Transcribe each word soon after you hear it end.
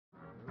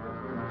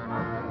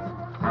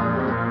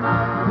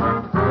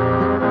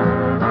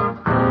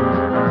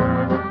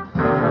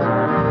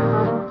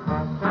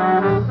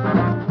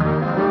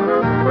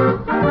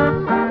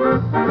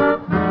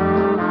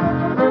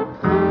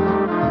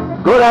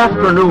Good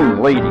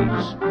afternoon,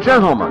 ladies,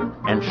 gentlemen,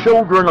 and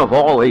children of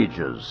all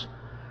ages.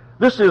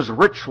 This is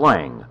Rich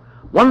Lang,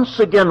 once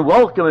again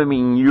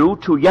welcoming you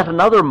to yet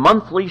another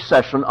monthly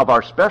session of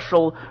our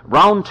special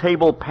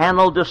roundtable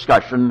panel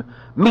discussion,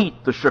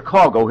 Meet the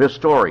Chicago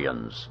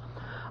Historians.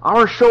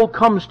 Our show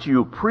comes to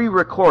you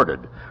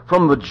pre-recorded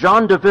from the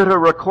John DeVita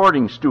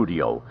Recording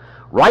Studio,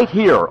 right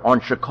here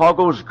on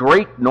Chicago's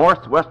great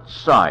northwest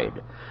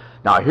side.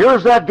 Now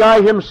here's that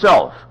guy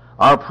himself,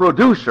 our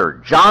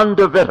producer, John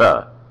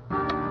DeVita.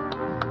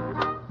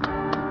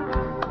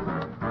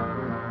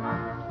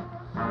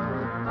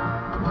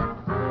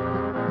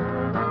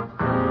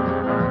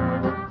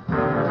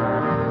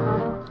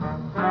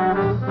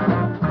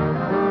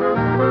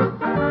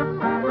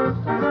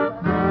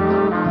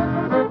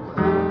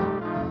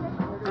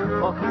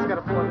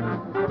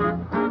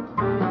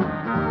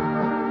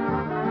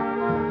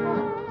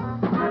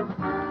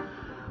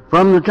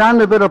 From the John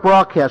DeVita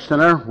Broadcast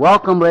Center,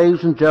 welcome,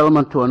 ladies and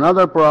gentlemen, to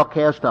another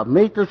broadcast of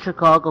Meet the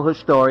Chicago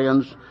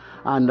Historians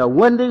on the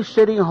Windy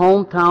City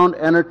Hometown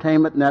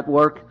Entertainment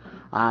Network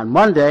on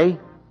Monday,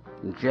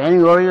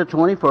 January the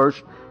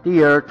 21st, the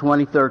year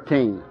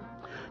 2013.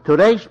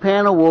 Today's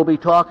panel will be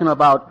talking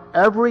about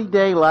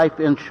everyday life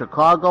in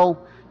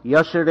Chicago,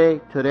 yesterday,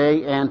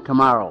 today, and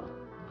tomorrow.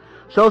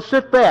 So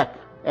sit back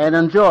and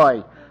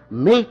enjoy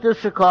Meet the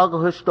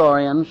Chicago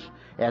Historians.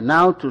 And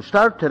now to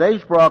start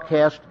today's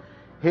broadcast,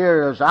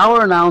 here is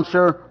our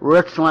announcer,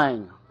 Rich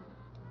Lang.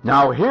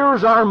 Now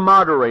here's our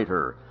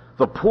moderator,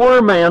 the poor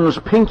man's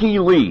Pinky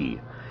Lee,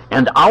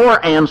 and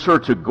our answer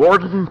to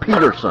Gordon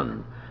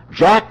Peterson,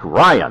 Jack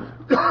Ryan.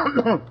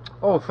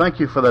 Oh, thank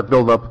you for that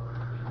build-up.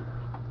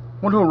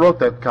 Wonder who wrote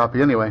that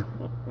copy anyway.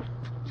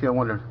 Gee, I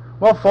wonder.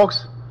 Well,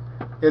 folks,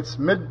 it's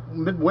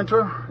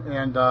midwinter,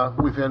 and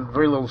we've had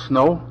very little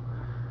snow,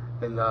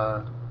 and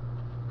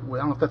well,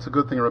 I don't know if that's a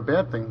good thing or a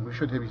bad thing.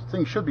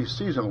 Things should be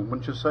seasonal,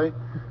 wouldn't you say?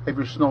 If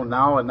your snow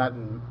now and not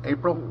in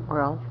April.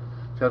 Well,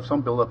 to have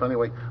some build-up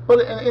anyway. But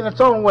in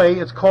its own way,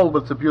 it's cold,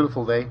 but it's a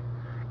beautiful day.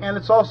 And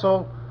it's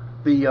also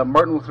the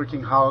Martin Luther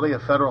King holiday, a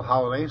federal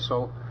holiday,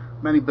 so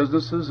many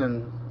businesses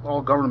and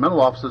all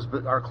governmental offices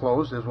are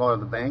closed, as well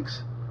as the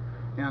banks.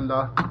 And,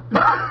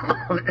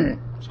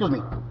 excuse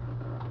me.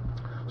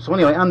 So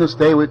anyway, on this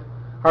day, we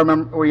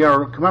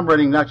are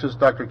commemorating not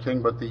just Dr.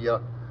 King, but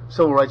the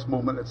civil rights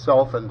movement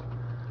itself, and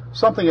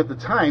something at the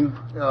time,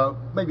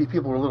 maybe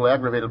people were a little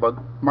aggravated about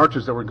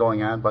marches that were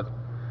going on, but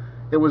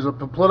it was a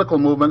political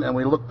movement, and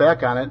we look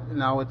back on it.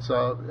 Now it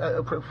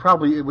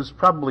was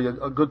probably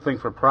a good thing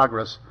for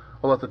progress,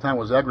 although at the time it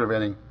was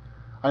aggravating.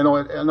 I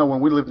know when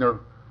we lived near,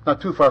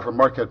 not too far from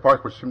Marquette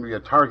Park, which seemed to be a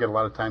target a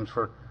lot of times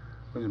for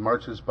these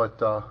marches,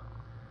 but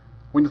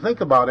when you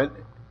think about it,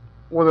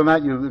 whether or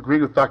not you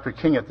agreed with Dr.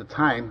 King at the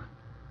time,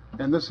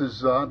 and this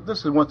is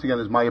once again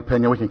is my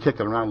opinion, we can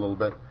kick it around a little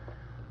bit.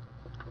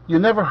 You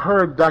never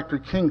heard Dr.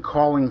 King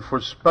calling for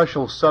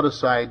special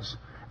set-asides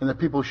and that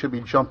people should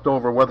be jumped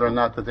over whether or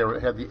not that they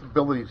had the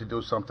ability to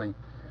do something,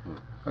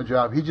 a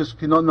job. He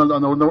just, in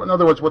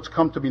other words, what's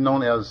come to be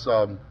known as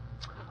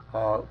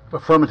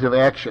affirmative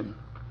action,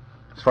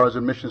 as far as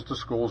admissions to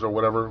schools or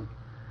whatever.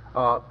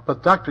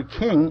 But Dr.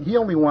 King, he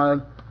only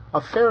wanted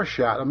a fair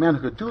shot, a man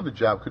who could do the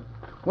job,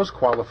 was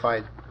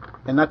qualified,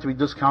 and not to be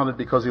discounted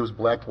because he was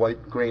black,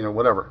 white, green, or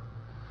whatever.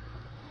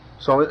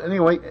 So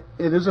anyway,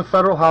 it is a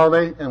federal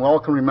holiday, and we all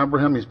can remember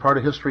him. He's part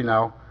of history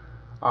now.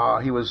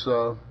 He was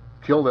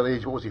killed at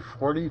age, what was he,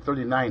 40,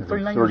 39?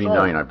 39 years old.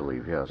 I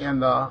believe, yes.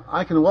 And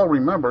I can well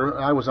remember,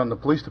 I was on the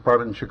police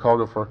department in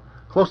Chicago for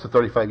close to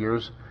 35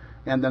 years,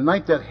 and the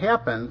night that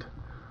happened,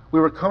 I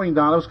was coming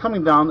down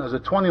as a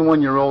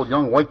 21-year-old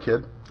young white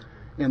kid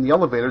in the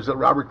elevators at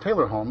Robert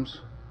Taylor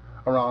Homes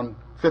around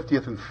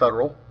 50th and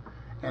Federal.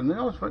 And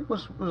it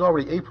was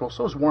already April,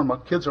 so it was warm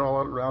up. Kids are all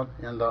out around,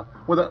 and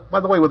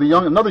by the way, with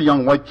another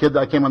young white kid that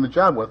I came on the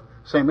job with,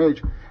 same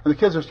age, and the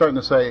kids are starting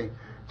to say,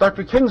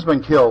 "Dr. King's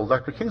been killed.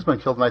 Dr. King's been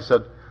killed." And I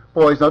said,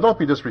 "Boys, now don't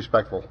be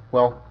disrespectful."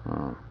 Well,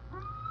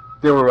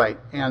 they were right,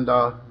 and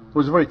it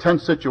was a very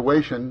tense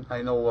situation.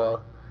 I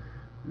know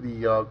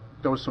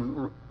there was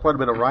quite a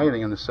bit of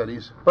rioting in the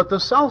cities, but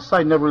the South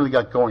Side never really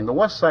got going. The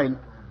West Side,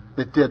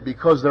 it did,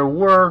 because there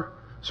were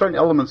certain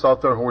elements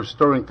out there who were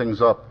stirring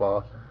things up.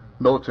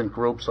 Militant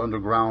groups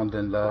underground,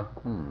 and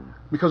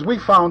because we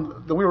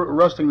found that we were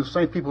arresting the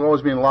same people who were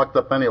always being locked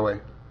up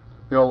anyway.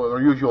 Our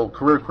usual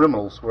career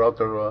criminals were out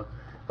there,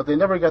 but they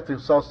never got the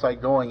South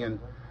Side going, and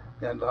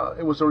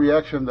it was a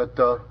reaction that,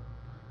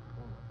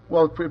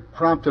 it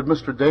prompted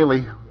Mr.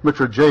 Daley,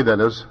 Richard J. that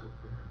is,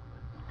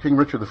 King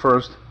Richard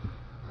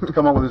I, to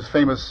come up with his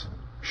famous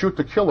shoot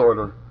to kill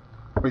order.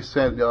 He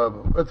said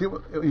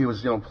he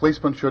was,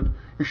 policemen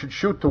you should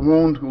shoot to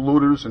wound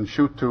looters and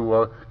shoot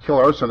to kill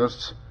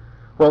arsonists.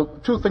 Well,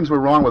 two things were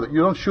wrong with it. You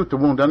don't shoot to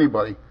wound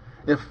anybody.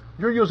 If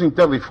you're using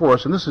deadly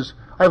force, and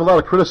I have a lot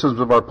of criticisms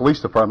of our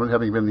police department,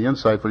 having been the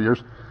inside for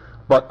years,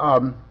 but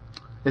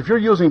if you're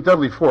using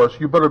deadly force,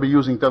 you better be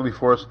using deadly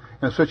force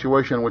in a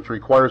situation which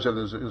requires it,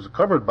 is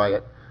covered by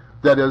it.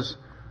 That is,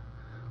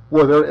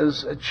 where there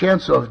is a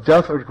chance of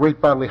death or great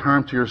bodily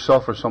harm to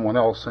yourself or someone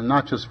else, and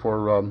not just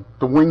for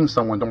to wing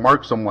someone, to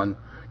mark someone.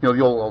 You know,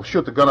 you'll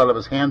shoot the gun out of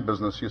his hand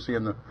business you see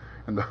in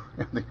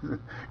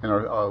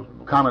our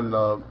common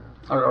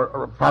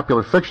our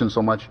popular fiction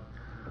so much,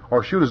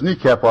 or shoot his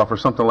kneecap off or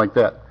something like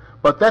that.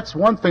 But that's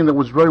one thing that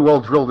was very well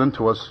drilled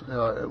into us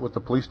with the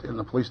police in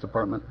the police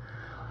department.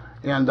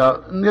 And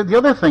the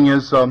other thing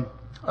is,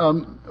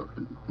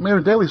 Mayor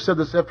Daley said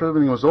this after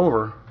everything was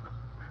over.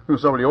 It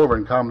was already over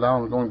and calmed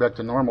down, going back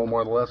to normal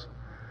more or less.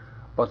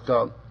 But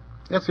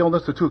that's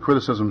the two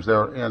criticisms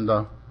there. And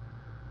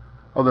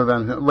other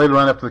than later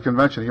on after the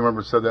convention, he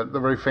said that the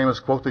very famous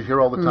quote they hear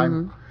all the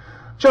time: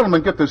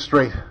 "Gentlemen, get this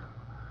straight.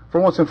 For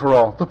once and for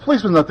all, the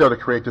policeman's not there to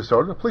create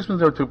disorder. The policeman's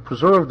there to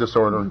preserve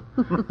disorder,"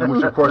 and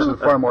which, of course, is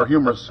far more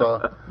humorous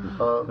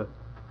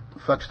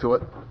effects to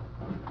it.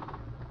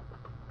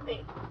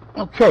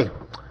 Okay.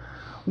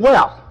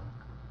 Well,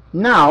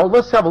 now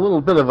let's have a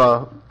little bit of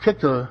a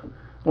kick to.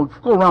 We'll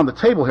go around the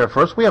table here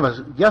first. We have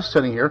a guest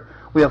sitting here.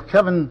 We have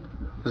Kevin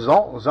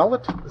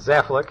Zaflet.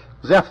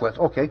 Zaflet.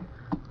 Okay,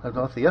 I've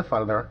left the F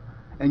out of there.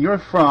 And you're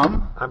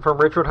from? I'm from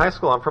Ridgewood High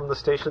School. I'm from the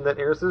station that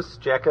airs this,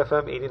 Jack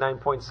FM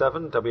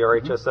 89.7,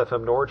 WRHS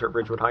FM Norge at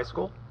Ridgewood High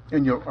School.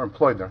 And you are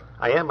employed there?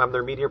 I am. I'm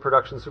their media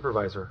production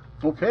supervisor.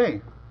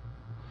 Okay.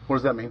 What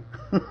does that mean?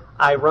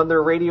 I run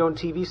their radio and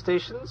TV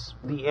stations,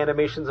 the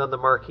animations on the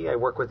marquee. I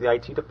work with the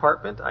IT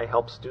department. I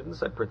help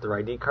students. I print their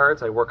ID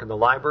cards. I work in the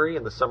library.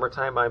 In the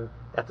summertime, I'm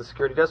at the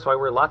security desk, so I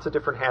wear lots of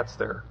different hats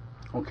there.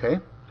 Okay.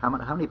 How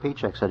many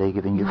paychecks are they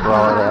giving you for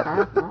all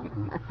of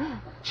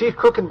that? Chief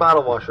cook and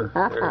bottle washer.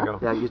 There you go.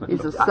 Yeah,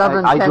 He's a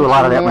Southern I do a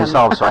lot of that man.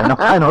 myself, so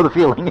I know the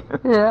feeling.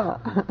 Yeah.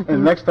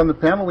 And next on the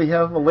panel, we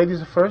have the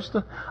ladies first.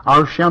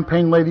 Our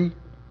champagne lady.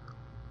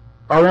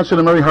 Our answer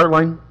to Mary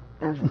Hartline.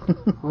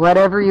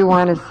 Whatever you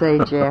want to say,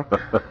 Jack.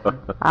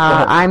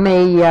 I'm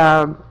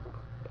a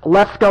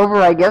leftover,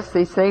 I guess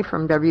they say,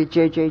 from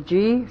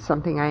WJJG,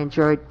 something I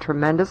enjoyed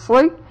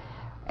tremendously,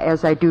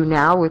 as I do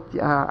now with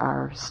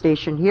our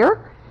station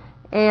here.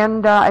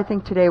 And I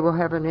think today we'll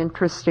have an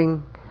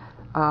interesting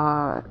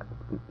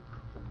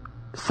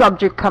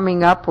subject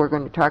coming up. We're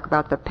going to talk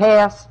about the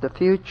past, the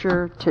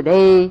future,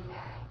 today,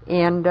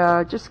 and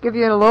just give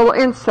you a little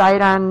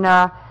insight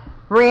on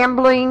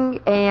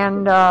rambling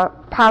and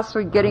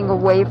possibly getting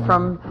away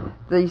from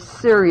the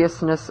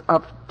seriousness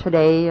of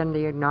today and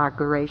the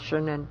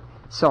inauguration and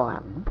so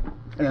on.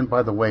 And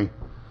by the way,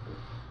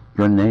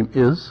 your name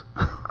is?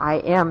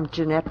 I am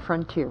Jeanette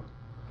Frontier.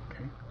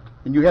 Okay.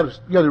 And you had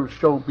a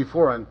show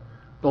before on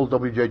old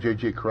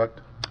WJJG,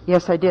 correct?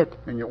 Yes, I did.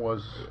 And it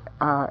was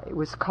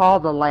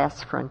called The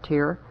Last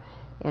Frontier,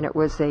 and it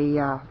was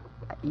a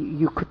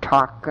you could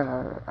talk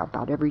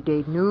about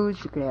everyday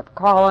news. You could have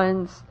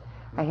call-ins.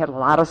 I had a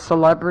lot of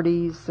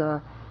celebrities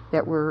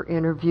that were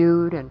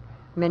interviewed, and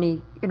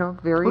many,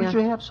 very. Who did you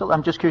have? So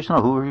I'm just curious to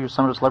know, who were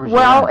some of the celebrities?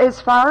 Well, as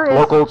far as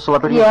local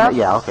celebrities, yes,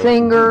 yeah, okay.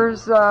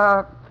 Singers,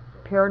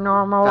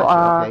 paranormal,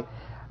 Gotcha,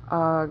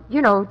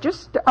 okay.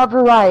 Just a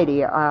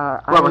variety.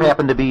 Whoever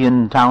happened to be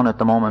in town at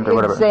the moment or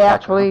whatever.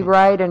 Exactly, Gotcha, okay.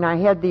 right. And I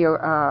had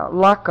the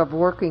luck of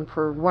working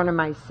for one of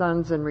my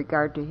sons in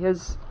regard to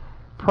his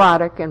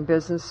product and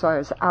business, so I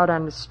was out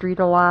on the street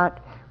a lot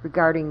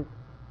regarding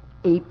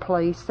a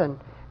place, and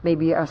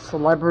maybe a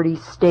celebrity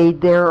stayed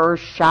there or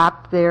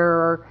shopped there,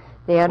 or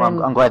they had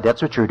I'm glad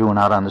that's what you're doing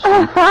out on the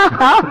street.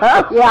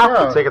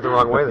 yeah. Take it the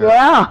wrong way there.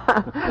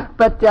 Yeah.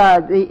 But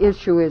the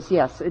issue is,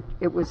 yes,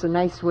 it was a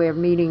nice way of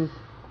meeting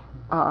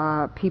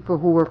people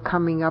who were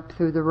coming up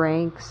through the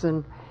ranks,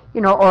 and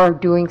or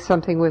doing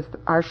something with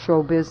our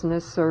show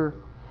business, or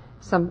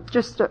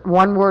just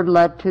one word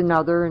led to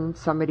another, and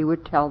somebody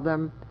would tell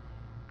them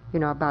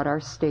about our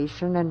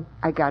station, and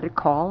I got a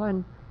call,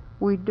 and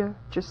we'd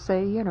just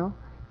say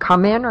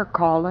come in or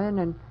call in,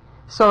 and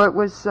so it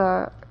was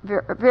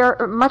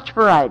very much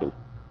variety.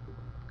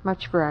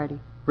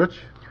 Rich?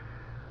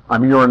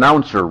 I'm your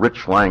announcer,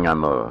 Rich Lang.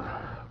 I'm a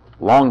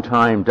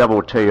longtime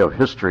devotee of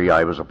history.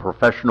 I was a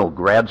professional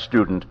grad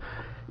student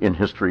in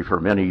history for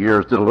many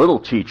years, did a little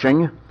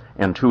teaching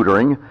and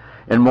tutoring,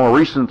 and more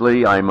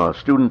recently I'm a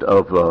student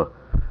of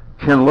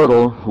Ken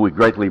Little, who we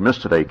greatly miss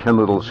today, Ken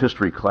Little's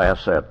history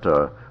class at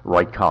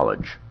Wright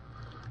College.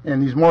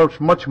 And he's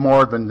much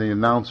more than the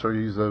announcer.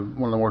 He's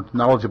one of the more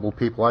knowledgeable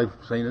people I've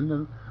seen,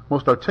 and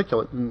most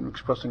articulate in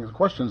expressing his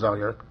questions out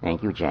here.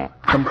 Thank you, Jack.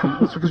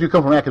 It's because you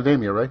come from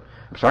academia, right?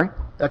 I'm sorry?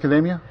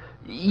 Academia?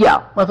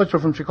 Yeah. I thought you were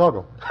from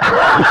Chicago.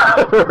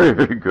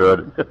 Very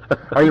good.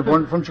 Are you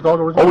born from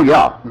Chicago originally?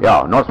 Oh,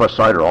 yeah. Northwest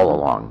Sider all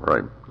along,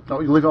 right. Oh,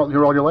 you live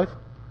here all your life?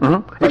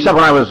 Mm-hmm. Except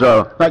when I was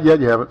Not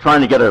yet, you haven't.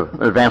 trying to get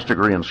an advanced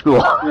degree in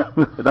school.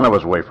 Then I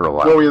was away for a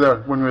while. Where were you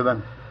there? When were you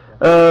then?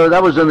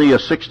 That was in the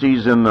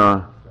 60s in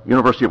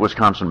University of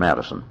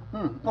Wisconsin-Madison.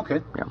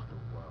 Okay. Yeah.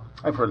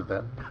 I've heard of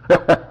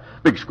that.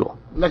 Big school.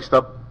 Next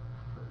up,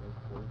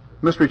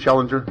 Mystery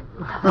Challenger.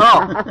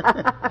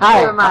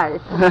 Hi. Who am I?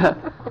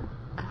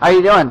 How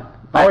you doing?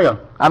 How are you?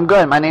 I'm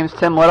good. My name's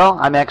Tim Little.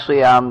 I'm actually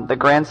the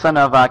grandson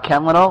of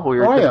Ken Little, who we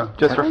were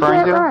just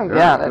referring to. Right?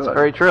 Yeah, Very that's good.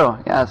 very true.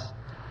 Yes.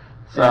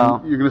 So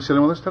And you're going to sit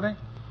in with us today?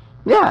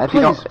 Yeah, if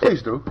you don't,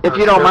 Please do. if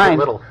you don't Very mind.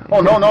 little.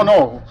 Oh,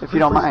 no. If you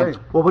don't Please mind.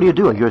 say. Well, what do you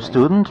do? Are you a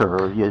student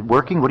or are you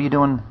working? What are you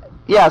doing?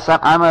 Yes,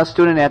 I'm a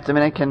student at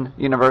Dominican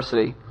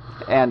University,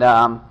 and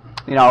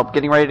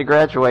getting ready to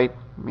graduate.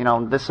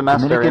 This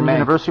semester Dominican in May.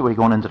 University? What, are you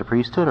going into the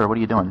priesthood or what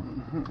are you doing?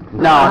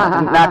 No,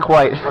 not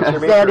quite.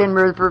 Is that in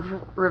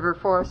River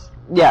Forest?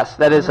 Yes,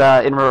 that is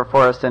in River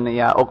Forest in the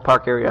Oak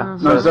Park area.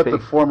 so Now, to is that the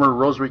speak. former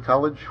Rosary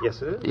College?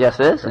 Yes, it is. Yes,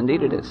 it is.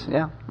 Indeed, it is.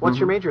 Yeah. What's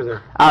your major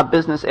there?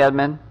 Business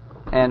admin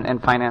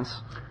and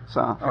finance.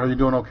 So Are you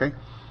doing okay?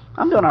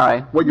 I'm doing all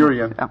right. What year are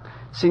you in? Yeah.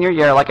 Senior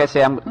year, like I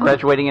say, I'm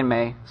graduating in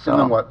May, so And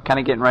then what? kind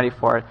of getting ready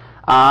for it.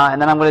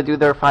 And then I'm going to do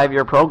their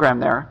 5-year program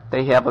there.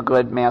 They have a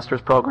good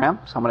master's program,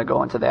 so I'm going to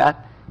go into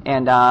that.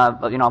 And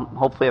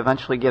hopefully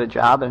eventually get a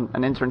job and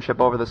an internship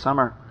over the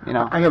summer.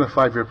 I had a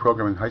 5-year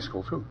program in high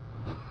school, too.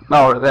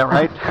 Oh, is that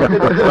right?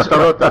 It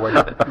started out that way.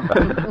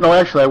 No,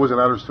 actually, I was an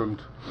honor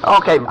student.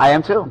 Okay, I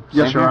am too.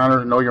 Yes, Same Your here.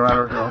 Honor. No, Your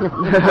Honor.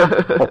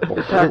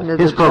 No.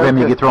 His program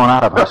you get thrown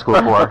out of high school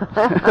for.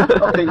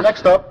 Okay,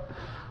 next up.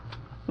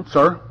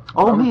 Sir?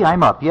 Oh, me,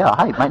 I'm up. Yeah,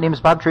 hi. My name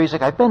is Bob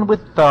Tracek. I've been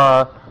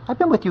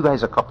with you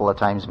guys a couple of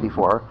times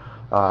before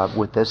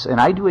with this, and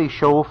I do a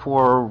show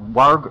for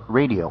WARG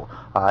Radio,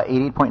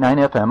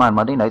 88.9 FM on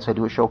Monday nights. I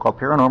do a show called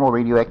Paranormal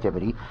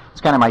Radioactivity.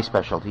 It's kind of my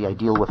specialty. I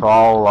deal with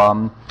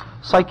all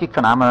psychic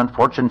phenomenon,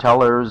 fortune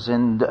tellers,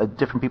 and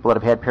different people that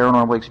have had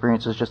paranormal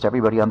experiences. Just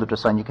everybody under the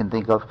sun you can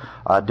think of.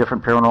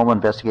 Different paranormal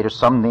investigators.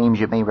 Some names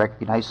you may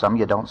recognize, some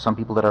you don't. Some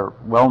people that are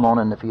well known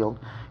in the field,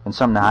 and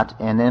some not.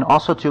 And then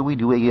also too, we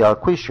do a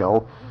quiz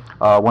show.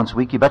 Once a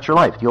week, You Bet Your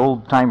Life. The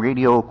old-time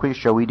radio quiz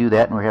show, we do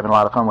that, and we're having a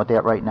lot of fun with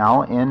that right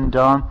now. And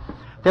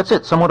that's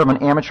it. Somewhat of an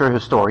amateur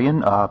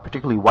historian,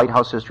 particularly White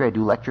House history. I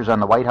do lectures on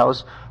the White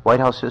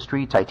House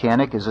history.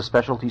 Titanic is a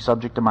specialty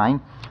subject of mine,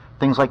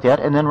 things like that,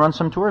 and then run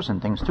some tours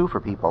and things, too,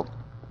 for people.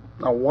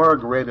 Now,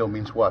 WARG Radio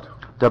means what?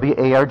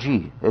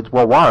 WARG.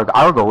 WARG.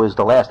 Argo is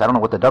the last. I don't know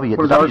what the W is.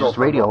 What The is W is Argo just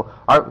from? radio.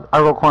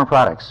 Argo Corn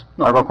Products.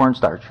 No, Argo Corn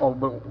Starch. Oh,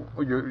 but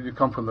you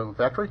come from the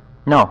factory?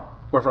 No.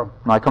 Where from?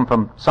 No, I come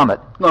from Summit.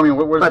 No, I mean,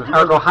 where's But the...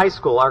 Argo High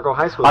School. Argo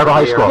High School. Argo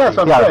High School. Yes,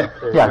 I'm yeah, saying.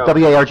 There yeah, you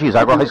go. WARG is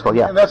Argo High School,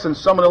 yeah. And that's in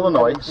Summit,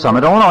 Illinois.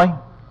 Summit, Illinois.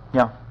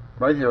 Yeah.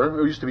 Right here.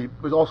 It used to be, it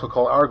was also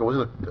called Argo.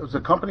 Was it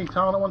a company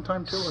town at one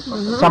time, too? Or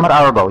something? Summit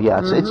Argo, yeah.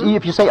 It's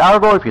if you say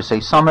Argo, if you say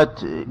Summit,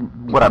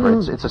 whatever,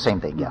 it's the same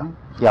thing, yeah.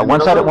 Yeah,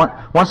 one side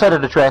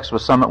of the tracks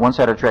was Summit, one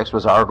side of the tracks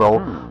was Argo.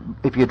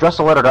 If you address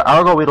the letter to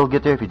Argo, it'll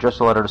get there. If you address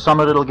the letter to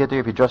Summit, it'll get there.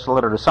 If you address the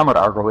letter to Summit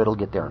Argo, it'll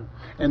get there.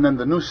 And then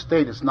the new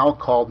state is now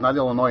called, not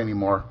Illinois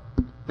anymore,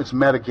 it's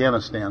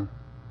Madagascar.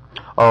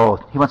 Oh,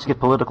 he wants to get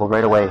political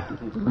right away.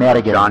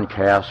 Madigan. John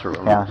Cass or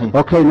Yeah.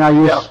 Okay, now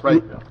you, Yeah,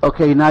 right.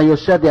 now you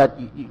said that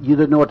you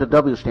didn't know what the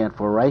W stand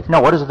for, right?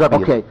 No, what is a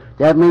W? Okay,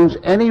 that means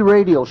any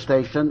radio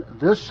station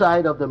this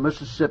side of the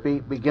Mississippi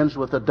begins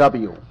with a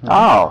W.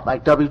 Oh.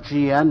 Like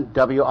WGN,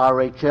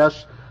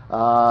 WRHS,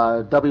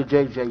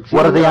 WJJG.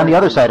 What are they on the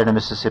other side of the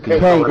Mississippi?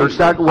 K, they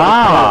start with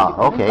a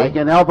K. okay. Like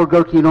in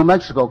Albuquerque, New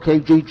Mexico,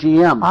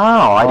 KGGM.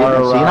 Oh, I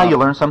didn't Or, see. Now you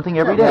learn something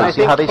every day. I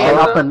See how they think say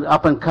Canada- it?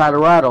 up in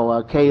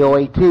Colorado,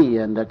 KOAT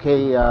and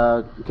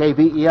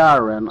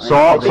KVER and So I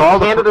all- think all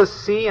the- Canada's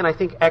C, and I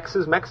think X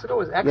is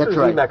Mexico. Is X That's or Z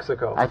right.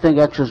 Mexico? I think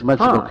X is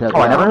Mexico. Kevin.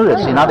 Oh, I never knew that.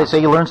 See, now they say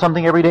you learn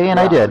something every day, and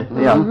I did.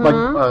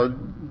 Yeah.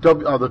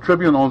 But the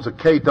Tribune owns a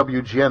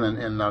KWGN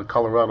in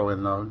Colorado,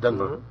 in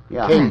Denver.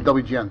 Yeah.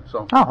 KWGN,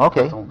 so. Oh,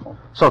 okay. that's what it's called.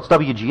 So it's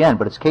WGN,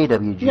 but it's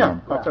KWGN. Yeah,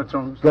 that's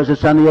what Because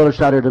it's on the other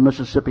side of the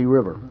Mississippi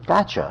River.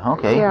 Gotcha.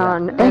 Okay. Yeah,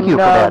 and, Thank you for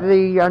that.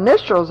 the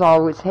initials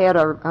always had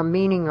a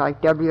meaning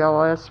like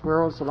WLS,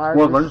 World's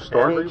Largest Largest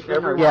Store.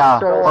 Station, or Yeah,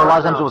 store, or a lot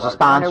of times it was a and it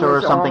sponsor or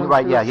was something, owned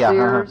right? through Yeah, yeah.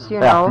 Sears, you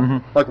Yeah, know.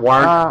 mhm. Like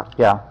WARG.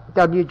 Yeah.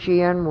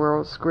 WGN,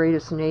 World's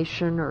Greatest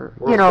Nation, or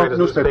World's you know, Greatest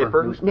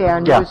Newspaper. yeah,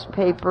 Yeah.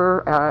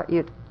 newspaper.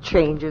 It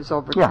changes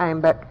over Yeah.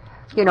 time, but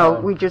you know,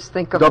 we just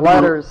think of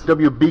letters.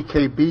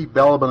 WBKB,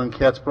 Balaban and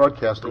Katz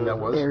Broadcasting, that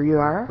was. There you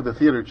are. For the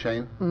theater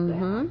chain.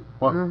 Mm-hmm.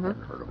 What?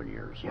 heard over the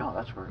years. Yeah,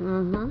 that's where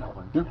Melvin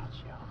Yeah. Katz,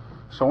 yeah.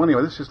 So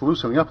anyway, this is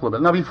loosening up a little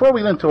bit. Now, before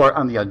we get into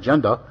on the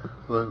agenda,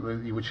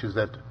 which is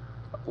that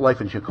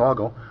life in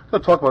Chicago, I'm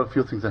going to talk about a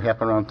few things that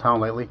happened around town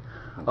lately.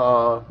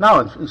 Now,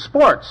 in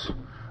sports,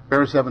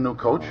 Bears have a new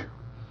coach.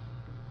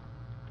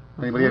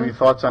 Anybody have any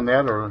thoughts on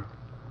that, or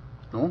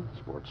no?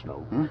 Sports,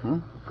 no.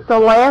 The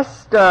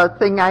last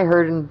thing I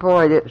heard, and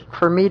boy,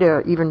 for me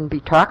to even be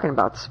talking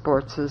about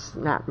sports is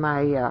not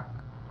my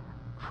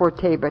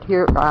forte. But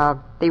here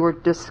they were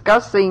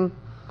discussing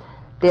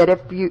that if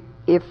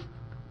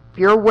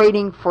you're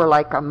waiting for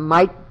like a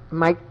Mike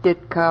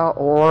Ditka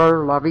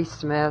or Lovie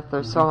Smith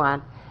or so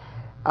on,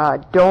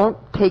 don't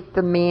take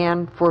the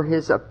man for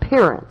his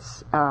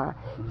appearance.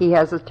 He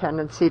has a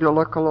tendency to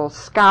look a little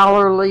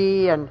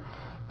scholarly and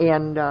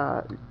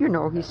you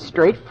know, he's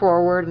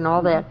straightforward and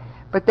all that.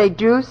 But they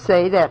do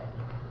say that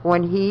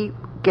when he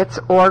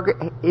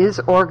is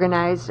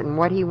organized in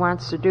what he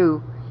wants to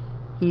do,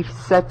 he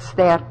sets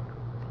that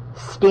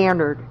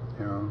standard,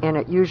 and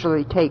it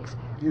usually takes.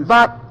 Yes.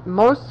 But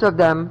most of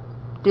them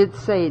did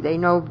say they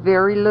know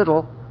very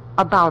little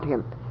about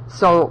him.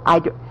 So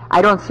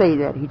I don't say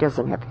that he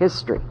doesn't have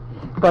history,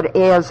 but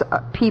as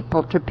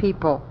people to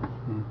people,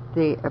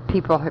 the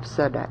people have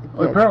said that.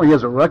 Well, apparently he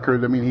has a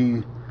record. I mean,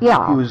 he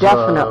was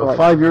definitely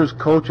 5 years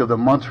coach of the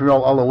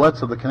Montreal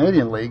Alouettes of the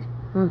Canadian League,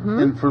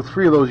 and for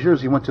 3 of those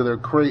years he went to their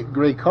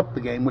Grey Cup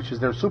game, which is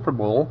their Super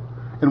Bowl,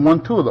 and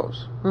won 2 of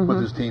those with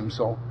his team.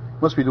 So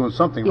he must be doing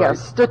something right.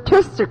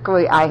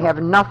 Statistically, I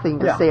have nothing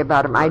to say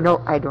about him. I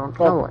don't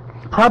know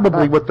it.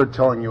 Probably what they're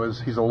telling you is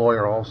he's a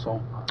lawyer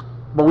also,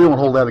 but we won't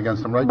hold that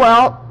against him, right?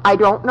 Well, I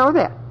don't know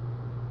that.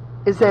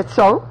 Is that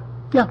so?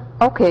 Yeah.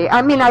 Okay.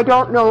 I mean, I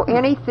don't know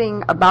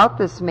anything about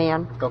this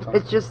man. Okay.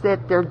 It's just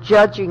that they're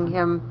judging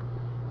him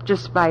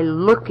just by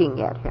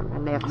looking at him,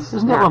 and that's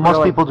Isn't that not what most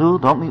really- people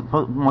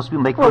do? Most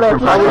people make Well,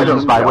 first that's how we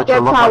impressions do. by what you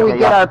That's look how like. we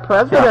get our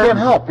president. Can't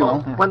help, you know.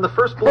 When the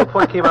first bullet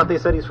point came out, they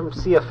said he's from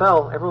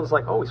CFL. Everyone's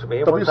like, oh, he's from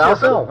AM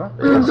WCFL, 1000. huh?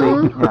 Yeah,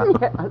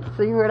 see? Yeah. Yeah,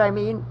 see what I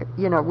mean?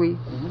 You know, we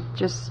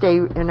just stay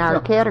in our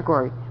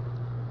category.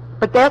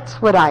 But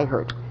that's what I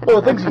heard.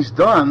 Well, the things he's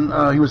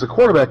done, he was a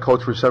quarterback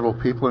coach for several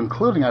people,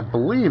 including, I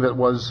believe it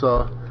was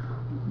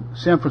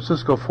San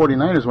Francisco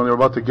 49ers when they were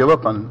about to give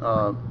up on,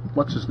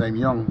 what's his name,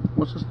 Young.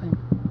 What's his name?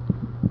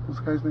 What's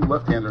the guy's name?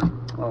 Left-hander.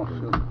 Oh,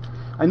 shoot.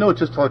 I know it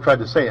just till I tried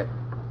to say it.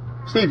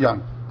 Steve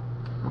Young.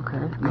 Okay.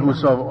 Who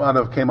was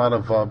came out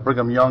of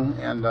Brigham Young,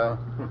 and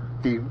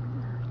he,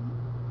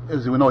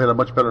 as we know, had a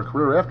much better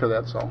career after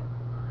that. So,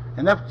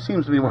 and that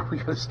seems to be where we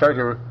got to start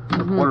here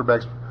with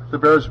quarterbacks. The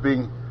Bears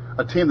being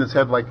a team that's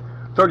had like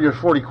 30 or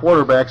 40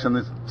 quarterbacks, and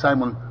this time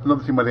when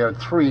another team might have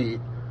had 3,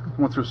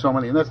 went through so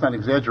many, and that's not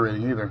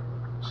exaggerating either.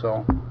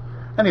 So,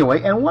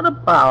 anyway, and what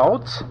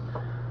about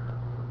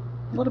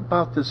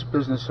this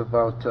business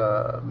about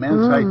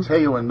Manti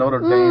Te'o and Notre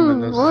Dame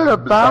and this what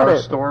about bizarre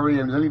it? story?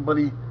 And does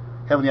anybody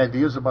have any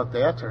ideas about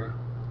that? Or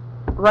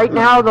Right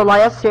now, the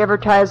last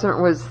advertisement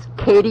was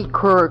Katie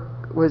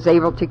Couric was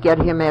able to get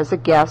him as a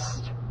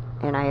guest,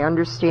 and I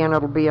understand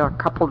it'll be a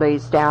couple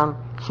days down.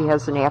 She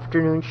has an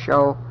afternoon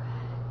show,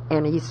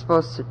 and he's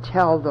supposed to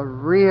tell the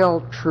real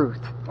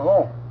truth.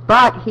 oh,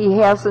 But he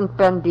hasn't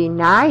been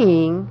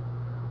denying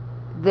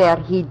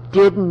that he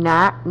did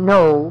not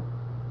know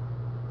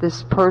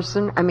this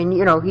person. I mean,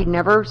 you know, he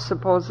never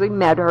supposedly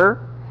met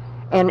her.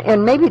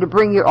 And maybe to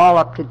bring you all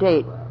up to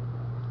date,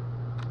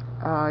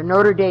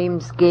 Notre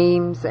Dame's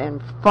games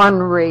and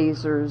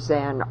fundraisers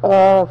and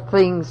all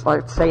things,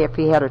 let's say if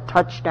he had a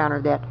touchdown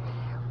or that,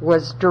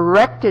 was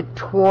directed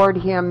toward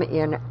him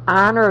in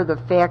honor of the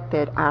fact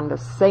that on the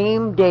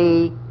same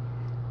day,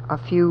 a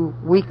few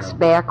weeks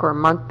back or a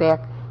month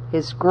back,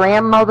 his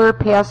grandmother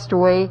passed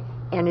away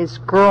and his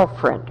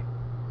girlfriend.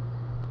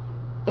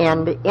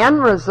 And the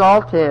end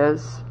result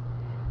is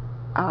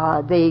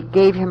they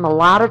gave him a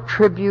lot of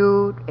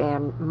tribute,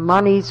 and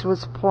monies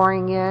was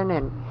pouring in,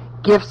 and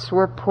gifts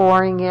were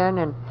pouring in,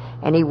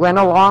 and he went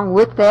along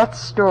with that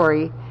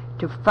story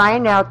to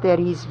find out that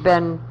he's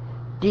been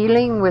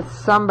dealing with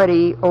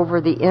somebody over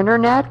the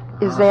internet.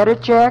 Is that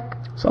it, Jack?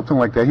 something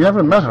like that. He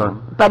never met her.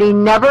 But he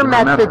never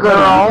met the On the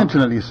girl.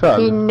 internet, he said.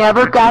 He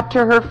never got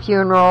to her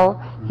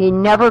funeral. He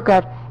never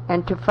got,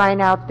 and to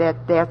find out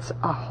that that's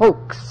a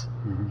hoax.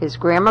 His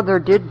grandmother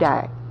did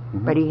die,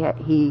 but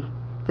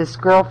this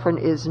girlfriend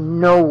is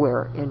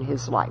nowhere in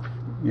his life.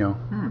 You know,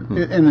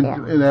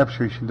 and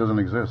actually she doesn't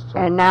exist. So.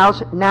 And now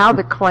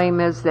the claim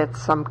is that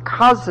some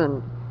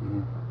cousin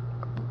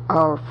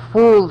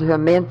fooled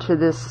him into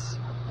this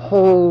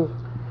whole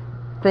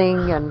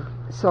thing, and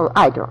so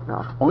I don't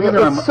know. Well,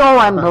 either it's so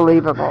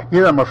unbelievable.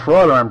 Either I'm a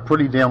fraud or I'm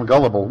pretty damn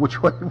gullible.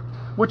 Which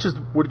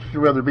would you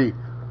rather be?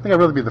 I think I'd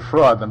rather be the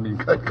fraud than being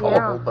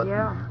gullible. But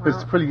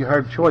it's a pretty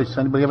hard choice.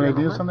 Anybody have any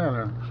ideas on that?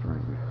 Or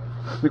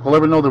think we'll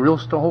ever know the real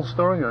whole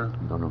story? Or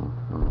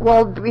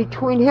Well,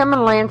 between him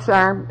and Lance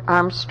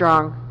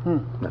Armstrong,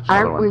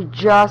 aren't we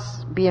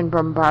just being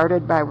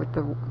bombarded by with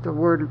the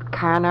word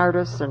con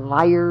artists and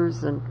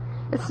liars? And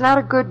it's not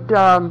a good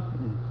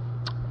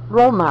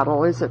role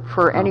model, is it,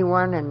 for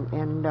anyone?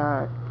 And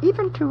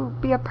even to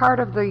be a part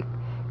of the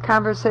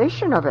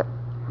conversation of it.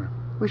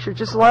 We should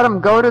just let them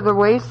go to the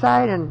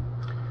wayside and.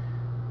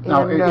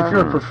 Now, if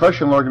you're a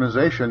professional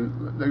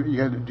organization,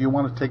 do you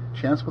want to take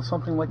a chance with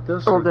something like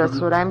this? Oh, that's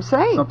what I'm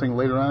saying. Something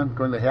later on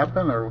going to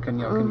happen, or can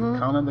you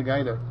count on the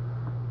guy to?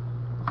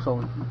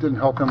 So it didn't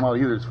help him out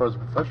either as far as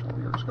professional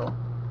years go.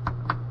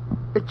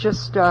 It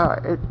just,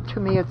 to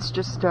me, it's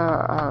just,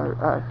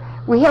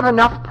 we have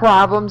enough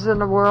problems in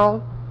the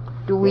world.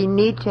 Do we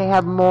need to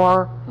have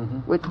more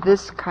with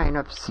this kind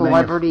of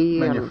celebrity?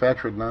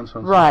 Manufactured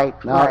nonsense. Right,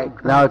 Now,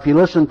 right. now, if you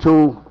listen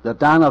to the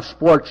Dawn of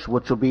Sports,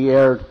 which will be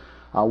aired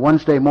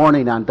Wednesday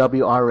morning on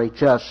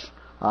WRHS,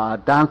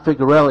 Don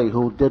Figuarelli,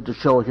 who did the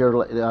show here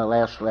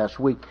last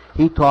week,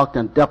 he talked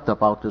in depth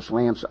about this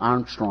Lance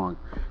Armstrong.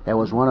 That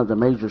was one of the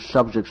major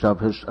subjects of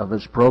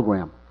his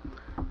program,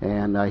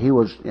 and he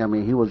was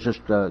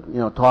just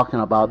talking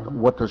about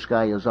what this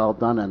guy has all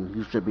done, and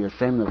he should be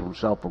ashamed of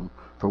himself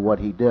for what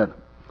he did.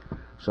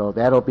 So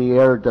that'll be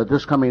aired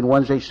this coming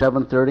Wednesday,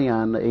 7:30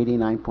 on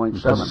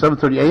 89.7.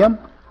 7:30 a.m.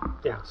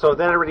 Yeah, so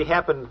that already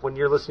happened when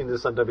you're listening to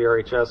this on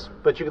WRHS,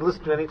 but you can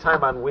listen to it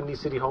anytime on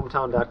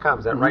WindyCityHometown.com.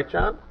 Is that right,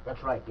 John?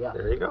 That's right, yeah.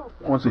 There you go.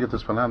 Once we get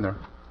this one on there.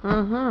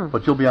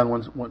 But you'll be on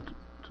one.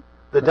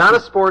 The Donna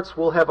Sports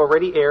will have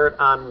already aired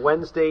on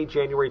Wednesday,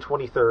 January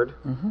 23rd.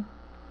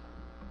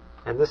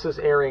 And this is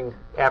airing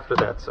after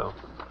that, so.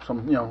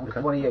 Some, you know,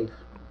 okay. 28th.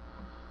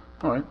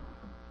 All right.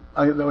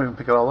 I didn't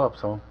pick it all up,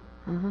 so.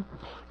 You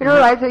know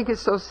what I think is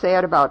so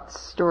sad about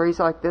stories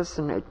like this,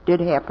 and it did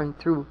happen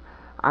through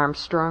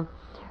Armstrong,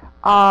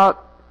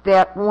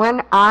 that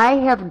when I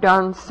have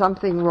done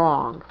something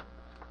wrong,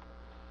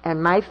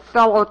 and my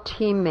fellow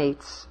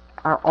teammates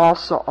are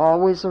also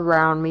always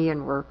around me,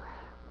 and we're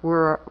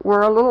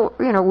a little,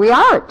 you know, we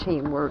are a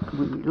team.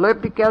 We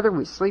live together,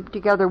 we sleep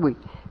together, we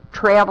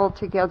travel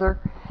together,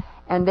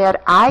 and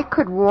that I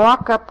could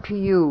walk up to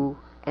you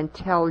and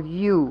tell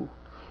you,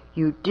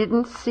 you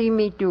didn't see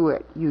me do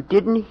it, you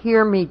didn't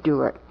hear me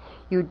do it,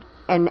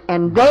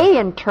 and they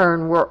in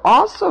turn were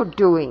also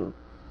doing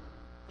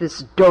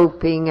this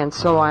doping and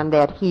so on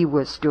that he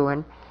was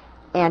doing,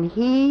 and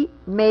he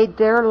made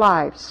their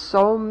lives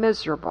so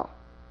miserable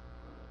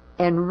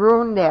and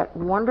ruined that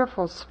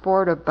wonderful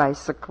sport of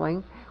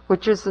bicycling,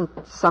 which isn't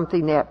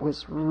something that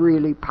was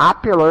really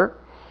popular,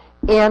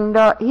 and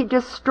he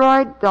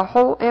destroyed the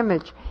whole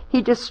image.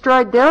 He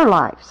destroyed their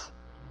lives.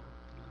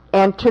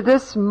 And to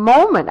this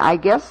moment, I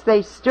guess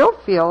they still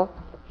feel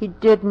he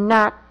did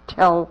not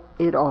tell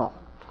it all.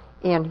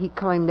 And he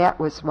claimed that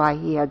was why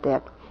he had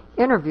that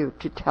interview,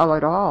 to tell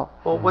it all.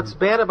 Well, what's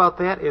bad about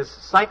that is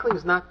cycling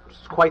is not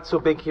quite so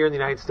big here in the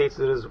United States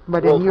as it is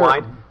But in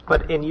worldwide. Europe.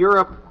 But in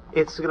Europe,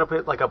 it's going to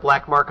put like a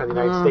black mark on the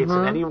United States,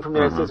 and anyone from the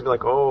United States will be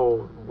like,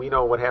 oh, we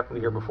know what happened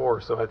here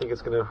before, so I think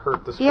it's going to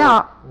hurt the sport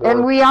Yeah, more.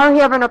 and we are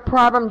having a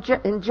problem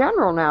in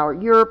general now.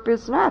 Europe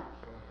is not.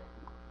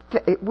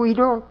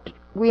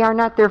 We are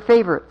not their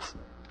favorites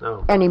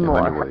No. anymore,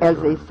 In many ways, as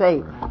right. they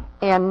say.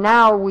 And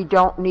now we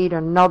don't need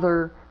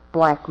another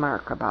black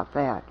mark about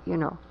that, you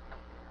know.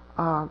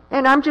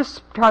 And I'm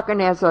just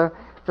talking as the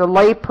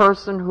lay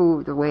person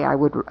who, the way I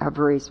would have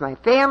raised my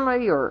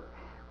family, or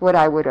what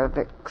I would have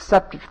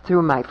accepted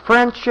through my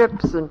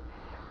friendships, and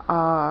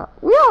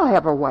we all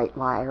have a white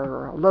lie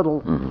or a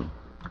little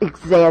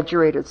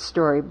exaggerated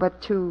story,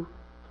 but to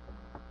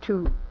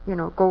you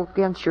know, go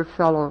against your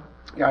fellow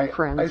Yeah,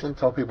 friends. I used to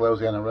tell people I was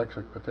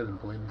anorexic, but they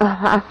didn't believe me.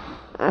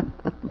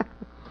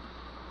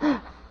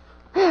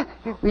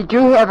 We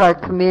do have our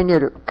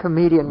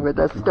comedian with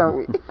us, don't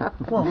we?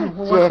 Well,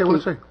 what did I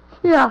say?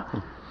 Yeah.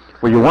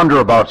 Well, you wonder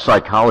about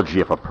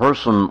psychology. If a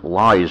person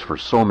lies for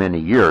so many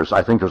years,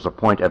 I think there's a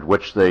point at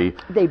which they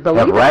believe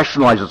have it.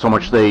 rationalized it so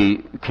much they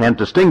can't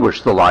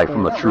distinguish the lie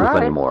from the That's truth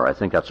right. anymore. I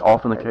think that's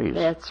often the case.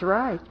 That's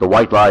right. The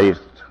white lie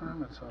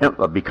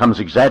becomes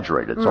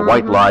exaggerated. It's a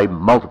white lie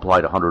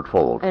multiplied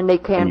 100-fold. And they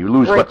can't And you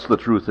lose break- what the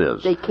truth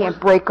is. They can't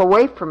break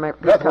away from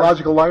it.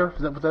 Pathological liar?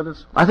 Is that what that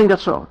is? I think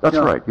that's so. That's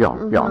Yeah. right.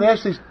 Yeah, yeah. And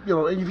actually, you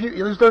know,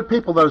 if there are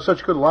people that are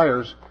such good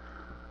liars.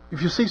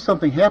 If you see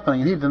something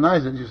happening and he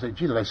denies it, you say,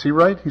 "Gee, did I see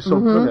right? He's so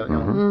good at it." You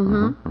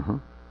know?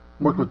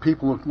 Worked with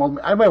people.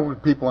 I work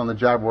with people on the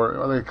job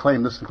where they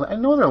claim this and claim. I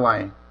know they're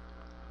lying,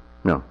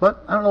 No.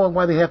 but I don't know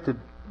why they have to.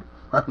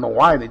 I don't know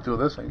why they do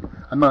this.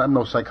 I'm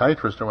no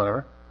psychiatrist or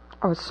whatever.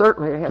 Oh,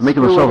 certainly. It has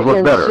Making to do themselves with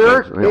look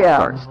better.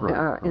 Yeah,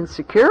 Right.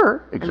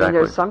 insecure. I mean, Exactly.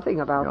 there's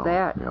something about Yeah,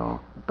 that. yeah.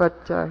 But,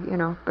 you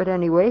know, but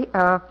anyway,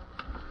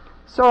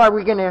 so are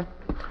we going to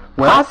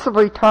Well-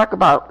 possibly talk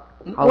about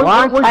a We're-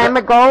 long we're time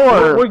get- ago,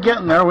 We're or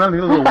getting there. We're going to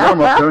get a little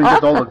warm up there and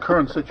get all the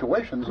current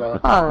situations right.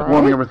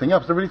 warming everything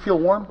up. Does everybody feel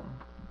warm?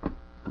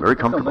 Very I feel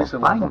comfortable. nice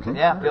and warm. Fine.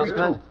 Yeah, feels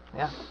good.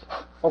 Yeah.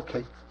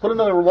 Okay. Put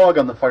another log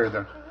on the fire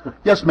there.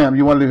 Yes, ma'am.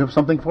 You wanted to have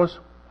something for us?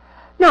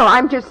 no,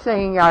 I'm just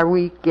saying, are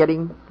we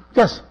getting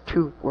Yes.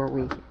 to where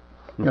we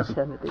Yes.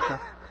 intended to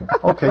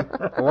go? Okay.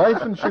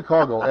 Life in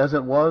Chicago as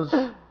it was.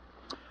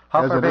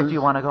 How As far it back is. do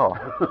you want to go?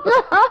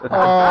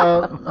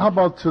 How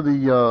about to the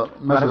Want to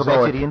go back to the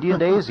Mesozoic? Indian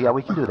days? Yeah,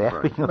 we can do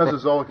that. We can go back.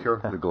 Mesozoic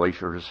here. The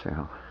glaciers,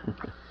 yeah.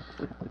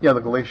 Yeah,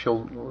 the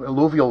glacial,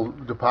 alluvial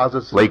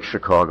deposits. Lake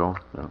Chicago.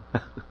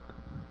 Yeah.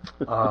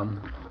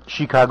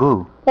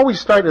 Chicago. Well, we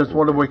start as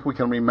what we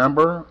can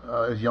remember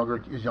as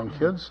young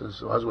kids,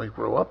 as we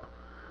grow up.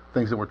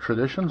 Things that were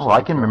traditions. Oh,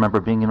 I can remember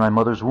being in my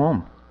mother's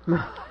womb.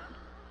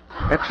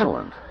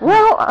 Excellent.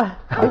 Well,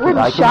 it wouldn't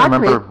I shock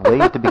can me. remember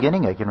way at the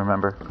beginning. I can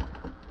remember.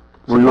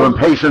 Were you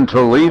impatient to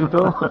leave,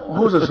 Bill?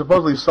 Who's it?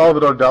 Supposedly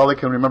Salvador Dali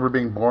can remember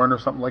being born or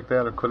something like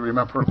that, or could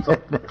remember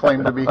something,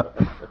 claim to be.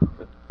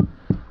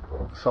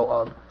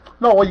 So,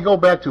 no, well, you go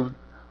back to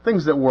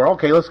things that were,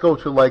 okay, let's go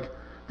to like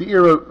the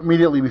era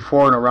immediately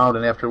before and around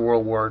and after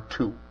World War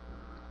II.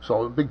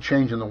 So a big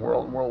change in the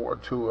world. World War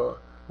II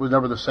was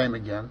never the same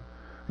again.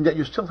 And yet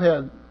you still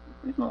had,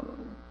 you know,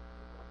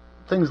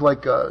 things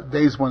like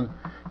days when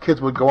kids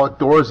would go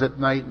outdoors at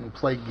night and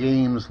play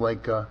games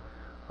like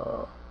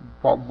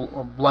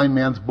Blind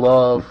Man's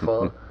Bluff,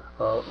 what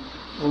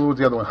was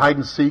the other one? Hide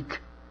and Seek,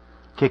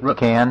 Kick the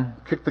can.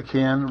 Kick the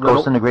Can,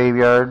 Ghost in the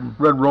Graveyard.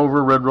 Red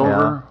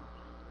Rover,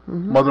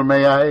 Mother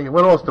May I.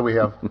 What else do we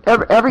have?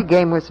 Every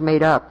game was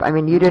made up. I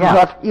mean, you didn't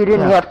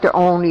have to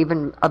own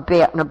even a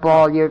bat and a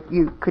ball.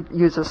 You could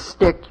use a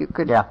stick. You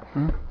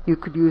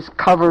could use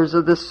covers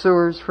of the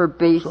sewers for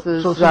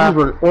bases. So these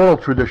were oral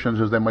traditions,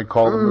 as they might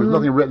call them. There was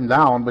nothing written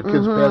down, but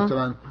kids passed it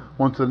on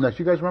one to the next.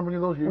 You guys remember any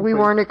of those? We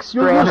weren't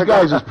extravagant. You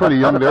guys is pretty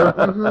young there.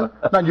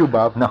 Not you,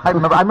 Bob. No, I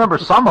remember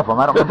some of them.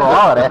 I don't remember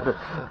all of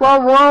that.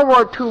 Well, World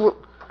War II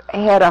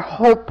had a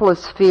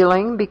hopeless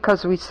feeling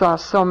because we saw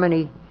so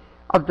many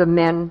of the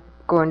men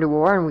going to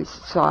war, and we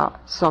saw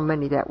so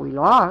many that we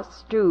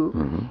lost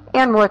too.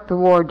 And what the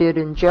war did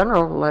in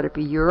general, let it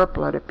be Europe,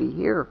 let it be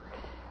here,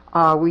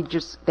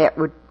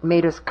 that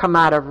made us come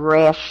out of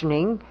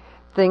rationing.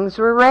 Things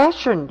were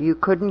rationed. You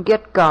couldn't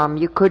get gum.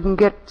 You couldn't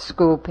get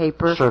school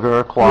paper.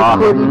 Sugar, cloth,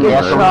 you couldn't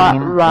get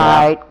gasoline.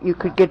 right. Yeah. You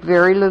could get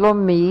very little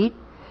meat.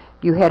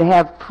 You had to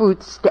have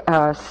food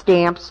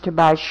stamps to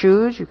buy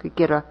shoes. You could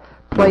get a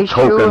play shoe.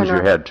 Tokens you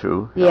had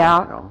to.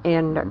 Yeah,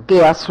 and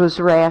gas was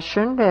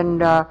rationed,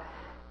 and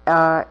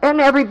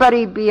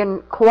everybody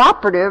being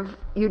cooperative,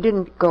 you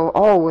didn't go,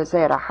 oh, was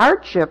that a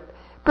hardship?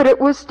 But it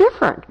was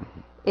different.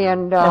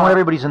 And when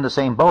everybody's in the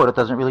same boat, it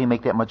doesn't really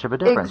make that much of a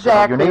difference.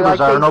 Exactly. Your neighbors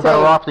are no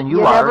better off than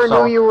you are. You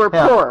never knew you were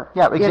poor.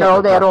 Yeah, exactly. You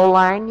know, that old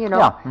line, you know.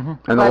 Yeah.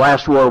 And the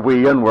last war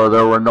we in, where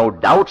there were no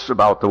doubts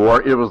about the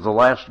war, it was the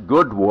last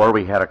good war.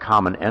 We had a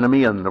common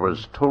enemy, and there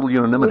was total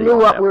unanimity. We knew on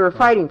what that. we were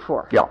fighting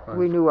for. Yeah.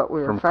 We knew what we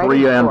were From fighting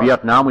Korea and for.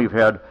 Vietnam, we've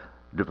had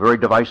very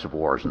divisive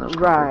wars in this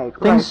country. Right.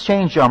 Things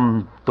change.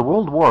 The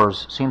world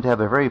wars seem to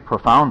have a very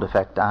profound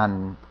effect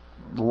on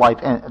life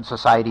and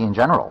society in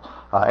general.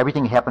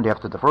 Everything happened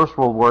after the First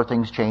World War.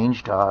 Things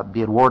changed.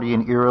 The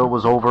Edwardian era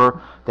was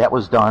over. That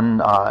was done.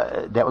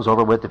 That was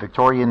over with. The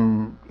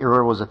Victorian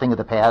era was a thing of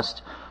the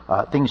past.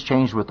 Things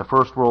changed with the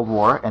First World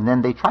War, and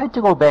then they tried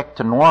to go back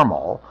to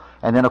normal.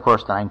 And then, of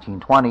course, the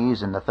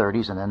 1920s and the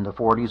 30s and then the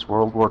 40s,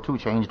 World War II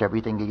changed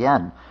everything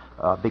again,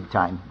 big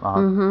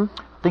time.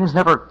 Things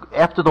never,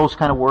 after those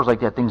kind of wars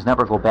like that, things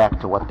never go back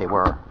to what they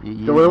were.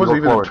 There was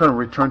even a term,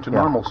 return to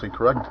normalcy,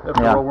 correct?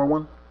 After World War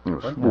I? It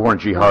was Warren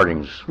G.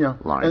 Harding's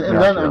line. And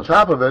then on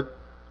top of it,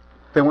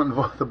 they went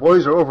and the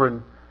boys are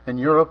over in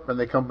Europe, and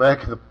they come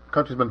back, and the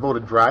country's been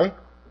voted dry.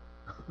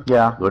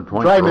 Yeah. Good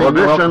point. Dry meaning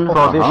Prohibition.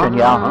 Prohibition,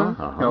 yeah.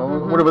 You know,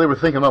 whatever they were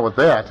thinking about with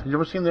that. You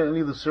ever seen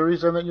any of the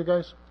series on that, you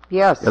guys?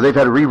 Yes. Yeah, they've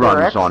had They're reruns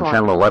on excellent.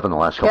 Channel 11 the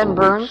last couple Ken of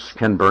Burns? weeks.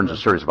 Ken Burns' a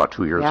series about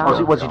 2 years Yeah.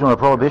 ago. Was he doing a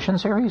Prohibition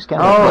series?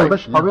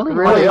 Prohibition, Oh, really?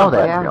 Really? I didn't know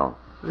that. Yeah.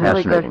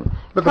 Really Fascinating. good.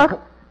 But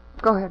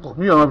Go ahead.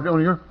 You know,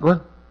 go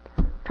ahead.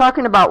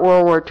 Talking about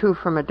World War II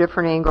from a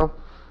different angle,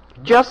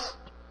 just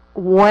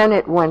when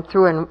it went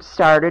through and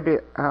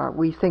started,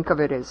 we think of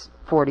it as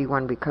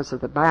 41 because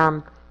of the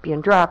bomb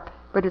being dropped,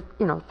 but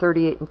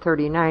 38 and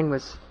 39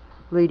 was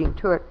leading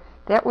to it.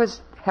 That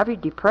was heavy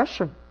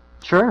depression.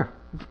 Sure.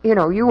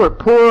 You were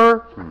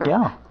poor,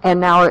 Yeah. and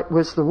now it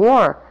was the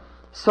war.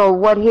 So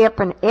what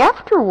happened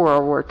after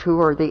World War II,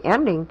 or the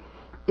ending,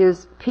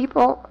 is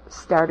people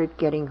started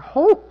getting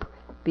hope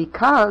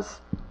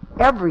because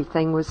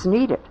everything was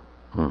needed.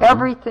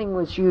 Everything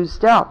was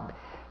used up.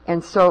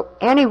 And so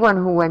anyone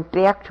who went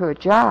back to a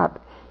job,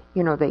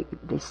 they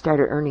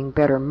started earning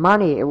better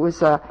money. It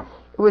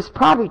was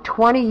probably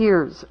 20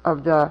 years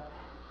of the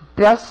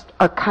best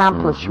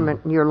accomplishment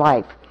in your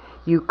life.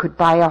 You could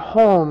buy a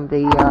home.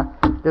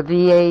 The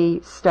VA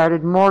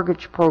started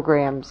mortgage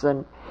programs,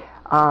 and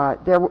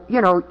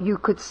you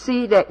could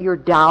see that your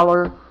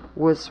dollar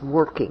was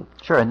working.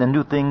 Sure, and then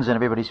new things in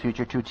everybody's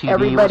future too. TV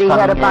Everybody was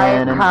had coming to buy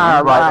a in, car,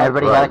 and right.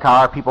 everybody had a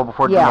car. People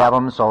before didn't have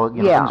them, so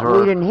things were.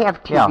 We didn't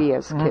have TV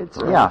as kids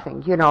or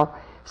anything,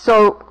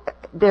 So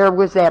there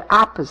was that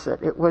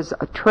opposite. It was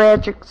a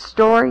tragic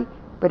story,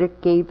 but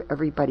it gave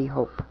everybody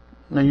hope.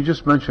 Now, you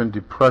just mentioned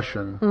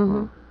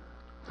depression.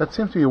 That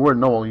seems to be a word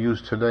no one will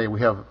use today.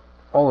 We have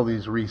all of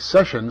these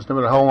recessions, no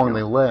matter how long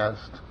they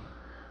last.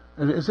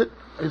 Is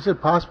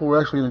it possible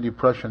we're actually in a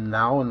depression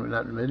now and we're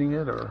not admitting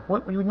it, or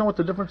what? You know what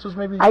the difference is,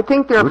 maybe? I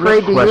think they're Good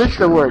afraid to use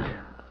the question. word.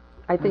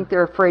 I think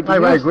they're afraid to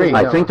use I agree. the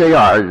I word. think they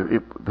are,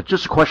 but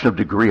just a question of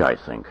degree, I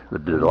think.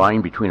 The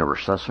line between a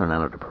recession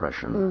and a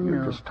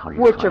depression. Just how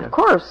you Which, define of it.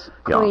 course,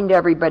 cleaned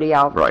everybody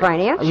out Right.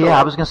 financially. Yeah,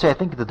 I was going to say, I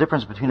think the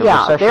difference between a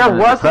Yeah, recession there and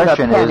a wasn't a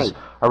depression penny. is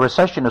a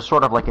recession is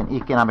sort of like an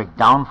economic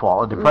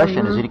downfall. A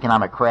depression is an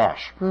economic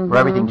crash, where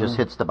everything just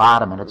hits the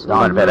bottom and it's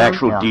Might done. have had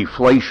actual Yeah.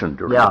 deflation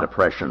during Yeah. the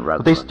depression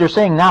rather But than... they're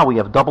saying now we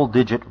have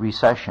double-digit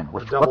recession.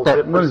 Which Double what the,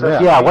 dip What is that?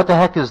 recession. Yeah, what the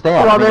heck is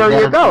that? Well, I mean, there that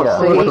you is- go. yeah,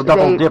 See, what's a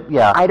double dip?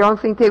 Yeah. I don't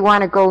think they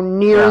want to go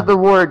near Yeah. the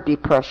word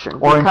depression.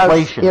 Or because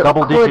inflation, it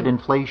double-digit could-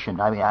 inflation.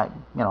 I mean,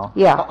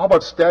 Yeah. How about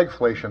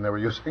stagflation they were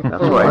using?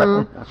 That's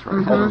right. That's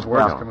right. All those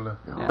words Yeah. coming to...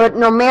 But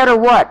no matter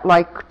what,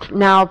 like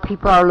now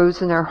people are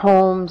losing their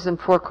homes and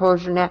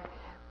foreclosure and that.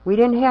 We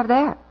didn't have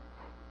that.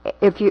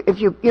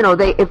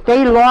 If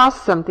they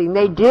lost something,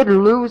 they did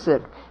lose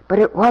it, but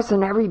it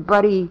wasn't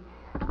everybody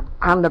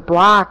on the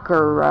block.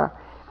 Or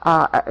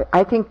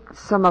I think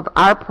some of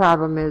our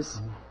problem is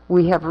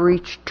we have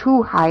reached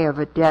too high of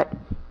a debt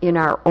in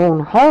our own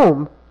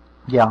home.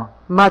 Yeah.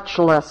 Much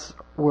less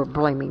we're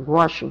blaming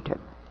Washington.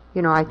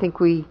 I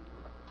think we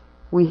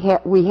we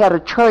had a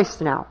choice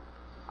now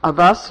of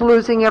us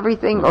losing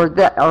everything or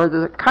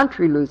the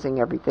country losing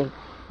everything.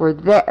 Where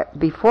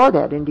before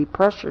that, in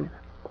Depression,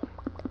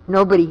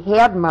 nobody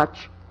had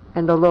much,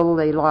 and the little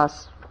they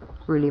lost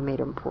really made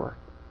them poor.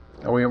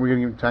 Are we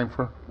going to give time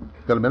for?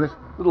 Got a minute?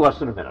 A little less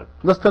than a minute.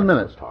 Less than a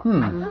minute.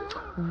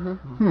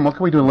 What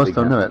can we do in less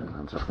than a minute?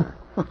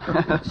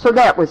 So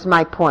that was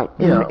my point.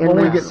 We're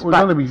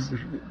going to be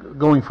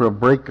going for a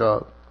break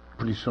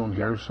pretty soon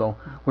here, so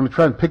we're going to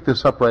try and pick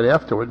this up right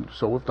afterward.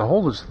 So we have to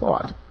hold this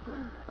thought.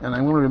 And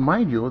I want to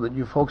remind you that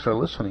you folks are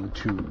listening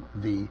to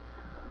the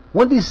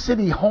Windy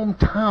City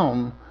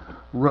Hometown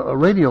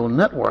Radio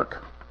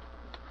Network.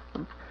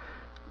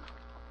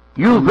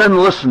 You've been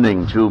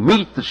listening to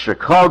Meet the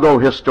Chicago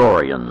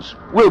Historians.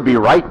 We'll be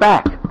right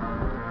back.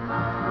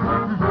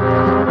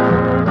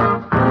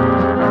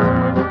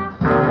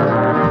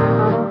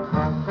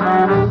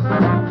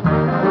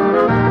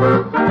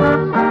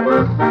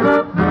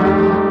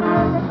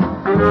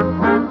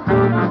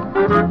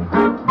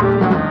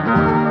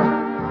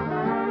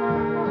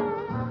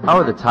 How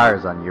are the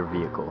tires on your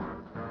vehicle?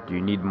 Do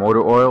you need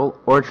motor oil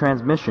or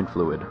transmission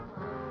fluid?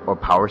 Or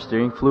power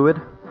steering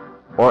fluid?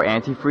 Or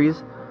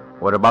antifreeze?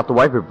 What about the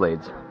wiper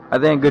blades? Are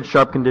they in good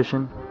sharp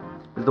condition?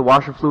 Is the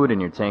washer fluid in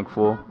your tank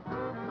full?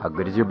 How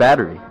good is your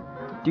battery?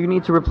 Do you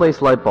need to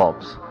replace light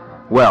bulbs?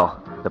 Well,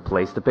 the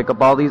place to pick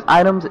up all these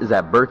items is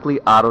at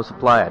Berkeley Auto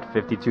Supply at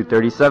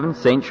 5237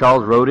 St.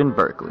 Charles Road in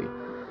Berkeley.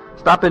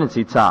 Stop in and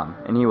see Tom,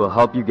 and he will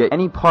help you get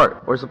any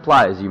part or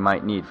supplies you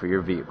might need for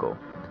your vehicle.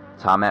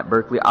 Tom at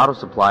Berkeley Auto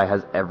Supply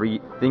has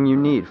everything you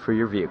need for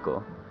your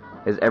vehicle.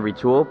 He has every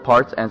tool,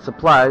 parts, and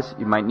supplies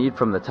you might need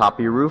from the top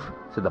of your roof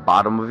to the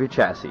bottom of your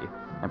chassis,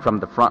 and from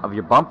the front of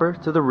your bumper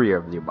to the rear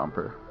of your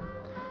bumper.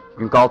 You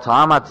can call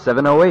Tom at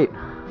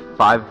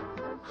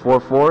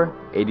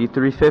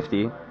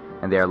 708-544-8350,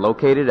 and they are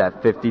located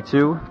at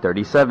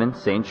 5237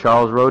 St.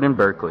 Charles Road in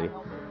Berkeley.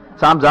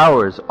 Tom's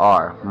hours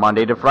are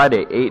Monday to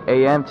Friday, 8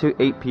 a.m. to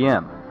 8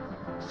 p.m.,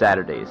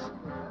 Saturdays,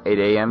 8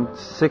 a.m. to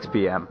 6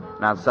 p.m.,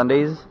 and on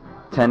Sundays,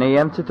 10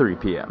 a.m. to 3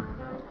 p.m.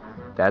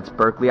 That's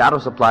Berkeley Auto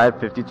Supply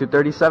at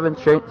 5237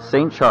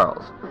 St.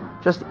 Charles,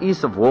 just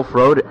east of Wolf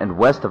Road and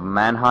west of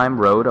Mannheim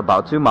Road,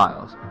 about 2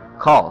 miles.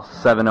 Call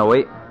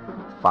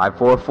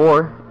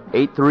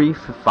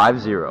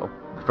 708-544-8350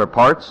 for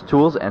parts,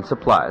 tools, and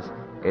supplies.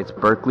 It's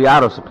Berkeley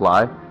Auto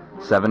Supply,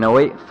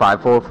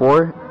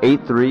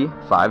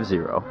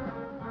 708-544-8350.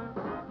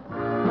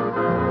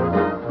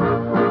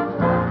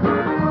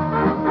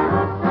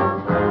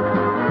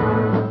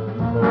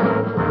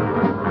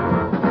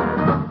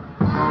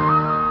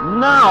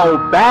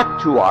 Now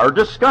back to our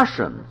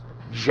discussion.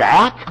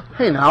 Jack?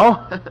 Hey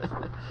now.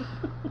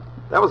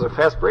 That was a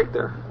fast break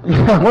there.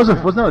 Yeah,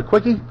 wasn't that a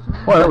quickie?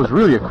 Well, that was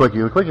really a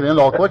quickie. The quickie to end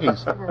all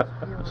quickies.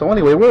 So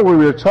anyway, where we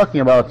were talking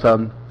about,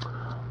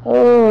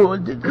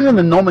 even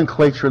the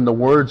nomenclature and the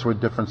words were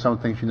different. Some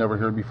things you never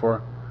heard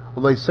before.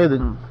 Well, they say that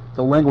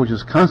the language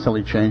is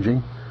constantly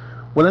changing.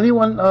 Would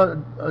anyone,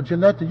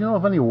 Jeanette, did you know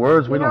of any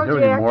words we don't hear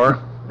Jack, anymore?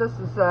 This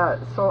is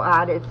so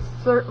odd. It's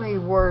certainly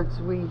words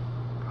we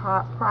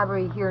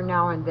probably hear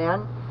now and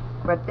then,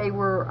 but they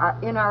were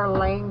in our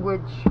language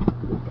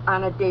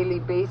on a daily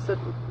basis,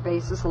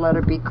 let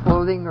it be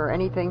clothing or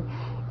anything.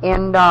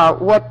 And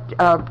what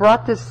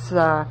brought this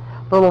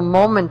little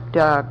moment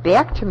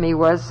back to me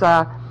was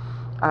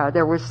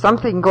there was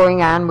something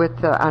going on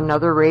with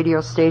another radio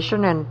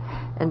station, and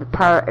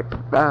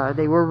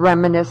they were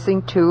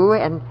reminiscing too,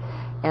 and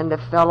the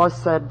fellow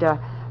said,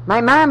 my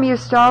mom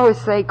used to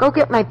always say, go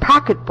get my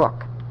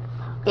pocketbook.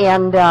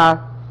 And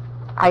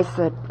I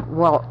said,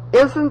 well,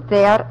 isn't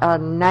that a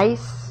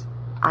nice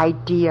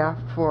idea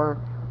for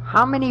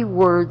how many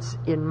words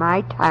in my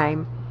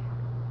time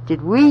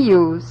did we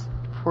use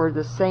for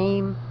the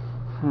same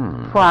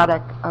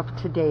product of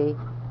today,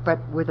 but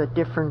with a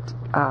different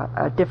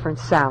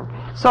sound?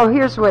 So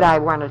here's what I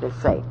wanted to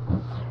say.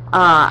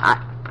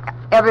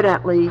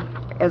 Evidently,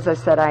 as I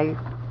said, I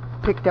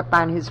picked up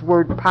on his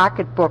word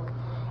pocketbook,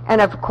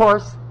 and of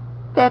course,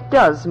 that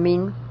does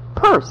mean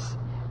purse.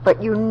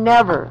 But you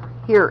never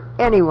hear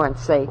anyone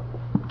say,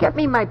 get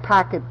me my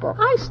pocketbook.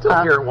 I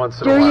still hear it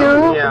once in a do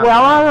while. you? Yeah.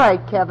 Well, all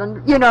right,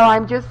 Kevin. You know,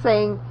 I'm just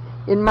saying,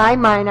 in my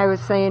mind, I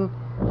was saying,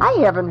 I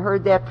haven't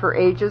heard that for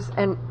ages,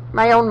 and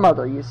my own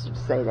mother used to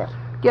say that.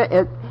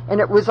 And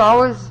it was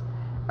always,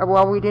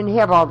 well, we didn't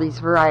have all these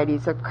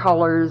varieties of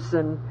colors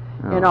and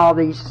all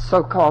these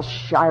so-called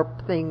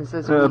sharp things.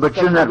 As we But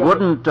say Jeanette, today.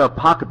 wouldn't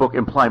pocketbook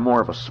imply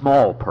more of a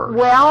small purse?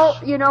 Well,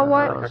 you know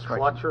what? Like a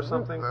clutch or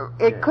something?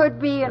 It could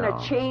be in a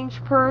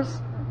change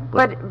purse,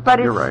 but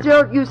you're it's right.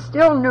 still, you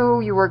still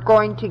knew you were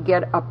going to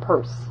get a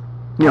purse.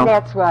 You know. And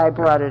that's why I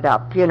brought it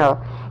up, you know.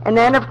 And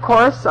then, of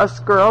course, us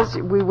girls,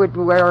 we would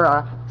wear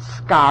a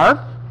scarf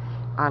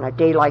on a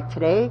day like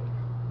today,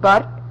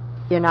 but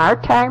in our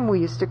time, we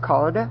used to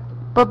call it a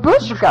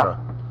babushka.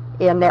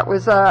 And that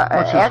was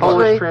actually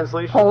Polish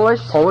translation?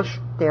 Polish.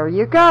 There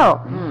you go.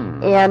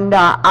 And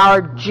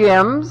our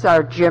gym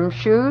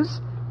shoes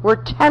were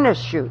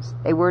tennis shoes.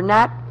 They were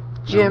not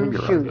gym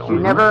shoes. You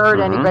never heard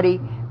anybody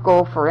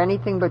go for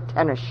anything but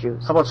tennis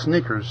shoes. How about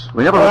sneakers?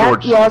 We never heard the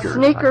word Yeah, sneakers.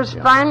 sneakers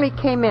Yeah. finally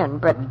came in,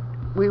 but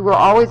we were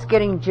always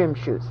getting gym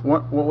shoes.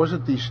 What was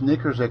it? The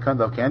sneakers, that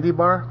kind of candy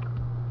bar?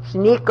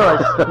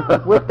 Sneakers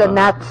with the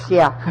nuts,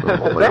 yeah.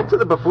 Back to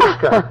the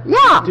babushka.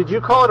 Yeah. Did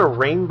you call it a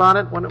rain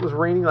bonnet when it was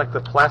raining, like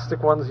the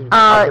plastic ones you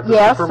buy at the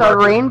Yes, a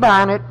supermarket? rain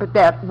bonnet, but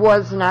that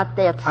was not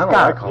that I know scarf. what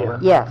I call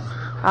it. Yes.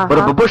 But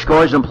a babushka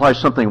always implies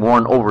something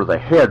worn over the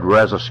head,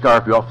 whereas a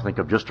scarf you often think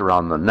of just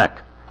around the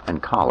neck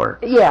and collar.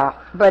 Yeah,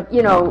 but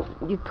you know,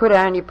 you put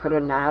a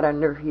knot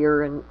under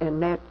here,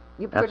 and that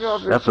you put it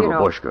over. That's a you know.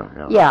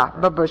 babushka. Yeah.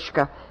 Yeah,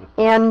 babushka,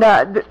 and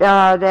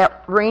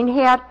that rain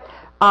hat.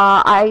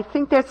 I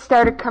think that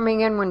started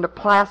coming in when the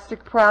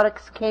plastic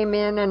products came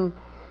in, and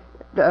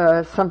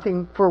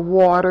something for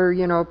water,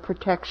 you know,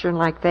 protection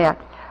like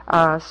that.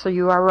 So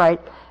you are right,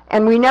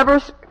 and we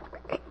never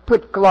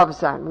put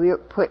gloves on. We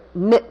put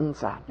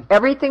mittens on.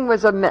 Everything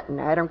was a mitten.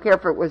 I don't care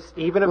if it was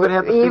Even if it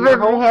had the even finger if it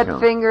holes? had Yeah.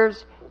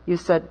 fingers. You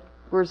said,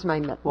 "Where's my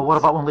mitten?" Well, what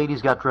about when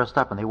ladies got dressed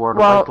up and they wore the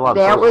Well, white gloves?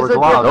 that Those was were a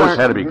gloves. different. Those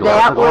had to be gloves.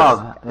 That The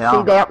glove, was yeah.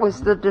 see, that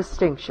was the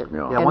distinction.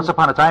 Yeah. Yeah, And once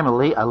upon a time, a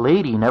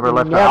lady never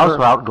left her Never. house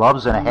without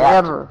gloves and a hat.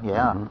 Never.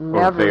 Yeah.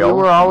 Never. veil. You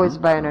were always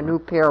buying a new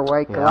pair of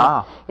white Yeah.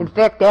 gloves. In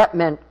fact, that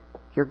meant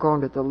you're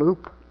going to the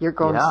Loop. You're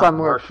going Yeah.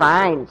 somewhere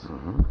fine.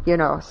 You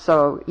know.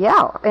 So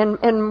yeah,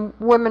 and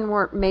women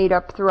weren't made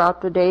up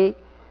throughout the day.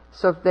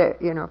 So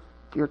if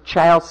your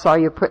child saw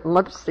you putting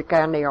lipstick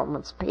on, they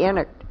almost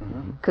panicked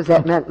because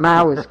that meant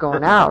Ma was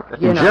going out.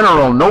 You In know.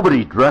 general,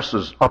 nobody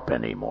dresses up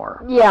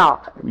anymore. Yeah.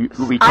 We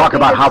I talk think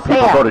about how it's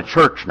people sad. go to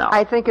church now.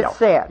 I think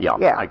it's Yeah. sad.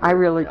 Yeah, I agree.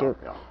 really Yeah, do.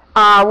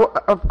 yeah.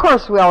 Of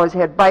course, we always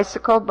had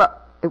bicycle,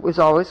 but it was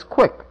always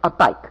quick, a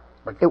bike.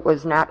 It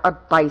was not a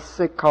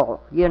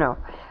bicycle, you know.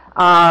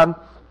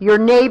 Your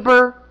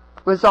neighbor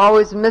was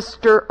always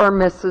Mr. or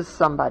Mrs.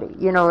 somebody.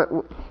 You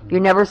know, you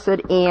never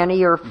said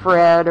Annie or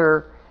Fred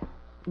or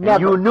And never.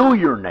 you knew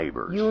your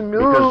neighbors. You knew,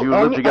 because you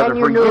lived and, together and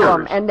you for knew years.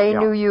 them, and they Yeah.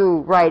 knew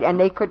you, right? And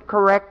they could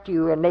correct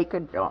you, and they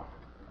could, Yeah.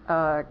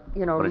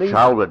 you know. But a leave-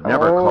 child would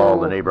never call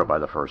the Oh. neighbor by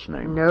the first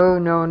name. No,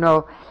 no,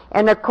 no.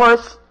 And of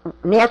course,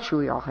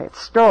 naturally, we all had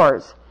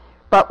stores,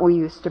 but we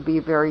used to be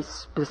very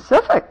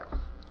specific.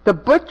 The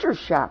butcher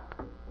shop,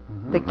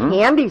 the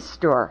candy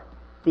store,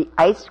 the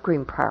ice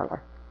cream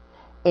parlor.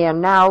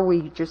 And now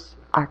we just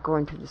are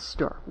going to the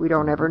store. We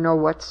don't ever know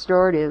what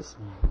store it is,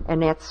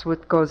 and that's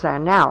what goes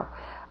on now.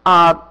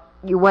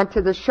 You went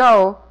to the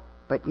show,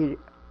 but you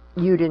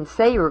didn't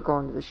say you were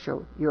going to the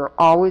show. You're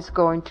always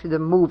going to the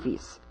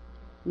movies.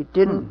 You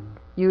didn't.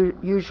 You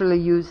usually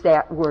use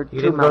that word You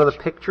too didn't much. go to the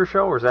picture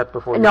show, or is that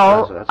before your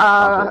No, time? That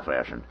sounds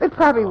old-fashioned. it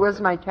probably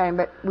was my time,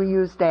 but we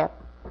used that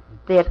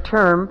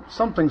term.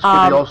 Some things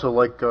could be also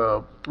like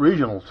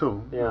regional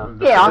too. Yeah.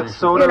 Yeah,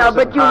 Sodas you know, and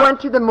but you hot- went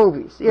to the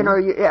movies. You know,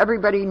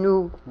 everybody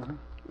knew,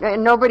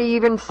 and nobody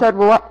even said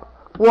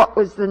what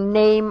was the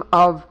name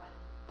of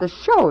the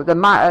show,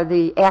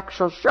 the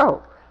actual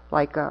show,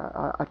 like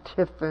a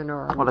Tiffin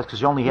or. Well, that's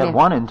because you only had Yeah.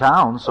 one in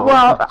town. So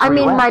Well, that's I where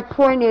you mean, went. my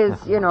point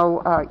is, you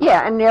know,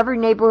 yeah, and every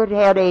neighborhood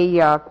had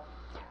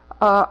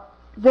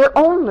their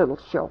own little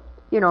show.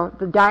 You know,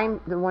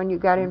 the one you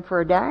got in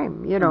for a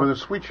dime. You know, With a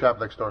sweet shop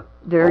next door.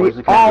 there Always you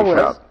the candy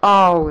always, shop.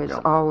 always, Yeah.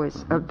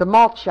 always the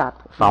malt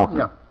shop. Fountain.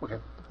 Yeah. Okay.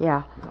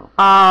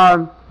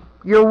 Yeah.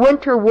 Your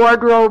winter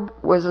wardrobe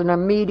was an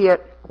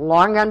immediate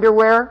long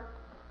underwear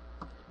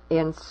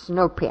and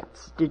snow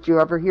pants. Did you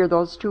ever hear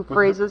those two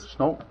phrases?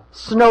 Snow.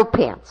 Snow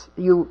pants.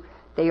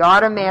 They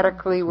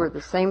automatically were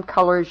the same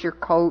color as your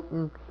coat,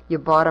 and you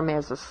bought them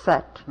as a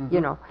set.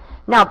 You know.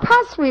 Now,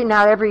 possibly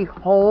not every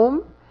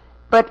home,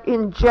 but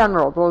in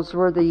general, those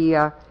were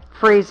the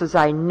phrases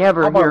I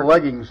never How about hear.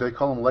 leggings? They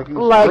call them leggings.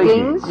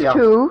 Leggings Yeah.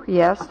 too.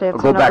 Yes, that's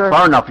Go back another.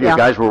 far enough, you yeah.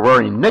 guys were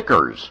wearing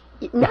knickers.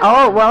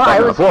 Oh well, I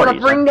in the was going to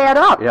 40s, bring that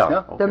up. Yeah.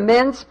 Yeah. The okay.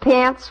 men's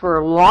pants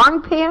were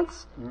long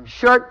pants,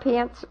 short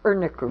pants, or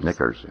knickers.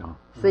 Knickers, yeah.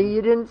 So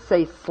you didn't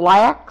say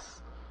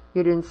slacks.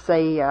 You didn't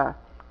say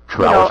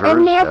Trousers.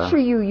 and yeah.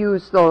 naturally you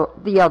use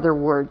the other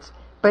words,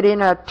 but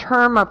in a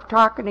term of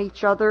talking to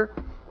each other,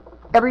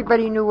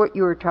 everybody knew what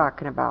you were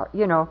talking about.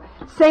 You know,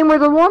 same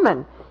with a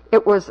woman.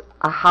 It was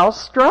a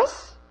house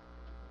dress,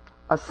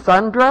 a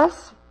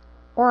sundress,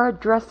 or a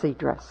dressy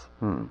dress.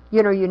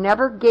 You know, you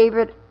never gave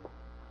it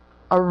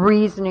a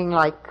reasoning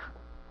like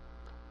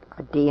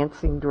a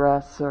dancing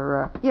dress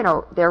or you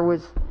know, there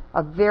was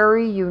a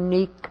very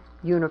unique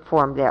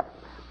uniform that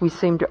we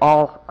seem to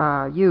all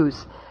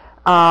use.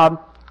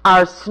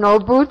 Our snow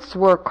boots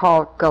were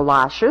called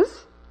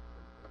galoshes,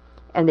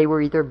 and they were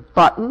either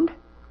buttoned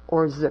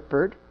or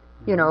zippered.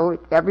 You know,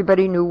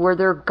 everybody knew where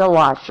their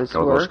galoshes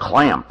So were. those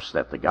clamps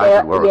that the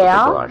guys would wear with the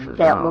galoshes.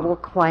 that yeah. little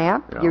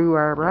clamp. Yeah. You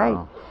are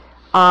right.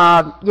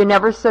 You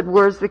never said,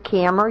 "Where's the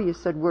camera?" You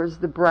said, "Where's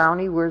the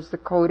brownie? Where's the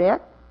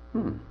Kodak?"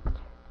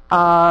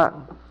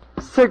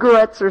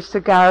 Cigarettes or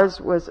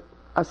cigars was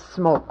a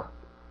smoke.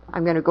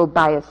 I'm going to go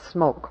buy a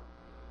smoke.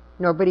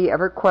 Nobody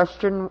ever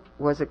questioned,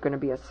 was it going to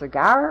be a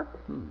cigar?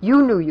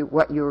 You knew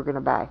what you were going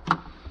to buy,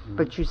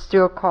 but you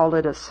still called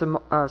it a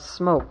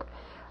smoke.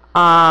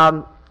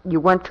 You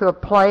went to a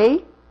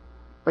play,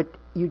 but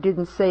you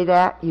didn't say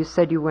that. You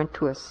said you went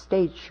to a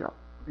stage show.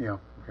 Yeah.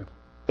 Okay.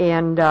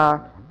 And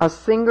a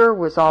singer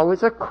was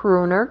always a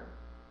crooner.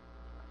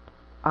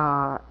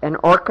 An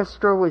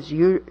orchestra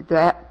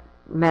that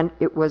meant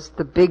it was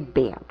the big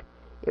band.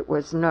 It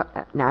was not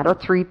a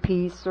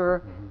three-piece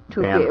or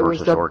two-piece. It was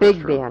the orchestra.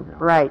 big band,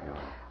 right?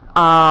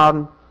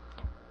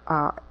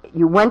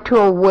 You went to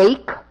a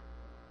wake,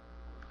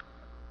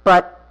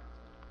 but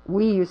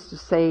we used to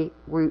say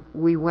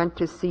we went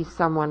to see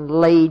someone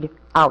laid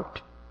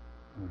out.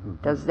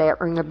 Does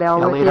that ring a bell?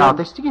 Yeah, with laid you?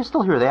 out. You can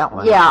still hear that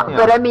one. Yeah,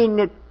 but I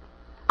mean,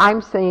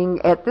 I'm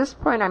saying at this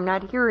point I'm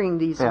not hearing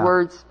these Yeah.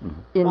 words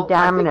in Well,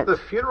 dominant. I think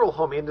the funeral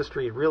home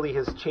industry really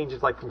has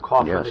changed, like from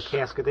coffin Yes. to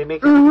casket. They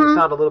make everything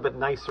sound a little bit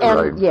nicer. and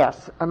Right.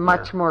 yes, a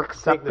much more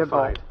acceptable.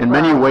 Dignified. In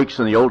many Right. wakes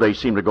in the old days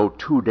seemed to go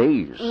 2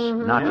 days,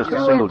 not just a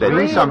Two single or day.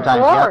 three.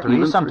 Sometimes, Four. yeah. 3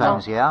 Even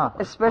sometimes, yeah.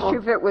 Especially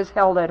if it was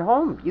held at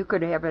home, you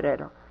could have it at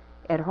home.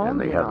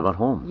 And they you had know. them at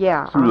home.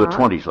 Yeah, Through the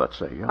 20s, let's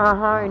say.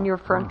 Yeah. in your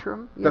front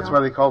room. you That's know. why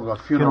they called it a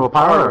Funeral funeral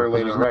parlor. parlor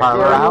later, It was in the right?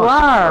 parlor. There you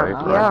are.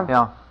 Right, Yeah. right.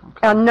 Yeah.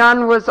 A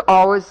nun was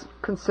always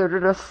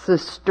considered a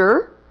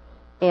sister,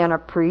 and a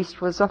priest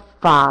was a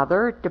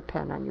father. It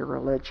depended on your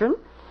religion.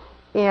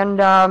 And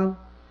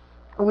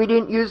we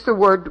didn't use the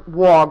word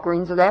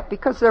Walgreens or that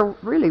because there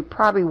really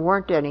probably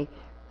weren't any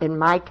in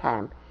my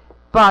time.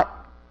 But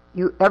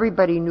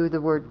everybody knew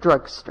the word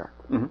drugstore.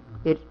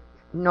 It,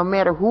 no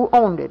matter who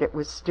owned it, it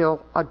was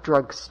still a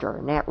drugstore,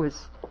 and that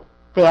was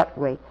that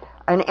way.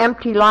 An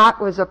empty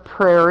lot was a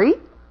prairie.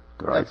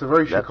 Right. That's a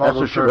very Chicago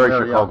That's a term very there,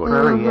 yeah. Chicago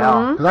term. Prairie,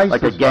 yeah. 'Cause I used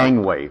Like to- a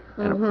gangway.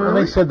 And a When prairie,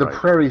 they said the right.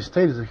 prairie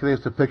state, they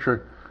used to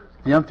picture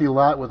the empty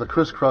lot with the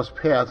crisscross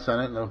paths on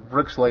it and the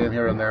bricks laying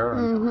here and there,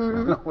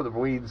 and with the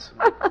weeds.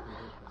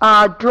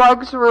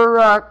 Drugs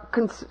were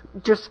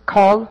just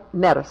called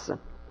medicine.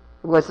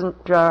 It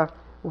wasn't the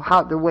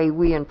way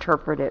we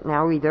interpret it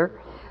now either.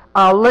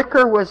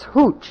 Liquor was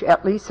hooch.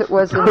 At least it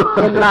was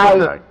in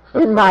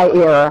my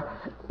era.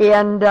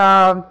 And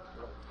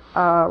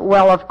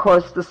well, of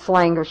course, the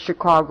slang of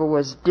Chicago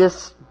was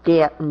dis,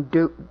 dat, and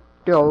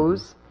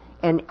doze,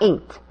 and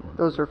ain't.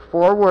 Those are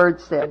 4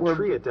 words that And were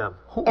triadem.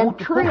 and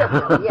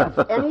triadem.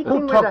 Yes, anything Who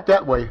with talked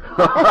that way?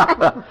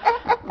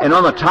 And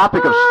on the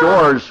topic of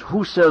stores,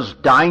 who says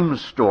dime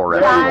store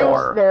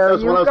anymore? There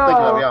That's you what I was go.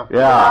 thinking of,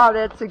 Yeah. Oh,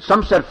 that's ex-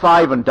 Some said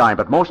 5 and dime,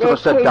 but most of They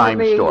us said came to dime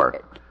me- store.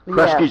 yes.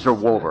 Kresge's or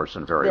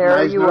Wolverson, very There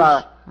much. you Meisner's,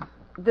 are.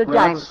 The dime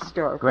Grant's,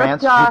 store.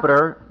 Grants, But,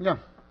 Jupiter. Yeah.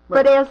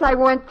 but as I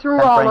went through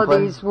Ben all Franklin.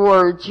 of these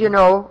words,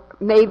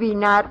 maybe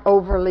not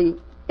overly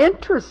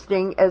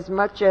interesting as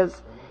much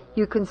as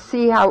you can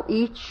see how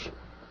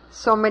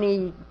so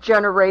many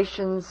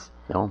generations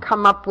No.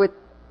 come up with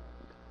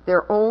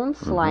their own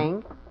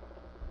slang,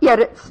 yet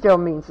it still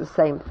means the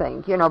same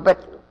thing, but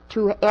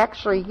to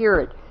actually hear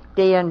it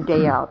day in,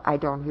 day out, I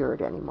don't hear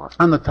it anymore.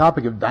 On the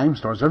topic of dime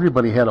stores,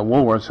 everybody had a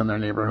Woolworths in their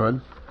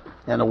neighborhood,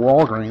 and a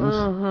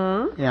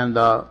Walgreens, and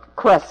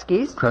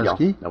Kresge's.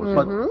 Kresge. That was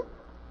But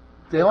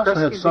they also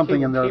had Kresge something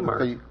became in there Kmart.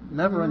 that they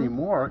never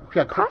anymore.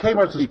 Yeah,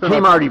 Kmart's a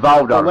spin-off. Kmart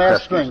evolved out The of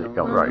last Kresge's. thing.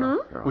 Yeah,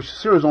 right. Which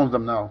Sears owns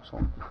them now. So,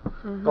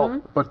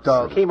 Well, but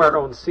Kmart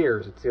owns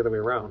Sears. It's the other way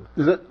around.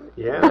 is it?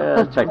 Yeah.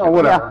 Technically. Oh,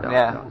 whatever.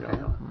 Yeah.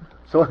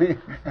 So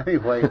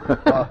anyway,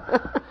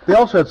 they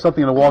also had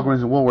something in the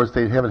Walgreens and Woolworths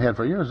they haven't had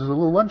for years. Is a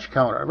little lunch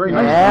counter, a very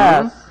nice.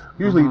 Yes.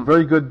 Usually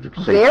very good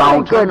Say Very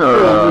fountain good or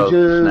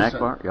sandwiches. snack and-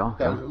 bar. Yeah.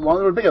 They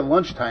were big at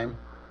lunchtime.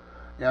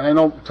 And I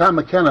know Tom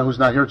McKenna, who's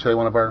not here today,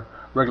 one of our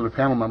regular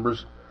panel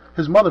members,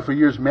 his mother for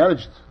years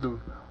managed the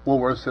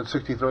Woolworths at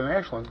 63rd and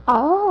Ashland.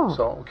 Oh.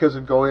 So kids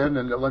would go in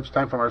and at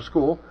lunchtime from our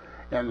school,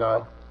 and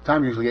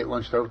Tom usually ate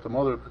lunch there with the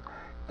mother.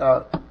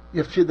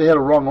 If they had a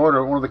wrong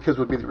order, one of the kids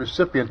would be the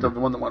recipient of the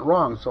one that went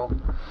wrong. So,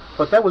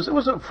 but it was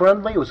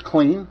friendly, it was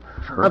clean.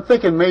 Sure. I'm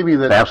thinking maybe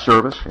that Fast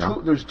service. Yeah.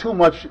 there's too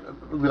much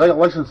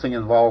licensing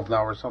involved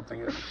now or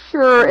something.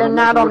 Sure, and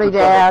not Worth only the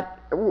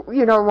trouble.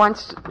 that,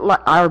 once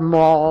our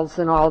malls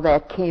and all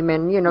that came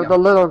in, the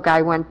little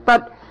guy went.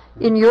 But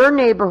in your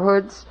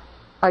neighborhoods,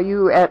 are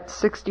you at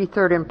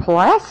 63rd and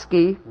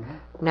Pulaski?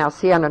 Now,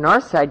 see, on the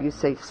north side, you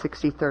say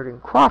 63rd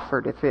and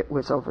Crawford if it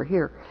was over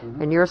here.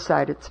 On your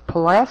side, it's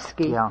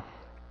Pulaski. Yeah.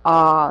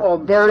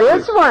 There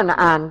is one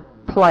on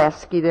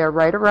Pulaski there,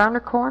 right around the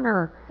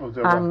corner Oh, is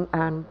there one?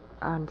 on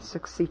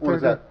 63rd. What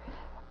is that?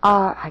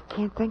 I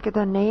can't think of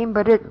the name,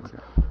 but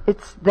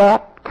it's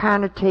that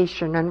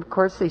connotation. And of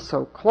course, they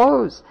sold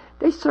clothes.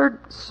 They sold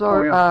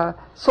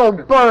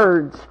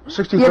birds.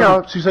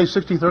 63rd, so you say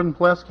 63rd and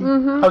Pulaski? I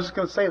was just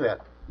going to say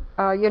that.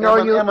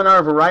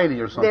 M&R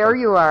Variety or something. There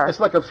you are. It's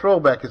like a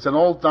throwback. It's an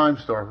old dime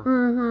store.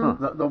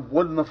 The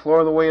wood on the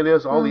floor the way it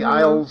is, all the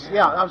aisles.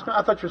 Yeah,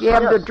 I thought you were You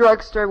have saying the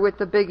drugstore with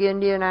the big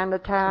Indian on the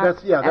top. that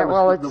it's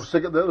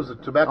was a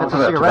tobacco That's a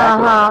store. cigarette.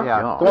 Uh-huh.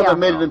 Yeah. The one Yeah. that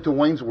made it into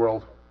Wayne's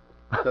World.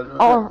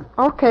 Oh,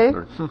 okay.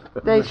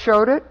 They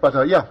showed it.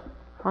 But yeah.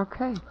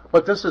 Okay,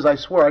 But this is, I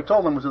swear, I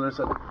told them it was in there. I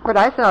said, but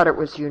I thought it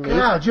was unique.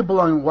 God, you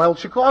belong in Wild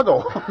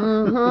Chicago.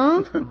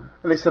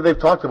 And they said they've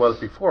talked about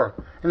it before,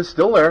 and it's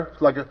still there.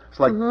 It's like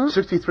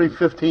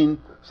 6315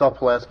 South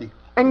Pulaski.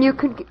 And you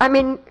could, I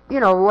mean,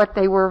 what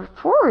they were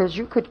for is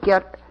you could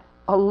get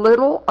a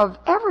little of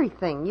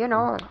everything,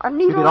 a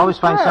needle. You could always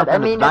find thread. something I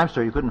at mean, the dime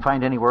store you couldn't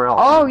find anywhere else.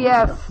 Oh,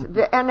 yes,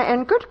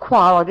 and good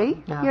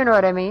quality, Yeah. you know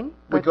what I mean?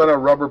 We got our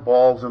rubber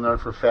balls in there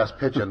for fast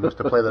pitching, just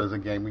to play that as a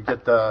game. We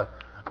get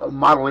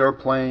model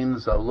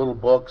airplanes, little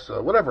books,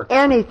 whatever.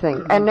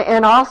 Anything.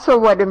 And also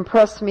what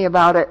impressed me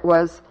about it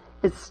was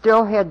it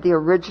still had the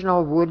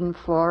original wooden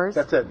floors.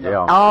 That's it.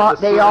 Yeah. Oh, And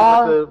the they ceiling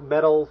all... with the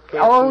metal, fancy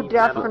Oh, metal.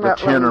 definitely. The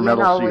tin or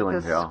metal with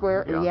ceiling, the yeah,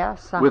 square, yeah.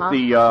 yes, With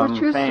the, which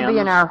used to be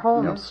in fans, our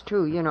homes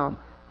too.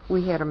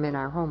 We had them in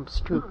our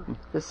homes too.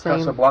 The same.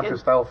 Casablanca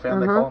style fan,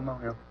 they call them now.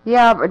 Yeah.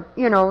 Yeah, but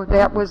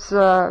that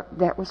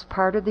was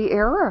part of the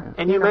era.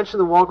 And you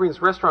mentioned the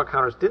Walgreens restaurant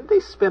counters. Didn't they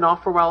spin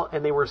off for a while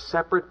and they were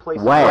separate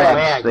places?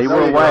 Wags. They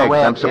were wags. I'm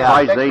Wags, yeah.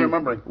 surprised Thanks they for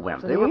remembering.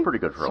 went. They were pretty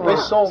good for a They while.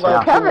 sold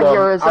out Kevin, to,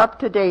 you're as up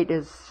to date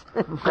as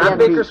On can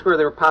Baker be. Square,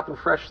 they were popping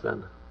fresh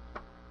then.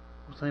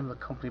 what's the name of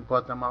the company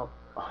bought them out?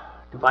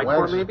 Vicor,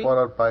 Wags maybe? bought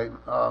out by,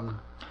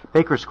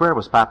 Baker Square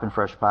was popping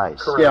fresh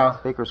pies. Correct. yeah.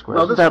 Baker Square.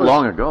 No, Wasn't this that was-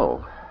 long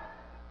ago.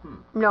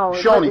 No,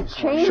 Shoney's. it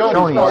changed.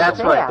 Shoney's. Shoney's. That's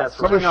right, that's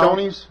right. Remember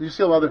Shoney's? You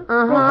see a lot of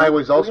on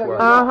highways elsewhere.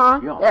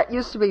 Yeah. That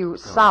used to be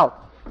south.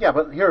 Yeah,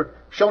 but here,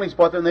 Shoney's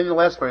bought them and they didn't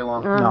last very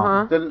long.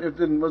 No.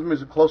 Wasn't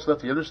as close enough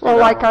to the interstate. Well,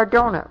 I don't like know.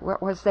 our donut.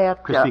 What was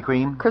that? Krispy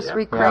Kreme?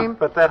 Krispy Yeah. Kreme.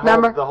 But that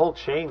Remember? the whole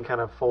chain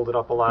kind of folded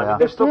up a lot. I Yeah. mean,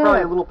 they're still It probably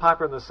did. a little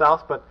popular in the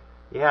South, but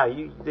yeah,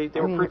 they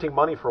were mean, printing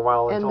money for a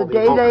while and until the the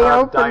day they low-carb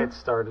opened- diet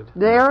started.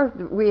 There,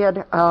 we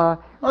had yeah.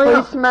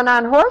 policemen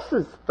on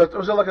horses But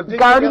was it like a dig-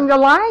 guarding yeah?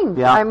 the lines.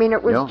 Yeah. I mean,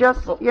 it was Yeah.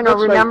 just, That's right.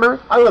 remember?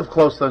 I lived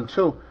close then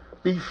too.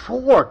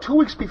 2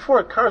 weeks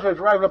before, cars were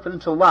driving up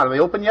into the lot. Are they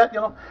open yet?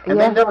 And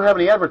Yeah. they never have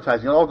any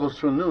advertising. It all goes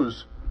through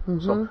news.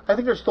 So I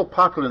think they're still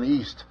popular in the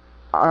East,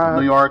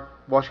 New York,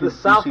 The Washington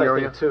South, D.C. I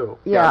area. think, too.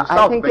 Yeah, the I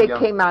South think big, they yeah.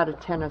 came out of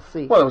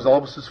Tennessee. Well, it was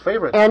Elvis's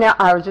favorite. And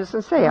I was just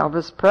going to say,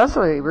 Elvis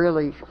Presley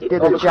really did a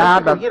Elvis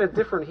job Presley, of... He had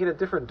a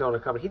different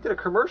donut company. He did a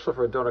commercial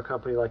for a donut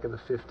company like in the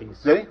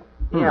 50s. Did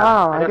he? Yeah,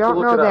 Oh, I'd I have to don't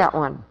look know it up. that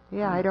one.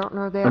 Yeah, I don't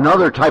know that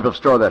Another type of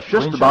store that's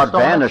just Winchell's about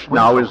Donuts? vanished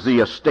now Winchell's. is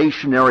the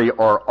stationery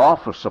or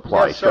office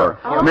supply Yes, sir.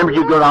 store. Remember,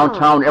 you'd go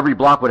downtown, every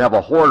block would have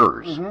a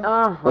Hoarders.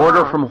 Mm-hmm.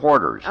 Order from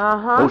Hoarders.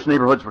 Uh-huh. Most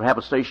neighborhoods would have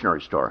a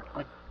stationery store.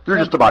 They're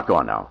just about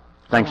gone now,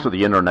 thanks to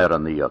the internet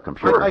and the There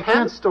computer. were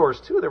pen stores,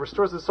 too. There were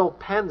stores that sold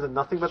pens and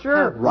nothing but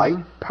Sure. pens. Right.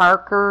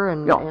 Parker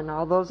and, Yeah. and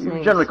all those You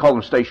names. generally call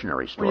them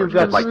stationary stores. you've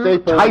got like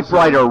Staples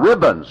typewriter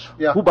ribbons.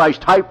 Yeah. Who buys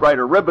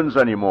typewriter ribbons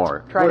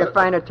anymore? Try to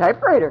find a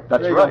typewriter.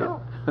 That's There you right.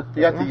 go.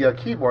 You got the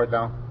keyboard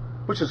now,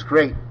 which is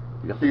great.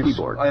 You got the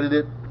keyboard. Edit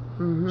it.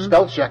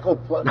 Spell check. Oh,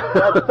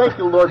 thank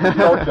you, Lord, for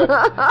spell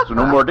check. So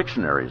no more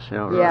dictionaries.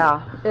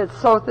 Yeah, it's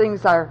so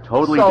things are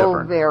Totally so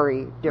different.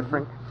 very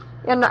different.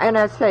 And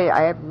I say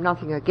I have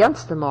nothing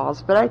against the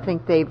malls, but I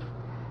think they've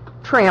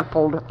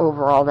trampled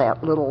over all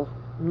that little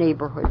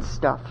neighborhood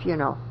stuff.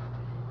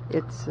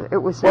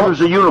 It was Well,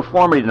 there's a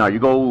uniformity now. You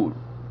go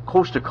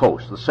coast to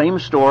coast, the same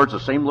stores, the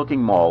same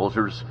looking malls.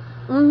 There's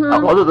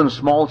other than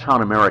small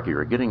town America,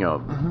 you're getting a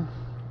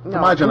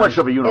no, too much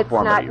of a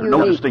uniformity, not or no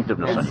unique.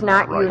 distinctiveness It's anymore.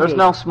 not right? unique. There's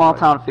no small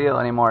town feel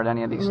anymore at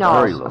any of these No.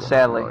 stores, Very little,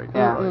 sadly. right.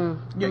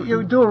 Yeah.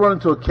 You do run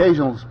into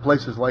occasional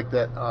places like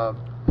that,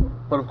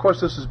 but of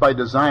course this is by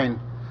design.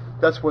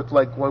 That's what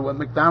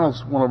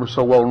McDonald's went over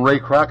so well. When Ray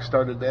Kroc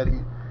started that,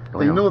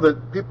 they yeah. knew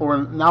that people were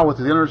now with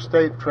the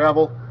interstate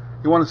travel.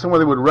 You wanted somewhere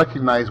they would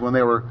recognize when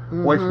they were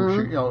away from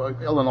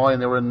Illinois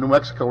and they were in New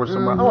Mexico or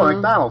somewhere. Oh,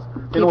 McDonald's.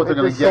 They know what they're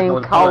Keep going it to the get. same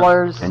going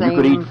colors, And same you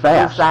could eat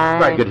fast.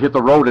 design. Right. You could hit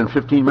the road in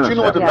 15 minutes. But you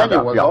know what the after menu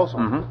that. was Yeah. also.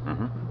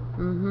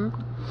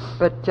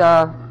 But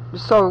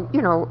so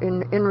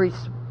in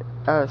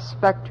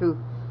respect to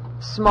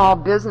small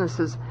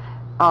businesses,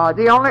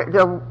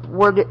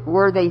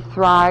 where they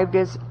thrived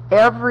is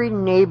every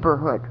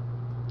neighborhood.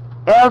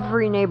 I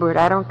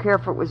don't care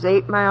if it was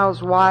 8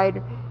 miles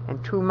wide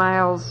and 2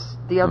 miles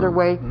the other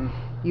way.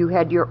 You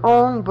had your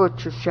own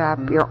butcher shop,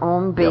 your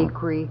own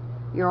bakery,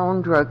 your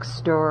own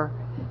drugstore,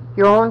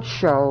 your own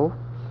show.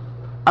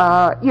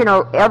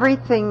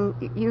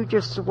 Everything. You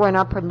just went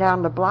up and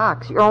down the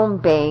blocks. Your own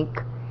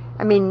bank.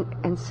 I mean,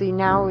 and see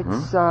now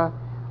it's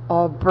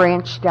all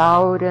branched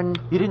out and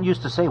You didn't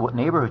used to say what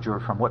neighborhood you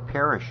were from, what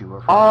parish you were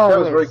from. That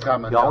was very always,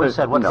 common. You always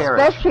said what No.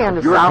 parish. especially on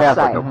the You're a south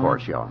Catholic, side. of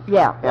course, yeah.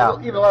 Yeah. Yeah.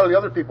 Even a lot of the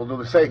other people do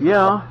the same.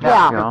 Yeah.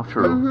 Yeah.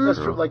 True. That's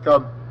true. Like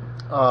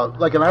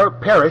in our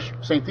parish,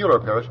 St. Theodore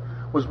Parish,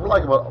 was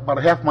like about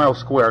a half mile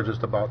square,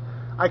 just about.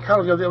 I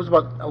counted. There was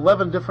about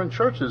 11 different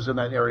churches in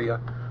that area.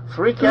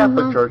 3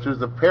 Catholic churches,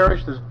 the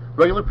parish, the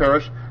regular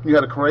parish, and you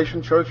had a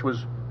Croatian church,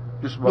 was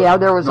just about. Yeah,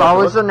 there was north of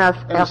always it. an And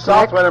the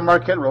south ethnic. right on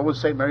Marquette Road was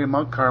St. Mary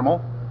Mount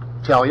Carmel,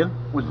 Italian,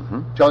 with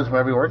Italians from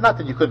everywhere. Not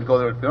that you couldn't go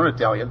there if you're an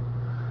Italian.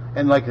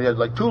 And they had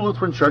 2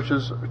 Lutheran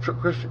churches,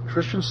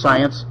 Christian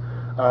Science,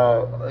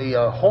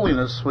 a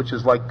Holiness, which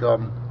is like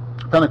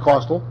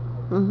Pentecostal,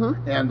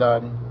 and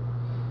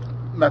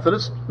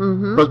Methodist,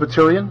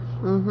 Presbyterian.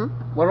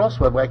 What else?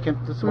 I can't.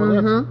 That's one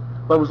of the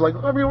But it was like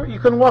everywhere. You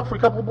couldn't walk for a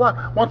couple of blocks.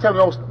 One time, they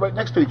all right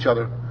next to each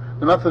other.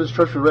 The Methodist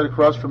church was right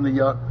across from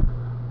the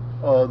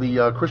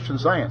Christian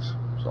Science.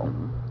 So.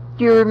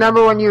 Do you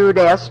remember when you would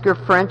ask your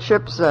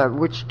friendships,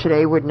 which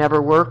today would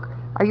never work,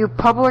 are you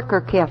public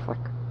or Catholic?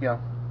 Yeah.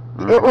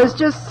 It was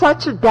just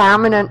such a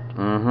dominant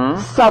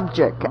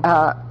subject,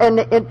 and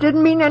it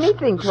didn't mean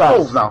anything to us.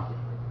 Schools now.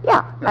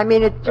 Yeah, I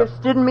mean, it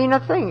just didn't mean a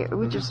thing.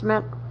 It just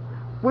meant,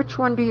 which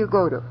one do you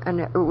go to?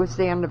 And it was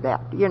the end of that,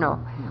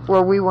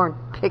 where we weren't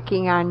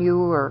picking on you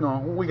or... No,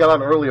 we got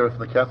out earlier from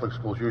the Catholic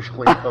schools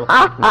usually.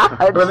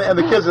 And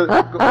the kids,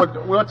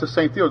 we went to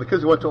St. Theo, the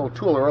kids who went to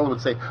O'Toole early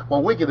would say,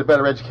 well, we get a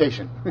better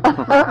education.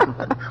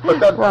 But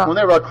then when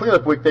they were on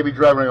cleanup week, they'd be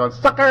driving around,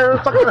 sucker,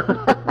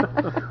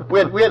 sucker.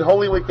 we had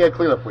Holy Week, they had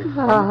cleanup week.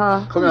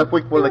 Cleanup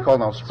week, what do they call it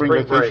now? Spring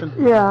vacation?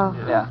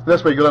 Yeah.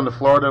 That's where you go down to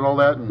Florida and all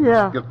that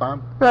and get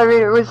bombed? But I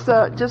mean, it was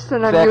just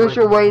an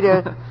unusual way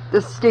to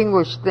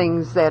distinguish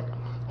things that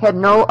had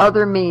no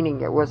other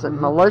meaning. It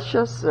wasn't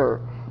malicious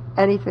or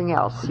anything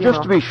else.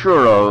 Just to be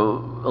sure,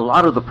 a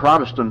lot of the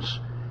Protestants,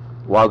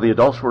 while the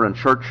adults were in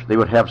church, they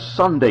would have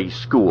Sunday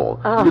school.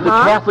 Did the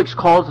Catholics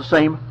call it the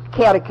same?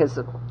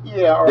 Catechism.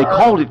 Yeah. They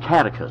called it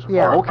catechism.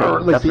 Yeah. Okay.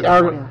 Like the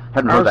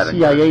hadn't heard that in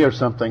RCIA or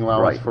something.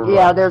 Right.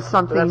 Yeah, there's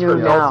something That's new for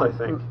now. adults,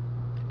 I think.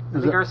 I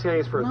think RCIA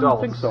is for I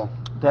adults. don't think so.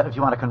 That if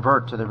you want to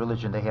convert to the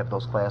religion, they have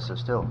those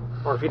classes too.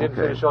 Or if you didn't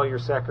finish all your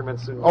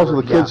sacraments. And Also,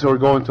 the kids who are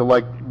going to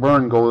like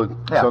Bern go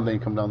Yeah. Sunday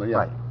and come down there. Yeah.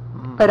 Right.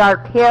 But our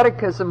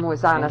catechism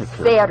was on a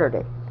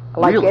Saturday.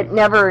 Like, Really? it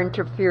never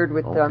interfered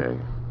with Okay.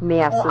 the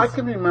masses. Well, I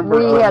can remember,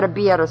 We had to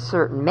be at a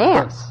certain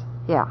mass.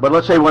 Yeah. But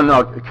let's say when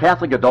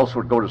Catholic adults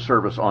would go to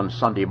service on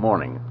Sunday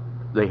morning,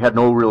 they had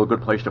no real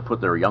good place to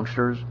put their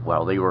youngsters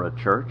while they were at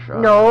church?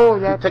 No,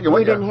 that Take it we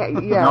with you. didn't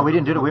have. Yeah. No, we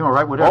didn't do it. We were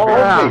right with Oh,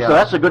 our okay. So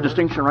that's a good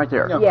distinction right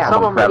there. Yeah.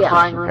 Some of them had Protestants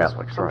crying and rooms.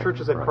 Catholics, Some right,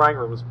 churches had right. crying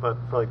rooms, but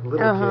for like little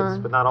kids,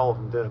 but not all of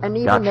them did. And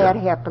even Gotcha. that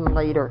happened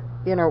later.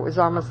 It was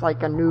almost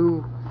like a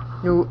new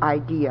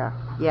idea.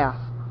 Yeah.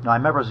 No, I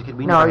remember as a kid,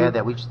 we No, never you- had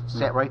that. We just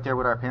sat right there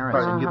with our parents,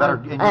 Right. and you better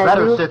sit I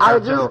there was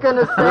just too. going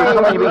to There's say,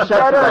 something to be you said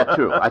for better. that,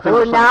 too. I think Well,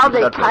 there's now something to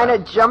be they said for kind that.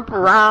 of jump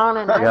around,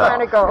 and I Yeah.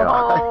 kind of go Yeah.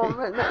 home.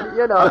 And,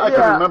 I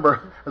can remember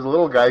as a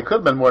little guy, it could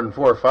have been more than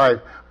 4 or 5,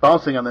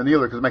 bouncing on the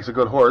kneeler because it makes a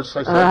good horse,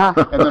 I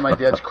said. And then my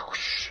dad's,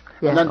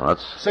 Yeah. and then No,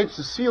 that's- St.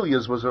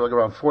 Cecilia's was like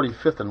around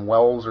 45th and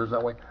Wells or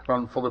that way,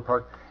 around Fuller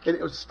Park.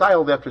 It was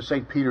styled after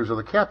St. Peter's or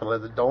the Capitol,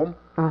 at the dome.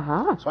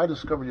 So I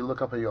discovered you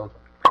look up and you go,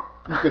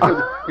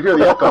 you hear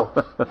the echo.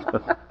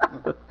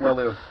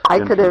 Well,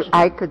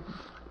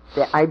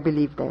 I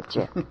believe that,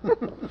 yeah.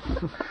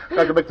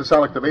 I could make the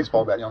sound like the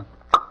baseball bat,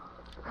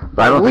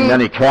 But I don't think We-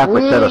 many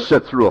Catholics had to we-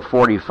 sit through a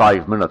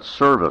 45-minute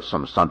service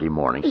on Sunday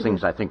mornings.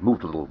 Things, I think,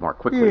 moved a little more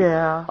quickly.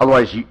 Yeah.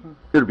 Otherwise, it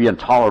would be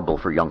intolerable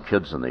for young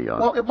kids in the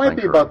Well, it might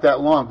be sanctuary. about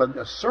that long, but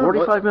a sermon,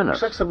 45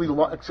 minutes.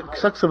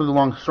 excessively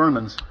long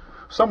sermons.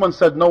 Someone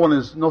said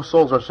no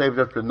souls are saved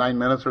after 9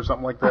 minutes or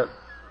something like that.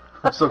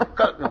 So,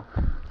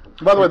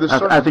 by the way, the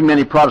sermon, I think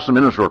many Protestant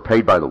ministers were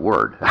paid by the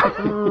word.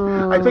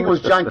 I think it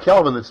was John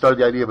Calvin that started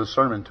the idea of a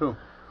sermon too,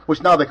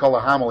 which now they call a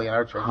homily in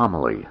our church.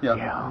 Homily.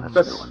 Yeah,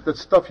 That's a good one.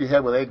 that's stuff you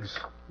had with eggs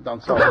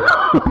down south.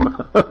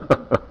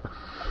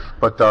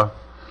 But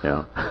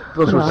Yeah.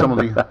 those were some of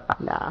the.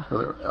 Nah.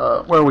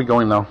 Where are we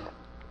going now?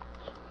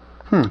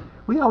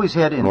 We always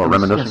had in More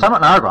reminiscing. Summit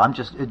and Argo. I'm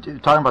just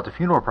talking about the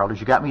funeral parlors.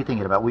 You got me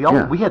thinking about. We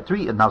had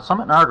 3. Now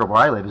Summit and Argo,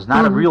 where I live, is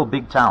not a real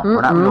big town.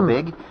 We're not real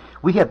big.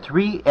 We had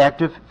 3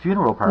 active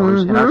funeral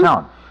parlors in our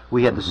town.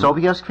 We had the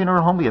Sobiesk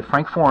Funeral Home, we had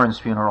Frank Foran's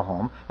funeral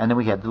home, and then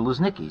we had the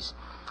Luznicki's.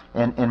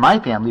 And my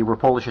family were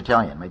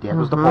Polish-Italian. My dad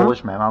was the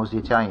Polish, my mom was the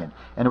Italian.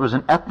 And there was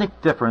an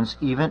ethnic difference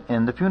even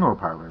in the funeral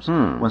parlors.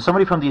 When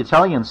somebody from the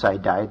Italian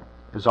side died,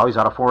 it was always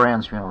out of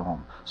Foran's funeral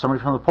home.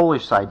 Somebody from the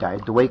Polish side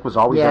died, the wake was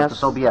always at the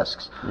Yes.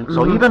 Sobiesk's.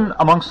 So even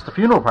amongst the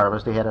funeral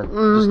parlors, they had a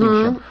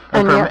distinction.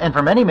 And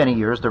for many, many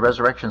years, the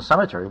Resurrection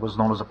Cemetery was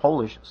known as a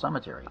Polish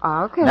cemetery.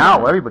 Okay.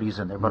 Now everybody's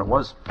in there, but it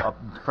was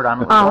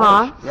predominantly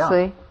Polish. Yeah.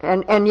 See?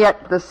 And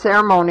yet the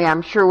ceremony,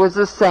 I'm sure, was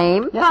the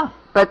same. Yeah.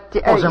 But,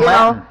 It was in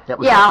Latin. That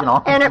was, yeah, you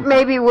know. and it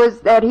maybe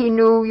was that he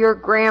knew your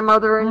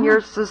grandmother and your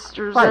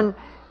sisters, Right.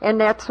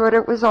 and that's what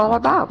it was all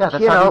about. Yeah,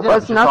 that's you how know, they it did.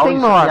 was Just nothing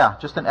always- more. Yeah,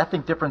 just an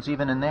ethnic difference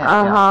even in that.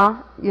 Yeah.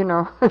 You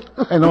know.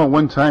 I know at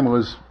one time it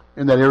was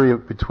in that area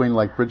between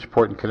like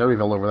Bridgeport and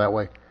Canaryville over that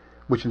way,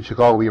 which in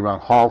Chicago would be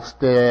around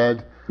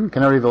Halstead.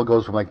 Canaryville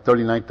goes from like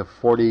 39th to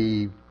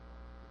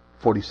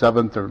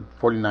 47th or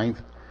 49th,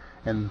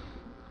 and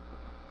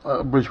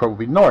Bridgeport would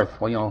be north.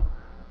 Well, you know,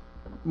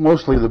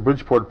 mostly the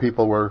Bridgeport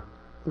people were,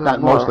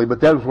 not more. mostly, but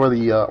that was where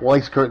the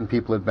Lace Curtain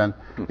people had been.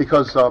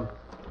 Because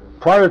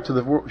prior to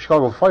the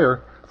Chicago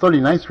fire,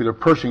 39th Street or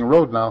Pershing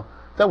Road now,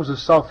 that was the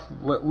south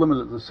limit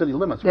of the city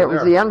limits. That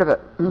was the end of it.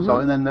 So,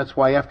 and then that's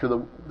why after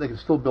they could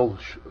still build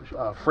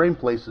frame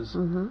places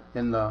in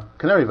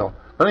Canaryville.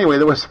 But anyway,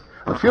 there was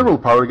a funeral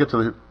parlor, to get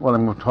to what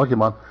I'm talking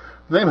about.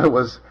 The name of it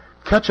was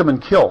Catch 'em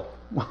and Kill.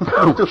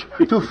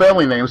 two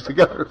family names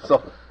together.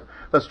 So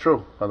that's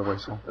true, by the way.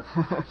 So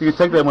you can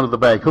take that one to the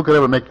bank. Who could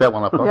ever make that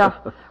one up? Huh?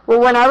 Yeah. Well,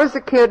 when I was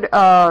a kid,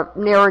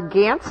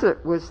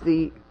 Narragansett was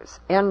the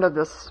end of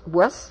the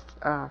west,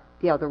 the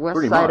west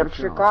Pretty side much, of yeah,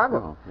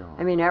 Chicago. yeah.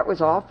 I mean, that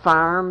was all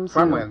farms.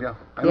 Farmland, and, yeah.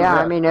 I know Yeah,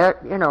 that. I mean,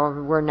 you know,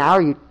 where now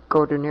you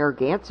go to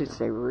Narragansett, you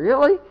say,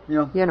 really?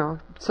 Yeah. You know,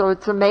 so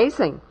it's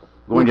amazing.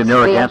 Going to The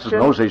Narragansett in expansion.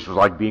 those days was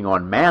like being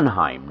on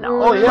Mannheim now.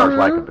 Oh, as yeah. far as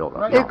I can build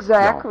up. Yeah,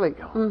 Exactly.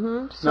 yeah, yeah.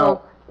 Hmm.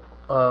 So,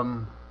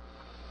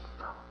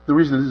 The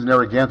reason it is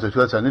Narragansett,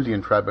 that's an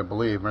Indian tribe, I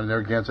believe, right?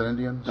 Narragansett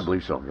Indians. I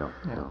believe so, yeah.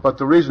 But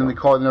the reason they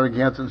call it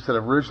Narragansett instead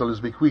of Ridgeland is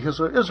because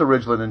there is a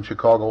Ridgeland in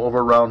Chicago, over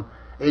around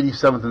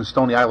 87th and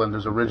Stony Island.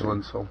 There's a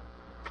Ridgeland, so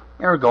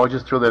there we go. I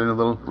just threw that in a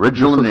little.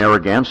 Ridgeland,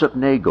 Narragansett,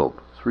 Nagle.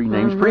 3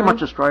 names, pretty much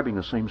describing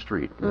the same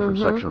street, different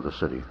section of the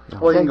city. Yeah.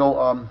 Well, you can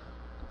go.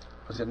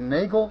 Was it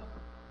Nagle?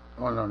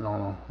 Oh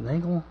no,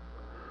 Nagle.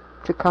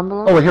 to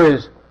Cumberland? Oh, here it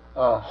is.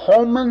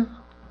 Holman,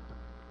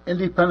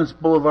 Independence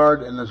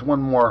Boulevard, and there's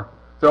one more.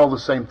 They're all the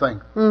same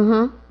thing.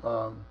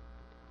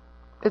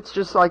 It's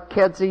just like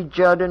Kedzie,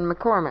 Judd, and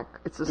McCormick.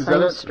 It's the Is that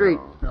same it? street.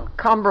 No.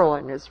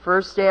 Cumberland is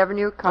First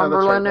Avenue,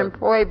 Cumberland, right. and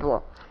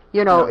Pueblo.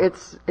 You know, Yeah.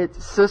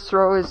 it's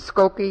Cicero is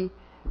Skokie.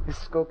 Am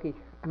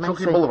I Skokie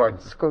saying- Boulevard.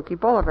 Skokie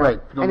Boulevard.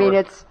 Right, go I mean,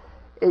 north.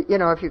 you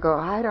know, if you go,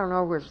 I don't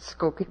know where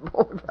Skokie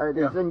Boulevard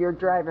is, Yeah. and you're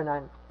driving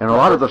on. And a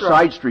lot of the That's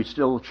right. side streets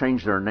still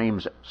change their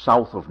names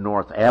south of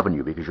North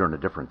Avenue because you're in a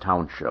different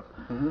township,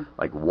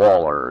 like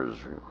Wallers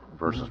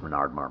versus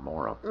Menard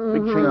Marmora.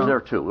 Big change there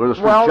too. Or the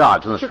street Well,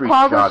 jogs and the streets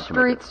Chicago jog to make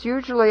it. streets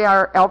usually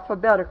are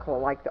alphabetical,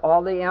 like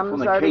all the M's From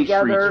the are K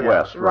together. streets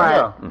west,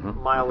 right? Yeah.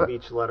 Mile of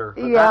each letter.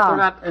 But Yeah. they're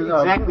not And,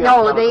 exactly No,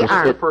 alphabetical, they just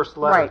aren't. the first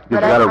letter. Right. You've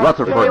But got a I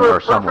Rutherford say- in If they there were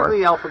somewhere.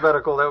 perfectly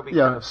alphabetical, that would be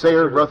Yeah,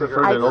 Sayre,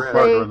 Rutherford, I'd and Oak say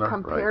Park are in there.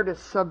 compared to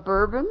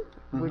suburban,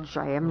 which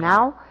I am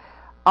now,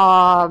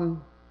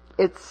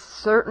 it's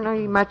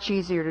certainly much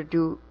easier to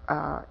do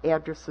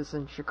addresses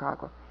in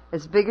Chicago.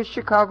 As big as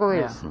Chicago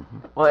is.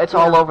 Well, it's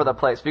all over the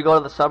place. If you go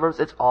to the suburbs,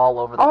 it's all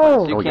over the Oh.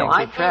 place. You Oh, can't yeah.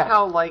 I keep hate track.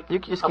 how like You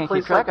just a can't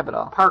place keep track like of it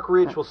all. Park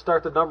Ridge will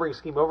start the numbering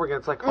scheme over again.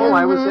 It's like, oh,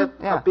 I was at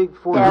Yeah. a big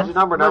 4-digit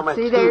number, now I'm But at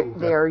see, 2.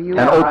 there you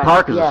And are. Oak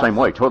Park is the Yes. same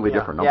way, totally Yeah.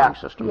 different numbering Yeah.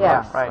 system.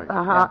 Yes. Right.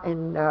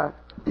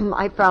 And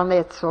I found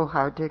that so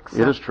hard to accept.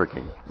 It is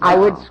tricky. I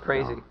would It's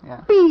crazy.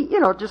 Yeah. be,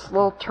 just a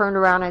little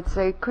turnaround. I'd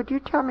say, could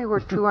you tell me where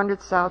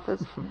 200 South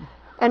is?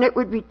 And it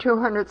would be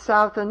 200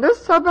 South in this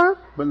suburb.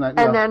 But not-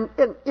 and yeah.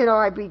 then,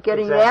 I'd be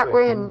getting that Exactly.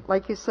 way. And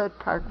like you said,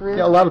 Park Ridge.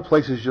 Yeah, a lot of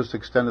places just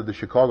extended the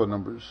Chicago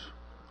numbers.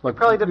 Like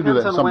Probably you do depends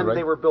that in on summer, when right?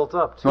 they were built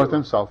up, too. North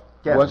and south,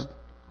 Yeah. west.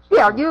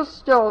 Yeah, you'll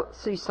still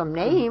see some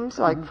names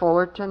like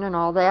Fullerton and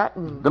all that.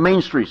 And The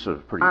main streets are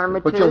pretty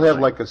Armitage. But you'll have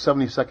like a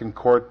 72nd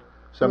Court,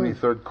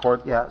 73rd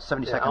Court. Yeah,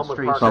 72nd Elmwood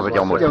Street. Park Sounds like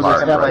Elmwood Yeah, it was Park.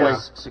 like halfway, right?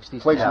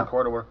 60th. place Yeah. in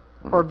Court or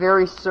or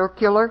very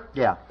circular.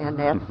 Yeah. And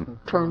that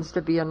turns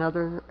to be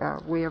another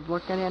way of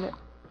looking at it,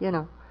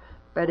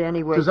 But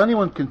anyway. Does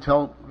anyone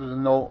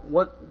know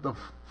what the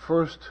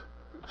first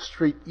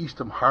street east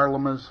of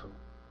Harlem is?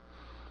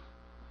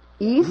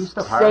 East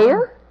of Harlem?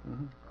 Sayre?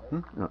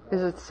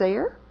 Is it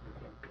Sayre?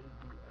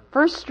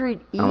 First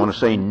Street East. I want to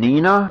say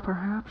Nina,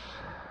 perhaps?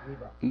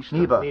 East of-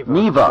 Neva.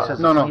 Neva. It says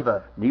No, it's no.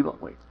 Neva. Neva,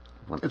 wait.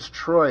 It's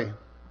Troy.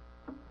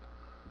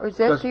 Or is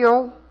that Does- the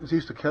old? It's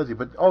east of Kedzie,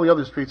 but all the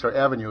other streets are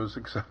avenues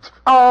except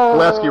Oh.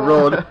 Pulaski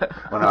Road.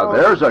 Well, now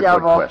there's a good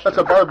devil. question. That's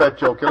a Barbet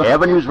joke.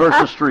 Avenues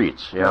versus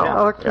streets, yeah.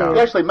 Okay. It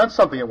actually meant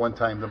something at one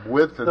time. The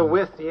width and The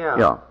width, yeah.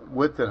 Yeah.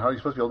 width and how you're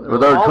supposed to be able Well,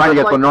 to. they're All trying to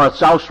but get the like-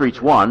 north-south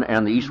streets one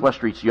and the east-west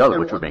streets the other,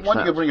 which would make one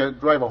sense. you could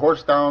drive a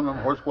horse down, a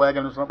horse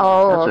wagon or something.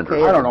 Oh, That's okay.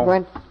 interesting. I don't know.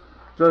 Went-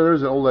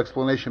 There's an old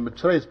explanation, but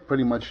today it's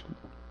pretty much.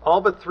 All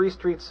but 3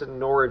 streets in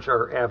Norwich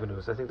are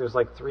avenues. I think there's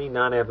like 3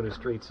 non-avenue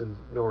streets in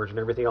Norwich, and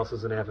everything else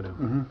is an avenue.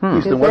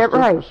 East Is and that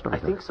west. right? I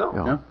think so.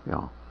 Yeah,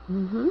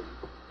 yeah.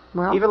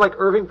 Well, Even like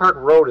Irving Park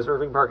Road is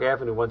Irving Park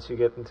Avenue once you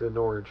get into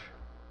Norwich.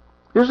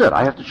 Is it?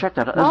 I have to check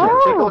that out.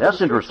 Oh. Take a look at That's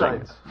the street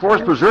interesting. signs.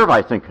 Forest Preserve,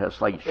 I think, has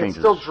slight It's changes.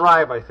 still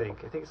Drive, I think.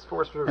 I think it's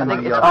Forest Preserve. I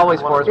think Drive. it's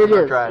always One of Forest them. It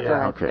Preserve is, Drive.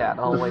 yeah. Okay. Yeah,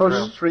 the whole The way first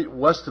through. street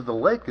west of the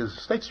lake is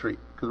State Street,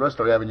 because the rest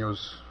are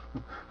avenues.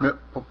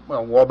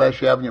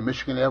 Wabash Avenue,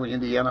 Michigan Avenue,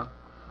 Indiana.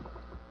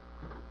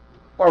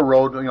 Or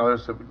road,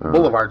 there's the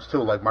boulevards too,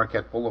 like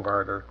Marquette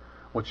Boulevard, or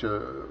which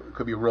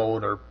could be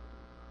road or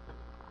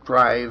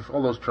drive.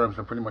 All those terms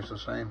are pretty much the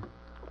same.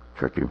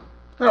 Tricky.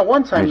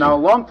 One time Amazing. now, a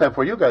long time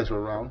before you guys were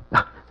around,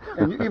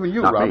 and even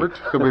you, Not me. Robert,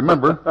 could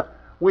remember,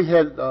 we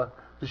had the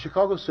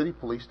Chicago City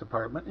Police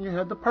Department, and you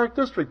had the Park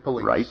District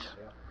Police. Right.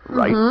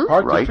 Right.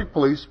 Park Right. District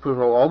Police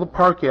patrol all the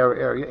park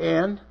area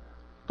and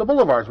the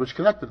boulevards, which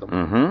connected them.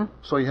 Mm-hmm.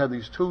 So you had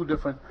these two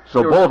different. So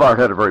they were- Boulevard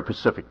had a very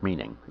Pacific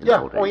meaning. In Yeah.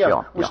 the old Oh, days. yeah.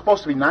 It was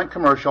supposed to be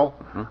non-commercial,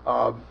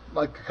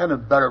 like kind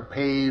of better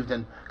paved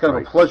and kind of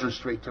Right. a pleasure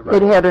street to it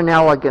rent. had an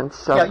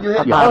elegance Yeah, you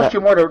had, it about cost it.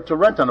 you more to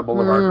rent on a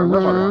boulevard or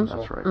live on one. So.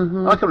 That's right.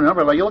 I can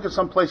remember, like you look at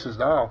some places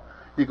now,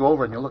 you go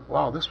over and you look,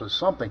 wow, this was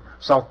something.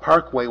 South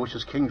Parkway, which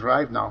is King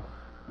Drive now,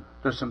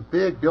 there's some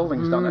big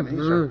buildings down there.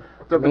 These are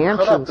they've been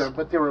cut up Mansions. there,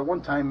 but they were at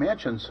one time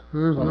mansions.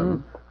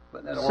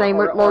 Same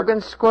with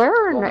Logan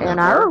Square and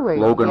our way.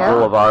 Logan yeah.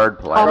 Boulevard,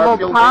 Pulaski. Humboldt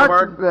Garfield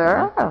Park,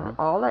 Boulevard. yeah,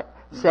 all that.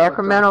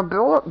 Sacramento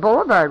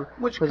Boulevard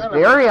Which was kinda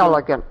very makes you-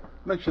 elegant.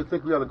 Makes you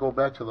think we ought to go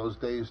back to those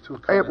days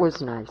too. It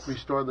was nice.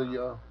 Restore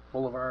the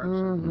boulevards.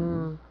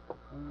 Mm-hmm.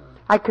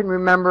 I can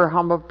remember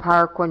Humboldt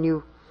Park when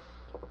you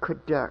could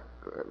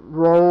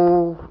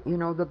row,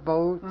 the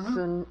boats,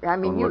 and I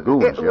mean, The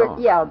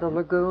lagoons, the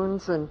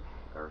lagoons, and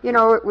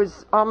it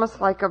was almost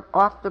like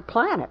off the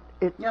planet.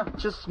 It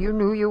just you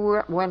knew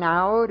you went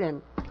out,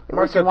 and it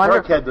was Marquette Park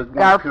wonderful. had the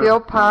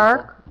Garfield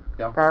Park.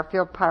 Yeah.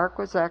 Garfield Park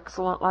was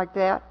excellent like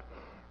that.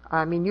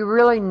 I mean, you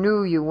really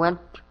knew you went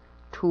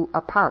to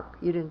a park.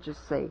 You didn't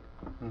just say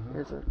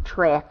there's a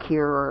track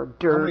here or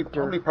dirt.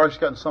 How many parks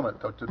you got in Summit?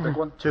 The big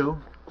one? Two.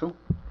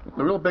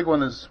 The real big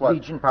one is what?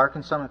 Legion Park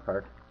and Summit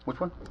Park. Which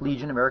one?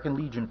 American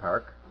Legion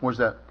Park. Where's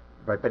that?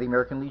 Right by the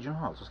American Legion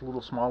Hall. It's just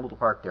a small little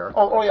park there.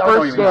 Oh yeah, I know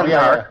what you mean.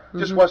 Yeah.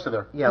 Just west of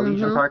there. Yeah,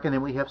 Legion Park, and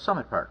then we have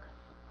Summit Park.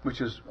 Which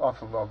is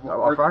off of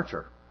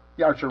Archer.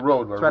 Yeah, Archer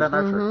Road. It's right on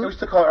Archer. They used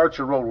to call it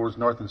Archer Road, where it's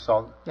north and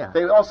south. Yeah.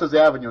 They also says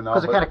Avenue now.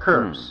 Because it kind of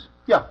curves.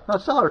 Yeah. No,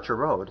 it's still Archer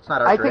Road. It's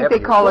not I Archer think Avenue.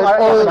 they call it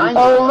Well, Old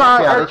yeah,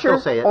 they Archer. still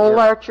say it, Old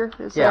yeah. Archer.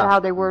 Is that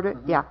how they word it?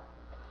 Yeah.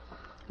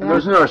 And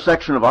isn't there a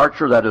section of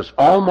Archer that is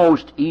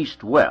almost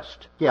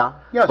east-west? Yeah.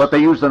 Yes. But they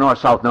use the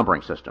north-south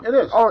numbering system. It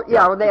is. Oh,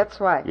 yeah, well,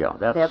 that's right. Yeah,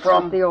 that's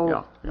from what the old...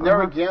 Yeah.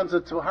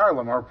 Narragansett to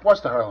Harlem, or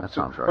west of Harlem. That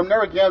sounds right. From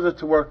Narragansett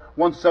to where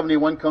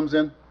 171 comes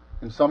in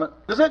Summit.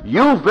 Is it?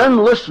 You've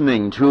been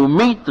listening to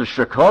Meet the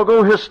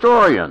Chicago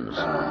Historians.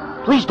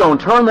 Please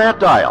don't turn that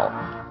dial.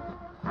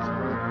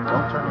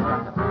 Don't turn it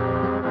on.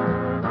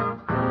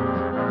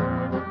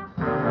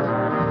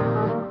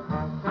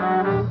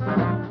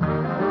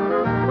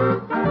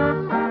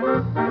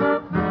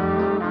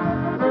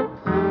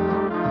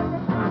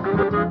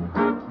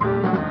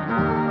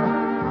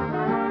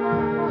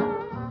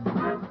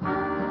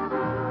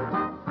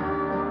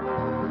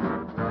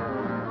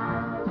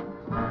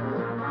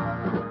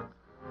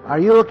 Are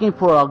you looking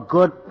for a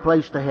good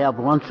place to have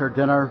lunch or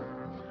dinner?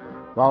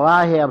 Well,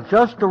 I have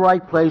just the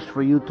right place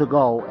for you to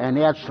go, and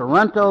that's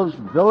Sorrento's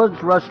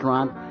Village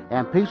Restaurant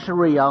and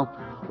Pizzeria,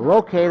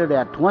 located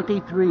at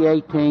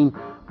 2318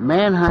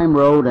 Mannheim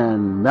Road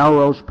in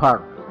Melrose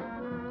Park.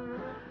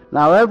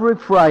 Now, every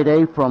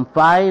Friday from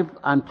 5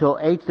 until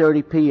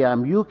 8:30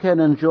 p.m., you can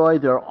enjoy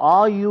their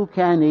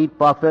all-you-can-eat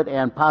buffet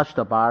and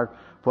pasta bar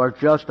for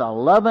just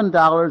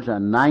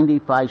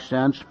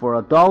 $11.95 for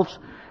adults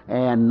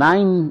and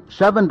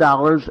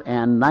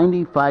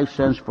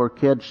 $7.95 for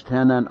kids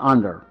 10 and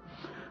under.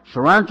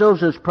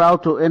 Sorrento's is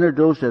proud to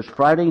introduce its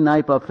Friday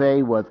night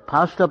buffet with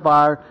pasta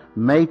bar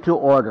made to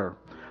order,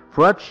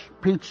 fresh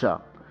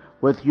pizza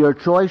with your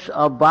choice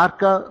of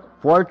vodka,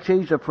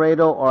 4-cheese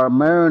Alfredo, or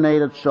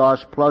marinated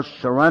sauce, plus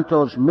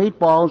Sorrento's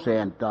meatballs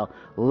and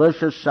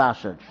delicious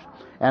sausage,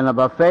 and a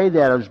buffet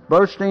that is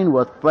bursting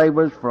with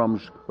flavors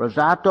from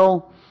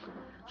risotto,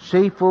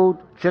 seafood,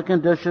 chicken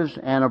dishes,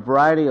 and a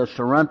variety of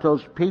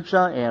Sorrento's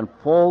pizza and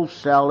full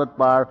salad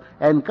bar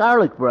and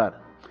garlic bread.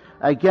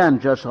 Again,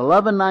 just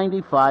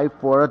 $11.95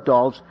 for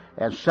adults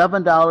and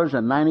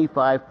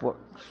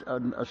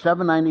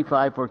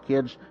 $7.95 for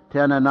kids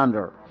 10 and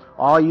under.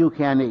 All you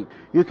can eat.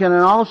 You can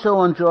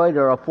also enjoy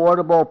their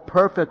affordable,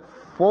 perfect,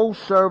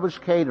 full-service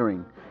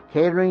catering.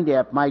 Catering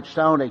that might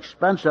sound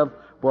expensive,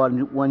 but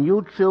when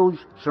you choose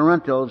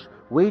Sorrento's,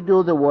 we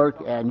do the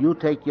work and you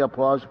take the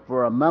applause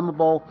for a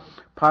memorable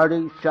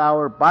party,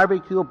 shower,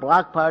 barbecue,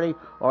 block party,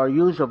 or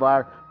use of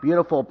our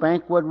beautiful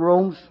banquet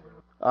rooms,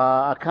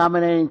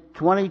 accommodating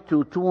 20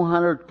 to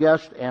 200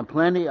 guests and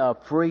plenty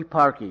of free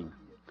parking.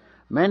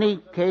 Many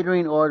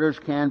catering orders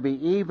can be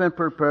even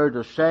prepared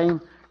the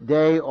same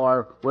day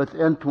or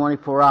within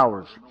 24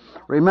 hours.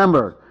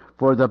 Remember,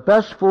 for the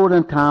best food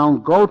in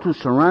town, go to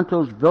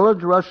Sorrento's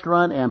Village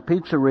Restaurant and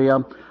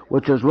Pizzeria,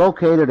 which is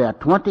located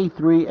at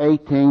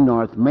 2318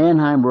 North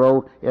Mannheim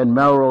Road in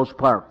Melrose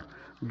Park,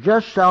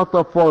 just south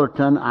of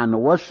Fullerton on the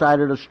west side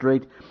of the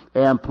street,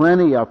 and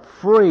plenty of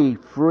free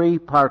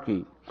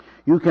parking.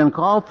 You can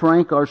call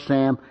Frank or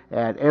Sam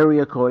at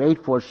area code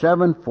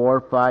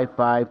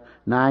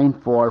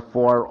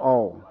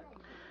 847-455-9440.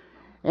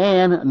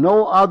 And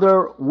no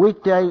other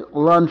weekday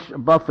lunch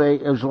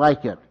buffet is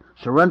like it.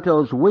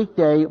 Sorrento's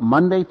weekday,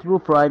 Monday through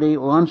Friday,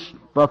 lunch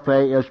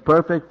buffet is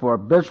perfect for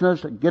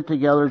business,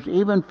 get-togethers,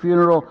 even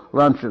funeral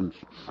luncheons.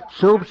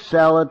 Soup,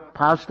 salad,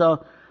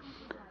 pasta,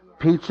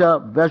 pizza,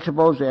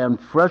 vegetables, and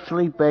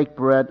freshly baked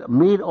bread,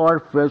 meat or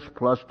fish,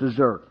 plus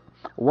dessert.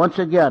 Once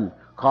again,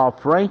 call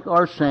Frank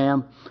or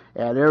Sam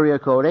at area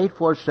code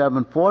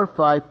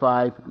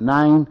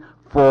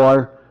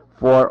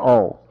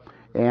 847-455-9440.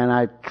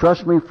 And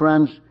trust me,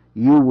 friends,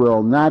 you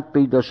will not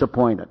be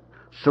disappointed.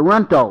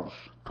 Sorrento's,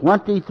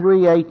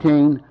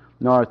 2318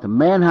 North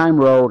Mannheim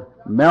Road,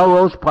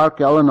 Melrose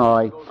Park,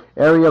 Illinois,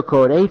 area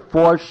code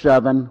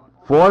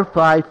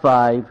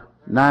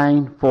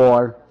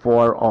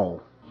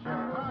 847-455-9440.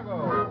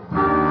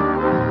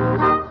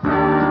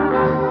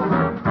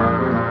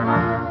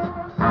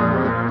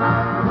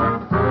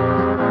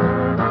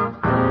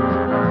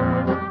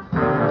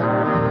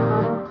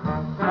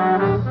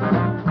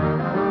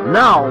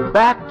 Now,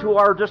 back to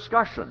our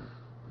discussion.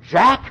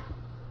 Jack?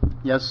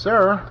 Yes,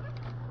 sir.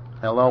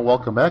 Hello,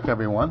 welcome back,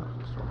 everyone.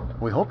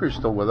 We hope you're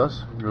still with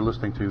us. You're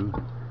listening to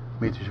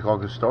Meet the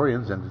Chicago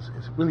Historians, and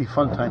it's a really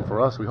fun time for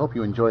us. We hope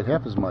you enjoyed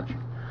half as much.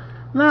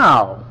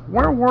 Now,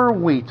 where were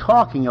we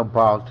talking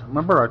about?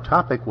 Remember, our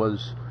topic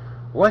was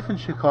life in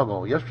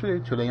Chicago,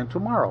 yesterday, today, and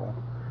tomorrow.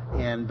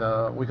 And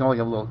we can only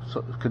have a little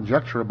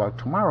conjecture about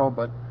tomorrow,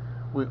 but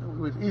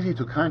it's easy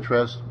to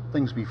contrast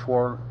things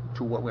before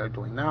to what we are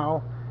doing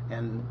now.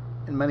 And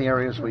in many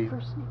areas,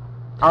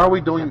 are we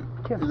doing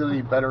is it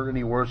any better,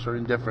 any worse, or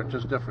indifferent,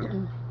 just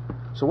different?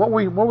 So what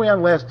were we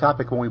on last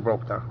topic when we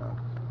broke down?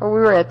 Well, we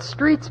were at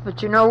streets,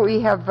 but we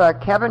have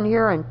Kevin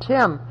here and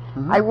Tim.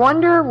 Mm-hmm. I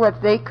wonder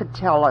what they could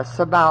tell us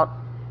about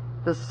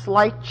the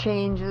slight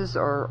changes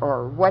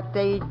or what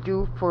they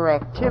do for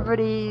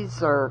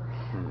activities, or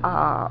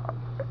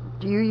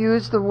do you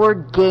use the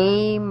word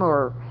game,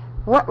 or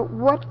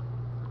what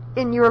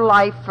in your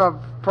life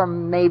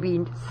from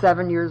maybe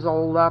 7 years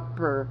old up,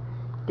 or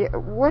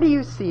what do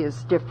you see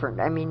as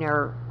different? I mean,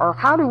 or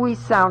how do we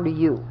sound to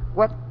you?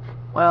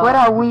 What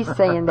are we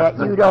saying that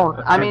you don't?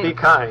 I mean, be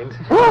kind.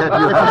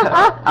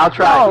 I'll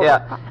try. No,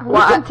 yeah.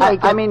 Well,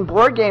 I mean,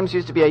 board games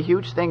used to be a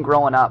huge thing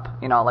growing up.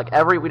 Like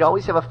we'd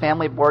always have a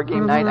family board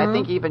game night. I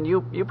think even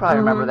you probably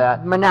remember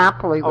that.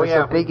 Monopoly was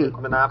a biggie.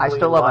 Monopoly, I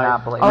still love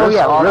Monopoly. Oh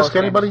yeah. Risk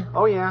anybody?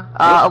 Oh yeah.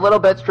 A little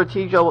bit.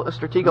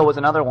 Stratego was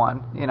another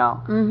one.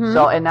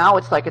 So and now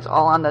it's like it's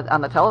all on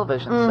the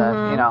television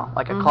set.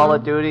 Like a Call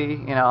of Duty.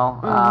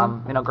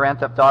 Grand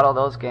Theft Auto.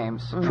 Those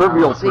games.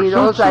 Trivial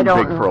Pursuit seemed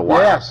big for a while.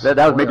 Yes. That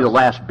was maybe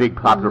the last big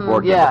popular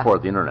board game before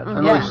the internet.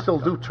 And they still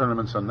do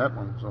tournaments on that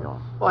one.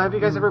 So. Well, have you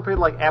guys ever played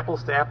like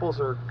Apples to Apples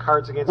or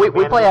Cards Against We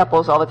Humanity? play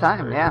Apples all the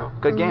time. Yeah,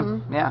 good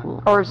game. Yeah.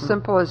 Or as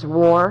simple as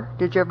War.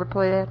 Did you ever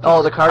play that?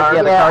 Oh, the card.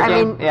 Yeah, the card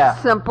game. I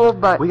mean, simple,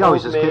 but We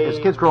always, as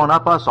kids growing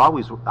up,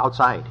 always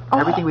outside.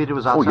 Everything we did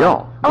was outside.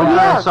 Oh,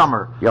 yeah. In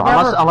summer. Yeah.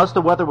 Unless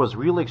the weather was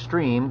real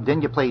extreme,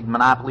 then you played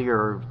Monopoly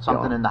or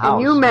something in the house.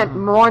 And you meant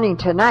morning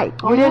to night.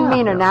 You didn't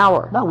mean an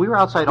hour. No, we were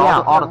outside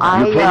all the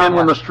time. You came in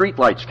when the street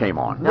lights came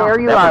on. There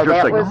you that are. Was your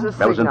That signal. was the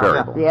That was signal.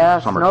 invariable.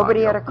 Yes, Summertime,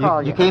 nobody had to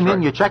call you. You came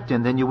in, you checked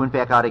in, then you went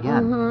back out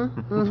again.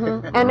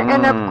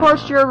 And of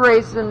course you're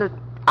raised in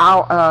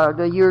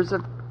the years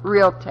of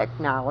real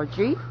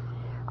technology,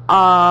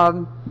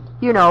 and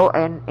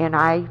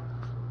I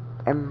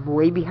am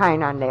way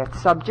behind on that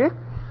subject.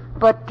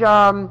 But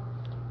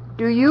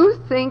do you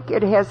think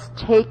it has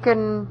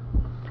taken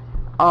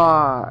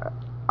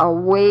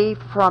away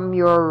from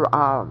your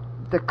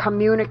the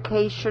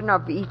communication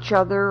of each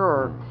other,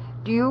 or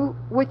do you,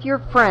 with your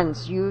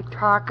friends, you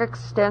talk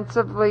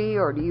extensively,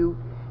 or do you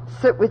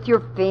sit with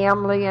your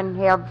family and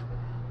have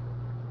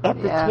at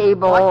the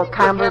table well, I think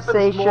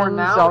conversations? What happens more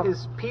now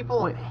is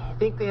people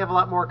think they have a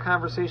lot more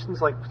conversations,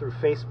 like through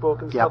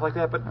Facebook and stuff like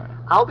that. But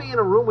I'll be in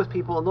a room with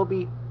people, and they'll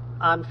be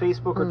on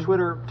Facebook or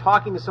Twitter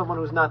talking to someone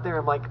who's not there.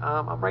 I'm like,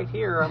 I'm right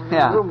here. I'm in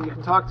the room. You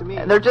can talk to me.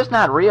 And they're just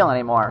not real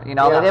anymore.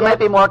 They might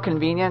be more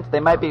convenient. They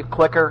might be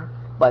quicker,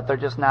 but they're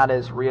just not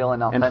as real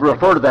and authentic. And to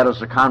refer to that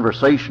as a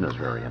conversation is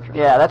very interesting.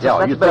 Yeah, that's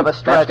a bit of a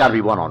stretch. That's got to be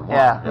one-on-one.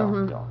 Yeah.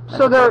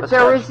 So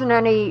there isn't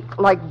any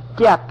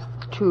depth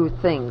to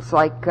things.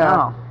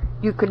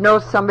 You could know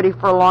somebody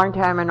for a long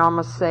time and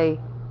almost say,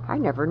 I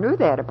never knew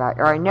that about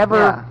you, or I never...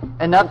 Yeah,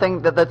 and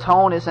nothing, the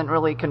tone isn't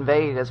really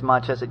conveyed as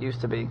much as it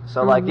used to be.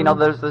 So,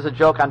 there's a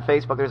joke on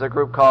Facebook, there's a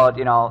group called,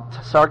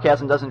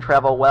 sarcasm doesn't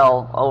travel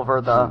well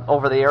over the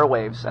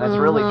airwaves, and it's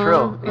really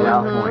true,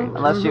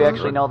 unless you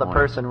actually know the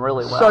person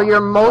really well. So you're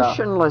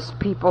motionless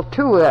people,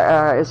 too,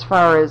 as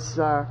far as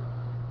our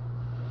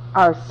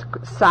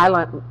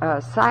silent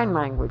sign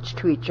language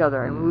to each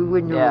other, and we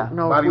wouldn't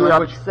know if we were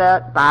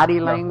upset, body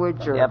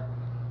language, or... Yep.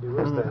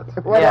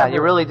 Yeah,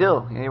 you really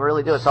do. You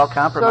really do. It's all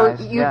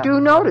compromised. So you do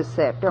notice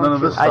that,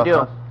 don't you? I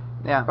do.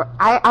 Yeah.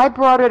 I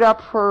brought it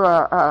up for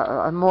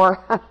a more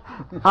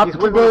He's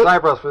wiggling his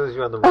eyebrows for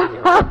you on the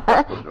radio.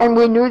 And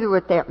we knew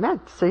what that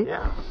meant, see?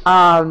 Yeah.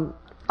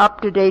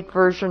 Up-to-date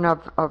version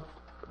of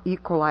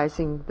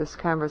equalizing this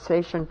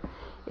conversation.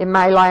 In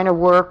my line of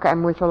work,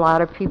 I'm with a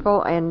lot of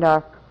people, and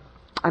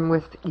I'm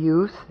with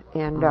youth,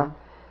 and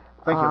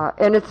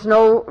and it's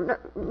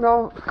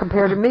no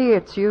compared to me,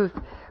 it's youth.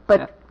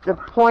 But the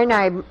point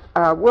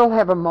we'll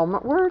have a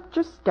moment where it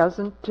just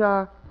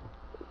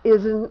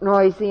isn't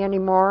noisy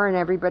anymore, and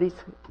everybody's,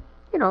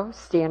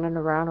 standing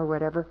around or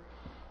whatever.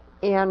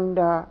 And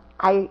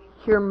I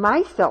hear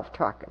myself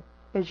talking,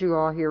 as you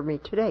all hear me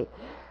today.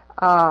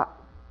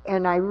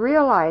 And I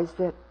realize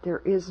that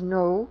there is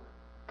no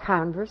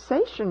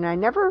conversation. I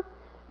never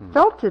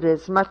felt it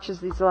as much as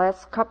these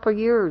last couple of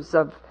years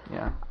of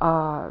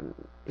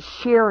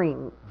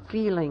sharing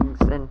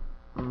feelings and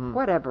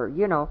whatever,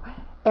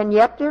 And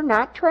yet they're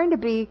not trying to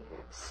be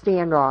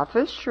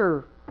standoffish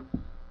or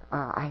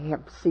I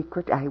have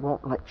secret, I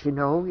won't let you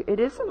know. It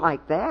isn't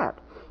like that.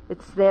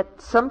 It's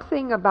that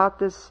something about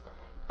this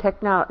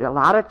technology, a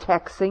lot of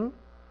texting,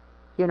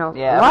 You know,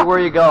 Yeah, what? everywhere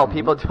you go,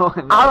 people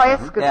doing. I'll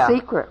ask a Yeah.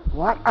 secret.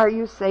 What are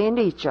you saying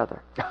to each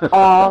other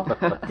all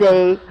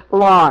day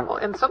long? Well,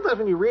 and sometimes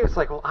when you read, it's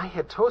like, well, I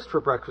had toast for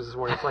breakfast this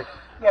morning. It's like,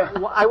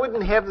 well, I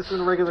wouldn't have this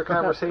in a regular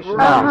conversation.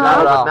 not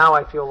at all. But now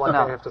I feel like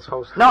No. I have to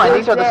toast. No, and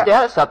these are the Exactly.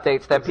 status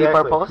updates that people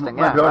are Exactly. posting.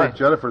 My Yeah, daughter right.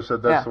 Jennifer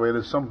said that's Yeah. the way it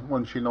is.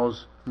 Someone she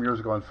knows from years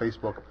ago on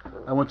Facebook.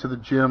 I went to the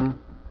gym.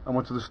 I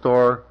went to the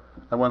store.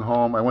 I went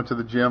home. I went to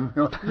the gym.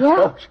 You know?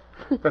 Yeah.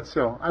 That's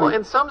I Well, mean,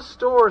 in some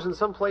stores and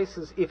some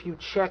places, if you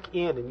check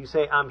in and you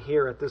say, I'm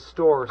here at this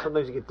store,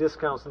 sometimes you get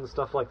discounts and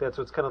stuff like that,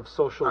 so it's kind of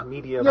social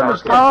media yeah, marketing.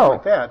 there's stuff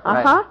like that.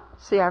 Uh huh.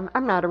 See, I'm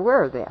not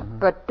aware of that.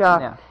 But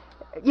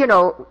you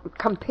know,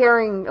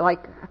 comparing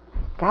like,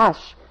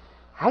 gosh,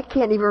 I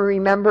can't even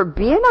remember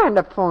being on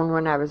the phone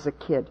when I was a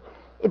kid.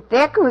 In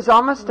fact, it was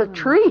almost a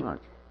treat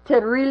to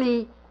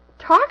really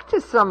talk to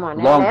someone.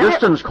 Long And then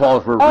distance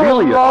calls were Oh,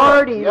 really a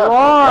Lordy, Yeah.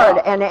 Lord.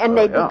 And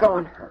they'd Yeah. be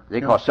going,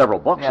 They cost several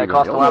bucks. Yeah, it even.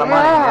 cost a lot of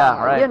money.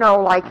 Yeah, right. you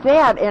know, like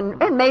that. And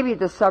maybe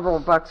the several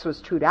bucks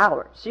was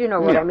 $2. You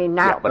know what I mean?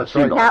 Not, but it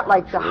seemed not a lot.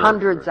 like the Sure,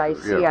 hundreds sure, I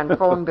sure. see Yeah. on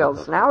phone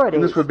bills nowadays.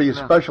 And this would be a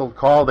special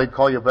call. They'd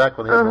call you back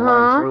when they had the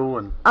line through.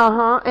 And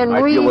And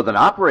I we deal with an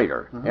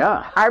operator.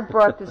 Yeah. I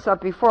brought this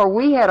up before.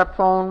 We had a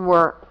phone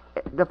where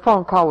the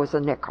phone call was a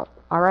nickel,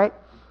 all right?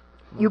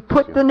 You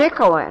put the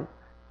nickel in,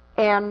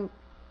 and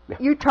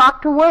you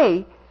talked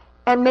away,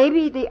 and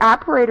maybe the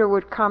operator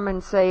would come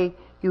and say,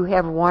 you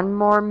have one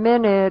more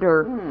minute,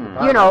 or,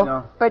 you know,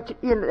 no. but,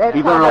 you know, that's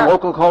Even how on a the-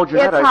 local call,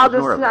 Jeanette, it's I how was the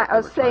aware of that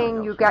over time,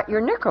 saying you got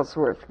your nickel's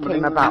worth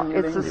came about.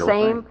 It's the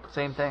same,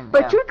 Same thing.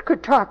 but yeah. you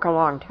could talk a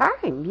long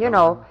time, you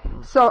know.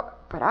 So,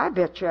 but I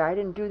bet you I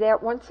didn't do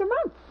that once a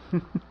month.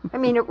 I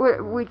mean,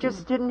 we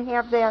just didn't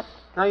have that.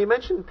 Now, you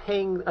mentioned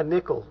paying a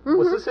nickel. Mm-hmm.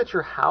 Was this at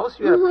your house?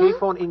 You had a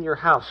payphone in your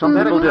house. Some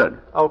That people account-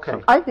 did.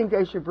 Okay. I think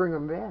they should bring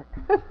them back.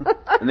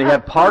 And they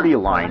had party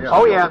lines.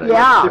 Oh, yeah.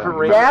 Yeah, Different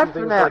rates and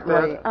things like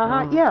definitely.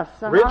 that. Yes.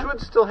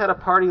 Ridgewood still had a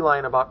party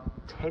line about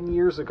 10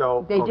 years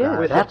ago. They did.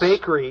 With That's the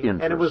bakery.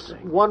 And it was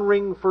interesting. one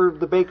ring for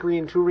the bakery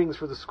and 2 rings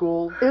for the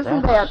school.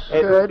 Isn't that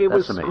It, good? it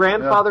was That's amazing.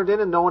 grandfathered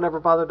in, and no one ever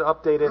bothered to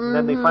update it. And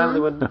then they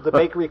finally, when the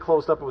bakery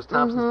closed up, it was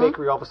Thompson's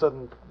Bakery. All of a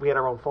sudden, we had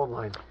our own phone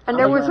line. And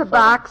there was a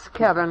box,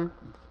 Kevin,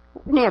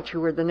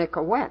 naturally where the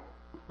nickel went.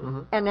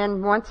 And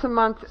then once a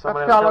month,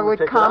 Someone a had to fellow come would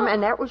pick it come, up.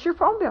 and that was your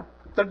phone bill.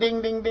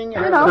 ding, ding, ding.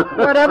 You know,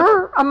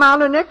 whatever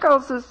amount of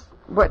nickels is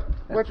what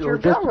your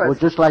bill was.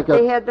 just like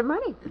they a- had the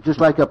money. Just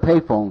like a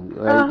payphone.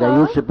 There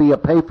used to be a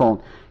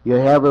payphone. You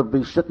have it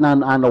be sitting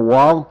on the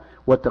wall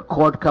with the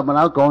cord coming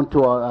out, going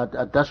to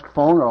a desk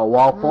phone or a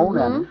wall phone,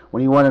 and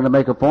when you wanted to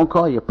make a phone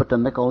call, you put the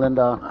nickel in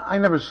the... I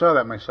never saw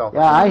that myself.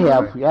 Yeah, I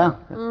have, yeah.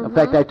 In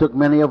fact, I took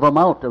many of them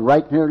out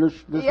right near this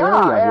area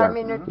Yeah, here. I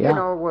mean, you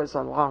know, it was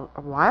a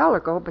while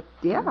ago, but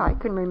yeah, I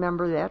can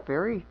remember that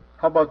very.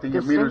 How about the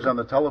meters Distinct. on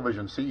the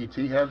television CET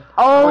had?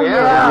 Oh, In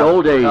the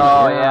old days.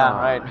 Oh, yeah,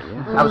 right.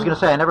 I was going to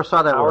say, I never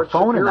saw that Howard with a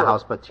phone in the Shapiro.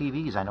 house, but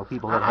TVs, I know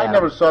people that I had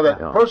never them. saw that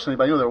Yeah. personally,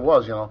 but I knew there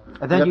was, you know.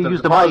 And then had you to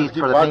used the deposit, money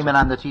keep for the watching. payment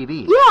on the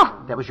TV. Yeah.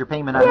 That was your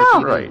payment on Yeah. the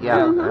TV. Right.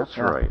 Yeah. That's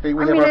right. We I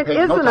never mean, it paid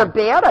no isn't a time.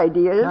 bad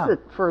idea, is No. it,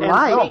 for And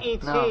life?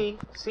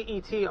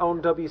 CET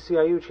owned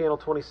WCIU Channel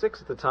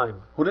 26 at the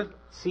time. Who did?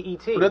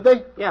 CET. Who did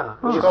they? Yeah.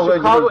 Oh. Chicago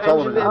Chicago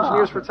Television.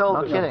 Engineers for No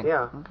Television. kidding.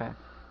 Yeah. Okay.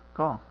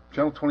 Cool.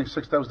 Channel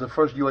 26, that was the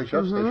first UHF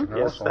station.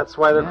 Yes, also. that's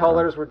why their call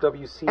letters were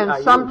WCIU.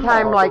 And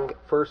sometime, also like-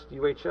 first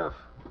UHF.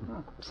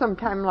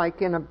 Sometime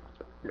like in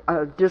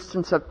a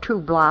distance of 2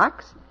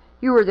 blocks,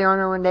 you were the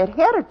only one that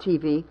had a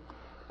TV,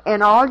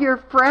 and all your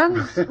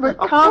friends would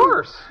Of come.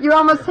 course. You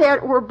almost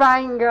were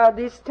buying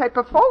these type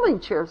of folding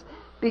chairs.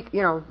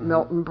 You know,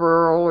 Milton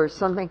Berle or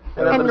something.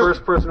 And then the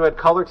first person who had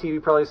color TV,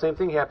 probably the same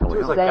thing happened too.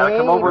 It's like, gotta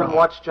come over and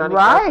watch Johnny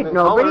Right, Carson in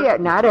nobody, color.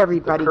 not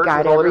everybody The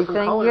got curtains, all the different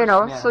everything, colors. you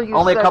know. Yeah. So you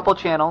Only said, a couple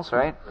channels,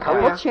 right?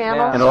 couple yeah.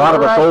 channels. And a lot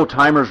of us right. old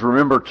timers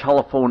remember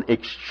telephone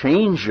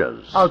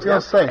exchanges. I was going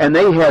to say. And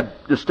they had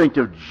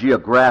distinctive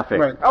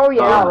geographic. Right. Oh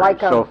yeah, boundaries. like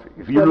So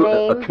if you the knew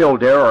name, a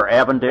Kildare or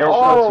Avondale,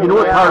 Oh, you knew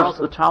what yeah. part of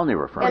the town they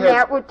were from. and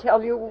that would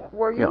tell you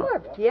where you Yeah.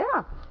 lived.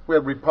 Yeah. We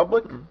had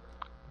Republic.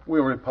 We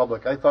were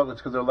Republic. I thought it was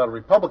because there were a lot of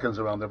Republicans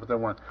around there, but there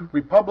weren't.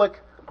 Republic,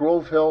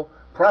 Grove Hill,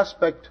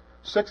 Prospect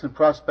 6 and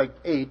Prospect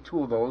 8,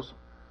 2 of those.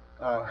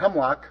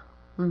 Hemlock.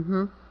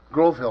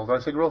 Grove Hill. Did I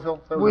say Grove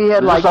Hill? That was We it.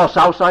 had Is like, this all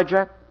Southside,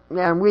 Jack?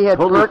 and we had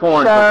Totally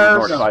foreign to the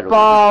north Berkshire, side of the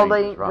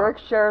Spalding, East, right.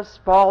 Berkshire,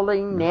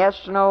 Spalding,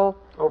 National,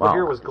 Over Wow.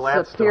 here was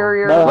Gladstone.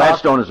 Superior,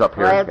 Gladstone is up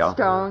here.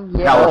 Gladstone,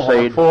 yeah,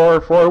 Palisade,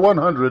 for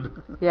 100.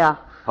 yeah.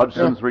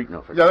 Hudson, 3.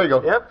 No, Yeah, there you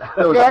go. Yep.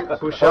 That was That-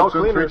 Bouchelle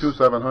Hudson Cleaners.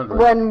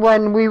 32700.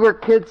 When we were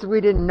kids, we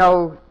didn't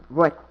know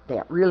what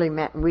that really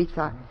meant, and we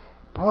thought,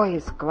 boy,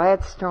 is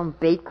Gladstone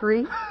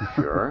Bakery?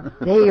 sure.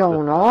 They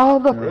own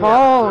all the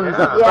phones.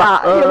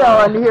 Yeah, you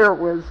know, and here it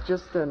was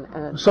just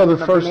an So the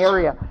an first-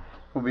 area.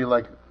 Would be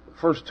like,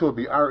 first 2 would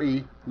be RE,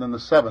 and then the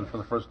 7 for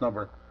the first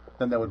number.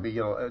 Then that would be,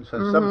 you know,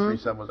 instead of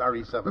 737 was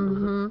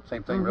RE7.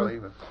 Same thing, really.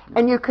 But,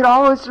 And you could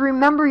always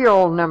remember your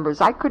old numbers.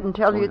 I couldn't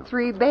tell you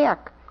 3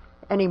 back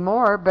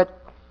anymore, but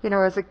You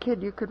know, as a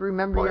kid, you could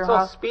remember Well, your it's all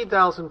house. speed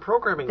dials and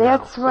programming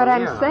That's now, what so,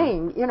 I'm yeah.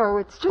 saying. You know,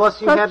 it's just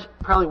Plus, you such, had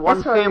probably one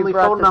that's why we family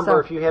brought phone this number.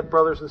 up. If you had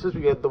brothers and sisters,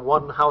 you had the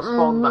one house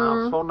phone, the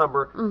house phone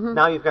number.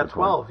 Now you've got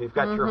 12. You've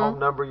got your home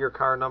number, your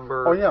car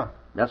number. Oh, yeah.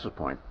 That's the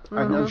point.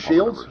 And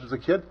Shields, as a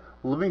kid,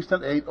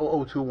 Livingston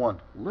 80021.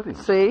 Living.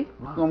 See?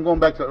 I'm going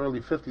back to the early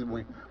 50s.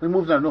 We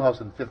moved in our new house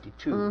in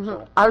 52.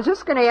 So. I was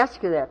just going to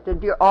ask you that.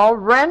 Did you all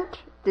rent?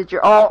 Did you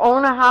all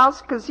own a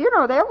house? Because, you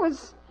know, that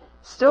was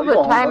still the You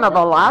own time one, of a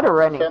right? lot of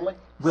renting. Family?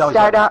 We always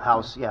Start had a out.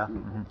 house, yeah.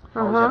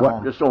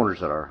 What- Just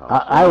owners at our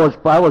house. I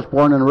was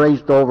born and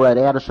raised over at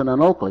Addison and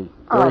Oakley,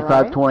 All right.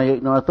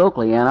 3528 North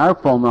Oakley, and our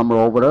phone number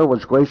over there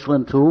was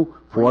Graceland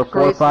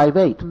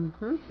 24458.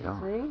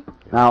 See?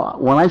 Now,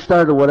 when I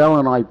started with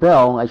Illinois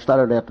Bell, I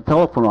started at the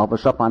telephone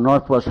office up on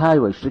Northwest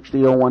Highway,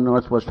 6001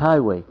 Northwest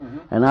Highway.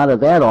 And out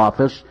of that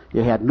office,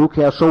 you had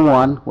Newcastle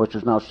 1, which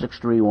is now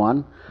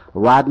 631,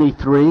 Rodney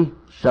 3,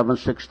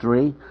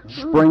 763,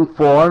 Spring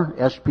 4,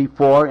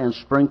 SP4, and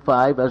Spring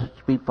 5,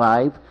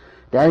 SP5.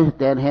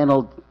 That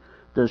handled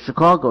the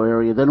Chicago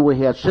area. Then we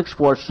had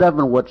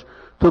 647, which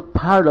took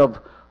part of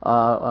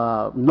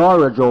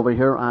Norridge over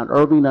here on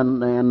Irving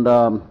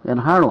and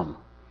Harlem.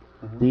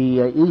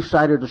 The east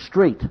side of the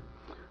street,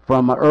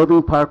 from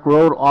Irving Park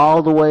Road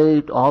all the way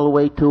to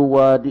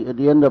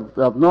the end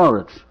of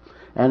Norridge.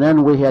 And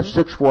then we had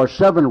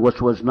 647,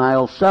 which was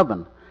Nile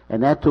 7,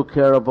 and that took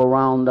care of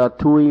around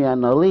Toohey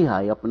and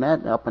Lehigh up in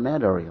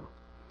that area.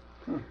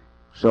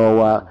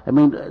 So I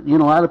mean, you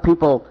know, a lot of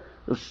people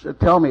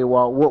tell me,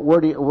 well,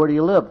 where do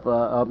you live?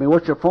 I mean,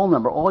 what's your phone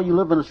number? Oh, you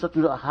live in a such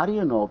and how do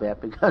you know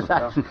that? Because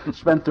I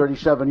spent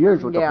 37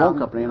 years with the phone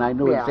company, and I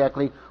knew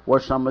exactly where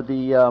some of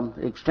the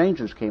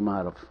exchanges came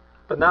out of.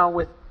 But now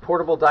with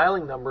portable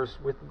dialing numbers,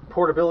 with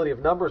portability of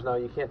numbers now,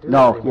 you can't do that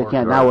No, anymore. you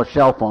can't. Now with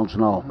cell phones,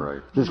 no.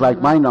 Right. Just like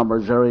my number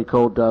is area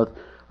code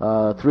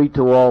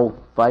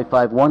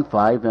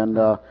 320-5515, and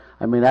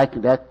I mean that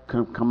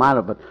can come out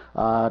of it.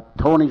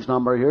 Tony's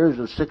number here is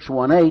a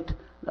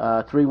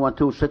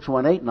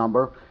 618-312-618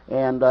 number,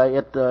 and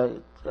it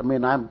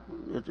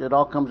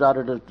all comes out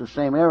of the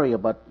same area,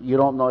 but you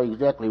don't know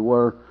exactly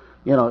where.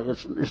 You know,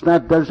 it's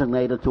not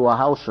designated to a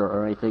house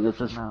or anything. It's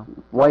just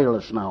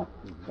wireless now.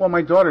 Well,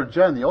 my daughter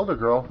Jen, the older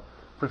girl,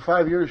 for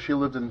 5 years she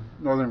lived in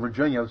Northern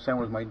Virginia, the same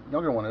as my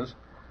younger one is.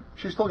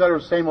 She still got her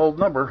same old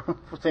number,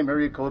 same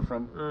area code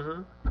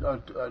from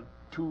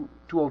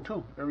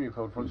 202 area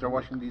code from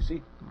Washington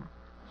D.C.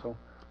 So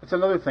it's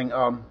another thing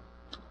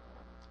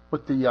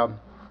with the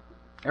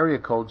area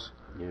codes.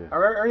 Yeah.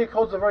 Are area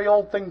codes a very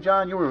old thing,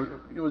 John?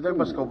 They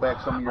must go back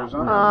some years,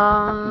 huh?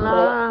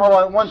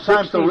 At one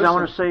time, 60s, I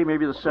want to say,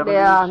 maybe the 70s.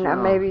 Yeah, you know.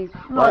 maybe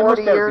No, I must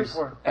 40 have it years.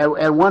 before.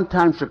 At one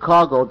time,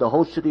 Chicago, the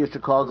whole city of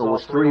Chicago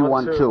was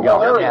 312.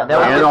 Yeah, that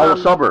was And all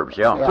the suburbs,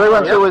 yeah.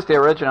 312 was the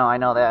original. I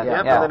know that.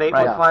 Yep, Yeah, and then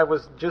 815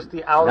 was just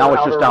the outer, Now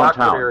it's just outer Rockford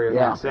downtown. area.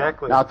 Yeah.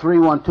 Exactly. Now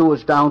 312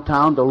 is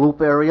downtown, the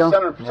Loop area,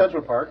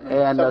 Central Park.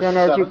 And, Then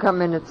as you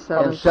come in, it's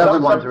and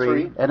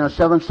 713. and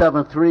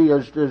 773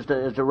 is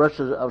the rest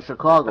of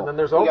Chicago. and then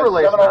there's You got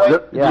overlays now.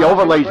 708. Yeah. The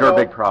overlays are a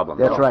big problem.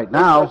 That's right.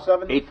 Now,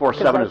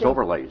 847 is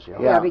overlays, yeah.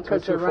 Yeah,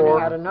 because they're running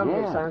 224. out of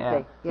numbers, aren't Yeah.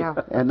 they? Yeah.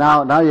 and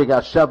now you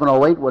got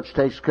 708, which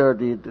takes care of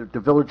the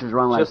villages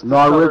around like Just the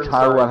Norwich, southern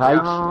Harwood side,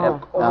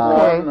 Heights.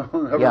 Oh,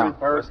 okay. Yeah.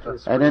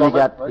 And then you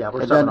got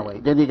we're and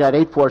 708. then you got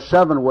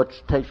 847,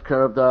 which takes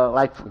care of the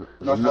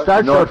starts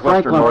at Northwestern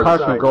Franklin north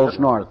Park and side, goes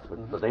yeah. north.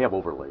 But they have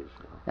overlays.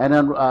 And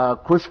then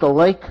Crystal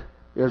Lake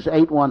is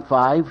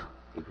 815,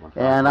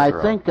 and I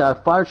think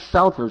far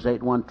south is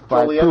 815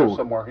 Joliet or too.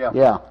 somewhere, yeah.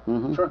 Yeah.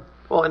 Mhm. Sure.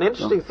 Well, an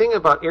interesting thing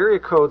about area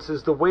codes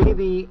is the way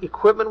the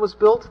equipment was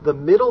built. The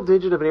middle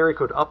digit of an area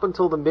code up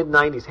until the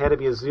mid-90s had to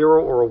be a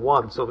 0 or a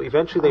 1. So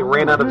eventually they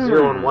ran out of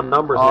 0 and 1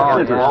 numbers and they had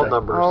to do all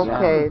numbers.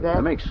 Okay,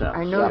 That makes sense.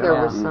 I knew there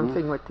was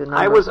something with the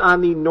numbers. I was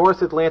on the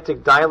North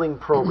Atlantic dialing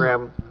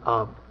program.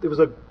 There was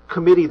a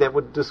committee that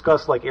would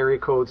discuss like area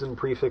codes and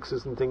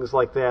prefixes and things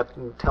like that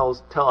and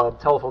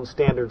telephone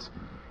standards.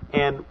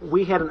 And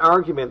we had an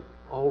argument,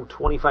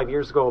 25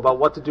 years ago about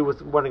what to do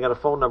with running out of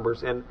phone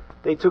numbers. And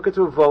they took it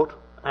to a vote.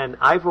 And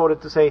I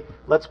voted to say,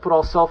 let's put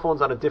all cell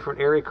phones on a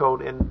different area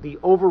code. And the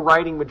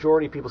overriding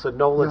majority of people said,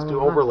 no, let's do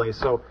overlays.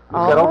 So we've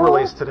got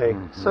overlays today.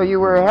 So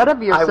you were ahead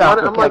of I yourself,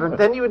 wanted, I'm Kevin. like,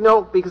 then you would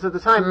know, because at the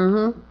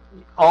time,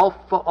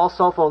 all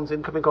cell phones,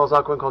 incoming calls,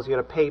 outgoing calls, you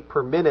had to pay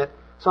per minute.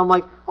 So I'm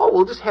like,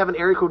 we'll just have an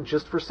area code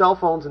just for cell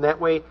phones, and that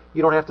way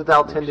you don't have to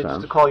dial 10 digits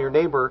sense. to call your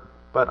neighbor.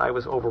 But I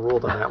was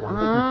overruled on that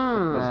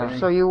one.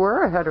 So you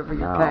were ahead of your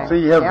time. See,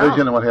 you have Yeah.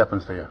 vision of what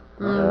happens to you.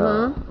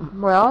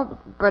 Well,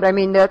 but I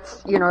mean,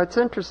 that's, it's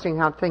interesting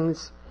how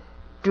things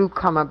do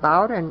come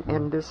about,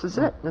 and this is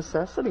it,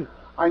 necessity.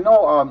 I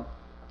know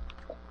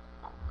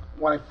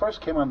when I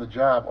first came on the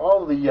job,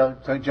 all the,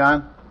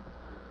 John,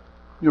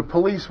 your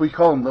police, we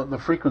call them the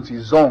frequency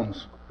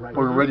zones, where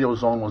the radio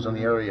zone was in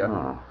the area.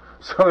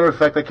 So, matter of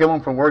fact, I came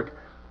home from work,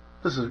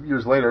 this is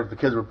years later, the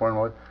kids were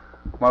born.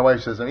 My wife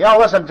says, you don't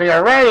listen to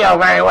your radio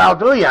very well,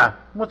 do ya?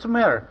 What's the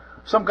matter?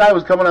 Some guy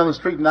was coming on the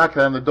street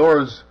knocking on the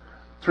doors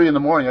 3 in the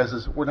morning. I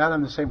says, we're not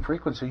on the same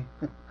frequency.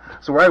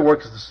 So where I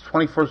work is the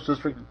 21st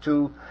District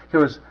 2.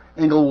 Here is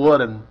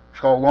Inglewood and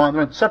Chicago Lawn.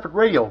 They're in separate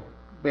radio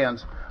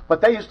bands.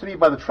 But that used to be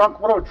by the trunk.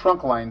 What are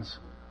trunk lines?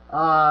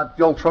 The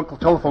old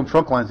telephone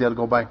trunk lines they had to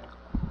go by.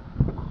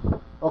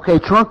 Okay,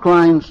 trunk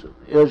lines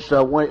is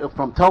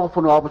from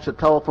telephone office to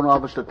telephone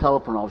office to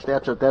telephone office.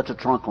 That's a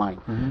trunk line.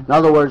 In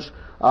other words,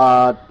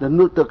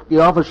 the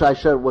office I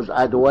said was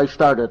the way I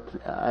started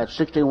at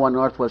 61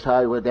 Northwest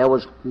Highway. That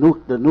was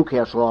the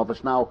Newcastle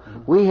office. Now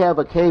we have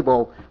a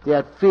cable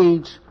that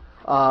feeds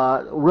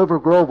River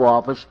Grove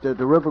office, the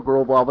River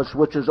Grove office,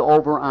 which is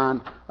over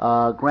on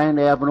Grand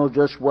Avenue,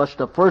 just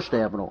west of First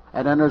Avenue.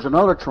 And then there's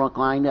another trunk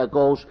line that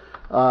goes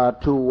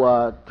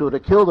to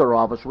the Kildare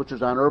office, which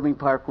is on Irving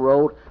Park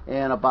Road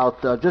and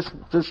about just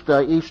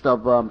east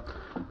of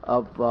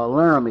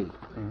Laramie.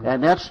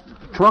 And that's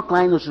trunk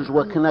line. This is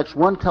what connects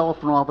one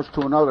telephone office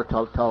to another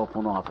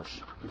telephone office.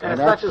 And it's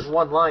not just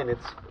one line.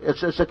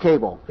 It's a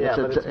cable. Yeah,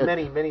 but it's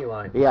many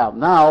lines. Yeah.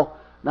 Now,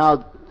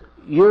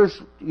 years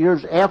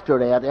after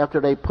that, after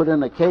they put in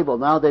the cable,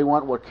 now they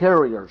want what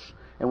carriers.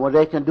 And what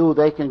they can do,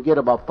 they can get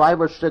about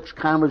 5 or 6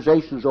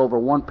 conversations over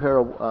one pair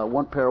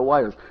of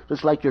wires,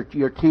 just like your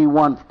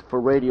T1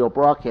 for radio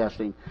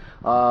broadcasting.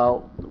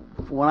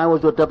 When I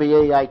was with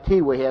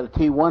WAIT, we had a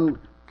T1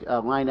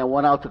 line that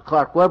went out to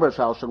Clark Weber's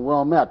house in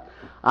Wilmette.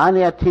 On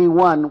that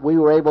T1, we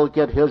were able to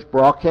get his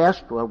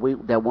broadcast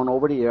that went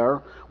over the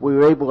air. We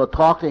were able to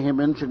talk to him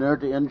engineer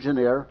to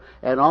engineer,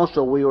 and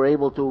also we were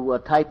able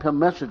to type him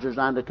messages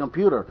on the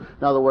computer.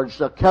 In other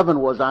words,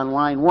 Kevin was on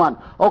line 1.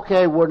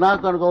 Okay, we're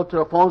not going to go to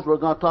the phones. We're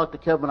going to talk to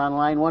Kevin on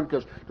line 1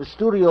 because the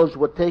studios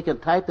would take and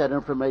type that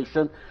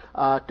information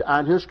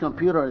on his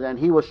computer, and then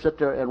he would sit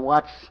there and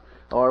watch,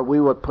 or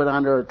we would put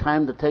on there a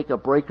time to take a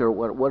break or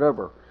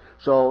whatever.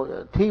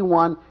 So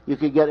T1, you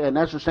could get, and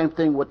that's the same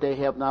thing what they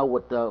have now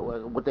with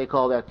what they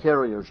call that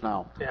carriers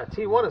now. Yeah,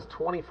 T1 is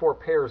 24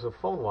 pairs of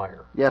phone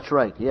wire. That's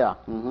right. Yeah.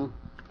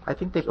 I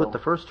think they put the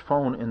first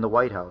phone in the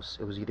White House.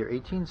 It was either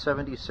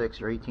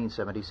 1876 or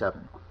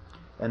 1877.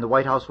 And the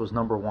White House was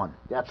number 1.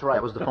 That's right.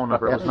 That was the phone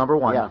number. It was number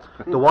 1. Yeah.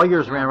 The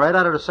wires ran right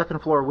out of the second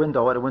floor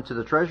window, and it went to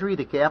the Treasury,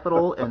 the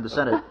Capitol, and the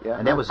Senate,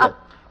 and that was it.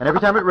 And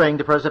every time it rang,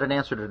 the president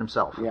answered it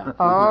himself. Yeah.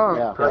 Oh,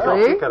 yeah.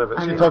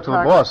 see? She talked to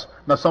the boss,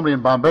 not somebody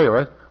in Bombay,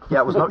 right? Yeah,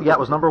 it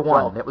was number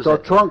 1. That was so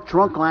it.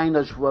 trunk line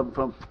is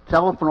from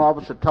telephone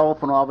office to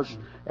telephone office,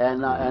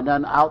 and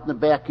then out in the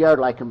backyard,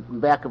 like in the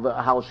back of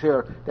a house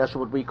here, that's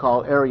what we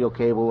call aerial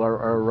cable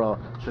or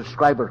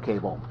subscriber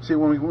cable. See,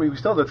 when we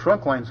still had the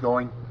trunk lines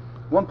going,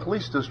 one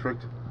police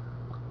district,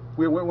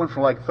 we went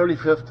from like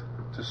 35th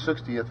to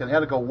 60th and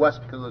had to go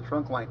west because of the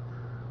trunk line.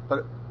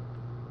 But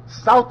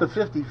south of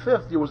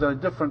 55th, it was on a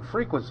different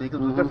frequency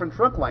because it was a different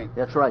trunk line.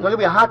 That's right. There's going to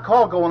be a hot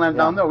call going on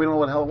down there. We don't know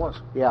what the hell it was.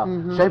 Yeah.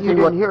 You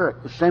didn't hear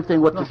it. Same thing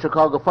with the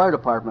Chicago Fire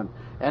Department.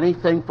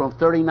 Anything from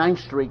 39th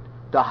Street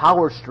to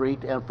Howard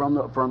Street, and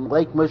from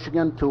Lake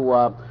Michigan to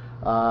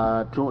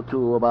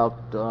about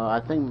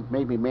I think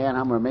maybe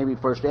Manheim or maybe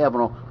First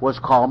Avenue was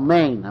called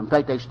Maine. In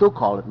fact, they still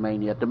call it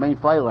Maine yet. The Maine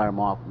Fire Alarm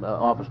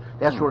office.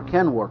 That's where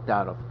Ken worked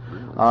out of.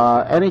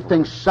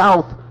 Anything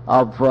south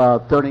of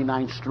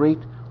 39th Street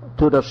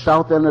to the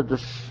south end of the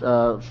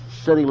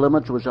city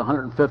limits was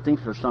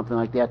 115th or something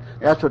like that.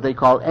 That's what they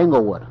call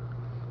Englewood.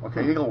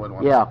 Okay, Englewood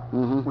one. Yeah.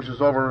 Which is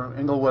over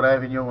Englewood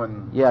Avenue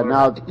and... Yeah,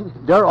 now,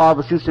 their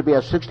office used to be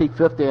at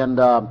 65th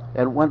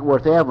and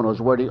Wentworth Avenues,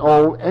 where the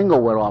old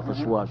Englewood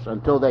office was,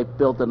 until they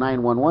built the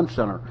 911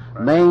 center.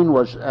 Right. Maine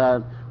was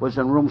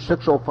in room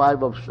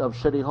 605 of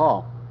City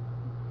Hall.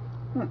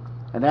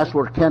 And that's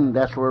where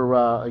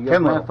your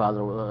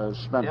grandfather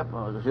spent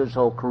his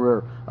whole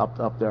career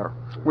up there.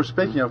 We're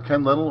speaking of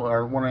Ken Little,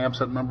 our one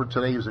AMSET member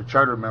today. He's a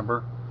charter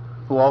member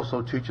who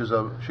also teaches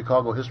a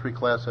Chicago history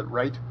class at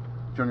Wright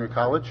Junior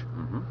College.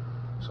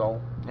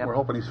 So we're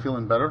hoping he's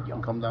feeling better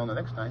and come down the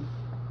next time.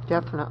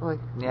 Definitely.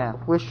 Yeah.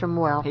 Wish him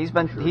well. He's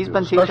been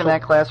teaching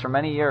that class for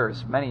many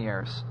years.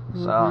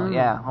 So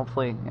yeah,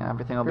 hopefully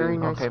everything will Very be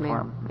nice okay man.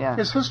 for him. Yeah.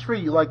 Is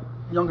history, like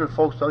younger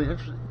folks, are you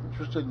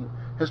interested in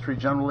history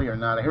generally or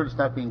not? I heard it's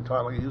not being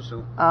taught like it used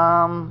to.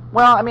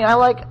 Well, I mean, I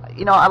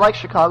like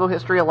Chicago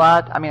history a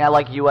lot. I mean, I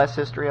like U.S.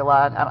 history a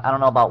lot. I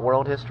don't know about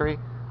world history,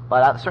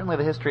 but certainly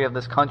the history of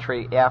this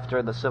country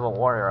after the Civil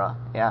War era.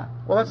 Yeah.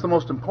 Well, that's the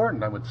most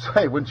important, I would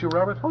say, wouldn't you,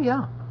 Robert? Oh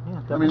yeah.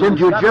 I mean, Jim,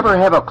 did you ever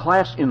have a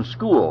class in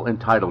school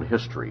entitled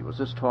history? Was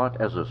this taught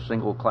as a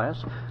single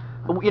class?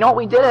 You know what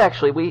we did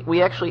actually?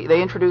 We actually,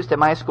 they introduced at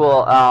my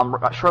school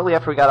shortly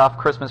after we got off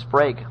Christmas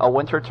break a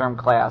winter term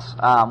class,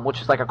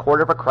 which is like a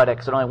quarter of a credit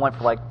because it only went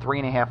for like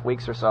 3.5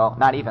 weeks or so,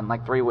 not even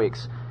like 3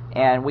 weeks.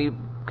 And we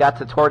got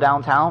to tour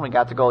downtown. We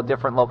got to go to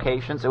different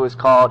locations. It was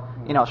called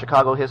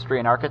Chicago History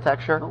and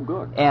Architecture. Oh,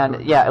 good.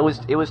 And yeah, it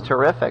was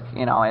terrific.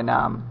 And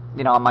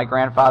my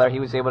grandfather,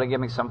 he was able to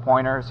give me some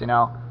pointers.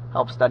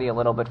 Help study a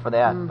little bit for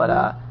that.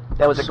 But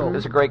it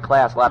was a great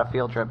class, a lot of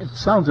field trips. It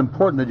sounds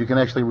important that you can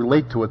actually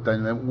relate to it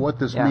then, and what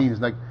this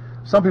means. Like,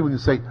 some people can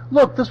say,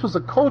 look, this was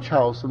a coach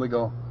house, and they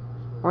go,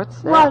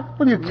 What's that?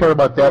 what do you care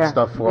about that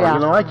stuff for?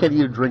 Yeah. I can't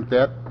eat or drink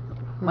that.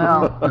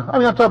 Well, I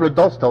mean, I'm talking about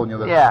adults telling you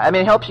that. yeah, I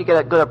mean, it helps you get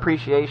a good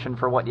appreciation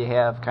for what you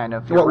have, kind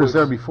of. your What was roots,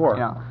 there before.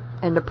 You know.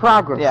 And the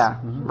progress. Yeah,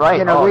 right.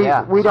 You know, oh, we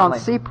yeah, we don't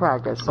certainly. see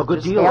progress. A It good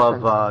just deal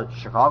happens. of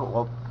Chicago,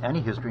 well,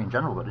 any history in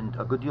general, but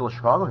a good deal of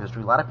Chicago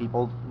history, a lot of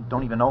people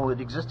don't even know it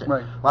existed.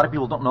 Right. A lot of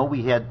people don't know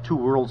we had 2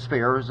 World's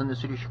Fairs in the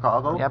city of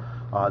Chicago. Yep.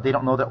 They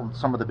don't know that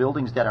some of the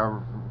buildings that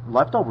are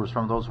leftovers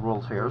from those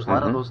World's Fairs, a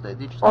lot of those, they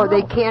just Or don't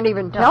they know. can't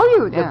even tell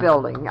you the Yeah.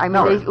 building. I mean,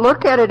 No. they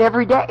look at it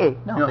every day.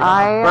 No, Yeah. they-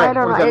 I Right.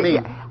 don't What know. does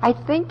that mean? I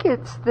think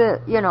it's the,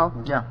 you know,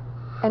 Yeah.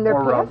 and they're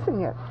Or,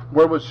 passing it.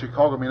 Where was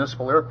Chicago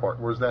Municipal Airport?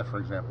 Where's that, for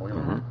example? You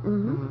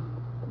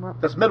know?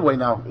 That's Midway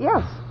now,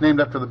 Yes. named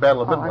after the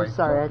Battle of Oh, Midway. I'm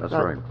sorry. That's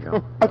thought, right, yeah.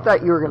 I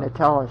thought you were going to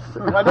tell us.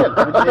 I did.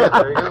 I did.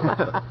 There you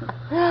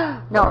go.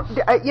 No,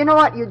 you know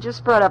what? You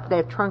just brought up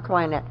that trunk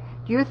line.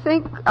 Do you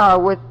think,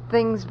 with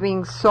things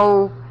being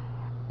so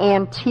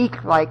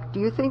antique-like, do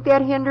you think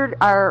that hindered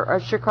our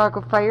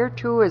Chicago Fire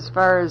too, as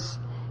far as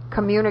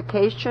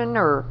communication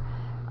or,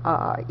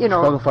 you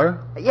know? Chicago Fire?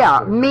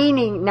 Yeah,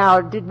 meaning now,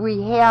 did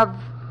we have?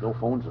 No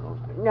phones in those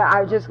days. No,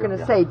 I was just going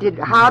to say,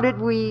 how did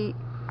we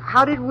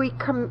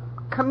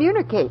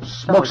communicate?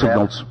 Smoke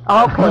signals.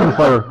 Okay.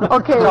 Fire.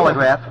 Okay.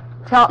 Telegraph.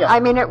 I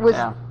mean, it was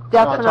Yeah.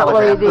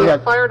 definitely We the.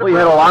 had- Fire Well, you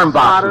had department alarm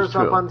boxes, spotters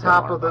up too. on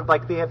top of the,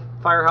 like they had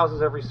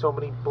firehouses every so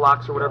many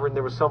blocks or whatever, and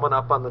there was someone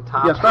up on the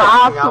top. Yes, right.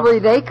 shouting out. Possibly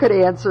they could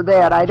answer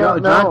that. I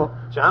don't know.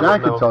 John John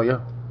would could know. tell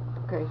you.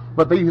 Okay.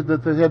 But they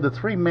had the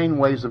 3 main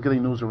ways of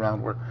getting news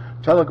around were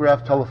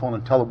telegraph, telephone,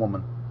 and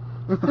telewoman.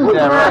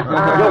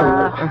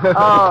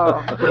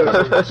 Oh.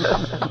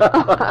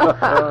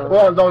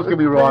 Well, don't get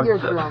me wrong. You're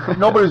drunk.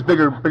 Nobody's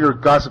bigger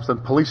gossips than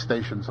police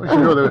stations. You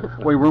know the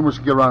way rumors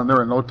can get around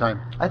there in no time.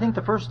 I think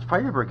the first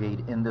fire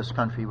brigade in this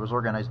country was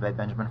organized by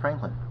Benjamin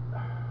Franklin.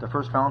 The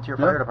first volunteer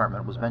fire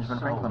department was Benjamin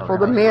Franklin. Well,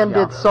 the man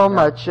did so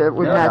much, it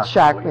would Yeah. not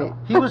shock me.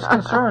 He was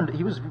concerned.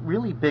 He was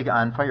really big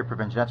on fire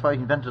prevention. That's why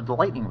he invented the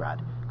lightning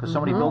rod. Because so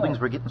many buildings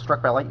were getting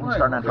struck by lightning, Right.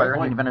 starting on fire,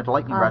 and he invented the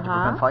lightning rod to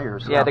prevent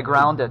fires. Yeah, to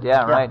ground it.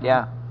 Yeah, right.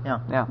 Yeah. Yeah.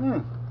 Yeah.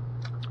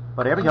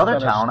 But every other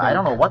Kinda town, I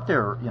don't know stink.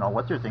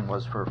 what their thing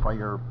was for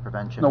fire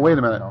prevention. No, wait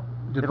a minute. You know.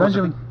 Did It was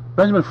a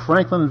Benjamin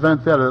Franklin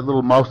invent that, or a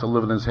little mouse that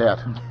lived in his hat?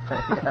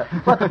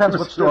 Well, it depends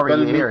what story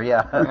you Better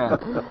hear. than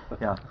Yeah.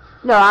 Yeah.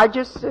 No,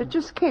 it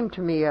just came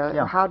to me.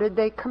 Yeah. How did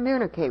they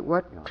communicate?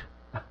 What,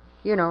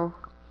 you know,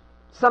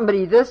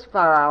 somebody this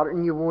far out,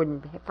 and you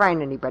wouldn't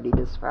find anybody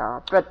this far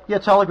out. But Yeah,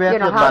 telegraph, You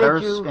know, you had how did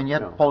letters, you- and you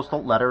had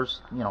postal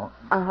letters,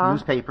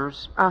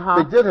 newspapers.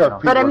 They did have people.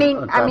 But I on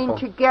mean,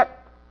 top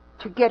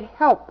to get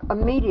help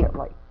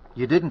immediately.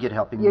 You didn't get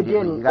help You immediately.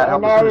 didn't, You got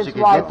help and as soon that as you is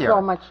could why get there.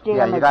 so much Yeah, you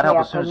damage got help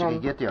as soon as you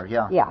happened could get there.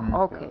 Yeah. Yeah. Mhm.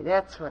 Okay,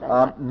 that's what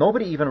I meant.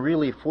 Nobody even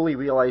really fully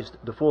realized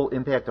the full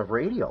impact of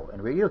radio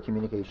and radio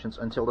communications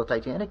until the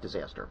Titanic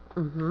disaster.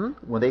 Mm-hmm.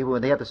 When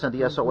they had to send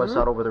the SOS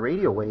out over the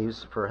radio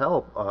waves for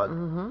help,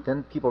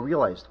 then people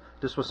realized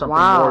this was something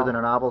Wow. more than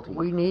a novelty.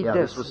 We need yeah,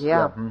 this, was,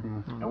 yeah.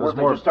 And It we're was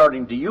more. just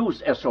starting to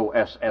use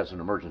SOS as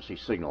an emergency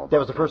signal. That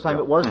was the first time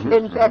it was used.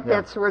 In fact, Yeah.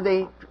 that's where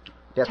they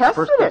That's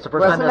tested That's the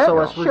first time wasn't it?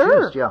 SOS was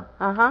Sure. used. Yeah.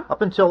 Uh-huh.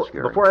 Up until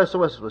before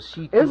SOS was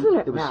CQD. Isn't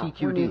it It was now,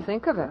 CQD. when you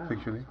think of it?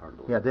 Actually.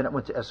 Yeah. Then it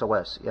went to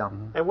SOS. Yeah.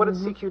 And what did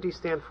CQD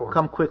stand for?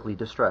 Come quickly,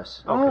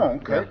 distress. Oh,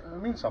 okay.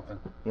 That means something.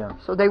 Yeah.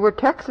 So they were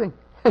texting.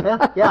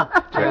 Yeah. Yeah.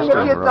 I mean,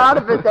 if you thought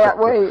of it that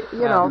way,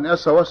 you know. And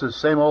SOS is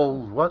same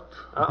old what?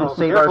 Uh-oh.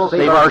 Save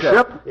Careful. our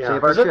ship. Yeah.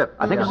 Save our Is it? ship.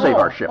 I think Yeah. it's Save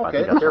Our Ship. I Okay.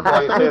 think that's Careful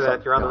how you say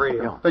that. You're on the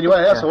radio. Then you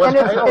had SOS. And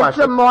it's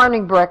a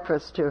morning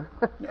breakfast, too.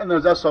 And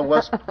there's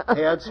SOS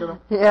pads, you know.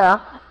 Yeah.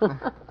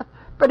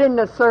 But in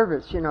the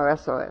service, you know,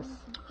 SOS.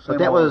 Same But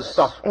that old was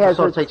stuff. As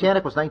so. it's-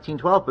 Titanic was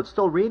 1912, but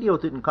still, radio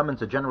didn't come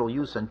into general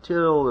use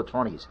until the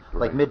 20s,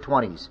 like mid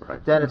 20s.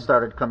 Right. Then it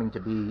started coming to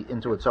be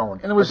into its own.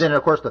 And it was- but then,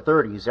 of course, the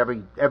 30s.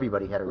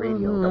 Everybody had a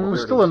radio. It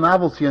was still a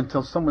novelty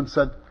until someone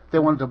said they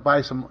wanted to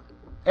buy some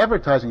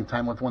advertising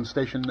time with one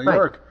station in New Right.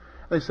 York.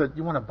 They said,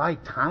 "You want to buy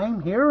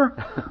time here?"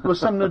 It was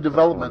some new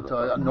development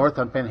north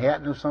on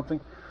Manhattan or something.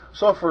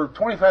 So for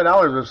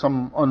 $25 or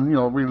some,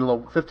 really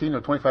low, $15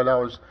 or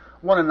 $25,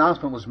 one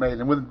announcement was made,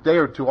 and within a day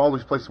or two, all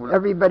these places were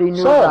Everybody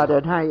knew sold. about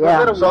it, huh? Was Yeah.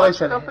 that a So I watch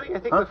said, company? I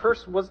think huh?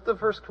 was the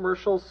first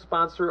commercial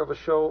sponsor of a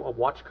show a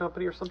watch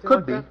company or something Could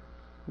like be, that?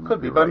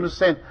 could be. But I'm just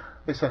saying,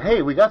 they said,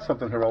 "Hey, we got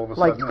something here all of a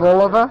Like sudden."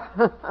 Bulova?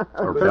 Or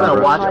Could have been a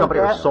better. watch Like company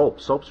or that.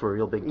 soap. Soaps were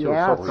real big too.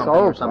 Yeah, soap company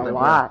or soap, a something.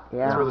 lot, That's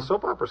yeah. where the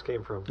soap operas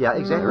came from. Yeah,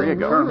 exactly. There you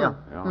go. Yeah.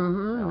 Yeah.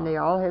 Mm, they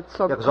all had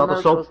soap Yeah, because all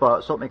the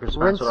commercials. soap makers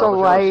sponsored all Rinso the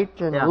shows.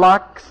 White and Yeah.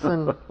 Lux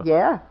and,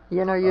 yeah.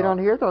 You know, you don't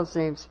hear those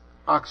names.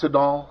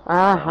 Oxidol,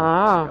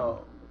 Uh-huh.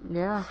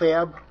 Yeah.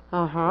 Fab,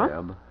 Uh-huh.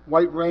 Fab.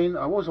 White Rain.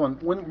 What was one?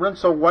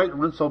 Rinso White,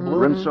 Rinso Blue.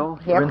 Rinso.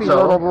 Happy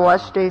Rinso. Little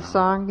Wash Day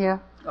song, yeah.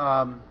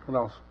 What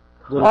else?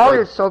 Little All boy,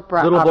 your soap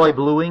Little boy operas.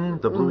 bluing,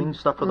 the bluing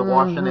stuff for the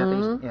wash and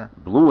that. Yeah.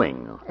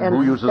 Bluing. And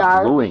Who uses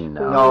starch. bluing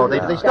now? No, they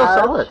still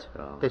sell it.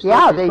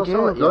 Yeah, they they still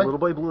sell do. it. Yeah, Really? Little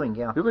boy bluing.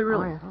 Yeah. Really, Oh,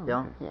 really?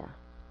 yeah. Yeah.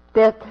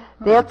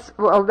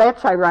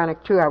 That's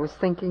ironic too. I was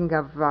thinking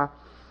of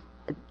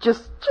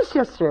just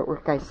yesterday at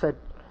work. I said,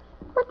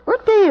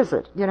 What day is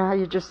it? You know how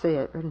you just say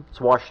it. It's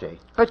wash day.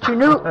 But you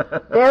knew.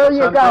 There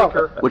you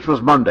go. Which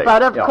was Monday.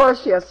 But of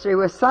course, yesterday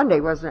was Sunday,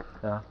 wasn't it?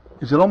 Yeah.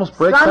 Is it almost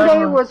break time?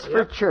 Sunday was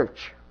for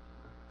church.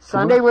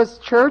 Sunday was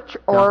church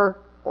or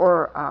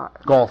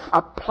golf.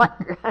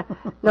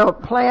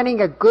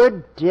 Planning a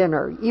good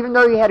dinner. Even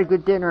though you had a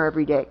good dinner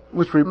every day.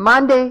 Go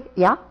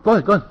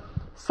ahead.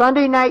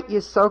 Sunday night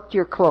you soaked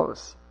your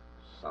clothes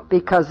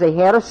because they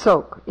had a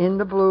soak in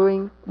the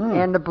bluing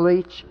and the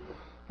bleach,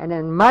 and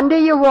then Monday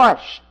you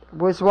washed.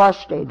 Was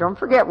wash day. Don't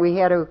forget we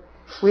didn't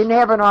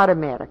have an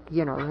automatic.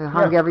 You know, we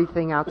hung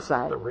everything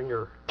outside. The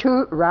ringer.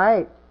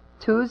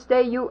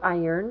 Tuesday you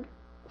ironed.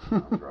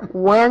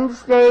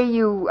 Wednesday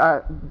you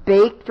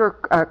baked or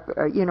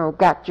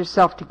got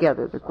yourself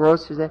together. The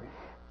groceries.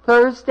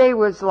 Thursday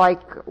was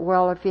like,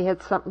 well, if you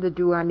had something to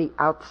do on the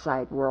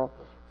outside world.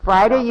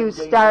 Friday you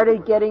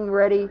started getting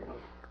ready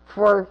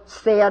for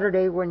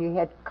Saturday when you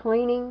had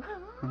cleaning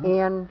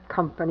and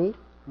company.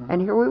 And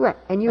here we went.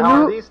 And you Now,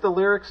 knew. are these the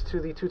lyrics to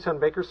the Two-Ton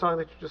Baker song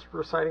that you're just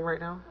reciting right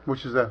now?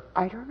 Which is that?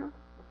 I don't know.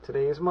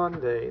 Today is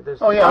Monday.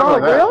 Oh, yeah, I know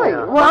that. Really?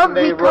 Yeah. Well,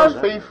 Monday because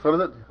roast beef. What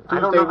is it? I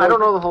don't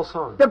know the whole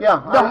song.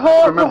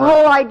 the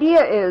whole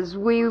idea is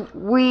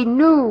we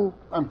knew.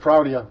 I'm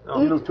proud of you.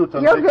 You know,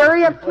 Two-Ton You're Baker.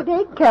 very up to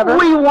date, Kevin.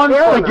 We once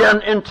Very.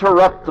 again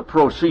interrupt the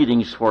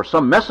proceedings for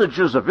some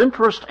messages of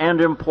interest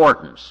and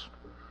importance.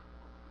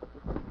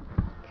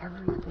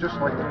 Just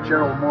like the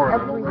Gerald Moore.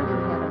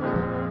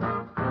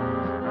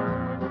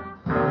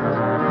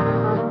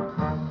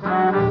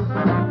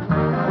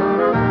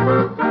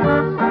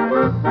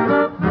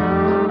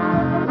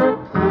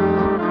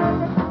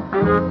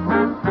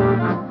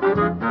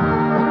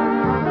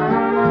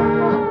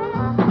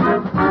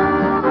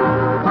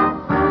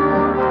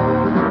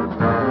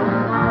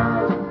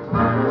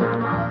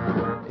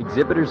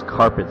 Exhibitors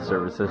Carpet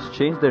Services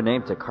changed their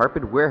name to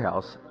Carpet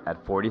Warehouse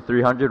at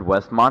 4300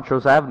 West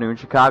Montrose Avenue in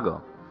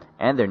Chicago,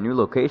 and their new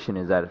location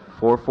is at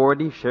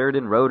 440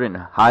 Sheridan Road in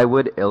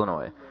Highwood,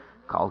 Illinois,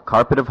 called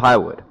Carpet of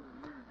Highwood.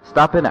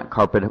 Stop in at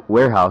Carpet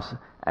Warehouse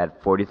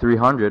at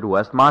 4300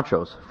 West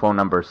Montrose, phone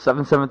number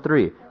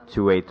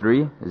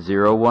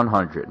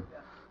 773-283-0100,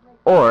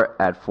 or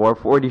at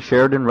 440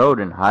 Sheridan Road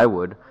in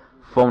Highwood,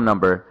 phone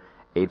number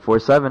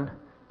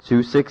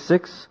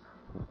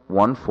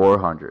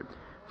 847-266-1400.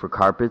 For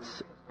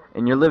carpets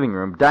in your living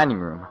room, dining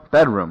room,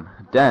 bedroom,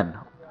 den,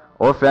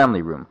 or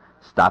family room,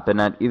 stop in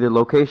at either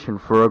location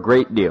for a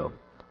great deal.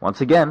 Once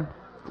again,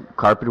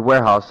 Carpet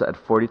Warehouse at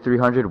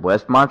 4300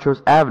 West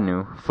Montrose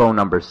Avenue, phone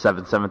number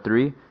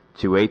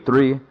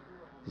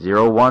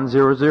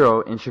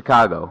 773-283-0100 in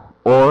Chicago,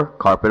 or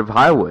Carpet of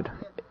Highwood,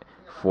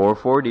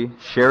 440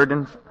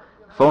 Sheridan,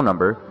 phone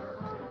number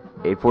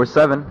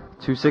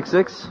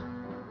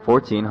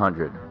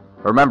 847-266-1400.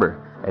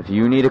 Remember, if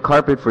you need a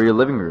carpet for your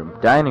living room,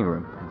 dining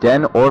room,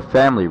 den, or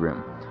family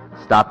room,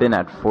 stop in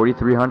at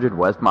 4300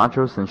 West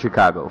Montrose in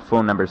Chicago,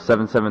 phone number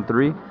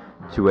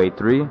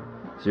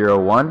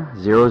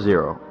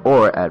 773-283-0100,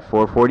 or at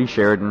 440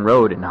 Sheridan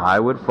Road in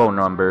Highwood, phone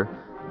number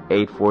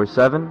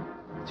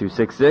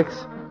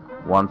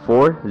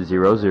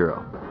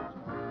 847-266-1400.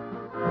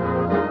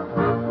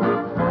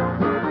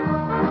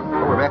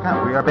 We're back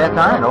on. We are back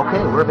on.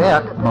 Okay, we're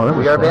back.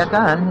 We are back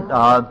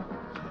on.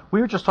 We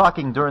were just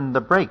talking during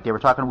the break. We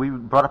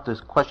brought up this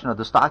question of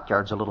the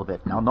stockyards a little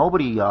bit. Now,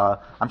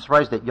 I'm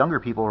surprised that younger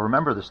people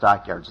remember the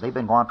stockyards. They've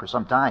been gone for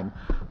some time.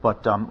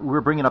 But we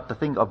were bringing up the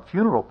thing of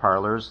funeral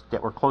parlors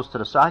that were close to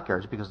the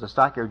stockyards because the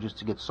stockyards used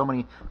to get so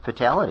many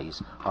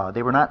fatalities.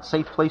 They were not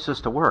safe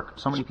places to work.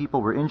 So many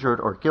people were injured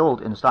or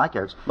killed in the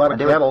stockyards. A lot of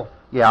cattle.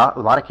 A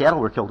lot of cattle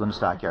were killed in the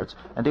stockyards.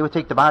 And they would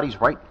take the bodies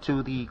right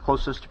to the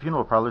closest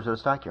funeral parlors of the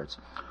stockyards.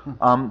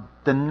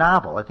 The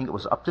novel, I think it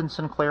was Upton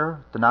Sinclair,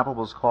 the novel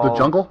was called... The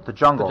Jungle? The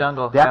Jungle. The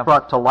Jungle, That yeah.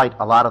 brought to light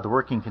a lot of the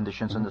working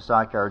conditions in the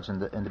stockyards and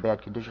the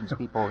bad conditions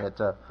people had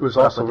to... It was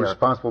also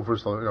responsible for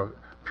the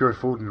Pure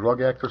Food and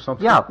Drug Act or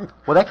something. Yeah,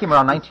 well, that came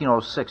around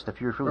 1906, the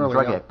Pure Food and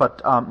Drug Act.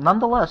 But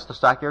nonetheless, the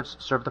stockyards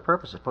served the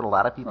purpose. It put a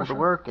lot of people to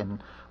work,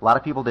 and a lot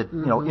of people that,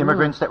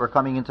 immigrants that were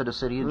coming into the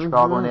city in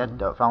Chicago and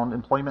had found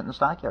employment in the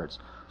stockyards.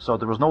 So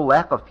there was no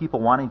lack of people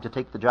wanting to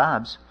take the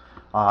jobs.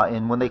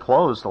 And when they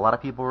closed, a lot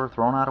of people were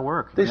thrown out of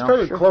work. They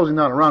started closing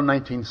down around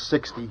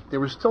 1960. There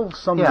was still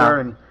some there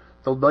in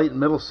the late and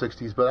middle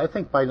 60s, but I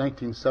think by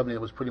 1970 it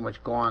was pretty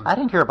much gone. I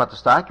didn't care about the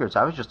stockyards.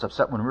 I was just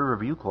upset when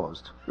Riverview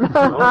closed. Isn't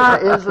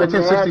that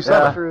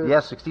 1967. true? Yeah,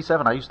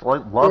 67. I used to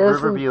love Isn't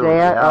Riverview.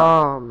 that? Yeah.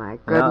 Oh, my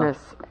goodness.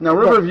 Now,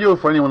 Riverview,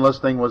 for anyone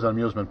listening, was an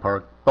amusement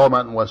park.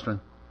 Belmont and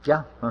Western.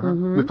 Yeah.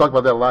 We've talked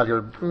about that a lot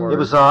here before. It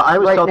was. I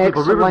always Right tell next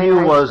people to Wayne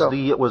Riverview High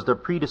School. was the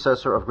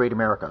predecessor of Great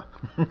America.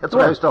 That's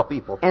what I always tell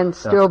people. And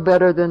still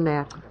better than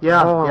that.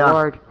 Yeah, Oh, yeah.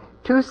 Lord.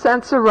 2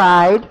 cents a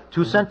ride.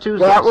 2 cent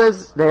Tuesdays. That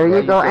was, there Yeah,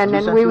 you go. get And 2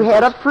 then cent we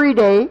had a Tuesdays. free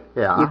day.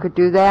 Yeah. You could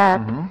do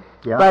that.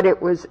 Yeah. But it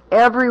was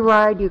every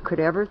ride you could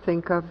ever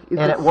think of. You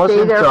And could it wasn't,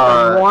 stay there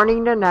from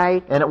morning to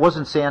night. And it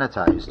wasn't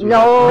sanitized.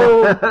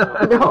 No,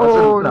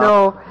 No.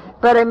 no.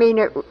 But I mean,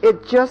 it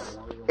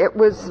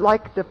was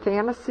like the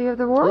fantasy of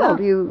the world.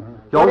 Yeah.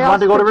 You always wanted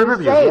to go to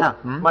Riverview, say? yeah.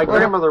 My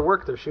grandmother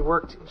worked there. She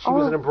was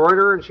an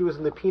embroiderer, and she was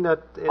in the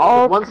peanut.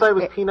 One side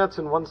was peanuts,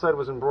 and one side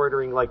was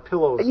embroidering like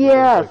pillows. And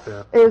Yes, things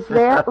like that. is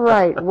that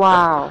right?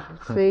 Wow.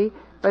 See,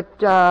 but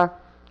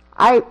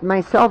I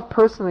myself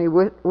personally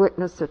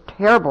witnessed a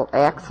terrible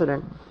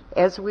accident.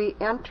 As we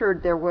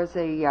entered, there was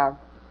a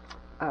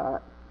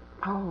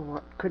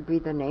what could be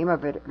the name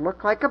of it? It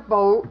looked like a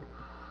boat,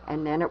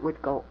 and then it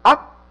would go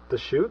up. The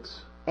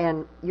chutes?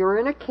 And you're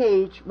in a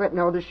cage, but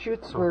no, the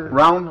chutes were...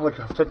 Round like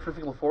a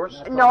centrifugal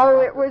force? No,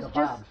 it was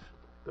just...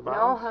 The No,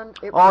 bombs? hun,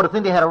 it Oh, was the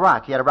thing they had a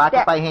rock. You had a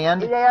rocket by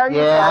hand. There you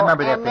yeah, go. I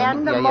remember that and thing. And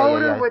then the yeah,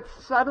 motor yeah, yeah. would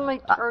suddenly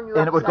turn you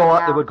And it would upside go up.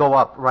 down. It would go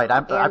up. Right. I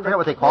And forget the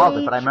what they called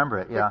it, but I cage- remember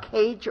it. Yeah. The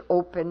cage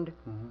opened,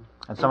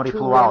 And somebody two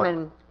flew out.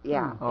 women,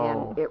 yeah,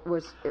 Oh. and it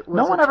was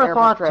No a one ever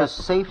terrible thought trip. to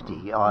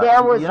safety.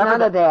 There was you never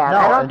none of did- that. No,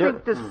 I don't and there-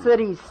 think the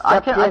city stepped I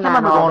can in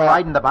remember on all going that.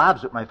 riding the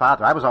bobs with my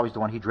father. I was always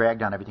the one he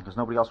dragged on everything because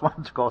nobody else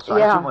wanted to go, so I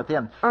Yeah. went with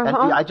him. And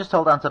Uh-huh. I just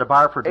held on to the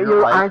bar for dear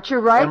You- life. aren't you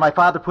right? And my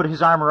father put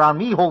his arm around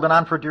me, holding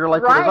on for dear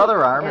life with his Right.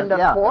 other arm. And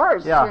yeah. of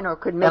course, yeah. you know,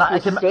 could make and I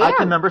you can, I stand.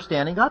 can remember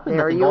standing up and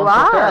There nothing you going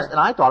are. so fast, and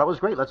I thought it was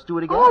great. Let's do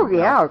it again. Oh, you know.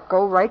 yeah,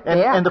 go right And,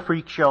 there. and the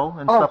freak show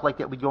and Oh. stuff like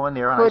that. We'd go in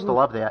there, and I used to Couldn't-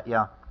 love that.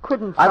 Yeah.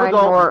 Couldn't I would find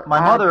go. more My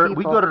odd mother.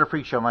 people. We'd go to the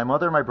freak show. My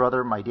mother, my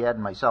brother, my dad,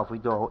 and myself.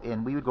 We'd go,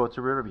 and we would go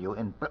to Riverview.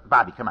 And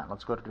Bobby, come on,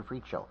 let's go to the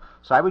freak show.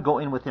 So I would go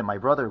in with him. My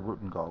brother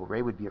wouldn't go.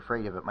 Ray would be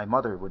afraid of it. My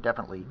mother would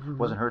definitely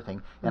wasn't her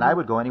thing. And I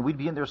would go in, and we'd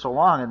be in there so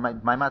long. And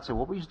my mom said,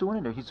 "What were you doing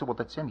in there?" He said, "Well,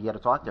 that's him. He had to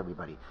talk to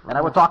everybody." And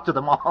I would talk to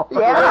them all.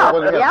 Yeah,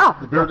 What do you yeah.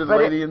 have? The bearded But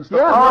lady it- and stuff?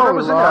 yeah, Oh, oh, I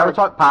was in there. I would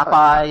Lord. talk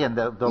Popeye and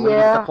the lady with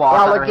Yeah, the claws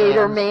on her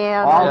Alligator hands.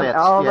 Man, all and that,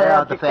 all yeah,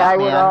 that, the the fat guy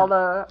man. with all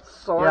the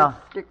swords Yeah.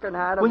 sticking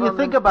out of When you him.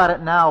 think about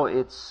it now,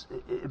 it's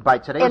by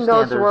today's and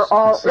those standards. were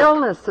all it's sick.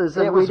 illnesses,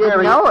 and It we was didn't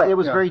very, know it. It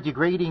was Yeah. very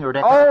degrading or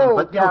that kind of thing. Oh,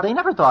 But yeah. they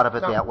never thought of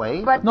it that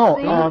way. But No,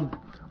 see, when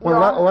you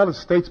a know- lot of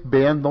states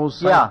banned those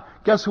signs, Yeah.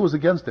 guess who was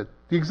against it?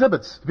 The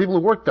exhibits, the people who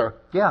worked there.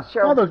 yeah,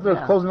 Sure. Oh, they're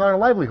Yeah. closing their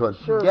livelihood.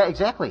 Sure. yeah,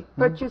 exactly.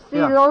 But you see,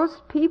 Yeah. those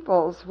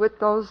peoples with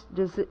those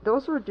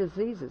were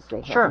diseases they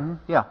had. Sure,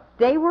 yeah.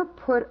 They were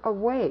put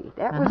away.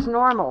 That was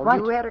normal. Right.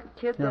 You had a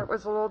kid Yeah. that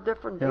was a little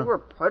different. They Yeah. were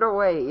put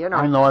away. You know.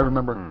 I know, I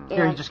remember.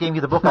 Here, he And- just gave me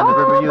the book on the Oh,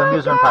 Riverview my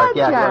Amusement God, Park.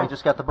 Yeah, John. he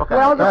just got the book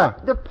Well, on it. Yeah.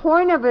 the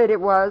point of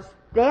it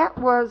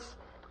was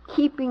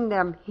keeping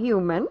them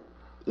human,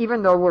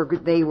 even though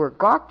they were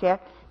gawked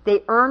at.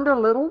 They earned a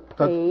little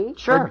pay.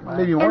 Sure.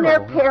 Maybe more And their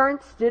level, yeah.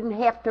 parents didn't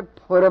have to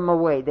put them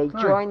away. They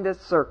joined the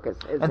circus.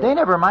 And they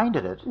never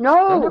minded it.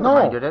 No. They never No.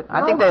 minded it.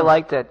 I think they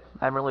liked it.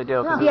 I really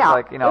do. Because Yeah. it's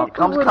like, you know, It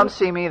come wouldn't-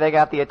 see me. They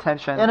got the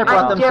attention. And it you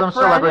brought know. them some different.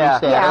 celebrity Yeah.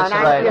 status. Yeah, and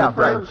I'm right,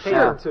 different.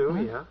 right. Sure. Too,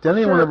 yeah. Did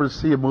anyone Sure. ever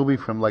see a movie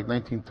from like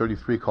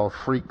 1933 called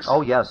Freaks? Oh,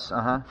 yes.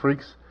 Uh-huh.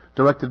 Freaks,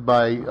 directed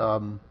by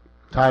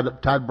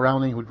Todd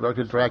Browning, who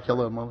directed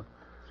Dracula.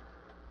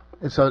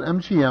 It's an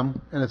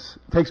MGM, and it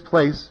takes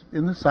place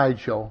in the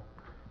sideshow,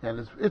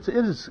 and it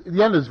is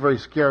the end is very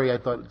scary. I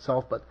thought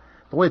itself, but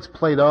the way it's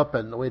played up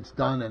and the way it's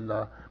done, and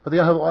but they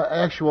have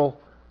actual,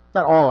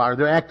 not all are,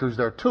 they're actors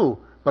there too.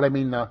 But I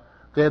mean,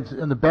 they had,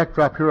 in the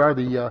backdrop here are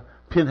the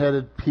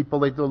pinheaded people.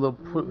 They do a little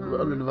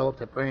underdeveloped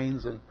their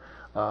brains and.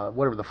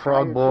 Whatever, the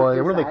Frog His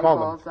Boy, what do they call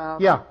eyeballs them?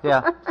 out. Yeah,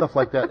 Yeah. stuff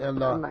like that.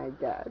 And Oh my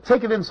God.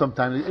 take it in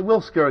sometime. It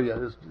will scare you.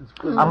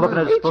 I'm looking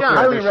at this book John,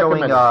 here.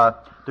 highly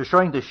They're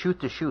showing the shoot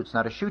to shoots.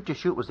 Now, the shoot to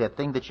shoot was that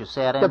thing that you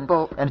sat in The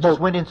boat. and it just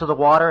went into the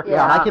water.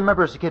 Yeah. And I can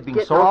remember as a kid being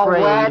Getting so all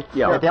afraid wet.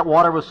 Yeah. that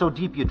water was so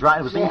deep you dry.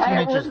 It was 18 Yeah,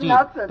 it inches was deep.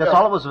 nothing. That's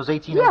all it was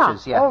 18 Yeah.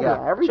 inches. Yeah, Oh,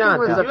 yeah. yeah. Everything John,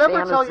 was did a you ever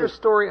tell fantasy. your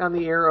story on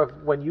the air of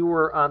when you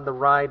were on the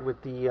ride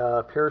with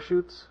the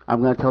parachutes?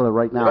 I'm going to tell it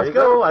right now. Let's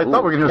go. I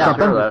thought we were going to hear Yeah,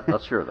 something.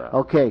 Let's hear that.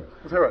 Okay.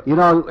 Let's hear it. You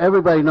know,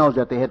 everybody knows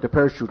that they had the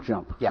parachute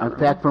jump. Yeah. In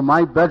fact, from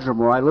my bedroom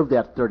where I lived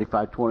at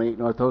 3528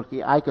 North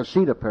Oakey, I could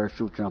see the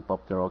parachute jump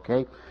up there,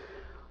 okay?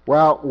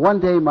 Well,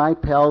 one day my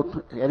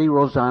pal, Eddie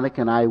Rosanic,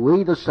 and I,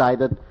 we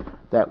decided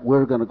that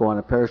we're going to go on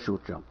a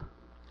parachute jump.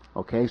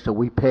 Okay, so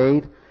we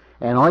paid,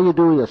 and all you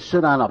do is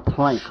sit on a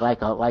plank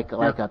like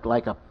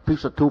a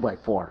piece of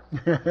 2x4.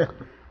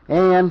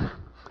 And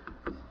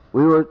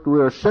we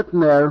were sitting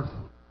there,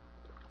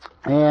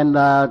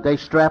 and they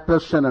strapped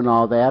us in and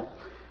all that,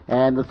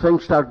 and the thing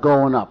started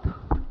going up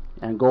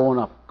and going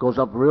up, goes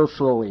up real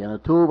slowly, and the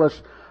two of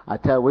us, I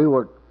tell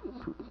you,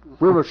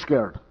 we were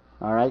scared.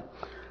 All right,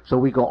 so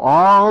we go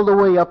all the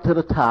way up to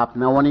the top.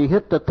 Now, when you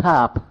hit the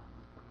top,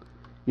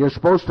 you're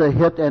supposed to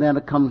hit, and then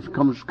it comes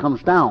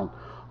down.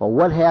 Well,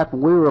 what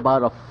happened? We were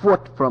about a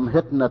foot from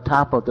hitting the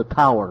top of the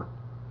tower.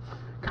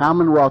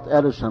 Commonwealth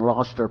Edison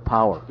lost their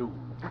power,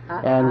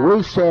 and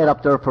we sat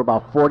up there for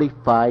about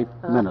 45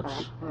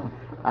 minutes.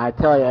 I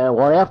tell you,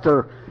 well,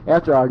 after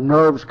our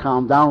nerves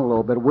calmed down a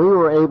little bit, we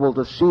were able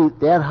to see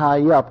that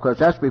high up, because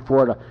that's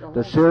before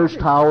the Sears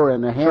Tower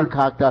and the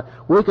Hancock Tower.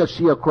 We could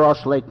see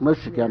across Lake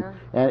Michigan,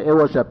 and it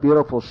was a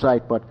beautiful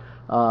sight. But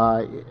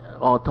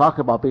I'll talk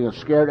about being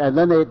scared. And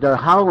then they're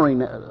hollering,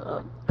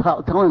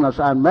 telling us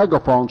on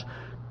megaphones,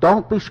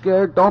 "Don't be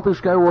scared, don't be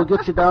scared, we'll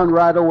get you down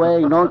right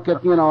away, don't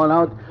get,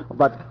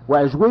 But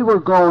as we were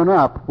going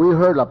up, we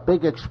heard a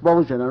big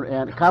explosion,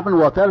 and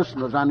Commonwealth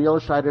Edison was on the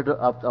other side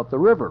of the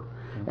river.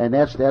 and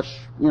that's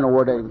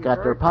where they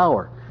got their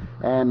power.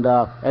 And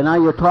now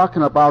you're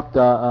talking about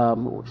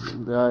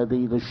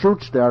the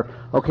chutes there.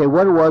 Okay,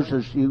 what it was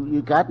is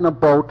you got in a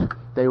boat,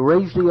 they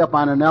raised you up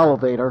on an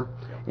elevator,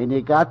 and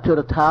you got to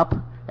the top,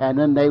 and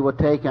then they would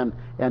take and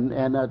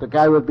the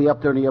guy would be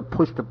up there, and he'd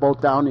push the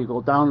boat down, you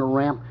go down the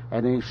ramp,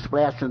 and then you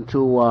splash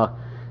into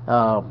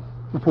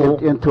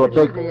into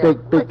a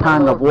big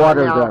pond of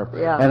water there.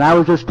 Yeah. And I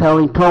was just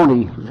telling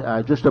Tony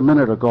just a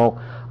minute ago,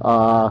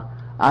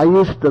 I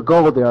used to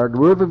go there. The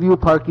Riverview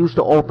Park used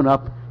to open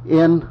up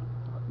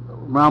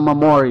around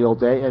Memorial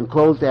Day and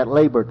closed at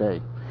Labor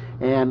Day,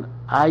 and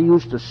I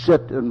used to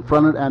sit in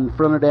front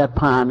of that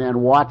pond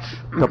and watch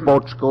the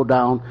boats go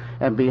down.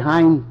 And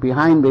behind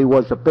me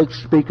was a big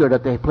speaker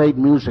that they played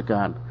music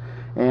on,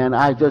 and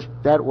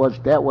that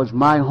was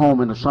my home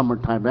in the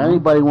summertime. If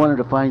anybody wanted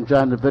to find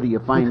John DeVitti, you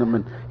find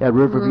him at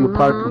Riverview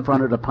Park in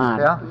front of the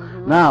pond. Yeah.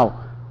 Now,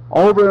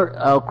 over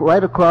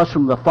right across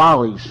from the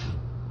Follies,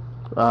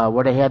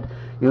 where they had.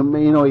 You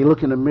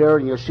look in the mirror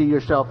and you see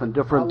yourself in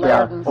different.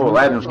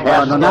 Aladdin's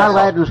Castle. No, not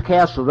Aladdin's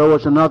Castle. There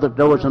was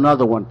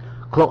another one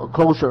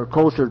closer,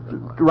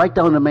 right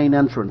down the main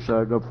entrance,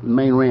 the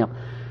main ramp.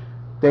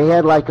 They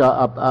had like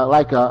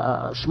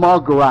a small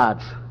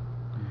garage,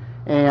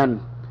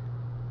 and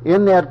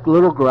in that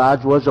little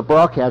garage was the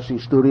broadcasting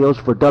studios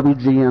for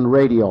WGN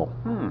Radio,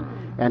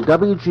 and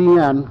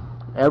WGN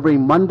every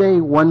Monday,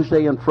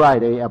 Wednesday, and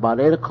Friday about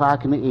 8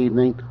 o'clock in the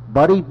evening.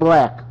 Buddy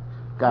Black,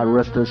 God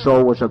rest his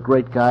soul, was a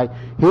great guy.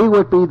 He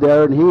would be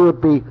there, and he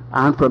would be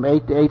on from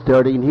 8 to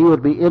 8:30, and he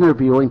would be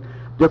interviewing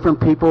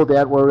different people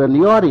that were in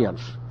the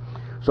audience.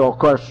 So, of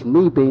course,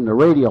 me being the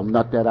radio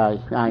nut that I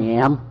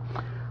am,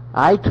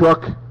 I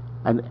took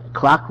a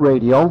clock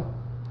radio,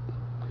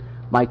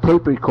 my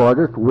tape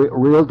recorder,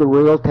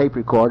 reel-to-reel tape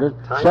recorder,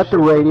 set the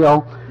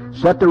radio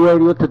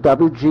to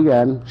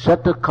WGN,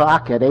 set the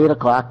clock at 8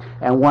 o'clock,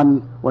 and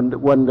when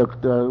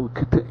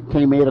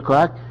came 8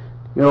 o'clock,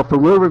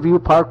 from Riverview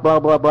Park, blah,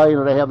 blah, blah,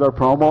 they have their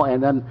promo,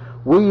 and then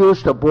we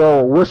used to blow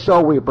a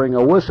whistle, we bring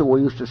a whistle,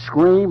 we used to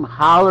scream,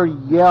 holler,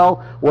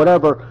 yell,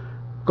 whatever,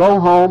 go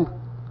home,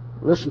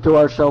 listen to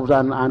ourselves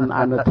on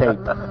the tape.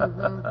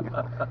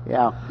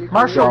 Yeah.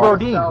 Marshall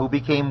Brodeen, who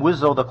became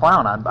Wizzo the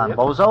Clown on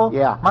Bozo.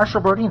 Yeah.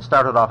 Marshall Brodeen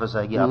started off as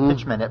a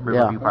pitchman at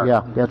Riverview Park.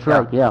 Yeah, that's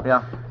right.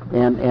 Yeah.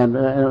 And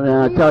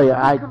I tell you,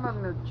 Become a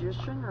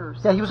magician or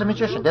something? Yeah, he was a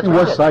magician. That's He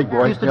what was side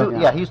boy. He used to do,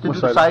 he used to do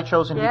the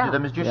sideshows, and he Yeah. did the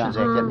Magicians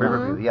Act at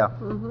Riverview. Yeah.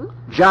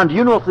 John, do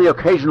you know if they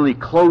occasionally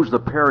close the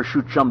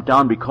parachute jump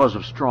down because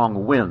of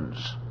strong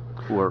winds?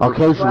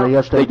 Occasionally,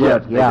 yes, they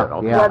did. Yeah,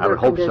 Okay. yeah. I would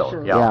hope so.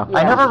 Conditions. Yeah. Yeah.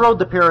 I never rode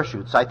the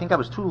parachutes. I think I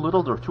was too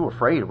little or too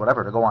afraid or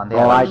whatever to go on that.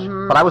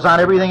 Oh, But I was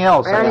on everything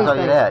else. I can tell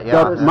you that.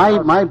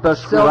 Yeah. My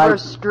best Silver ride.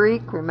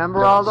 Streak,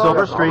 remember all those?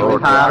 Silver Streak, the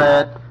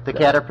Comet, the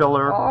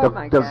Caterpillar, Oh,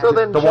 my God. So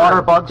then, the John,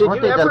 water bugs. did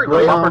Weren't you they ever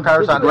the bumper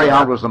cars on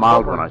Greyhound was the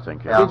mild one, I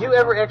think. Yeah. Did you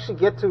ever actually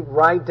get to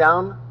ride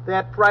down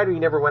that ride, or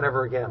you never went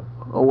ever again?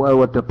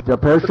 With the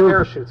parachute? The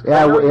parachutes.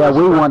 Yeah, I know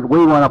you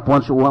we went up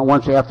once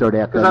after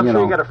that. Because I'm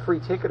sure you got a free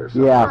ticket or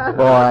something. Yeah,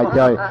 boy, I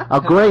tell you. A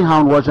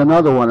Greyhound was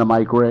another one of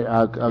my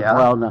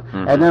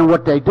and then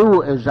what they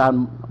do is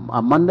on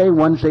Monday,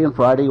 Wednesday, and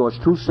Friday was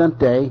 2-cent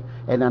day,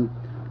 and then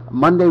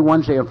Monday,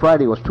 Wednesday, and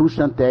Friday was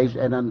 2-cent days,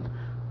 and then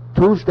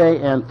Tuesday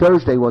and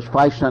Thursday was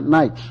 5-cent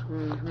nights.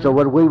 So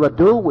what we would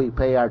do, we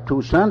pay our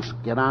 2 cents,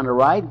 get on the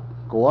ride,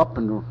 go up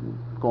and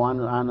go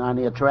on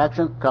the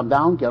attraction, come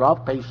down, get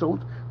off, pay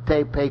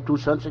 2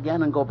 cents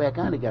again, and go back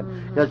on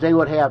again. Because they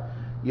would have,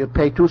 you'd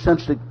pay 2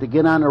 cents to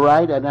get on the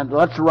ride, and then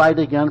let's ride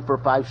again for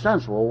 5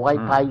 cents. Well,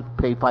 why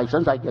pay 5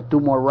 cents? I get 2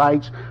 more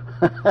rides.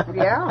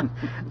 Yeah.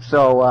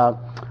 So,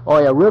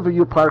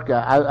 Riverview Park.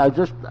 I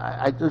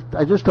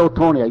just told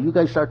Tony, you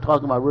guys start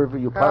talking about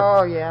Riverview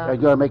Park. Oh, yeah. You're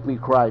gonna make me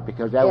cry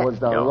because that was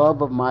the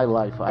love of my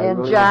life. I And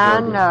really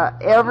John,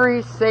 enjoyed it.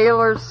 every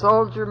sailor,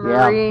 soldier,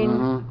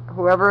 Marine,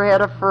 whoever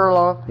had a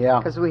furlough, Yeah.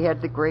 because we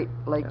had the Great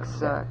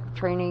Lakes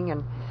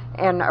training,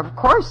 and of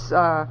course,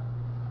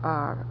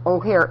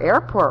 O'Hare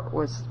Airport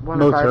was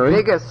one of our Military.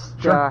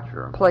 biggest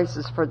Sure.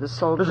 places for the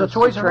soldiers There's a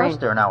Toys to R Us train.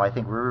 there now. I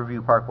think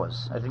Riverview Park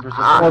was. I think there's a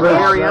well,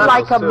 there's- It's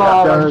like a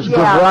mall. There's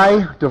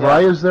Yeah.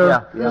 DeVry is there.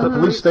 Yeah. The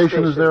police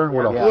station is there.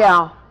 What else?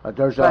 Yeah.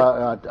 There's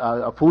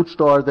a food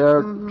store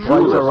there. Jewel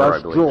Toys is R there, I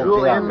Us, believe. Jewel,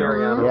 Jewel yeah. and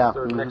Mariano's, Yeah.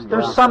 they're next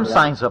There's door. some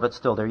signs of it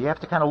still there. You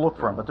have to kind of look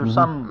for them, but there's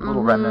some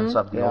little remnants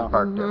of the Yeah. old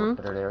park that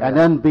are there. And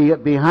yeah. then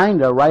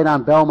behind her, right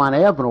on Belmont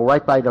Avenue,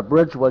 right by the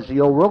bridge, was the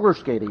old roller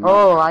skating. rink.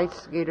 Oh, I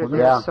skated there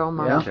Yeah. so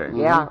much. Okay.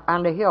 Yeah,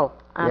 on the hill.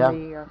 On Yeah.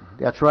 the,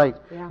 That's right.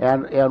 Yeah.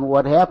 And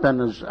what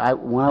happened is,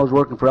 when I was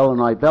working for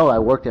Illinois Bell, I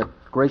worked at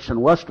Grayson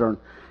Western,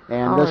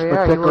 and oh,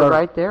 yeah, you were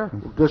right there.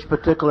 this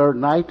particular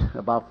night,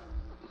 about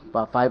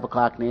 5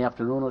 o'clock in the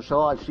afternoon or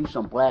so, I see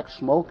some black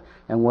smoke,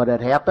 and what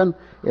had happened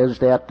is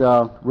that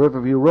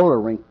Riverview roller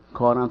rink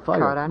caught on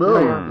fire. Caught on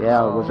fire.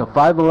 Yeah, it was a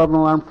 5:11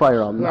 alarm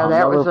fire. Yeah,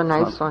 that was a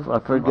nice one. I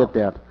forget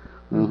that.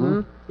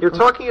 You're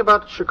talking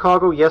about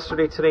Chicago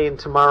yesterday, today, and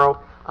tomorrow.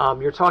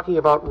 You're talking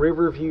about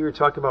Riverview. You're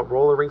talking about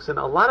roller rinks, and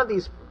a lot of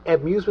these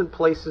amusement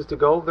places to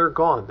go, they're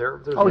gone.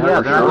 There's Oh, very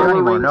yeah, few they're not roller there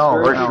anymore. rinks, No,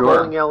 very for few sure.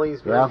 bowling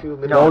alleys, very Yeah. few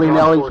Bowling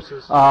golf alleys.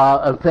 courses.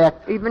 In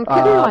fact, Even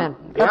Kittyland.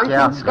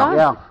 Everything's gone.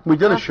 Yeah, We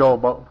did a show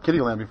about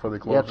Kittyland before they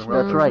closed.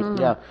 that's right.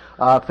 Yeah.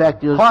 In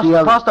fact, there's Cost, the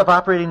other. cost of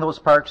operating those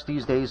parks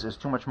these days is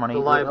too much money. The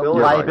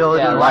liability.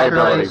 Liability, Yeah,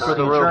 liability liability. for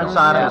the insurance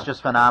on it is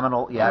just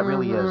phenomenal. Yeah, it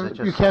really is. It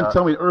just, You can't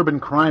tell me urban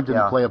crime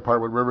didn't yeah. play a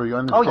part with River. You Oh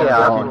understand? yeah,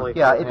 Definitely.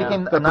 yeah. It Yeah.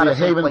 became That'd not be a a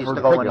safe haven place for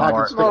to the go pickpockets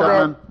anymore. stick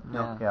Well, on.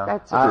 Yeah.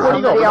 That's Where do you go?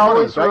 somebody Where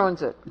always right?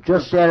 ruins it.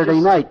 Just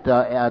Saturday night,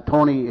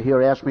 Tony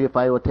here asked me if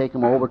I would take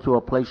him over to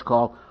a place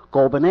called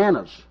Go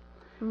Bananas.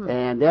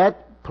 And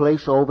that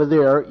place over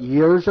there,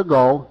 years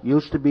ago,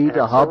 used to be the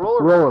That's Hub the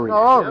roller Roller Rink.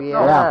 Oh, Yep.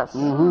 yes.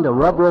 The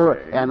Rub Roller.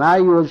 And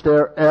I was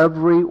there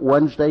every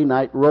Wednesday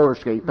night roller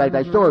skate. In fact,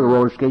 I still have the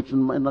roller skates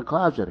in the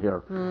closet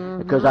here.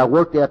 Because I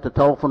worked at the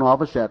telephone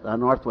office at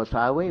Northwest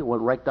Highway,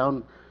 went right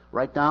down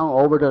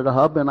over to the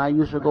Hub, and I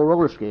used to go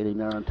roller skating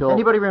there until...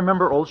 Anybody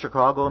remember Old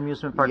Chicago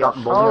Amusement Park out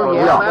in Oh, Bolingbrook?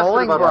 yeah. It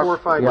lasted about Bolingbrook. 4 or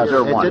 5 Yeah, years. there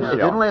It, was, didn't, it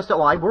yeah. didn't last.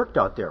 Well, I worked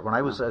out there when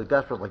I was a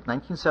guy for like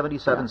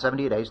 1977,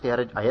 78.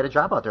 I had a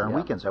job out there on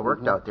weekends. I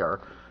worked out there,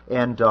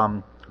 and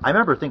I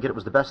remember thinking it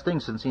was the best thing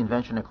since the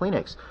invention of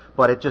Kleenex,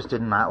 but it just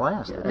did not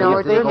last. No,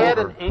 If it they didn't. had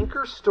an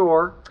anchor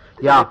store,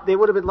 Yeah. they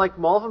would have been like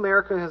Mall of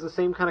America has the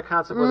same kind of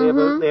concept where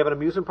they have an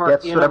amusement park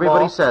That's in what a everybody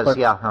mall. says. But-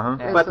 Yeah. Uh-huh.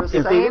 But It's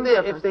if the they same didn't,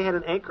 difference. if they had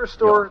an anchor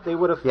store, they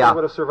would have Yeah.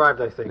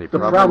 survived. I think. The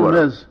problem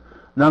is,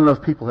 not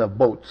enough people have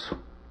boats.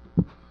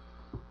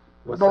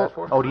 What's that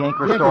for? Oh, the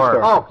anchor The anchor store.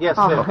 store. Oh, yes.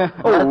 Gotta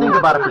think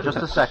about it for just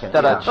a second.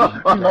 Ta-da.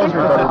 Yeah. He knows me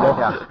better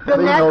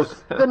than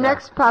Yeah. The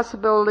next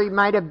possibility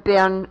might have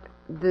been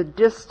the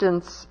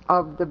distance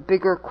of the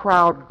bigger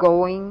crowd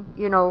going,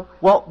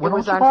 Well, It when Old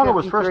was on Chicago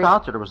was first 53.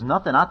 out there was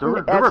nothing out there.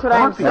 There That's were what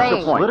I'm cornfields,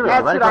 saying. literally,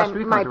 That's right what across the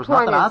street from my it. There was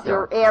point nothing out is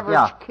your there. average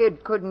Yeah.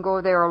 kid couldn't go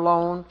there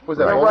alone. Was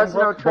that there was no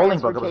Bolingbrook?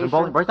 Bolingbrook. It was in transportation.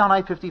 Bolingbrook, right down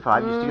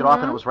I-55. You used to get off,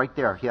 and it was right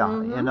there. Yeah,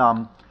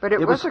 and But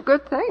it was a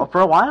good thing. Oh,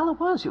 for a while, it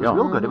was. It was Yeah.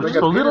 real good. It was They just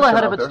a got little Peterson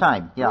ahead of out its there.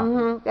 time.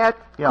 Yeah. That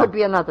Yeah. could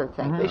be another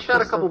thing. They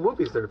shot a couple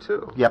movies there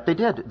too. Yep, they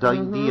did.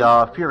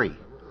 The Fury.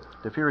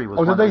 The Fury was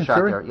Oh, one did that they? shot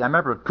Fury? there. Yeah, I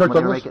remember Kirk when they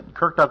were Douglas? making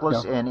Kirk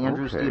Douglas Yeah. and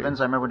Andrew Okay.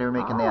 Stevens. I remember when they were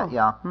making that.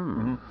 Yeah.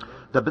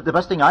 The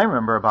best thing I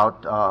remember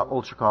about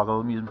Old Chicago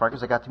Amusement Park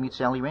is I got to meet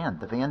Sally Rand,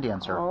 the fan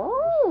dancer.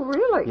 Oh,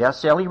 really? Yes,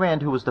 Sally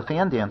Rand, who was the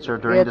fan dancer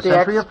during At the the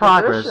Century of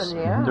Progress exposition,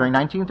 yeah. during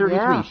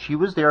 1933. Yeah. She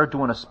was there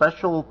doing a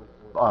special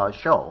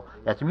show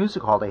at the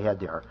music hall they had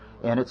there,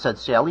 and it said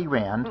Sally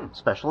Rand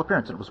special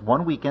appearance. It was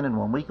 1 weekend and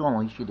 1 week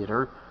only. She did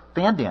her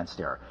fan dance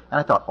there, and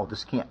I thought, oh,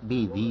 this can't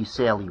be the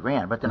Sally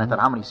Rand. But then I thought,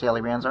 how many Sally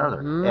Rands are there?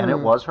 And it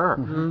was her.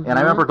 And I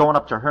remember going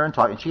up to her and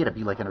talking. She had to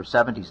be like in her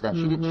 70s then.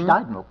 She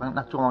died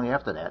not too long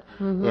after that.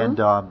 And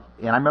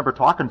I remember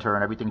talking to her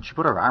and everything. She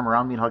put her arm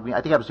around me and hugged me. I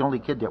think I was the only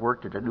kid that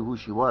worked there that knew who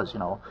she was,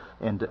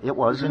 And it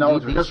was You know,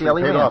 indeed the history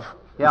Sally paid Rand. off.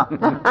 Yeah.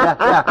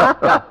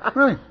 Yeah.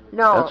 Really?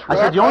 No, I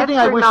said the only thing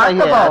I wish I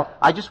had, remarkable.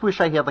 I just wish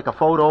I had like a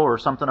photo or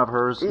something of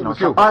hers, something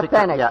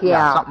Authentic,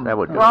 yeah. something. That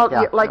would be- Well,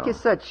 Yeah. like you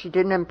said, she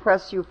didn't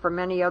impress you from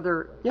any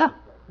other Yeah.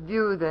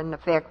 view than the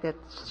fact that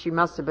she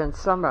must have been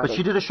somebody. But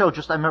she did a show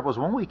I remember it was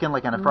 1 weekend,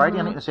 like on a Friday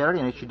night and a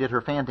Saturday night, she did her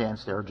fan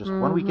dance there, just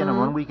 1 weekend and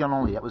 1 weekend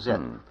only, that was it.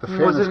 The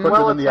fan is it quicker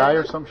well than the eye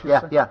or something?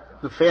 Yeah, yeah.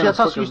 The fan That's is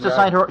how she quicker used to than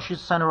sign the eye. her, she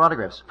used to sign her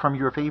autographs, from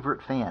your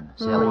favorite fan,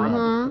 Sally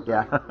Rand.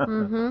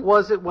 Yeah.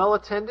 Was it well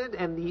attended?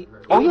 And the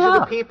Oh, age of yeah.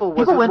 the people, was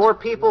People it went- more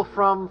people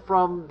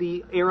from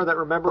the era that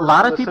remember A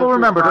lot the of people Century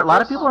remembered her. A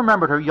lot of Progress? people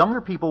remembered her. Younger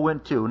people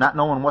went too, not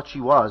knowing what she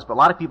was. But a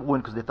lot of people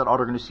went because they thought, oh,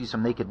 they're going to see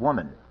some naked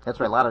woman. That's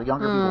right. A lot of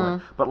younger people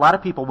went. But a lot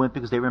of people went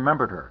because they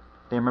remembered her.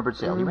 They remembered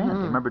Sally Rand.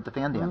 They remembered the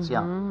fan dance.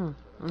 Yeah,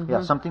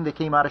 yeah. Something that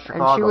came out of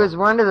Chicago. and she was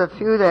one of the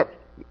few that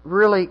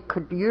really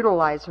could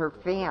utilize her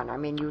fan. I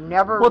mean, you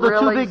never Well, the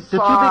really two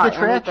saw big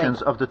attractions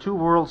anything. of the two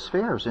World's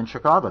Fairs in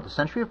Chicago, the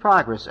Century of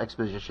Progress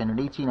exposition in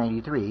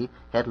 1893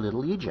 had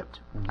Little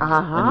Egypt.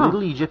 And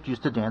Little Egypt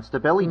used to dance the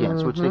belly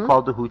dance, which they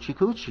called the hoochie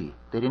coochie.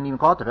 They didn't even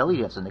call it the belly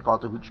dance, and they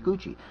called it the hoochie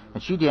coochie.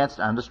 And she danced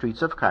on the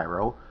streets of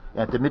Cairo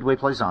at the Midway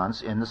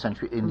Plaisance in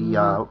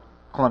the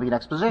Columbian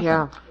Exposition.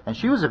 Yeah. And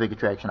she was a big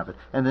attraction of it.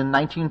 And then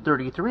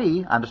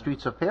 1933, on the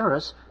streets of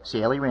Paris,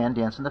 Sally Rand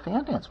dancing the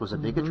fan dance was a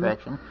big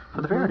attraction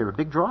for the fair. There were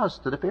big draws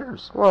to the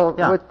fairs. Well,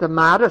 Yeah. with the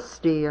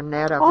modesty and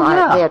that of Oh,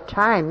 yeah. that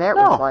time, that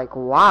No. was like,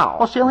 wow.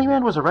 Well, Sally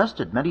Rand was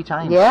arrested many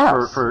times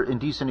Yes. for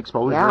indecent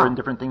exposure Yeah. and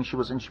different things. She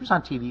was on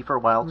TV for a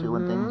while too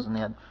and things and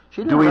that.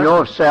 She Do we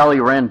know if Sally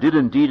Rand did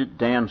indeed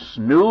dance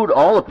nude?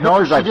 All the No,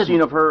 pictures she I've didn't.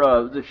 seen of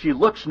her, she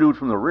looks nude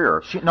from the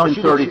rear. She in did.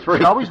 33.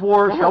 She always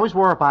wore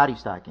a body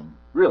stocking.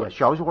 Really? Yeah,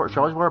 she always wore a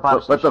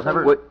body But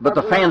stocking. but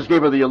the fans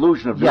gave her the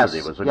illusion of Yes, nudity.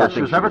 It was a yeah, good she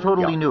thing was never did.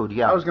 totally Yeah. nude.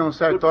 Yeah, I was going to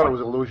say, I thought it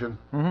was illusion.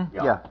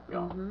 yeah,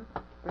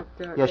 But,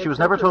 yeah. She it's was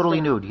never totally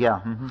interesting.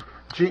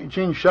 nude. Yeah.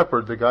 Gene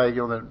Shepard, the guy,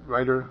 that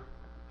writer,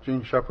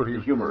 Gene Shepard, The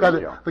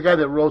humorist, yeah. the guy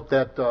that wrote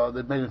that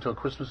made it into a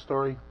Christmas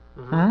story.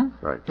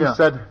 Right. He Yeah.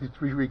 said,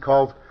 he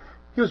recalled,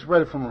 he was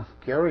read from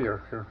Gary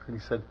here, and he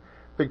said,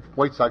 big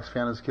White Sox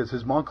fan, his kids,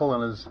 his uncle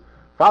and his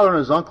father and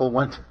his uncle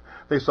went,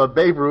 they saw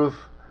Babe Ruth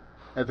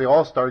at the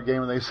All-Star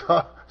game, and they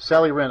saw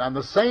Sally Rand on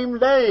the same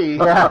day.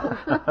 Yeah.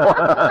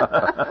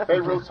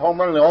 Babe Ruth's home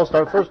run in the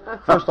All-Star first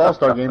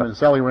All-Star game in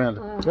Sally Rand.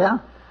 Yeah.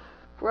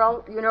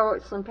 Well,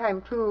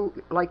 sometimes too,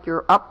 like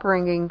your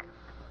upbringing,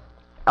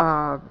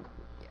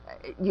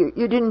 you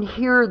didn't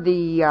hear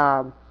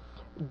the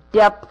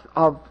depth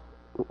of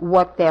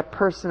what that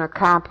person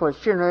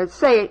accomplished.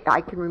 Say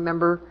I can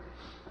remember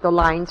the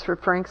lines for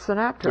Frank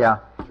Sinatra.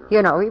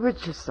 Yeah. He was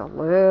just a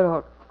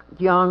little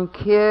young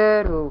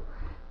kid who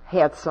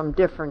had some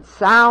different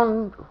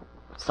sound,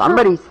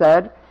 somebody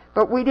said,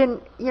 but we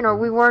didn't,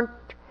 we weren't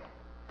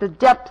the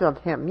depth of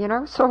him,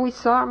 so we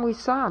saw him.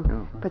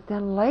 Mm-hmm. But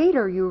then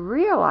later you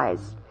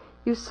realized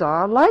you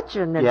saw a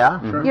legend. And, Yeah.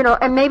 Sure.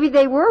 And maybe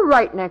they were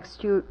right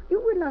next to you.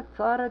 You wouldn't have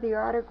thought of the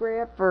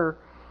autograph, or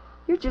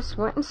you just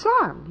went and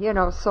saw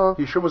him, so.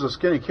 He sure was a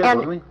skinny kid, And,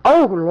 wasn't he?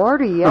 oh,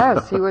 Lordy,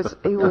 yes. He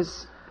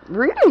was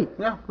really,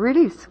 Yeah.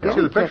 really I skinny.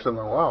 see the kid. picture of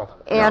him. Wow.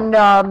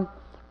 And,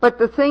 but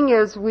the thing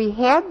is, we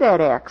had that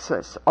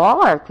access.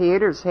 All our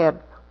theaters had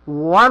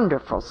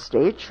wonderful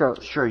stage shows.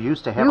 Sure,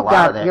 used to have You a lot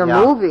got of that. your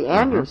yeah. movie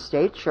and your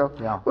stage show,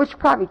 Yeah. which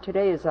probably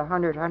today is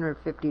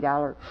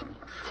 $150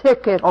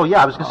 ticket. Oh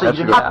yeah, I was going to say you That's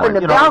didn't a have good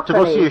to, point. to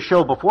go see balcony. a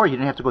show before. You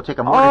didn't have to go take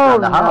a mortgage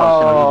on the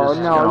house.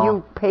 No,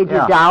 you paid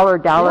your yeah. dollar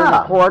and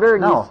Yeah. a quarter,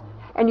 and, No.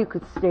 and you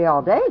could stay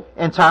all day.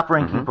 And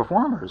top-ranking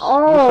performers.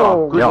 Oh, you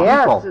saw good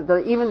yes, people.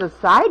 even the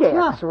side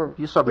acts Yeah, were.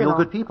 you saw real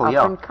good people. up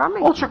Yeah, and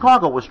coming. Old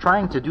Chicago was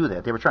trying to do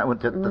that. They were trying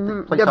with the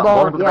place The out in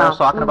bowl, Bolingbrook that I was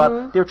yeah. talking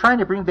about. They were trying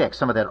to bring back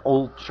some of that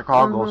old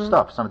Chicago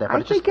stuff, some of that, but I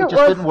it just think it it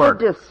just was didn't work.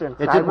 the distance.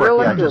 It I didn't work.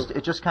 really Yeah, do.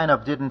 it just kind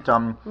of didn't.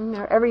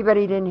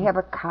 Everybody didn't have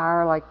a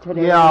car like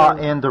today. Yeah,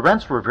 and the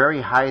rents were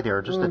very high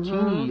there. Just a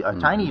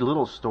tiny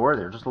little store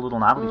there, just a little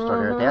novelty store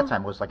there. At that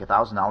time, it was like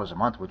 $1,000 a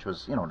month, which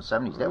was in the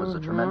 70s. That was a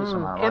tremendous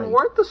amount of money. And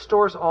weren't the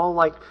stores all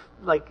like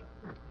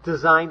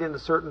designed in a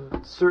certain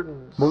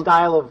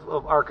style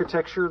of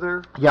architecture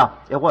there? Yeah,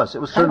 it was.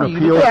 It was kind of a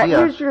Certain unique appeal. Yeah,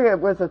 idea. usually it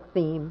was a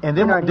theme. And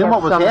then, it'd then have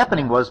what was some-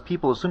 happening was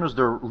people, as soon as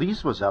their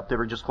lease was up, they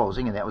were just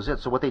closing, and that was it.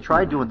 So what they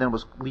tried doing then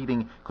was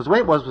leaving, because the way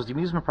it was the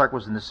amusement park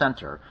was in the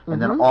center,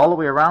 and then all the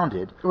way around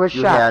it, Was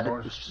you shop.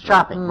 had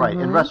shopping, right,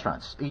 and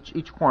restaurants.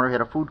 Each corner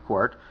had a food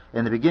court.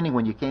 In the beginning,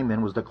 when you came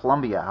in, was the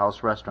Columbia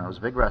House restaurant. It was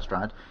a big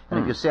restaurant, and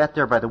if you sat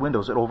there by the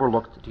windows, it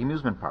overlooked the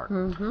amusement park.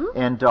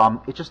 And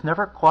it just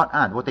never caught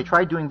on. What they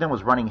tried doing then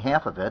was running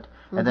half of it,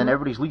 and then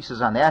everybody's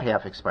leases on that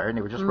half expired, and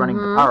they were just running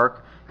the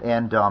park,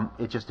 and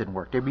it just didn't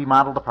work. They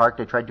remodeled the park,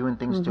 they tried doing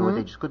things to it,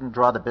 they just couldn't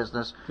draw the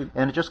business,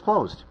 and it just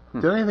closed.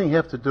 Did anything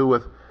have to do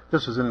with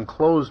this? Is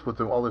enclosed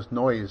with all this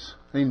noise?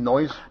 Any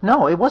noise?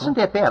 No, it wasn't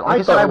that bad. Like I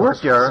said, thought I it was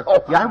worked there.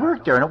 so Yeah, I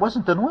worked there, and it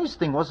wasn't, the noise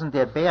thing wasn't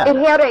that bad. It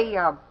had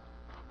a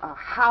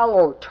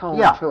hollow tone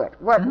Yeah. to it.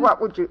 What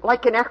would you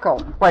like an echo?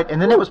 Right,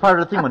 and then that was part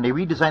of the thing. When they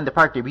redesigned the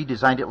park, they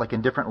redesigned it like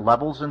in different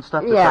levels and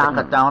stuff to try Yeah. to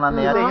cut down on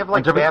that. They have like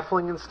And to-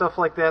 baffling and stuff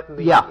like that in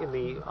the Yeah. in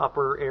the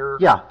upper air.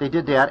 Yeah, they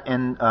did that,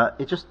 and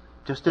it just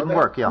didn't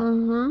work. Yeah,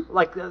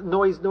 Like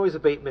noise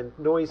abatement,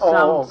 noise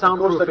Oh,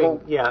 soundproofing.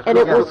 acoustical. Yeah, And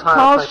it yeah, was tile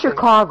called type thing.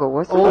 Chicago,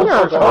 wasn't Old it?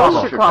 Or Chicago.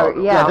 Old Chicago,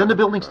 yeah. Then the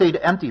building stayed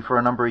empty for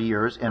a number of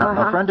years, and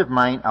a friend of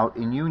mine out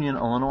in Union,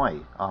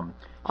 Illinois,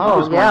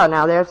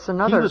 Now that's he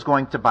another. was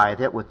going to buy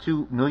that with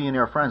two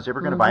millionaire friends. They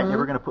were going to buy it. And they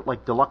were going to put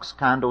like deluxe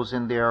condos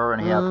in there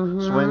and have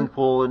swimming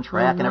pool and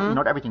track and everything.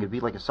 Not everything. It'd be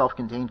like a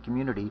self-contained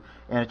community,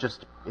 and it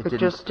just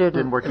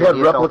didn't work. It had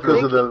It fell replicas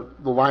through.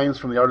 of the lions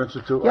from the Art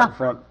Institute Yeah. out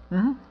front.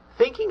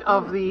 Thinking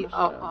of the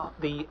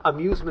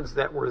amusements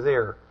that were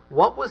there,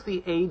 what was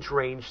the age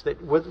range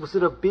that was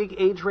it a big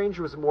age range,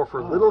 or was it more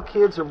for little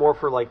kids or more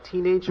for like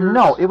teenagers?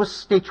 No, it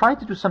was. They tried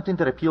to do something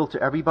that appealed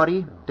to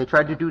everybody. They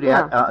tried to do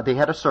that. Yeah. They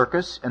had a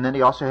circus, and then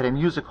they also had a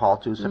music hall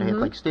too. So they had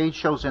like stage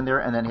shows in there,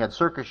 and then they had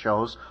circus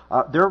shows.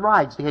 Their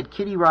rides, they had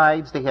kiddie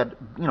rides. They had,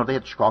 they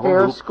had Chicago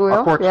Ferris Loop, wheel,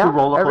 a corkscrew yeah,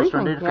 roller coaster,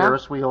 and everything, they had a yeah.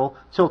 Ferris wheel,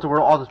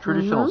 tilt-a-whirl, all the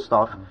traditional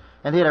stuff,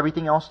 and they had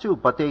everything else too.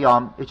 But they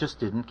it just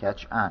didn't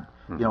catch on.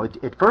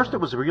 At first it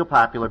was real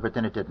popular, but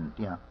then it didn't.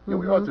 Yeah. Yeah,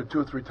 we went there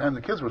 2 or 3 times.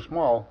 The kids were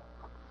small.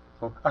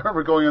 So I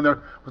remember going in there,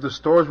 but the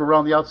stores were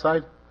around the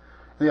outside. And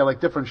they had like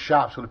different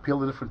shops that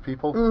appealed to different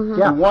people.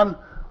 Yeah. And one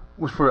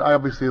was for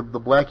obviously the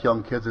black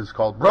young kids. It's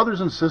called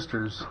Brothers and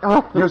Sisters.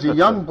 Oh. There's a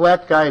young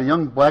black guy and a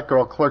young black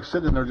girl clerk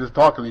sitting in there just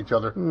talking to each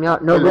other. No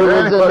And good there was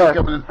in anybody there.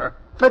 coming in there.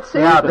 But see,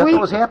 Yeah, that's we,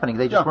 what was happening.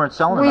 They just weren't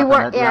selling we enough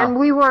weren't, of it. Yeah. and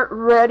we weren't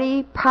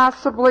ready,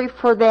 possibly,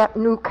 for that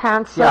new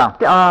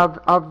concept of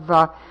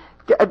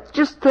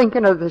just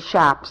thinking of the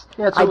shops.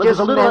 Yeah, I it was just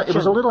a little. It was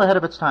mentioned- a little ahead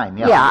of its time.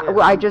 Yeah. Yeah,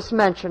 I just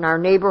mentioned our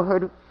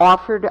neighborhood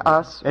offered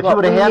us If what you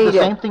would have we had the needed.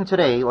 same thing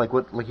today, like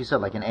you said,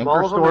 like an Mall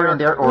anchor of store in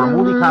there, or a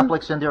movie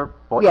complex in there,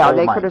 Yeah, gold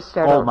they mine. could have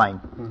set Gold up.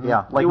 mine.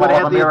 Yeah, like You Mall would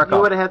of have America.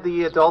 you would have had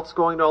the adults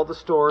going to all the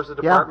stores, the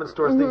department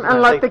stores, things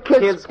and like let that. the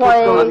kids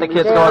play. go Let the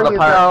kids There go to the you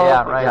park. go.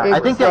 Yeah, right. I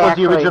think that was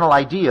the Exactly. original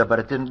idea, but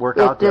it didn't work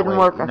It out that didn't way.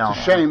 work out. No. It's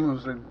a shame. It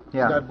was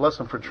Yeah. God bless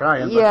them for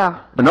trying. but- Yeah.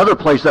 Another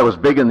place that was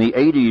big in the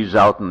 80s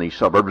out in the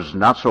suburbs,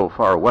 not so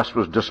far west,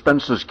 was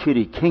Dispensa's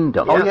Kitty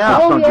Kingdom. Oh, yeah.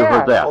 Don't Oh, you yeah.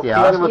 heard that?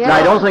 Yeah. Now,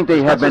 I don't think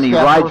they had many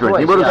Dispensa's rides or Castle of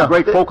anything, but it was Toys, a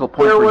great yeah. focal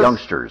point There for was-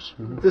 youngsters.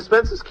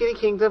 Dispensa's Kitty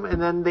Kingdom,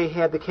 and then they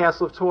had the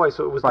Castle of Toys.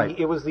 So it was Right.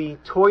 it was the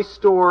toy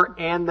store,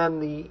 and then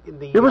the.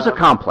 It was a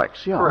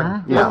complex, yeah. Correct.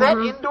 Yeah. Was that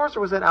indoors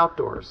or was that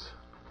outdoors?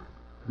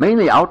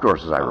 Mainly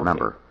outdoors, as I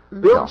remember.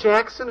 Bill Yeah.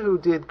 Jackson, who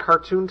did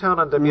Cartoon Town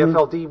on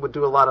WFLD, would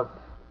do a lot of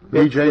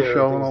bits BJ there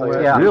show and and things all like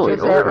that. Yeah. Really?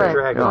 Is that Okay.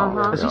 right? Yeah.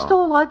 Uh-huh. Is he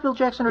still alive, Bill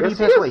Jackson, or did Yes,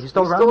 he he pass is. away? He's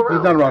still He's around? still around.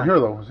 He's not around here,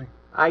 though, is he?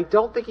 I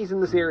don't think he's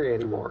in this area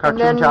anymore. Cartoon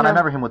And then, Town, I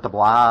remember him with the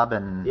Blob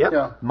and Yep.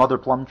 Yeah. Mother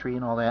Plumtree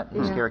and all that.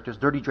 His Yeah. characters.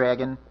 Dirty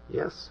Dragon,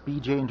 Yes.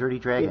 BJ and Dirty He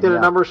Dragon. did yeah.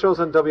 a number of shows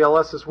on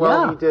WLS as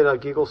well. Yeah. He did a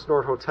Giggle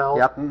Snort Hotel.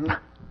 Yep.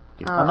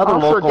 Another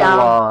also local,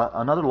 down-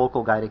 another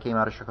local guy that came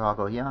out of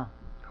Chicago. Yeah.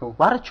 Who?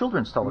 A lot of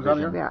children's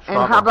television. Yeah.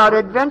 Chicago. And how about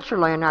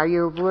Adventureland? Are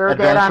you aware of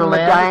that on Adventureland,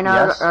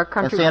 Medina yes.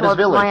 Country And Santa's Club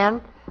Village.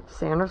 Land?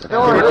 Santa's They,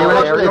 Village. they, were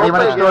next, they went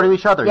next door to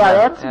each other. Yeah,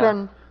 Yeah, that's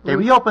been. They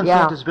reopened yeah.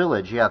 Santa's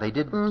Village. Yeah, they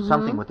did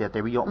something with that.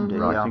 They reopened it.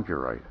 No, Yeah. I think you're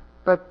right.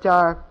 But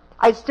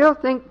I still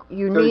think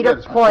you Very need good. a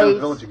It's from Santa's place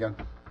Village again.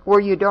 where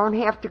you don't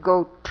have to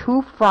go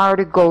too far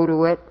to go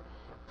to it,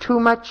 too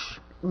much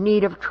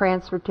need of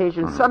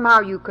transportation.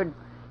 Somehow you could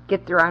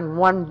get there on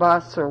one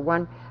bus or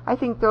one. I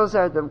think those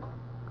are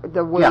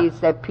the ways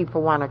that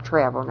people want to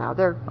travel now.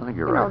 They're I think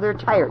you're you know right. they're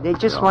tired. They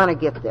just Yeah. want to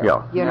get there.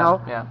 Yeah. You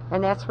know, Yeah.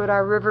 and that's what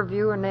our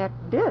Riverview and that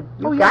did.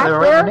 You Oh, yeah, got they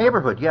were there, in the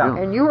neighborhood. Yeah.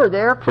 and you were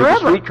there Take a forever.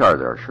 streetcar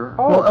there, sure.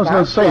 Oh, Well, I was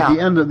going to gosh, say, yeah. at the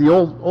end of the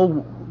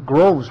old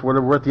groves, where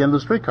we're at the end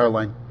of the streetcar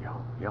line. Yeah,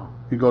 yeah.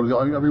 You go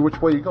to every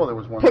which way you go, there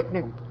was one.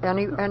 Picnic,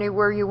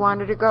 anywhere you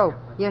wanted to go.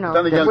 You know,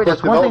 Then again, which-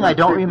 That's one thing I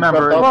don't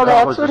remember. Well, that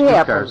that's was the what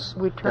streetcars.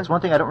 happened. We turned- That's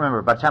one thing I don't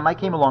remember. By the time I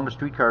came along, the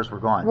streetcars were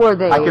gone. Were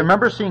they? I can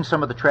remember seeing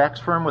some of the tracks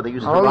for them where they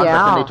used to Oh, run, but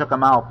yeah. then they took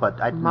them out.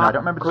 But I don't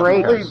remember the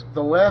Great. I believe streetcars.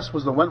 the last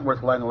was the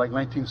Wentworth line in like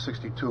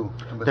 1962.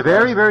 The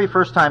very, very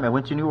first time I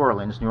went to New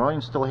Orleans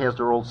still has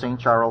their old St.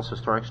 Charles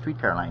historic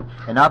streetcar line,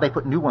 and now they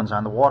put new ones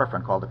on the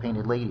waterfront called the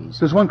Painted Ladies.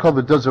 There's one called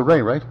the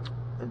Desiree, right?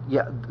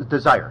 Yeah,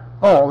 Desire.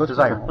 Oh, that's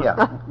Desire.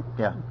 Yeah,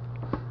 yeah,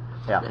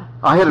 yeah.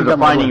 I had a You got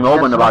my defining word.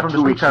 moment That's about one from 2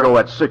 the weeks streetcar. ago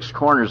at Six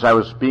Corners. I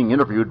was being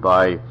interviewed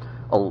by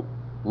a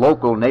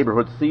local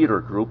neighborhood theater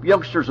group,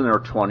 youngsters in their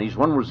 20s.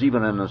 One was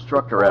even an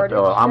instructor at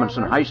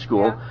Amundsen High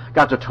School.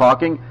 Got to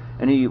talking,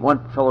 and one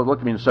fellow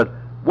looked at me and said,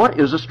 "What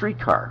is a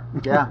streetcar?"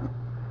 Yeah.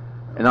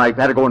 And I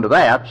had to go into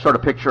that, sort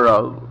of picture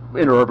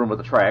interurban with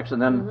the tracks,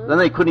 and then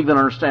they couldn't even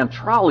understand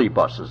trolley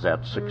buses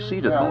that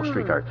succeeded most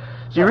streetcars.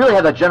 So you really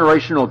have that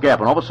generational gap,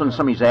 and all of a sudden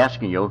somebody's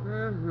asking you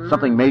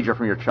something major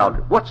from your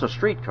childhood. What's a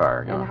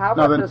streetcar? You And know? how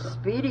Now about then- the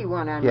speedy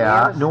one on Yeah,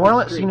 Madison New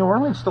Orleans. Street? See, New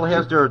Orleans still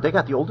has they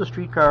got the oldest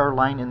streetcar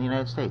line in the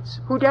United States.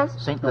 Who does?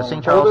 The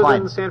St. Charles Older line.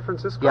 than San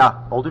Francisco. Yeah,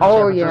 older than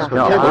Oh, San yeah. Francisco.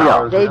 Yeah,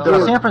 oh, yeah. They So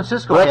do. San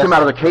Francisco. Well, that has- came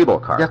out of the cable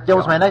car. That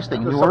was my next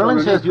thing. There's New something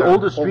Orleans has the underneath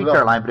oldest there. Hold it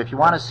streetcar up. line, but if you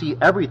want to see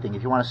everything,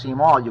 if you want to see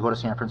them all, you go to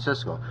San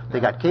Francisco. They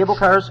got cable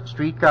cars,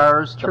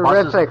 streetcars, the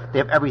buses. Terrific. They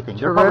have everything.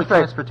 Their public Terrific.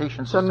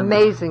 transportation It's system.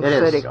 amazing It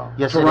is. city.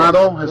 Yes,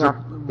 Toronto it is. has a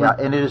Yeah,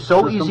 and it is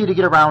so system. easy to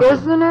get around.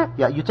 Isn't it?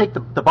 Yeah, you take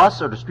the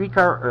bus or the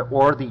streetcar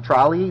or the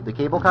trolley, the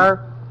cable car.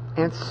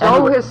 And so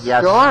Anyway, yes.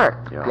 historic.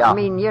 Yeah. I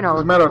mean, you know,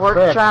 As a matter of fact-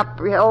 Workshop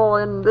Hill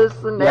and this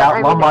and that. Yeah, I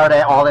mean, Lombard,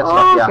 all that oh,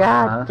 stuff.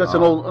 Yeah. God. That's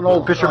an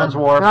old Fisherman's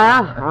Wharf.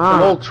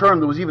 an old term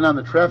that was even on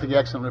the traffic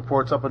accident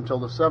reports up until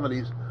the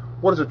 70s.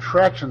 What is a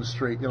traction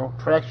street? You know,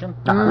 traction.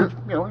 You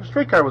know, a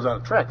streetcar was on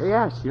a track.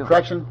 Yes.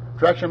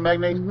 Traction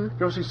magnate. You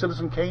ever see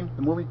Citizen Kane,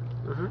 the movie?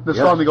 The Yes,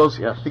 song that goes,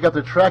 yes. "You got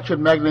the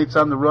traction magnates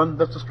on the run."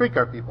 That's the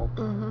streetcar people.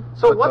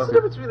 So But, what's the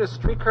difference between a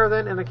streetcar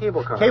then and a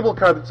cable car? Cable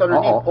car that's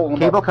underneath. Uh-oh. Pulling them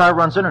Cable up. car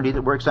runs underneath.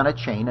 It works on a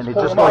chain, and it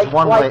Pull just them goes up.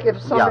 one like way.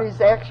 if somebody's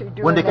actually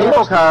doing When the that. cable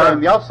Most of the car- time,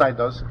 the outside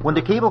does. When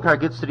the cable car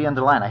gets to the end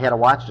of the line, I had to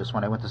watch this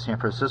when I went to San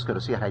Francisco to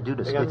see how I do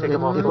this. They gotta take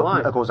them off the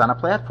line. It goes on a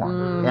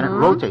platform, and it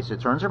rotates.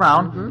 It turns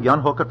around. You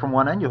unhook it from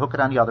one end, you hook it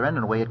on the other end,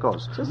 and away it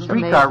goes. Just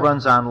Streetcar amazing.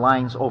 runs on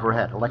lines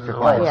overhead, electric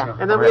lines. yeah.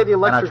 And then we had the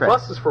On a electric track.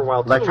 buses for a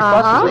while too. Electric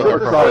Uh-huh. buses. Was they it were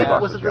the trolley same?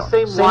 buses, Was it the yeah.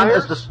 same same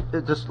wires? as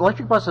the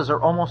electric buses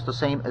are almost the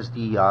same as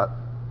the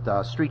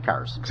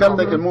streetcars. Except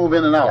they can move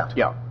in and out.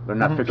 Yeah, they're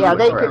not fixed Yeah, to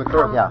the they track. could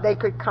come. Yeah. They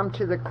could come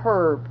to the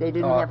curb. They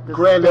didn't have to.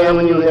 Grand stay.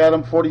 Avenue had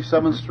them.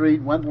 47th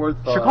Street, Wentworth.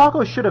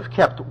 Chicago should have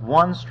kept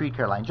one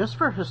streetcar line just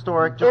for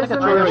historic, just Isn't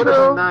like a it tourist.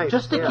 true? Nice,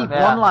 Just to yeah. keep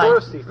Yeah. one line.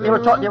 Touristy thing.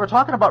 They were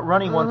talking about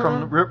running one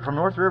from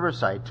North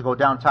Riverside to go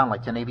downtown,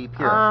 like to Navy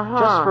Pier, Uh-huh.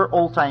 just for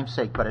old time's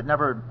sake. But it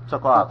never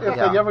took off. If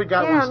Yeah. they ever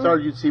got one And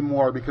started, you'd see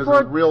more because for-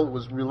 it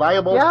was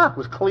reliable. Yeah. It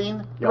was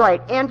clean.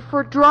 Right, and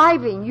for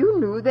driving, you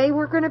knew they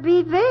were going to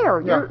be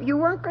there. Yeah. You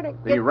weren't going to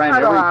They get ran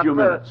cut every off few or-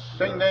 minutes.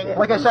 Ding ding.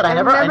 Like I said, I And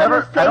don't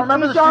remember the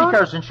remember the safety zone?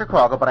 streetcars in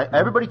Chicago, but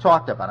everybody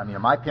talked about them. You know,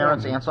 my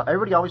parents, aunts,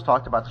 everybody always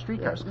talked about the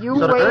streetcars. You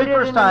So the very waited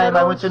first in the time I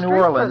middle went of to the New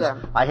street for Orleans,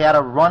 them. I had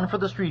to run for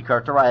the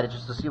streetcar to ride it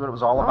just to see what it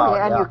was all Oh, about.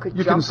 yeah, and you could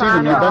You jump can see on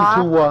them. You've and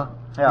been off.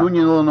 to Yeah.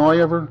 Union, Illinois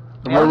ever?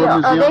 The Yeah, Railroad yeah.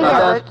 Museum? Oh, they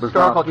have The it.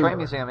 historical You train know,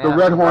 museum. The Yeah.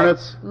 Red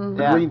Hornets,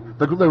 Yeah.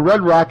 the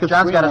Red Rockets.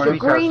 John's Green got a Hornets.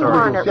 streetcar Green story.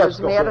 Hornet Yes, was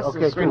okay, Madison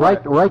okay. Street.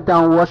 Right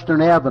down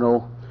Western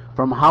Avenue,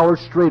 from Howard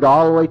Street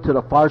all the way to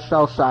the far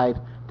south side,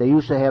 they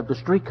used to have the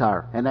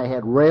streetcar, and they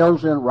had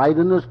rails right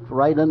in the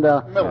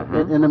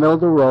middle of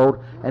the road,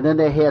 and then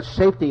they had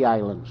safety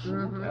islands,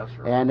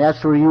 and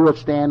that's where you would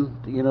stand,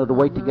 to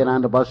wait to get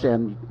on the bus,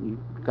 and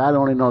God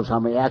only knows how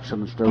many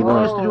accidents there People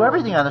were. used to do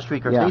everything on the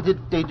streetcars. Yeah.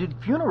 They did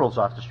funerals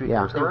off the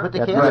streetcars. Yeah. They put the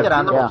That's casket right.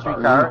 on the Yeah.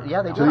 streetcar.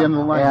 Yeah, they To the end of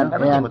the line.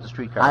 everything with the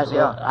streetcars.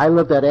 I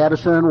lived at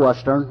Addison and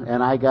Western,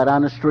 and I got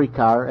on a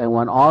streetcar and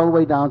went all the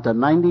way down to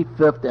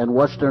 95th and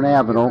Western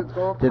Avenue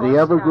to the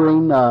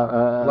Evergreen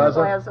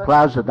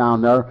Plaza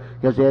down there,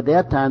 because at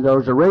that time there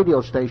was a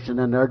radio station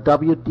in there,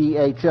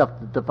 WDHF,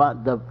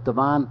 the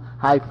Devon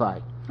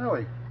Hi-Fi.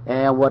 Really?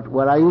 And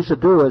what I used to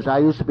do is I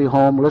used to be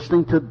home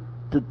listening to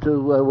it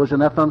was an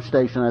FM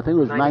station. I think it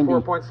was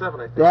 94.7, I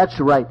think. That's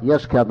right.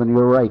 Yes, Kevin,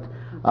 you're right.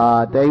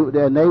 They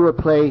would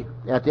play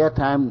at that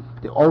time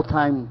the old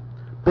time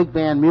big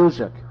band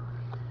music.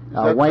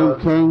 Wayne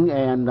King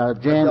and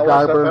Jan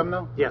Garber. FM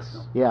now? Yes.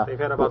 Yeah. They've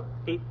had about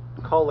 8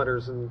 call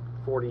letters in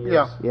 40 years.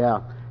 Yeah.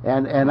 Yeah.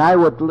 And they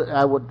would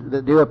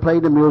play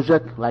the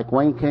music like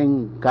Wayne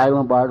King, Guy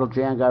Lombardo,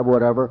 Jan Garber,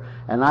 whatever,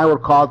 and I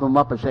would call them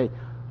up and say,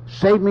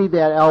 "Save me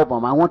that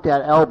album. I want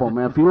that album."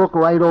 And if you look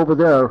right over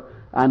there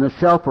on the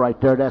shelf right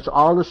there, that's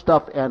all the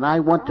stuff. And I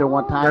went there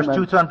one time. There's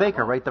Toots on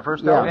Baker, right? The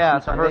first Yeah. album. Yeah,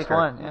 it's the Toots on first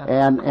Baker. one.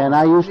 Yeah. And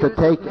I used to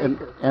take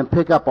and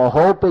pick up a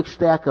whole big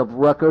stack of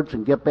records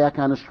and get back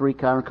on the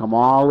streetcar and come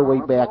all the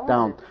way back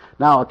down.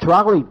 Now, a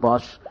trolley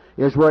bus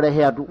is where they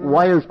had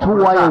wires,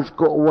 two wires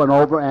going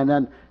over, and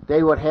then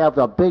they would have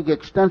the big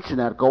extension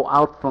that go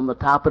out from the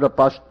top of the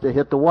bus to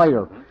hit the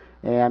wire.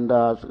 And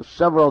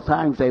several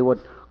times they would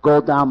go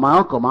down my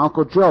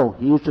Uncle Joe.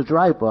 He used to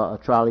drive a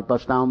trolley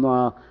bus down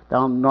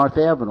North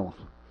Avenue.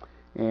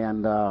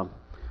 And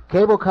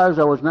cable cars,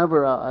 I was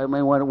never.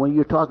 When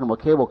you're talking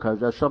about cable cars,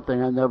 that's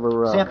something I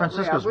never. San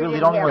Francisco's we really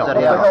the didn't only ones have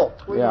that that.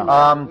 have. We Yeah. didn't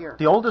have it here.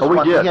 The oldest Oh, we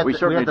one. did. We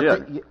certainly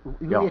did. You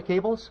Yeah. had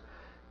cables?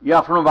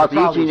 Yeah, from about the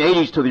Trolleys.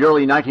 1880s to the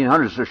early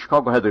 1900s,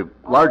 Chicago had the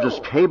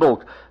largest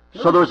cable.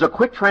 So there was a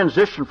quick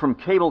transition from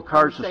cable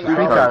cars to streetcars,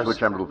 Streetcars.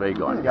 which I'm a little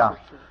vague on. Yeah.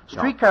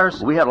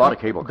 Streetcars. We had a lot of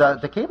cable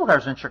cars. The cable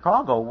cars in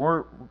Chicago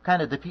were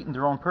kind of defeating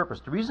their own purpose.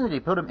 The reason they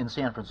put them in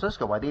San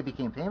Francisco, why they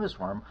became famous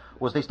for them,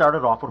 was they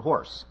started off with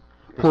horse.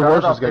 They Poor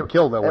started horses off- got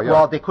killed that way, yeah.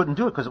 Well, they couldn't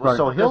do it because it was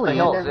so hilly.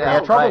 hills, and yeah. they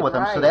had trouble Right, with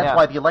them, so right. that's Yeah.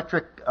 why the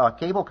electric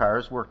cable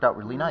cars worked out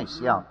really nice.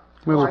 Yeah.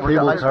 We were Worked out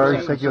cable nice for cars San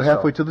take you Francisco.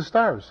 halfway to the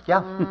stars.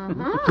 Yeah.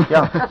 Mm-hmm.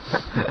 Yeah.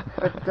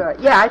 But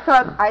yeah, I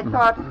thought,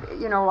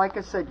 like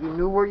I said, you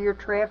knew where your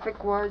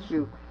traffic was.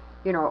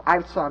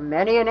 I saw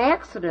many an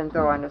accident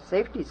though on the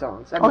safety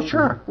zones. Oh,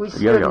 sure. We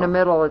stood Yeah, in yeah. the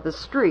middle of the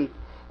street,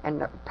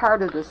 and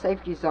part of the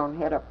safety zone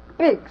had a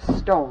big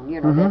stone,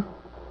 Mm-hmm. that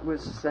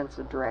was a sense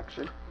of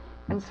direction,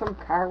 and some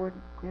car would,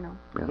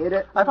 hit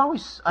it. I've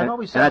always said And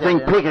I that,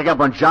 think, picking up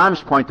on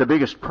John's point, the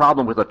biggest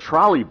problem with a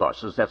trolley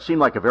bus is that seemed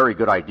like a very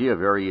good idea,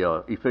 very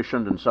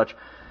efficient and such.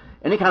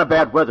 Any kind of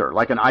bad weather,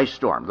 like an ice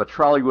storm, the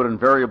trolley would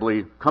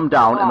invariably come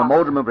down, and the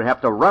motorman would have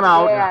to run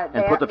out Yeah,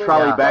 and put the that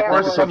trolley was- back, that and it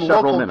was- took Some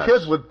several local minutes.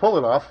 kids would pull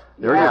it off.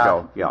 There Yeah. you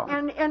go. Yeah.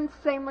 And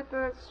same with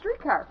the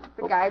streetcar.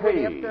 The guy would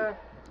have to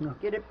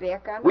get it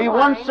back on the We line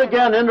once and-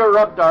 again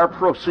interrupt our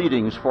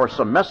proceedings for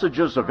some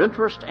messages of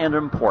interest and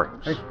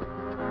importance.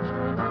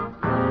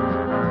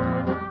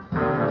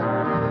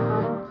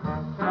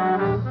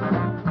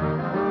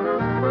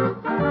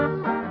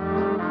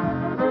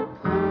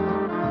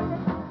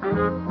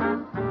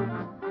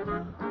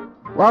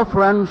 Well,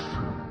 friends,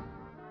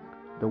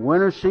 the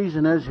winter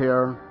season is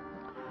here,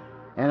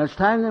 and it's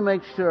time to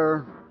make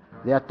sure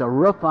that the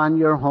roof on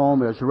your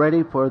home is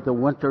ready for the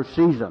winter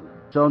season.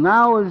 So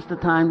now is the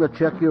time to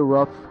check your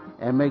roof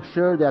and make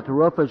sure that the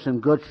roof is in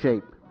good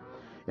shape.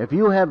 If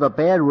you have a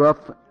bad roof,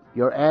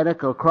 your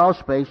attic or crawl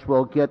space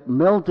will get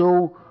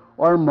mildew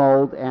or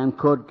mold and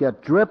could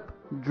get drip,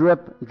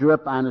 drip,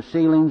 drip on the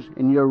ceilings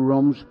in your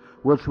rooms,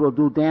 which will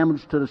do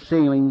damage to the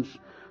ceilings.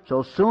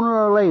 So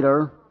sooner or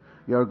later,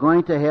 you're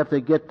going to have to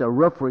get the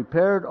roof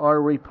repaired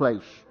or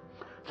replaced.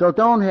 So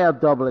don't have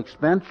double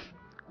expense.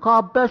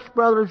 Call Best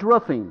Brothers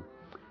Roofing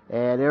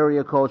at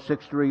area code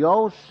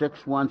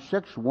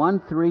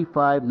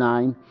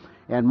 630-616-1359,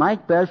 and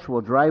Mike Best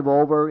will drive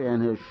over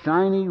in his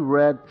shiny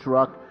red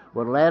truck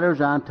with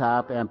ladders on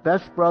top and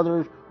Best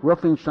Brothers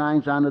Roofing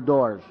signs on the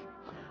doors.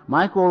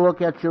 Mike will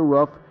look at your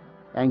roof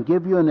and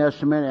give you an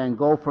estimate and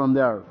go from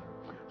there.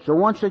 So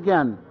once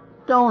again,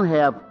 don't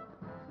have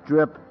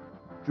drip,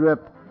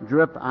 drip,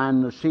 drip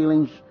on the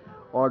ceilings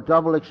or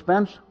double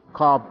expense.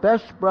 Call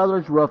Best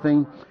Brothers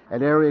Roofing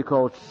at area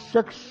code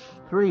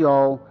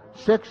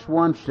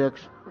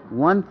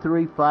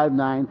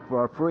 630-616-1359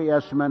 for a free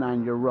estimate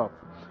on your roof.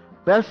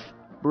 Best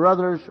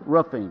Brothers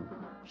Roofing,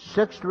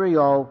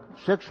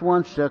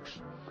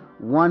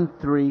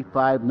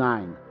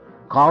 630-616-1359.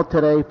 Call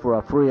today for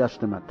a free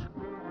estimate.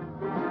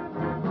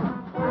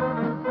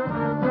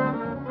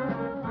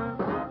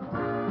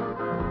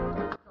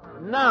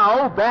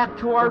 Now, back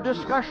to our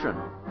discussion.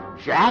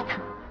 Jack?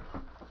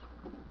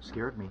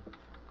 Scared me.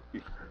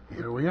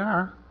 Here we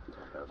are.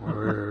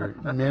 We're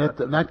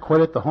not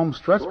quite at the home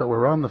stretch, but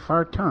we're on the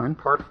far turn.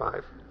 Part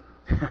 5.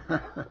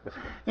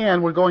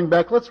 And we're going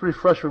back. Let's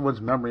refresh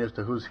everyone's memory as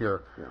to who's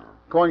here.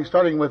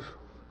 Starting with...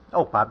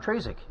 Oh, Bob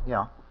Trazik,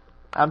 yeah.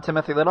 I'm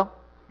Timothy Little.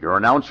 Your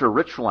announcer,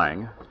 Rich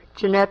Lang.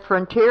 Jeanette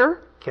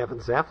Frontier. Kevin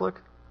Zaflick.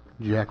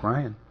 Jack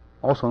Ryan,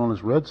 also known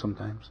as Red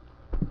sometimes.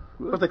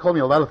 But they called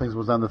me a lot of things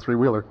was on the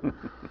three-wheeler.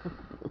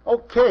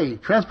 Okay,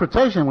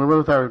 transportation. We were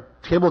with our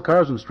cable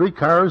cars and street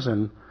cars,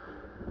 and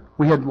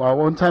we had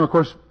one time, of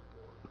course,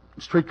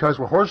 street cars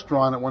were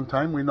horse-drawn at one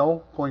time. We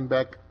know, going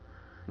back,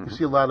 you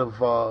see a lot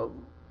of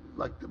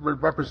like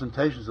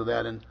representations of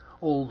that in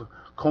old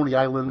Coney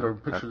Island or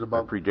pictures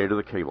about. Predated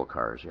the cable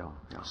cars, yeah.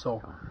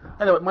 So,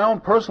 anyway, my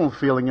own personal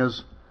feeling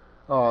is,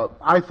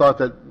 I thought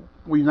that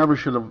we never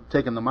should have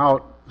taken them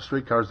out, the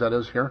streetcars that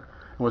is here.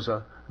 It was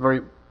a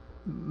very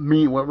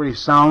very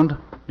sound,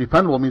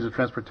 dependable means of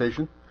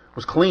transportation. It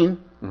was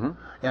clean,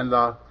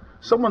 and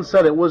someone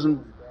said it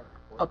wasn't,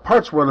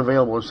 parts weren't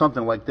available or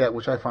something like that,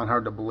 which I found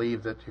hard to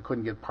believe, that you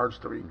couldn't get parts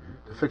to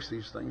fix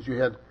these things.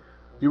 You had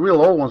the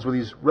real old ones with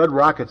these Red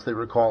Rockets, they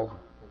were called.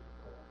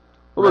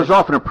 Well, there's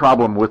often a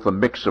problem with the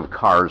mix of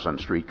cars on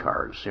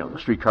streetcars. You know, the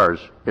streetcars,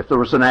 if there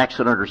was an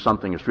accident or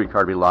something, a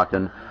streetcar would be locked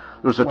in.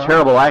 There was a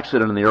terrible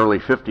accident in the early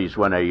 50s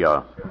when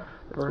a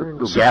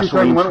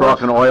gasoline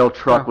truck, an oil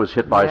truck was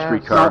hit by a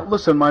streetcar. Now,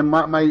 listen,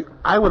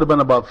 I would have been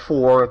about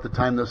 4 at the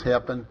time this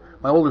happened.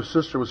 My older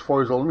sister was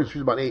 4 years older than me. She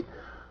was about 8.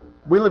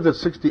 We lived at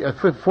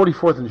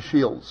 44th and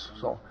Shields.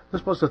 So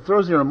this was a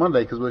Thursday or a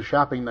Monday because it was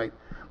shopping night.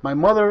 My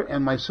mother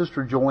and my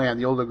sister Joanne,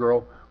 the older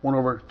girl, went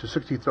over to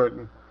 63rd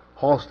and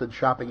Halstead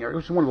shopping area,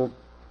 which is one of the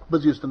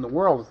busiest in the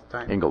world at the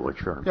time. Inglewood,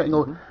 sure. Yeah,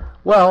 Inglewood.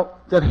 Well,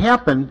 that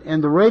happened,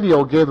 and the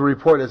radio gave the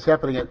report it's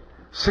happening at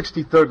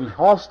 63rd and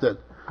Halstead.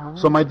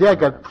 So my dad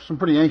got some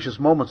pretty anxious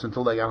moments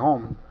until they got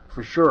home,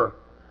 for sure.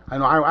 I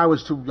know I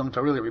was too young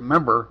to really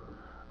remember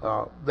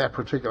that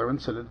particular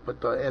incident,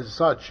 but as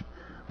such.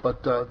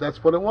 But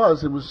that's what it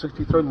was. It was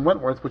 63rd and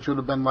Wentworth, which would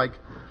have been like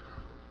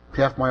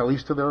half mile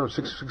east of there, or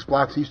six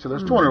blocks east of there.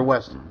 It's 200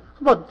 west.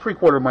 About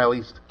 3/4 mile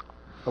east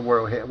of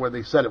where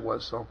they said it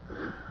was. So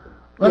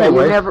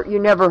anyway. You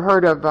never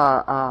heard of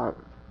a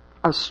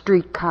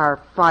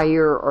streetcar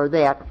fire or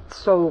that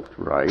so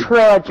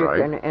tragic,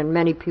 and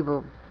many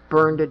people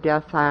burned to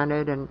death on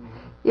it, and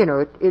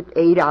it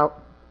ate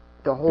out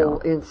the whole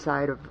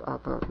inside of a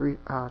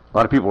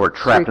lot of people were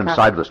trapped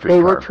inside the streetcar.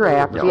 They were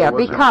trapped,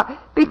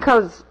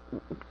 because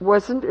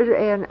wasn't it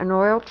an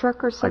oil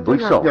truck or something? I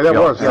believe so. Yeah, that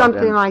was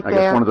something like that. I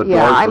guess one of the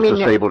doors was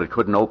disabled; it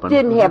couldn't open.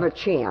 Didn't have a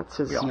chance.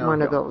 As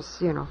one of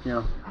those,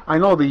 Yeah, I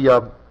know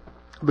the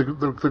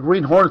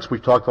Green Hornets we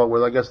talked about.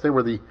 Where I guess they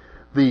were the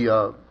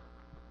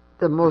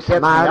most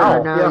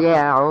modern.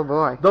 Oh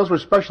boy. Those were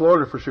special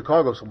order for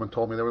Chicago. Someone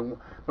told me they were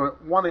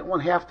one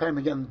half time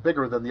again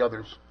bigger than the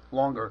others,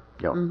 longer.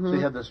 Yeah. So they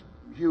had this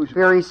huge,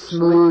 very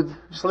smooth,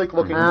 sleek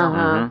looking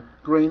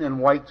green and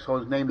white. So it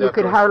was named. You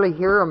could hardly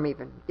hear them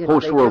even.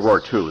 Post World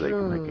War II, they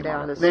came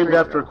out. Named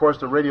after, of course,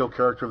 the radio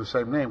character of the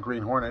same name,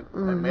 Green Hornet. I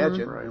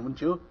imagine, wouldn't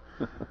you?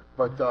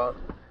 But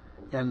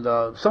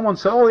someone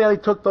said, "Oh yeah, they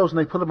took those and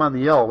they put them on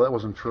the L." That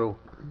wasn't true.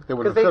 They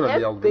would have fit on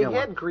the L. They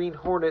had Green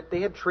Hornet.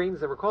 They had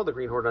trains that were called the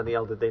Green Hornet on the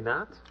L. Did they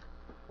not?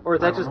 Or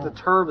is that just the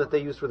term that they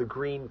used for the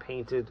green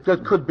painted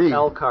that could be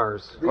L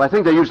cars? Well, I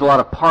think they used a lot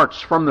of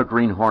parts from the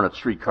Green Hornet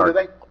streetcar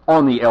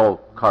on the L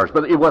cars,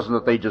 but it wasn't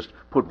that they just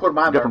put them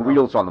on different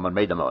wheels on them and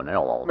made them an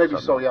L. All maybe of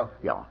a sudden. so,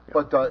 yeah.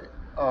 But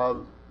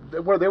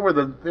they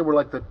were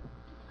like the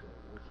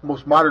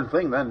most modern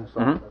thing then.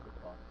 So.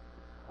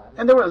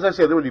 And they were, as I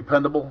say, they were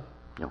dependable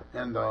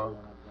and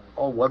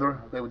all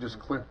weather. They would just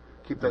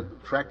keep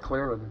that track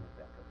clear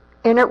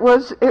and it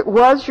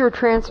was your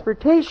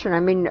transportation. I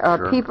mean,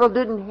 people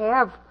didn't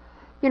have,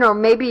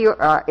 maybe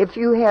if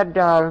you had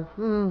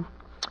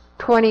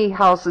 20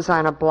 houses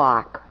on a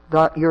block,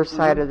 your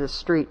side of the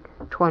street,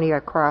 20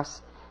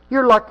 across,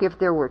 you're lucky if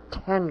there were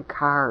 10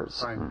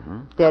 cars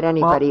that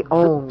anybody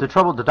owned.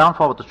 The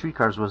downfall with the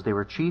streetcars was they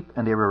were cheap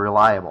and they were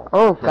reliable.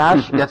 Oh,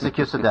 gosh. That's the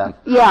kiss of death.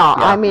 Yeah,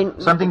 I mean,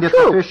 something that's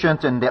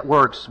efficient and that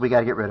works, we got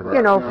to get rid of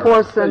it.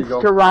 4 cents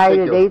to ride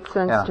it, 8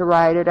 cents to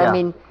ride it. I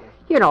mean,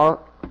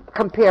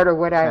 compared to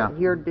what I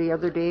heard the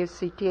other day,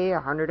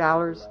 CTA,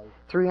 $100,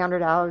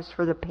 $300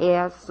 for the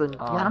pass, and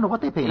I don't know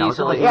what they pay now.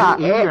 Easily.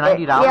 $80 or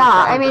 $90.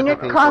 I mean, it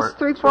costs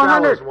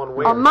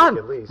 $300-400 a month.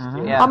 At least.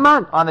 A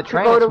month on the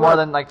train. It's more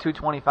than like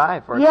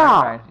 $225 for a train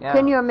ride. Yeah.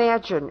 Can you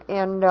imagine?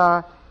 And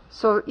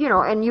so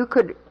and you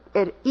could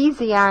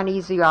easy on,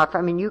 easy off.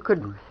 I mean, you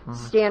could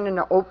stand in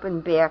the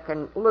open back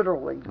and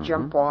literally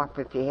jump off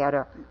if you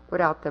had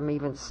without them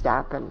even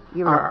stopping.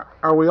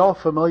 Are we all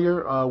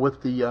familiar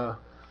with the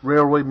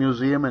Railway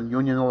Museum in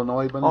Union,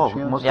 Illinois?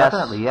 Most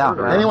definitely, yeah.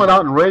 Anyone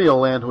out in Radio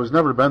Land who has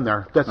never been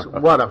there, that's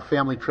what a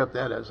family trip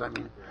that is. I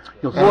mean,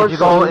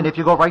 if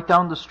you go right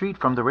down the street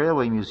from the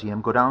Railway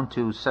Museum, go down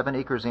to 7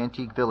 Acres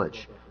Antique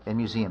Village and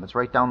Museum. It's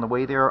right down the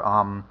way there.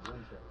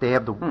 They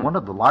have one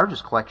of the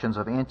largest collections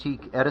of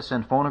antique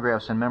Edison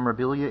phonographs and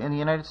memorabilia in the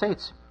United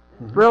States.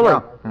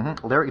 Really?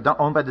 Larry,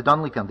 owned by the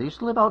Dunley family. They used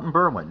to live out in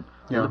Berwyn.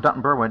 They lived out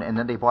in Berwyn, and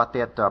then they bought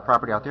that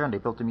property out there, and they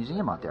built a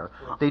museum out there.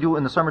 They do,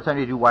 in the summertime,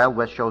 they do Wild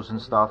West shows and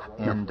stuff.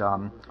 And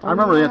I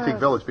remember the Antique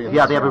Village being.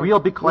 yeah, they have a real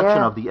big collection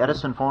Yeah. of the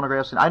Edison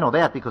phonographs, and I know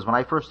that because when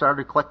I first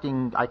started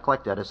collecting, I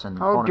collect Edison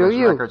Oh, do phonographs and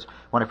you? records.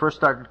 When I first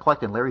started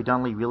collecting, Larry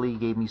Dunley really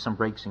gave me some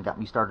breaks and got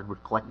me started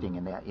with collecting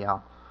and that. Yeah,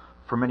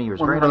 for many years.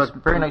 Very Remember nice,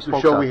 that- very nice the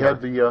folks show out we there.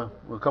 had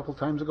a couple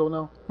times ago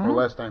now, or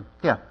last time,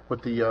 Yeah.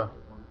 with the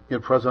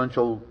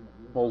presidential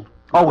old.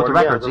 Oh, with the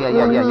recordings. records.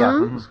 Yeah.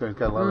 Mm-hmm. It's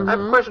got a lot of- I have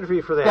a question for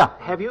you for that. Yeah.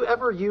 Have you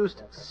ever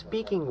used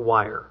speaking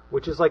wire,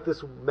 which is like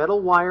this metal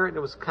wire, and it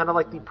was kind of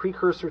like the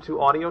precursor to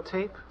audio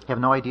tape? Have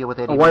no idea what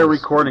that A even wire is.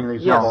 recording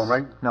these Yes. call,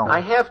 right? No. I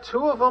have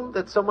 2 of them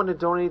that someone had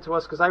donated to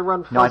us because I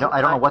run. No, I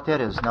Fuzzy- don't know what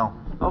that is. No.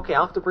 Okay,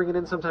 I'll have to bring it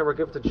in sometime or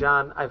give it to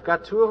John. I've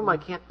got 2 of them. I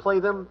can't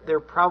play them. They're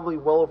probably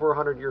well over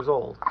 100 years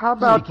old. How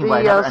about Speaking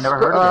of, I never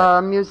heard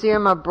of that.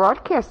 Museum of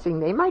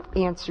Broadcasting? They might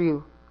answer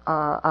you.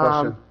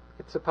 Question.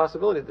 It's a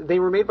possibility. They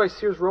were made by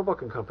Sears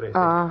Roebuck and Company,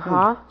 I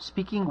think.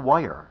 Speaking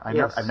wire.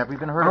 Yes. I've never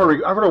even heard of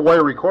it. I've heard of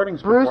wire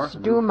recordings Bruce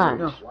before.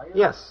 Dumont.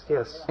 Yes,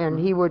 yes. And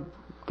he would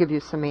give you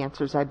some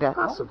answers, I bet.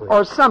 Possibly.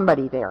 Or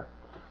somebody there.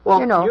 Well,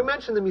 You know.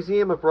 mentioned the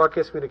Museum of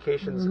Broadcast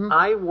Communications.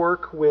 I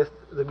work with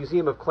the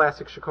Museum of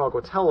Classic Chicago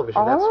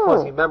Television. That's Oh.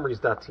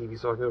 fuzzymemories.tv,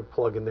 so I'm going to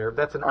plug in there.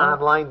 That's an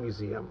online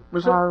museum.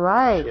 Was it? All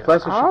right. Yeah.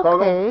 Classic Chicago?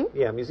 Okay.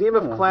 Yeah, Museum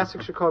of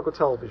Classic Chicago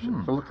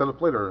Television. So look that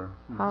up later.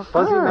 How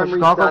Fuzzy good. memories.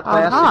 Chicago Dot-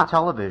 Classic Uh-huh.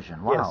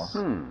 Television. Wow. Yes.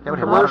 That would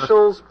have a lot of the-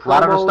 Commercials, a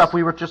lot of the promos. stuff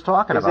we were just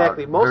talking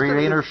Exactly. about. Most Barry of it-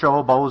 Rayner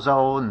show,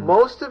 Bozo, and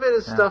Most of it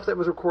is stuff that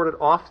was recorded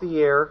off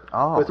the air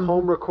Oh. with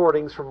home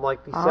recordings from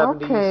like the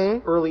 70s,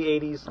 Okay. early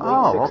 80s, late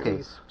oh, 60s.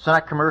 okay. So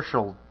not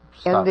commercial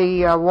stuff. And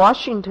the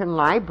Washington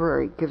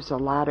Library gives a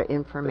lot of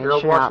information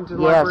out.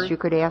 Washington Yes, Library? you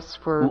could ask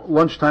for.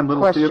 Lunchtime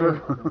Little Question.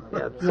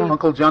 Theater. Yeah,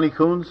 Uncle Johnny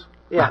Coons.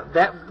 Yeah,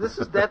 that's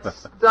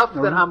stuff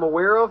that I'm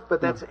aware of, but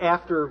that's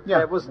after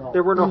Yeah.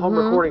 there were no home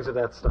recordings of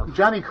that stuff.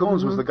 Johnny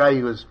Coons was the guy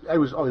who he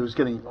was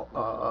getting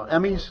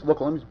Emmys,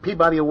 local Emmys,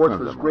 Peabody Awards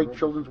for his great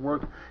children's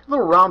work.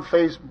 Little round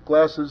face,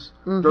 glasses,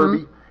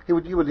 derby. He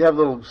would have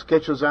little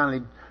sketches on,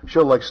 and he'd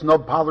show like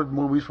Snub Pollard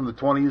movies from the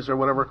 20s or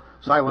whatever.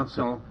 Silence,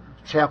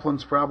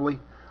 Chaplin's probably,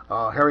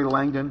 Harry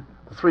Langdon,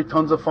 The 3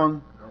 Tons of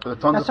Fun. The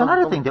Tons That's of Fun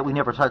another film. thing that we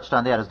never touched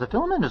on. That is the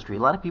film industry. A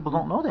lot of people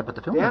don't know that, but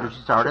the film Yeah.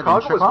 industry started Chicago in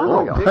was Chicago.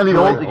 really big. Penny The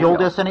old, Lane. the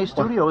old SNA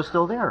studio is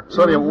still there.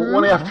 So anyway,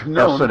 one afternoon,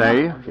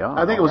 SNA, yeah.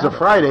 I think it was a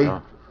Friday.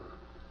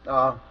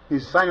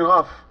 He's signing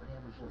off.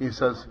 He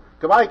says,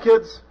 "Goodbye,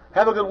 kids.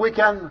 Have a good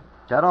weekend.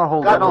 That'll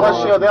hold. God that'll bless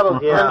hold. you." That'll.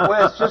 Yeah. And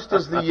when it's just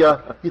as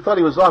he thought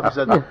he was off. He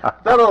said,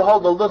 "That'll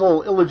hold the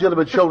little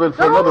illegitimate children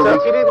for another Except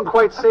week." you didn't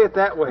quite say it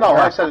that way. No,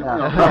 I said,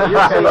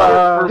 You're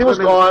saying he was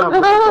first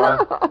women's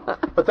gone.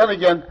 But then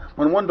again,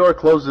 when one door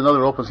closes,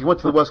 another opens. He went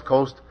to the West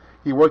Coast.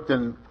 He worked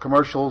in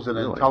commercials and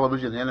in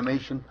television,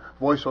 animation,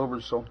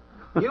 voiceovers. So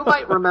You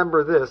might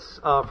remember this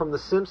from The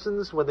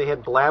Simpsons when they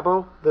had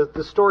Blabbo.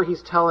 The story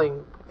he's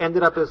telling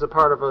ended up as a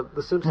part of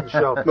The Simpsons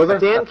show. Was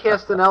it? Dan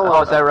Castanella.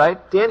 Oh, is that right?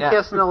 Dan Yeah.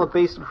 Castanella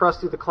based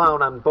Krusty the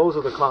Clown on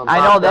Bozo the Clown. I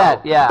Bob know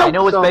that. Bell. Yeah, I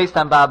know it's So- based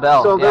on Bob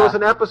Bell. So there yeah. was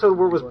an episode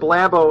where it was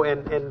Blabbo,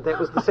 and that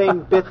was the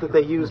same bit that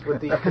they used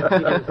with the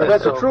competing thing.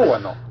 that's so, a true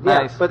one, though. Yeah,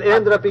 Nice. but it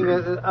ended up being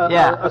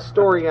a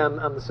story on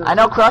The Simpsons. I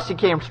know Krusty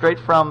came straight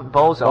from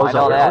Bozo. I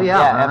know Bozo. that. Oh, yeah.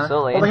 Uh-huh.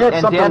 Absolutely. Well, they had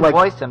and something Dan like-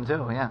 voiced him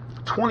too. Yeah.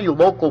 20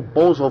 local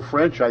Bozo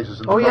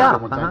franchises in the Oh, yeah. country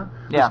at one time.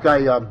 Yeah. This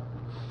guy,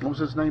 what was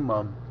his name?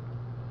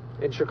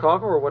 In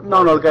Chicago or what?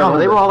 No, the guy. No, who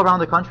they were owned it. all around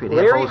the country. They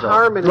had Larry Bozo.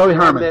 Harmon. Larry is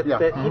the Harmon, That, yeah.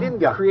 that he didn't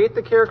Yeah. create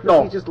the character.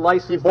 No. He just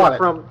licensed He bought it,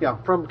 from yeah.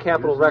 from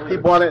Capitol Records. He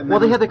bought it. And Well,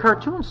 they then- had the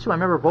cartoons too. I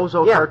remember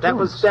Bozo Yeah,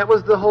 cartoons. that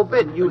was the whole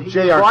bit. You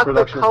JR bought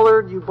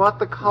production. you bought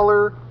the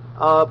color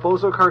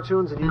Bozo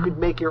cartoons, and you could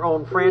make your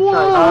own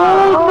franchise.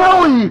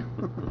 Oh, really?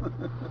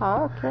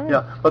 Okay.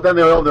 Yeah, but then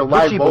they all their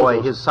live Butchie Boy.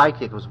 Bozos. His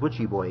sidekick was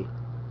Butchie Boy.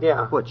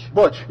 Yeah. Butch.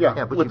 Butch, yeah,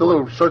 Yeah, Butchie with the Boy.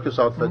 little circus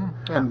outfit.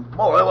 And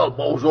well,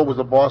 Bozo was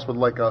the boss with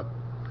like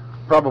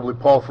probably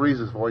Paul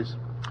Frees's voice.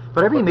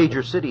 But every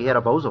major city had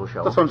a Bozo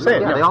show. That's what I'm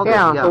saying, Yeah, yeah. they all did.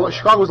 Yeah. Yeah. So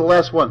Chicago was the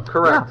last one.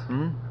 Correct.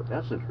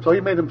 That's interesting. So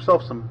he made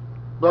himself some,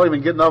 without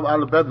even getting up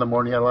out of bed in the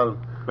morning, he had a lot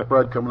of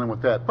bread coming in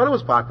with that. But it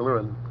was popular.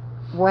 And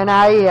When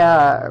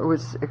I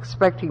was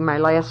expecting my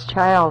last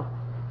child,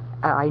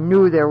 I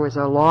knew there was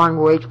a long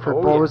wait for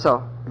Oh,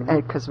 Bozo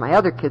because my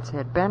other kids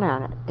had been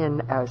on it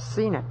and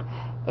seen it,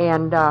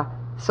 and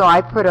so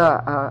I put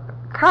a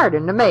card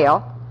in the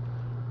mail,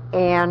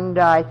 and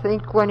I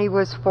think when he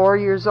was 4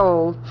 years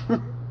old,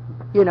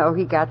 you know,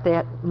 he got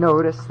that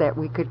notice that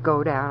we could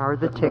go down or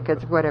the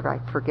tickets, whatever.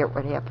 I forget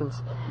what happens,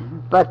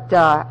 but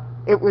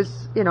it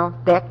was, you know,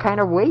 that kind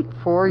of wait,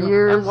 4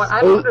 years, And what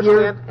I don't 8 years.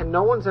 understand, and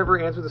no one's ever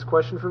answered this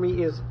question for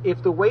me, is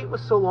if the wait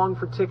was so long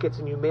for tickets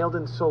and you mailed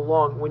in so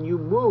long, when you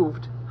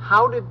moved,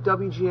 how did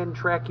WGN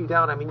track you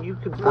down? I mean, you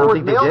could don't forward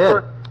think they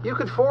mail did. you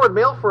could forward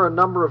mail for a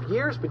number of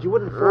years, but you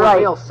wouldn't forward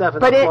Right. mail 7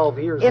 But to 12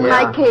 years. in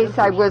later. my case,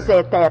 I was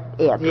at that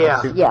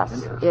address. Yeah.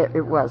 Yes,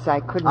 it was. I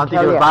couldn't I don't think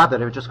tell it would you.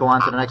 bother. It would just go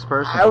on to the next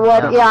person.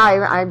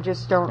 I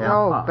just don't Yeah.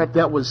 know. But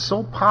That was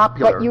so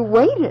popular. you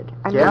waited.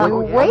 I mean, Yeah. you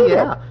Oh, yeah, waited.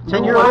 yeah.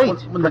 10-year When-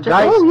 wait. when the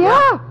guys, Oh,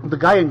 yeah. the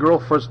guy and girl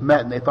first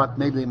met, and they thought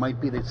maybe they might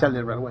be, they said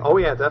it right away. Oh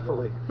yeah,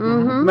 definitely.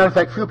 Mm-hmm. Matter of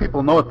fact, few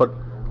people know it, but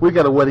we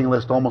got a waiting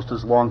list almost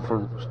as long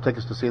for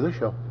tickets to see this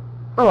show.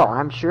 Oh,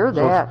 I'm sure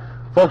that.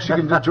 Folks, you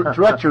can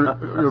direct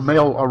your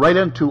mail right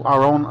into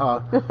our own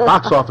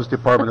box office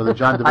department of the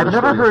John DeVito I've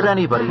never Studios. heard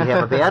anybody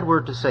have a bad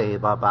word to say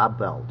about Bob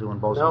Bell doing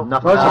Bozo. No.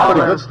 Nothing. Well, that's about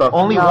pretty it. good stuff.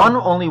 Only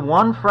No.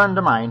 one friend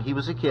of mine. He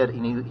was a kid,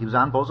 and he was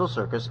on Bozo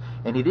Circus,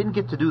 and he didn't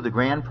get to do the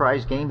grand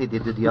prize game. They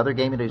did the other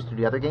game, and they used to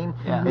do the other game.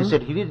 Yeah. And he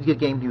said he didn't get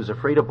game. He was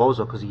afraid of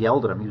Bozo because he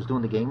yelled at him. He was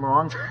doing the game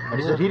wrong, and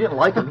he said he didn't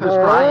like him. He was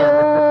crying.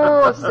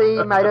 Oh, see,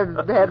 you might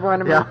have had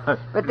one of them. Yeah.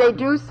 But they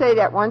do say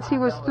that once he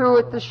was through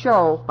with the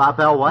show, Bob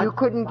Bell, what? you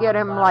couldn't get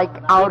him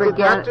out He would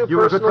again. not do You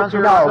were good personal friends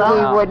with No, appearances.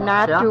 he No. would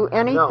not Yeah? do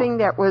anything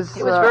that was.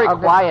 He was very of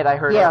it. quiet, I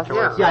heard Yes.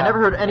 afterwards. Yeah, I never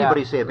heard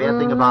anybody say a bad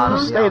thing about him.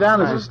 He stayed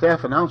on as a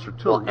staff announcer,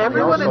 too. Well,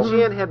 everyone He at also-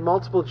 GN had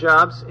multiple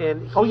jobs,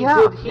 and he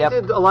Yep.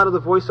 did a lot of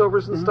the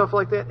voiceovers and stuff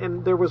like that.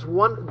 And there was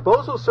one,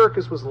 Bozo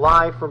Circus was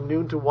live from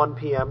noon to 1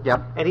 p.m.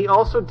 Yep. And he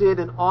also did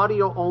an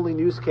audio-only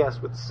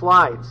newscast with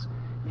slides.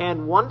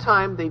 And one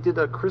time they did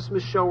a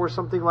Christmas show or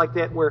something like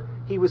that where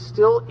he was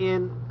still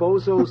in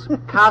Bozo's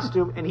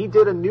costume, and he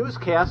did a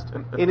newscast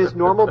in his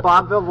normal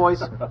Bob Bell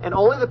voice, and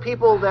only the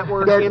people that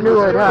were That in knew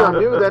the it, studio huh?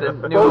 knew that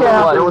Knew Bozo who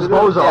Yeah. It was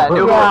Bozo. Yeah,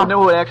 knew, Yeah. knew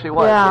who it actually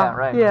was. Yeah. Yeah,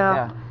 right.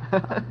 Yeah.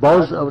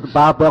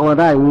 Bob Bell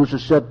and I, we used to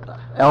sit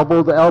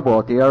elbow to elbow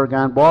at the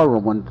Aragon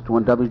Ballroom when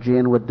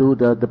WGN would do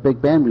the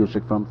big band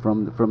music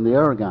from the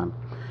Aragon.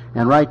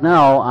 And right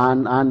now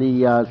on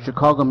the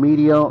Chicago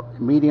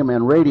Medium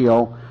and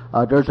Radio,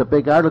 there's a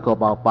big article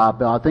about Bob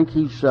Bell. I think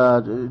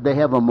they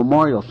have a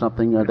memorial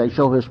something. They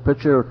show his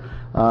picture,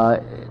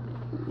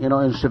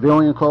 in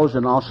civilian clothes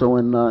and also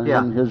in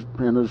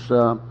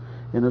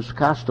his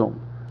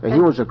costume. He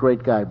was a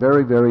great guy,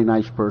 very, very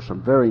nice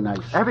person, very nice.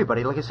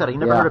 Everybody, like I said, I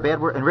never Yeah. heard a bad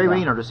word. And Ray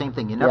Rayner, the same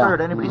thing. You never Yeah. heard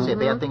anybody say a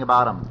bad thing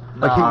about him.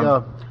 Like he,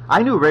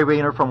 I knew Ray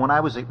Rayner from when I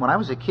was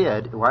a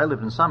kid. Where I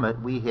lived in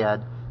Summit, we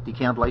had the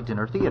Candlelight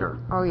Dinner Theater.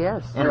 Oh,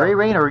 yes. And Ray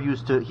Rayner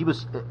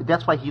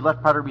that's why he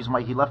left, part of the reason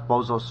why he left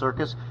Bozo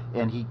Circus,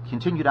 and he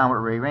continued on with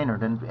Ray Rayner.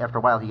 Then after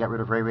a while he got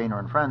rid of Ray Rayner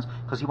and Friends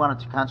because he wanted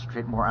to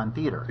concentrate more on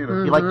theater. He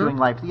liked doing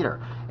live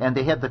theater. And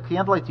they had the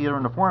Candlelight Theater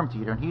and the Forum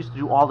Theater, and he used to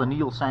do all the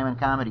Neil Simon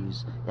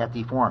comedies at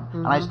the Forum.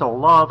 And I still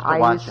loved to I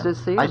watch used him. to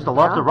see I used to him,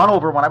 love yeah. to run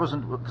over when I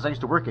wasn't, because I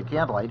used to work at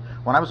Candlelight.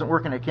 When I wasn't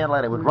working at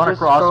Candlelight, I would run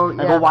Just across go, and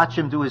yeah. go watch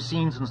him do his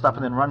scenes and stuff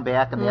and then run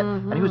back.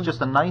 And he was just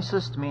the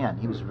nicest man.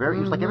 He was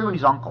like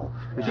everybody's uncle.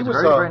 He was he just was,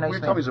 a very, very we nice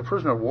tell man. me he's a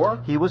prisoner of war?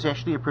 He was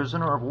actually a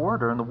prisoner of war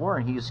during the war,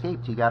 and he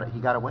escaped. He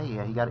got away.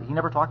 He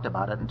never talked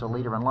about it until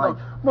later in life.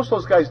 Most of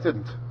those guys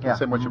didn't Yeah.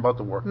 say much about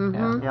the war.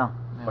 Yeah.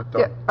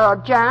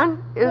 But,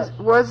 John,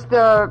 was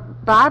the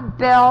Bob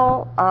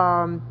Bell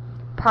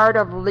part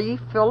of Lee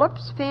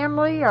Phillips'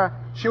 family?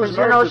 she was 'cause,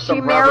 married to she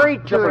some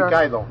married to different a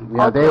guy, though.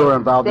 Yeah, they Okay. were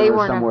involved They in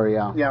were it somewhere,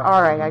 yeah. Yeah.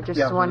 All right, I just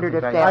Yeah, wondered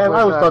if different that guy. was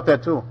I always thought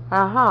that, too.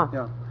 Uh-huh.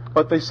 Yeah.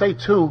 But they say,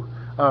 too,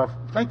 I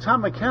think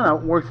Tom McKenna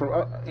worked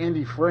for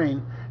Andy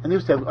Frayne, and they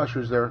used to have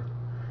ushers there.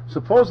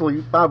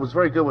 Supposedly, Bob was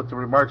very good with the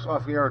remarks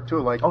off the air, too.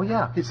 Like, Oh,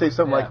 yeah. he'd say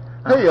something like,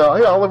 hey,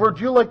 Oliver,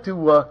 do you like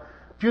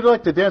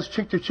to dance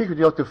cheek to cheek, or do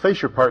you like to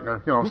face your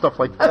partner? Stuff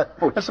like that.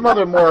 And some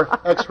other more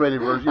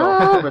X-rated words, we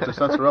have to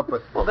censor up.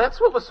 But Well,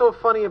 that's what was so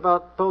funny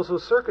about Bozo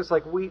Circus.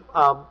 Like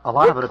A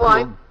lot of it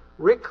appealed.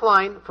 Rick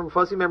Klein from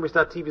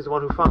FuzzyMemories.tv is the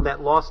one who found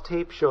that lost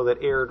tape show that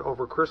aired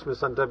over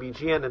Christmas on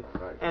WGN,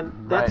 and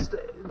that's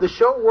the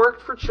show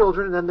worked for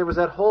children, and then there was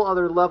that whole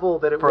other level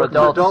that it For worked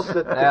adults. for adults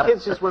that Yeah. the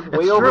kids just went way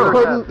It's over true. their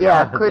Couldn't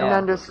head. couldn't Yeah.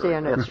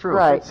 understand it. That's true.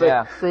 Right.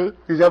 Yeah. See?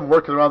 he's having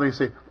working around there, you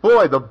say,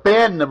 boy, the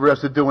band never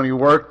has to do any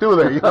work, do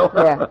they?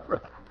 Yeah.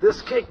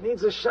 This cake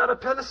needs a shot of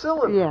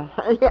penicillin.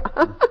 Yeah.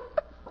 Yeah.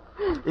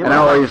 And I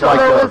always So liked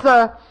there was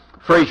a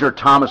Fraser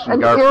Thomas and an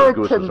Garfield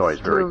Goose was irritant always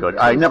very to- good.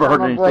 I to never heard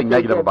some of anything what they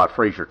negative did. about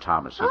Fraser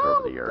Thomas either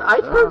over the years.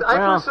 I've heard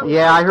some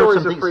Yeah, I heard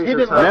stories some of things. Fraser He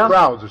didn't Thomas. like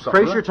crowds or something.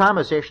 Fraser right?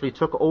 Thomas actually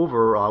took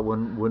over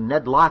when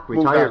Ned Locke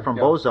retired on, from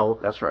yeah.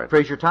 Bozo. That's right.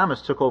 Fraser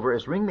Thomas took over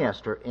as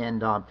ringmaster,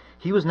 and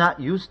he was not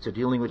used to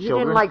dealing with He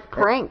children. didn't like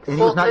pranks. and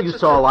he was Well, not it's used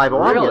just to a a- live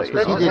audience Really?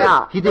 because he did.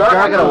 Yeah. He did I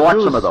Garfield gotta watch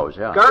Goose. some of those.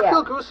 Yeah.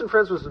 Garfield Goose and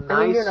Friends was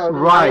nice.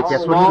 Right,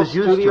 that's what he was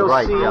used to, Studio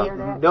right, C,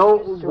 yeah. no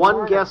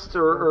one guest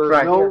or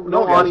Right. no Yeah.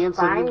 audience.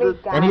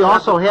 And he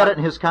also had it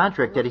in his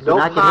contract that he could No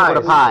not get hit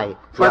with a pie.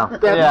 But Yeah.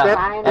 that Yeah.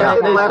 that Yeah,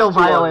 didn't they last still too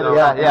long, violated though.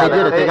 that. They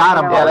did it. They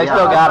got him. Yeah, they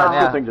still got him. Good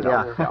Yeah. thing to do.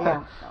 Yeah.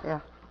 yeah.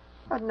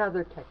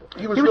 Another type of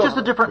He He was real- just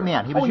a different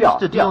man. He was Oh, used yeah,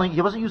 to dealing.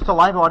 He wasn't used to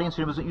live audience.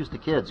 And he wasn't used to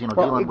kids.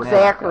 Dealing with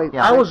exactly.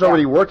 Yeah. I was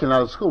already working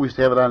out of school. We used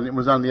to have it on. It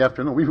was on the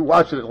afternoon. We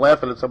watched it and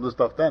laughing at some of the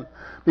stuff then,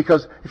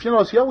 because if you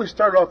notice, he always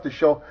started off the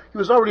show. He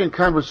was already in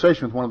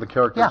conversation with one of the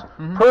characters.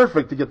 Yeah.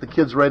 Perfect to get the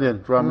kids right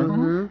in,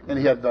 drumming. And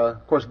he had,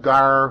 of course,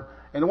 Gar.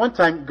 And one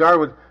time, Gar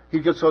would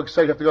he'd get so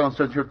excited, he'd have to go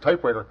downstairs and hear a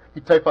typewriter.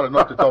 He'd type out a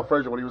note to tell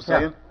Frazier what he was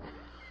saying.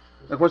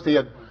 Of course, they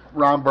had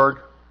Romberg,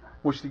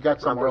 which he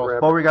got somewhere else.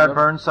 Beauregard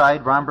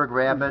Burnside, Romberg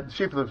Rabbit.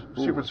 Chief of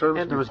the Secret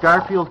Service. There was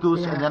Garfield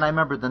Goose, and then I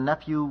remember the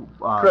nephew,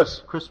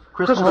 Chris Goose,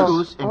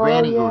 and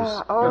Granny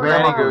Goose.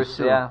 Granny Goose,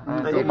 yeah.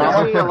 And you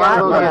can see a lot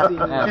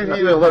of She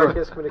needed a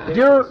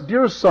letter.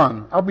 Dear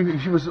son,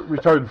 she was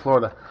retired in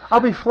Florida. I'll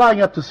be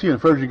flying up to see you.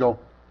 And Frazier go,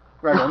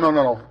 right,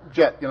 no,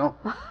 jet,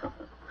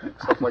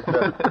 stuff like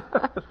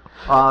that.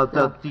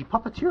 The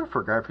puppeteer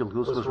for Garfield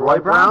Goose was Roy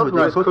Brown, who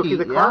did Cookie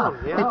the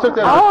Clown. Yeah. He took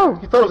that.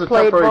 He thought it was a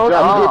temporary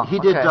job.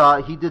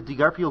 He did the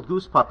Garfield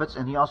Goose puppets,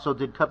 and he also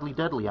did Cuddly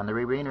Deadly on the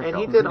Ray Rayner show. And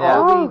he did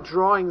all the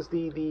drawings,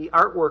 the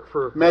artwork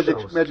for Magic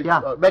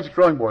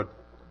Drawing Board.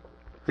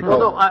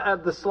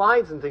 The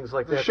slides and things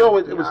like that. The show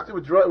it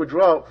would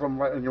draw from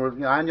when you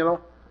were on,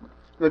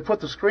 They put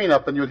the screen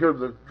up, and you would hear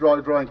the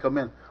drawing come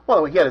in.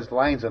 Well, he had his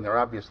lines in there,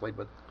 obviously,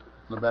 but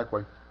in the back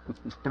way.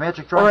 The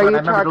Magic Drawing Board, I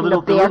remember the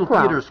little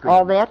theater screen.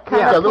 All that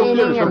kind of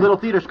painting. The little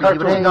theater screen. He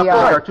would hang up the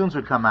cartoons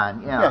would come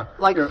on. Yeah.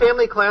 Like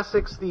Family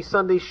Classics, the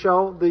Sunday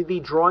show, the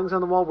drawings on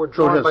the wall were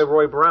drawn by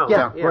Roy Brown.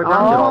 Yeah. Roy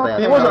Brown did all that.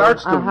 He was an art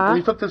student.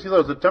 He took this,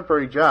 as a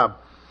temporary job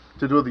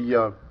to do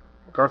the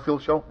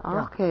Garfield show.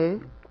 Okay.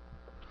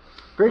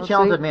 Very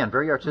talented man,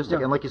 very artistic,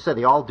 and like you said,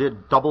 they all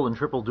did double and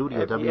triple duty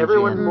at WGN.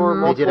 Everyone wore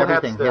They did multiple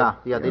everything. hats there.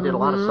 Yeah, they did a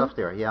lot of stuff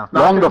there. Yeah.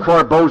 Long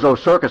before Bozo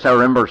Circus, I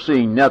remember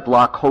seeing Ned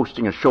Locke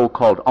hosting a show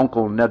called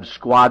Uncle Ned's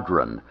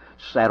Squadron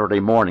Saturday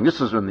morning. This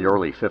is in the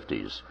early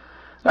 50s.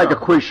 Like a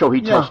quiz show,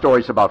 he'd tell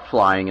stories about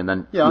flying, and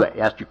then you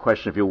asked your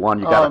question if you won.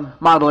 You got a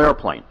model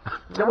airplane.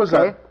 There was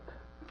a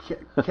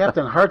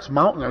Captain Hart's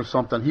Mountain or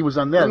something. He was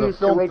on that. We used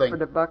to wait for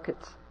the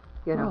buckets,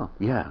 Oh,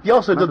 yeah. He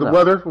also did the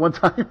weather one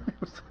time.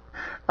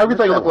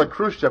 Everything looked like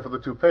Khrushchev with the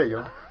toupee,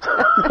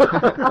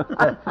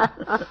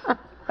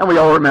 And we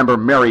all remember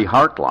Mary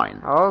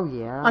Hartline. Oh,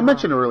 yeah. I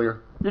mentioned her earlier.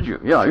 Did you?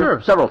 Yeah,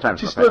 Sure. Several times.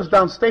 She lives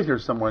downstate here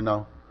somewhere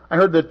now. I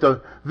heard that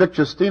Vic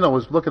Justino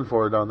was looking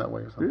for her down that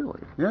way or something.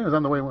 Really? Yeah, he was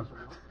on the way once.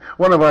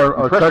 One of our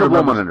Impressive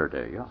woman in her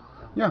day, yeah.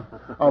 Yeah.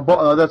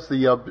 That's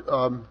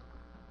the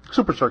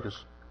Super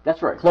Circus.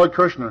 That's right. Floyd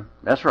Kirshner.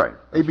 That's right.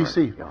 ABC.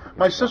 Right. Yeah,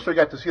 My sister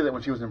got to see that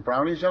when she was in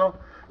Brownies,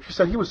 She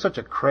said he was such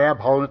a crab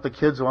hollering at the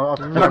kids off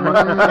the camera.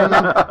 And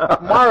then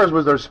Mars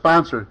was their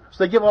sponsor.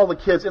 So they give all the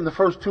kids in the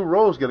first 2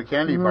 rows get a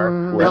candy bar.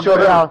 They show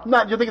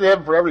them. You think they have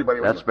them for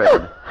everybody. That's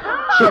bad.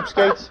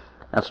 Cheapskates.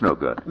 That's no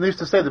good. And they used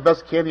to say the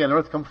best candy on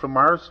earth comes from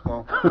Mars.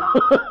 Well,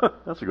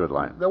 that's a good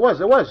line. It was.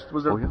 It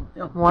was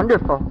there,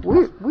 Wonderful.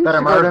 We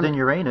Better Mars than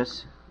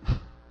Uranus.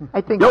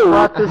 I think you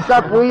brought this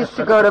up. We used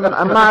to go to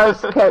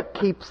Mars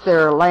keeps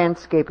their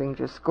landscaping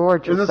just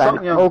gorgeous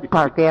on Oak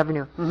Park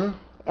Avenue. Mm-hmm.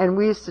 And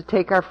we used to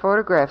take our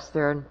photographs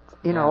there, and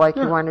you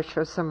want to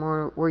show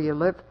somewhere where you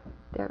live.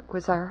 That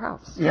was our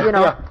house.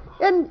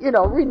 And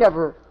we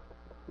never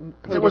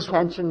paid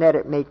attention that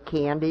it made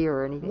candy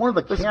or anything.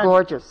 It was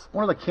gorgeous.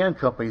 One of the can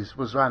companies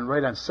was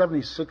right on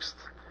 76th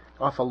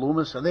off of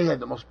Loomis, and they had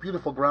the most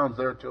beautiful grounds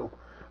there too.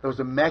 It was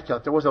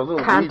immaculate. There was a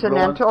little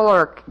Continental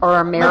or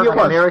American?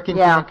 American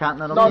can,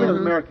 Continental. No, it was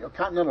American.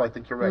 Continental, I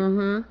think you're right.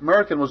 Mm-hmm.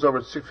 American was over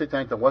at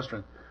 659th and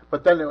Western.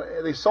 But then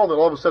they sold it.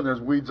 All of a sudden,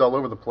 there's weeds all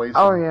over the place.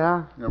 Oh,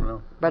 yeah. You never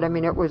know. But, I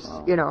mean, it was,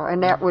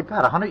 and that would...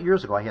 God, 100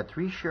 years ago, I had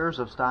 3 shares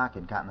of stock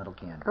in Continental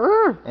Can.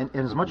 And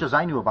as much as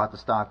I knew about the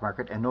stock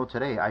market and know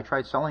today, I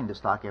tried selling the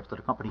stock after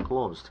the company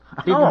closed.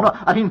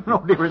 I didn't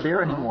know they were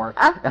there anymore.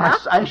 And I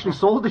actually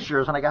sold the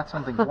shares, and I got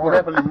something for them. What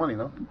happened to your money,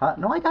 no?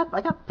 No, I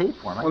got paid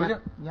for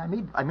them.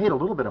 I made a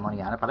little bit of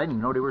money on it, but I didn't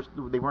even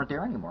know they weren't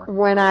there anymore.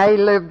 When I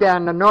lived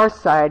on the north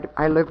side,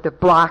 I lived a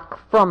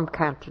block from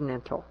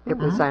Continental. It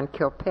was on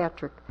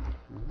Kilpatrick.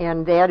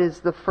 And that is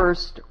the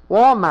first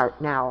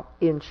Walmart now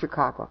in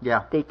Chicago.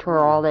 Yeah. They tore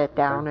all that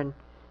down and,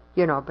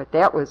 but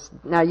that was,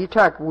 now you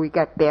talk, we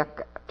got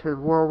back to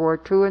World War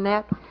II and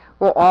that.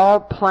 Well, all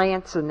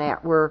plants and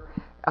that were,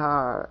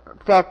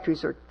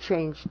 factories are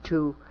changed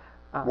to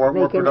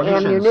making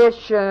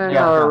ammunition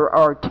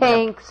or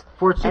tanks.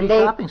 Fort City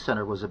Shopping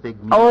Center was a big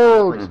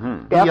place.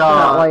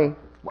 Definitely.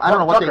 I don't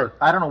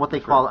know what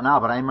they call it now,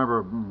 but I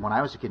remember when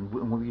I was a kid,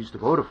 when we used to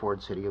go to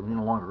Ford City, we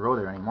no longer go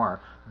there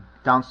anymore.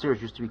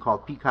 Downstairs used to be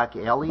called Peacock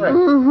Alley. Right.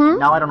 Mm-hmm.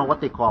 Now I don't know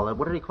what they call it.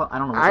 What do they call it? I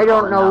don't know. I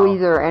don't know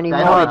either anymore.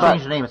 I know they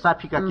changed the name. It's not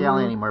Peacock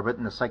Alley anymore, but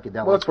in the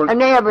psychedelic. And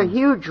they have a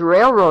huge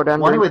railroad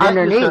underneath.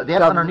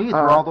 Underneath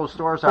where all those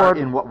stores are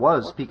in what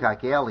was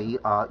Peacock Alley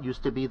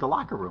used to be the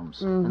locker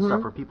rooms and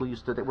stuff where people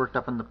that worked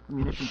up in the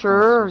munitions.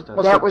 Sure,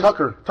 that was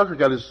Tucker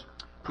got his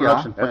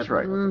production plant. That's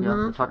right. Mm-hmm.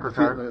 Yeah, the Tucker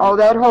car. Oh,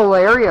 that whole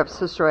area of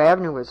Cicero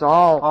Avenue was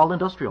all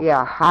industrial.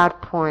 Yeah, Hot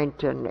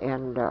Point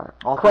and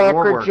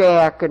Cracker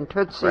Jack and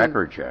Tootsie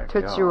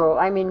Roll.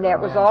 I mean,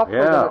 that was all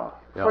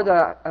for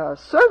the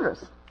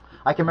service.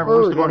 I can remember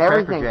we used to go to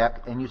Cracker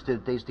Jack and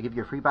they used to give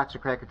you a free box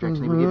of Cracker Jacks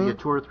and they would give you a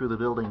tour through the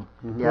building.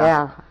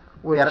 Yeah.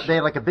 They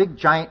had like a big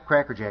giant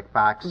Cracker Jack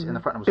box in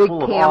the front. It was big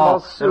full of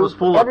Campbell's soup. It was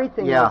full of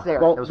everything was there.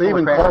 Well, they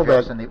even called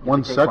that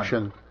one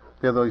section.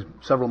 They had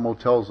several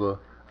motels and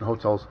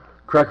hotels.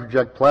 Cracker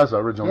Jack Plaza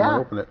originally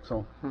opened it.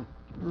 So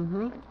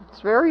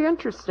It's very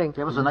interesting.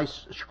 That was a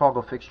nice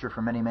Chicago fixture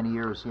for many, many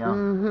years, yeah.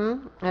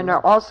 And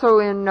also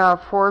in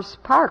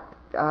Forest Park,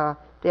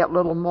 that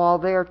little mall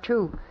there,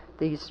 too.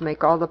 They used to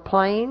make all the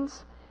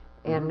planes,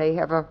 and they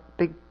have a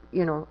big,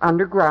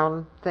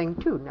 underground thing,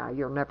 too. Now,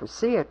 you'll never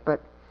see it,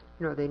 but,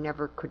 they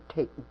never could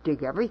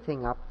dig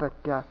everything up.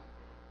 But,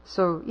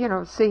 so,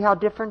 see how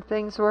different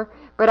things were?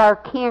 But our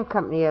can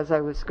company, as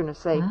I was going to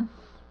say,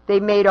 they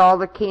made all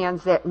the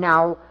cans that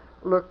now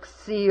look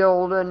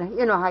sealed, and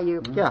how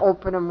you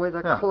open them with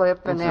a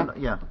clip and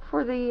that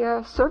for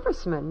the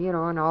servicemen,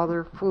 and all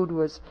their food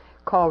was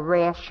called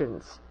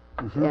rations,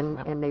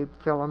 and they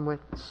fill them with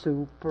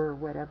soup or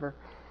whatever.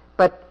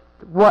 But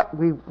what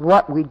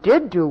we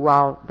did do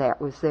while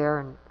that was there,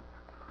 in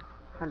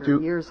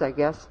 100 years, I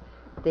guess,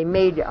 they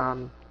made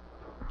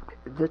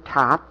the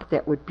top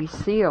that would be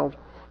sealed,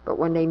 but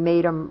when they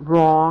made them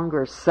wrong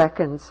or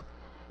seconds,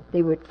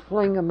 they would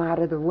fling them out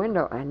of the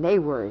window, and they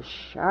were as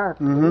sharp.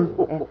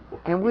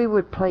 And we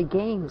would play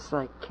games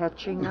like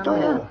catching them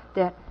and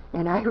that.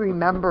 And I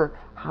remember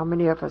how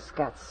many of us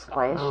got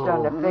slashed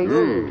on the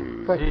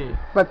face.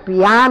 But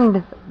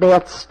beyond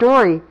that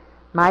story,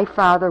 my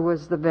father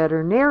was the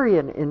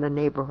veterinarian in the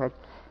neighborhood.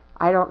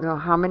 I don't know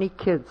how many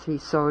kids he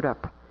sewed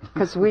up,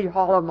 because we'd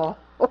haul them all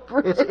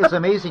over. It's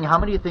amazing how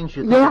many things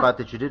you think about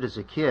that you did as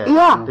a kid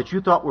that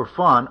you thought were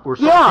fun or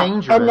so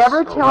dangerous. And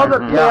never tell the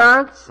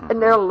parents,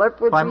 and their lip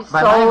would be sewed.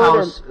 By my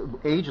house,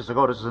 ages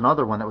ago, this is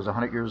another one that was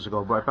 100 years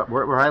ago, but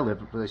where I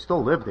lived, they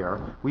still live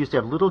there, we used to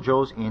have Little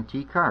Joe's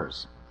Antique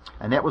Cars.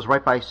 And that was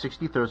right by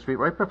 63rd Street,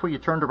 right before you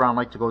turned around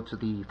like to go to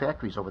the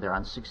factories over there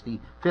on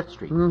 65th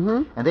Street.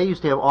 And they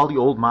used to have all the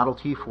old Model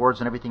T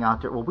Fords and everything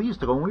out there. Well, we used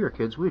to go when we were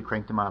kids, we would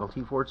crank the Model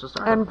T Fords to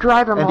start and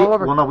drive them all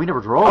over. Well, no, we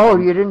never drove them. Oh,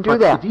 you didn't do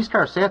that. These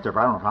cars sat there for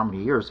I don't know how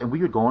many years, and we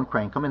would go and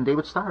crank them, and they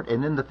would start.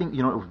 And then the thing,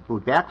 it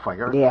would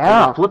backfire.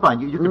 Yeah. It would flip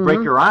on you. You could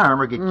break your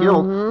arm or get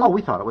killed. Oh,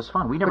 we thought it was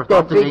fun. We never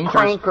thought the dangers.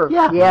 Cranker.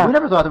 Yeah, we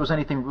never thought there was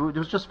anything. It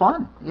was just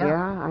fun. Yeah,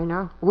 I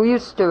know. We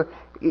used to,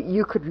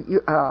 you could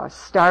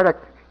start a...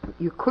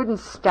 You couldn't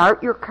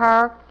start your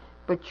car,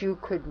 but you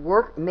could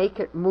make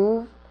it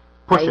move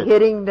by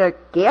hitting the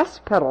gas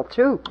pedal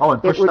too. Oh,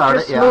 and push start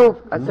it. It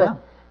would just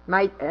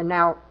move.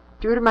 Now,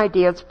 due to my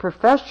dad's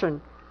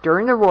profession,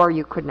 during the war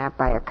you could not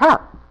buy a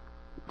car.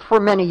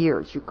 For many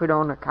years you could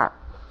own a car.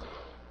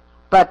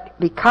 But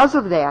because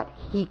of that,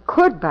 he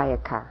could buy a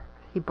car.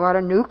 He bought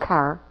a new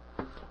car,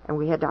 and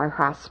we had our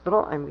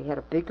hospital, and we had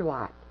a big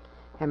lot.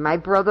 And my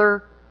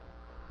brother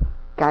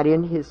got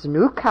in his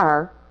new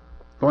car.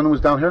 The one that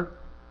was down here?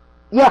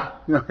 Yeah.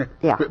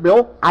 Yeah.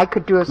 Bill? I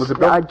could do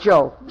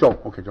Joe. Joe.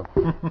 Okay, Joe.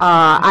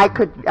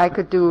 I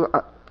could do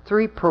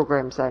 3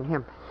 programs on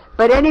him.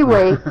 But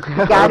anyway,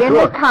 got in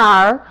the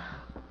car,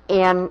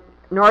 and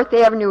North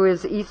Avenue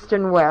is east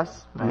and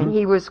west, and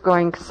he was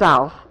going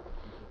south,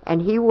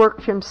 and he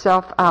worked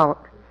himself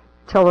out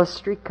till a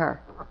streetcar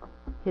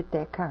hit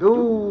that car.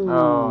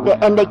 Ooh.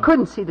 And they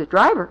couldn't see the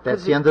driver.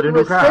 That's the end of the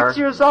new car. He was 6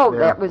 years old.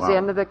 That was the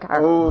end of the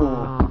car.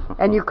 Oh.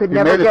 And you could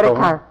never get a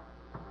car.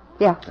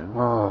 Yeah.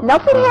 Oh.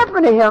 Nothing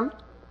happened to him.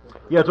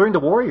 Yeah, during the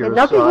war years,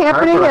 nothing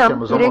happened to him.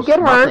 He didn't get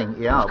hurt.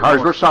 Yeah,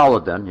 cars were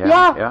solid then.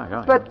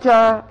 Yeah. But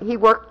he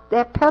worked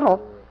that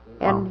pedal,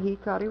 and he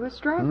thought he was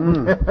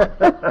driving.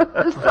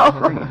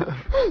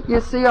 So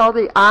you see all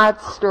the odd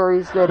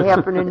stories that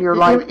happen in your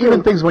life.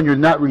 Even things when you're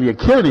not really a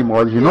kid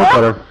anymore, that you know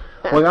better.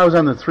 When I was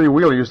on the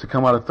 3-wheeler, used to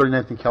come out of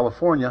 39th in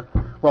California.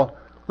 Well,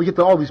 we get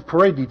to all these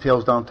parade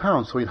details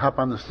downtown, so we'd hop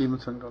on the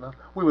Stevenson and go down.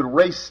 We would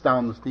race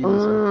down the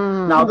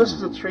Stevenson. Now, this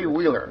is a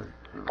 3-wheeler.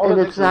 And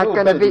it's not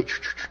going to be...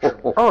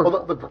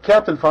 Well, the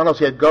captain found out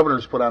he had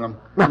governors put on him.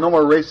 No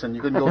more racing.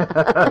 You couldn't go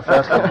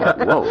fast enough.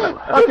 Whoa.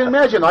 I can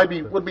imagine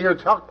would be here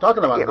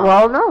talking about it.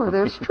 Well, no,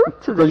 there's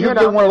truth to that. Because you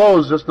get one of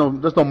those, there's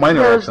no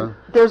minor accident.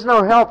 There's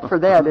no help for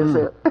that, is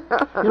it?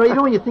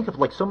 When you think of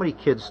like so many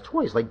kids'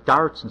 toys, like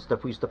darts and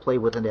stuff we used to play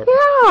with, and that.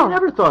 Yeah. We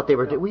never thought they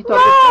were. We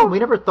thought we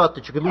never thought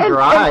that you could lose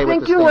your eye. And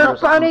think you were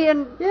funny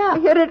and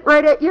hit it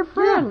right at your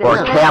friend. Or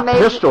cap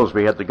pistols.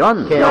 We had the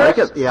guns.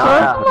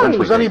 Certainly.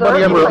 Was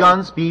anybody ever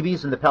guns,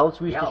 BBs, and the pellets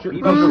we used to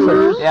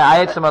shoot? Yeah, I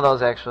had some of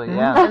those actually.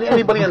 Yeah.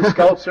 Anybody in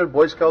Scouts here?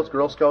 Boy Scouts,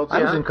 Girl Scouts?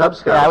 I was in Cub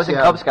Scouts. Yeah, I was in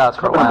Cub Scouts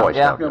for a while.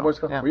 Yeah, Boy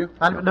Scouts. Were you?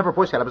 I never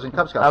Boy Scout. I was in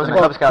Cub Scouts. I was in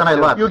Cub Scouts. Then I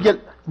left. You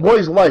get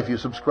Boy's Life you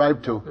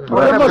subscribe to.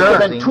 There must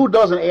have been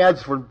 24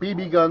 ads for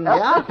BB guns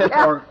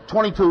or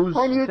 22s.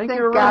 When you think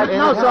God,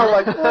 now it's all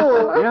like,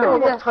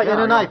 And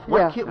a knife.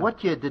 What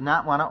kid did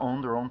not want to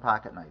own their own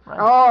pocket knife? Right?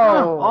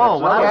 Oh,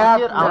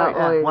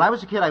 when I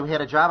was a kid, I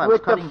had a job. I was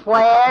with cutting the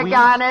flag weeds.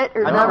 on it.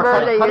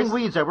 Remember cutting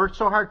weeds. I worked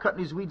so hard cutting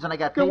these weeds, and I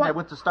got paid. And I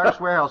went to Stark's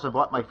Warehouse and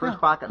bought my first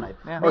pocket knife.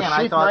 Man,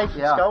 I thought, knife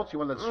in Scouts. You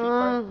wanted a sheath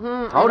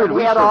knife? How did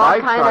we had all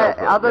survive kind of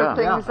childhood? other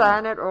things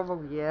on it.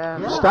 Oh,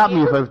 yeah. Stop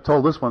me if I've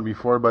told this one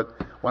before, but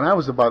when I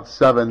was about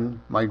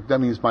 7, that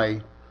means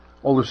my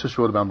older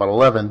sister would have been about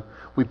 11.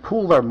 We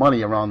pooled our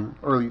money around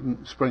early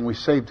spring. We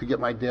saved to get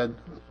my dad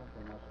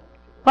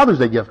Father's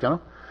Day gift,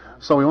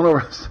 So we went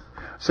over to a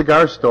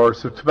cigar store, a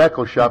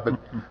tobacco shop at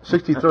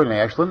 63rd and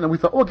Ashland, and we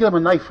thought, get him a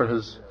knife for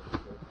his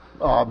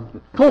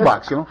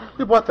toolbox,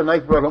 We bought the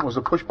knife, brought it was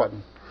a push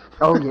button.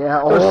 Oh, yeah.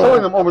 They were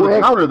selling them over the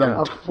counter then.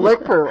 A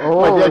flicker.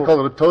 Oh. My dad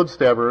called it a toad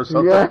stabber or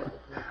something. Yeah.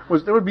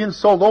 They were being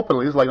sold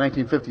openly. It was like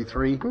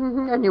 1953.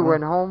 And you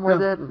went home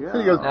with it.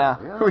 He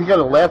got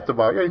it laughed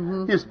about.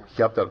 He just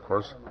kept it, of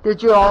course.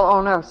 Did you all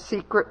own a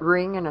secret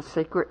ring and a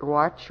secret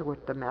watch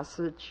with the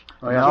message?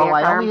 Oh, yeah. No,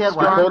 I only had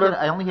one. Decoder?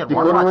 I only had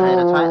Decoder? one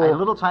watch. I had a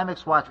little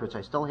Timex watch, which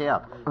I still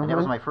have, and that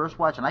was my first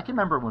watch. And I can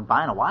remember when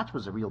buying a watch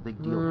was a real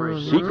big deal for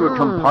a Secret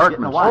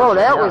compartment. Oh,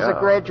 that was a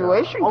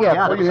graduation gift.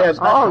 Yeah, you had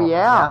Oh,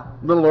 yeah.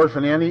 Little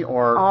Orphan Annie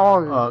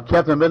or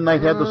Captain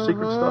Midnight had the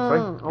secret stuff,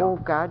 right? Oh,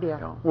 God, yeah.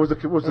 What was the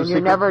And you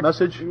secret never-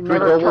 message? you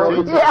Drink never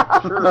Ovaltine? Yeah.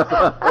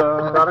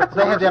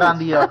 They had that on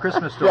the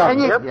Christmas store. And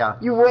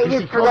you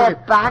waited for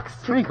that box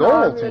to Drink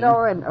come,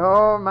 Ovaltine. and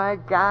oh, my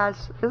gosh.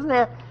 Isn't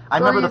that... I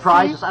so remember you the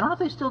prizes. see- I don't know if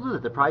they still do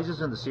that. The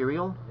prizes in the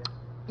cereal.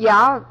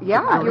 Yeah. They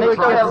You would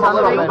still get have a little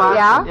something. bit.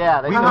 Yeah.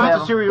 Yeah, they We still went have to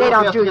them. cereal. They don't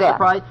we have do to get that. The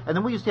prize, and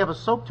then we used to have a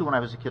soap too when I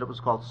was a kid. It was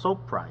called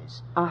Soap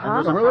Prize. Uh-huh. And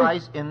there's a Really?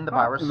 prize in the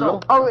bar of in the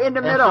middle? soap. Oh, in the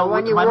And middle, so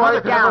when you my wore mother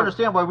it could never down.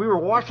 understand why we were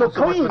washing so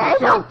much clean. with the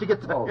soap to get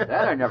Oh,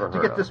 that I never to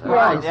heard get of. this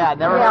prize. Yeah,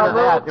 never Yeah, heard of a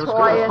that. little It was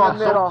toy in called the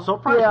middle.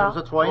 Soap Prize. Yeah. It was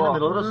a toy in the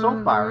middle of the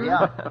soap bar.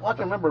 Yeah. Well, I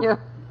can remember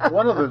Yeah.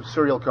 one of the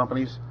cereal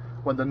companies,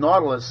 when the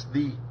Nautilus,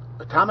 the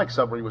atomic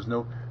submarine was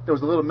new, there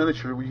was a little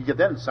miniature where you get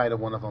that inside of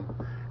one of them.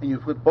 And you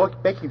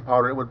put baking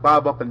powder, it would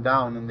bob up and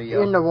down in the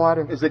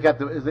water. Because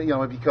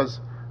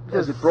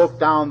as it broke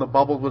down, the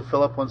bubbles would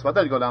fill up one spot,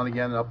 then it'd go down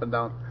again and up and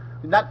down.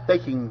 Not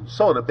baking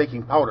soda,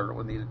 baking powder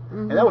was needed.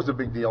 And that was a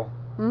big deal.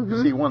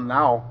 You see one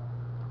now.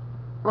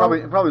 Probably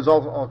is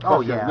all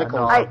cost you a nickel.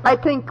 no. I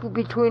think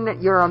between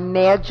your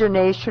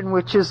imagination,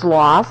 which is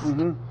lost,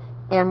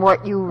 and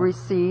what you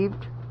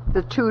received,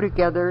 the two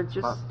together, just,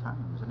 About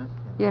time, isn't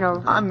it?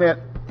 On that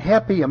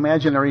happy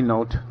imaginary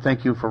note,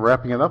 thank you for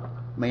wrapping it up,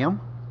 ma'am.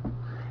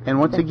 And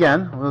once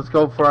again, let's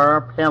go for our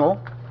panel.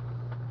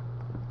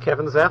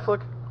 Kevin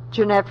Zaflik.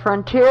 Jeanette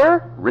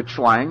Frontier. Rich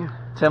Lang.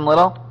 Tim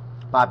Little.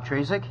 Bob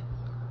Trazik.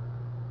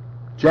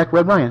 Jack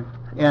Red Ryan.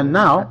 And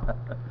now,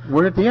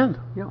 we're at the end.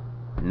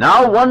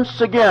 Now,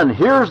 once again,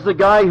 here's the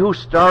guy who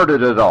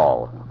started it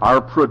all.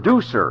 Our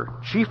producer,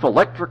 chief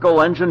electrical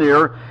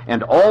engineer,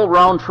 and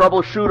all-round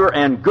troubleshooter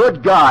and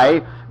good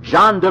guy,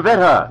 John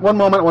DeVita. One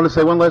moment, I want to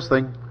say one last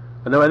thing.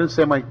 I know I didn't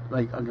say my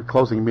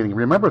closing meeting.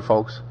 Remember,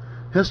 folks,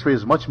 history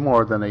is much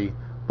more than a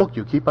book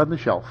you keep on the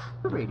shelf.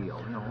 The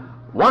radio,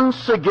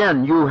 Once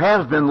again, you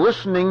have been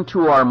listening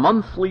to our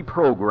monthly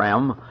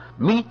program,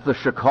 Meet the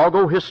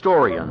Chicago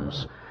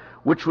Historians,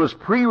 which was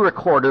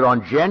pre-recorded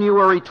on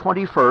January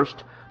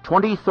 21st,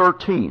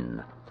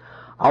 2013.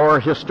 Our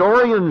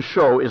Historian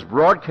Show is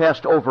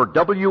broadcast over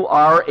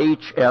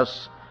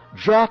WRHS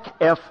Jack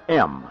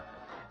FM,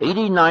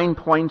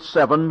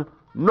 89.7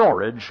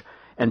 Norwich,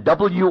 and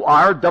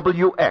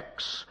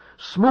WRWX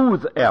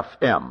Smooth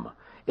FM,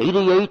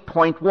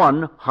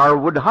 88.1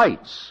 Harwood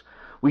Heights.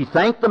 We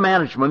thank the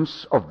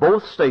managements of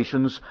both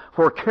stations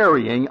for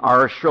carrying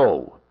our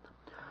show.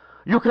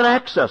 You can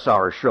access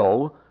our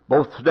show,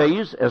 both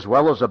today's as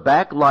well as a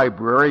back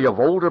library of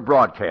older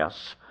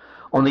broadcasts,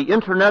 on the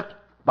Internet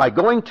by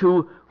going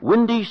to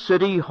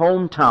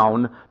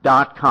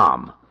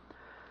WindyCityHometown.com.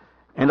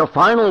 And a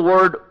final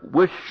word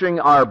wishing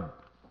our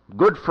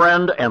good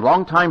friend and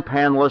longtime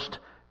panelist,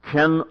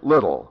 Ken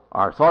Little.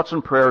 Our thoughts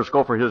and prayers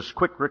go for his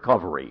quick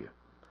recovery.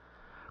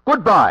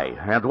 Goodbye,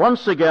 and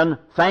once again,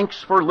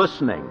 thanks for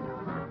listening.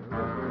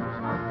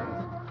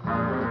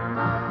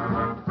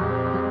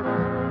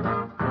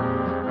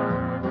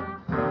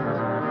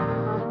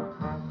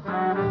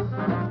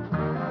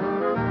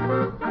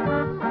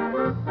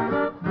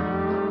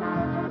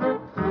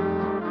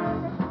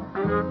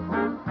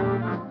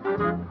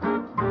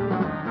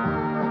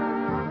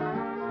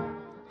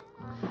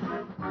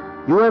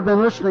 You have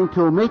been listening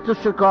to Meet the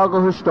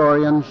Chicago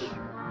Historians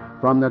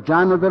from the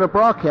John DeVita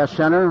Broadcast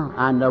Center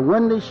on the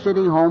Windy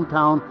City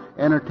Hometown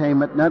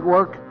Entertainment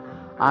Network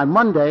on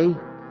Monday,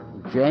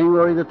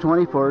 January the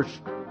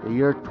 21st, the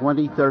year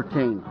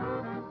 2013.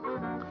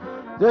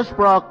 This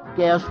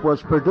broadcast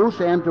was produced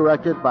and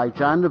directed by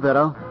John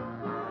DeVita,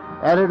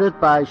 edited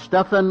by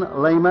Stephen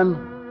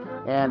Lehman,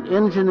 and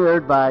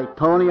engineered by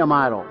Tony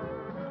Amato.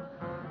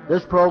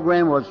 This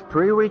program was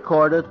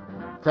pre-recorded.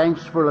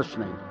 Thanks for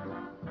listening.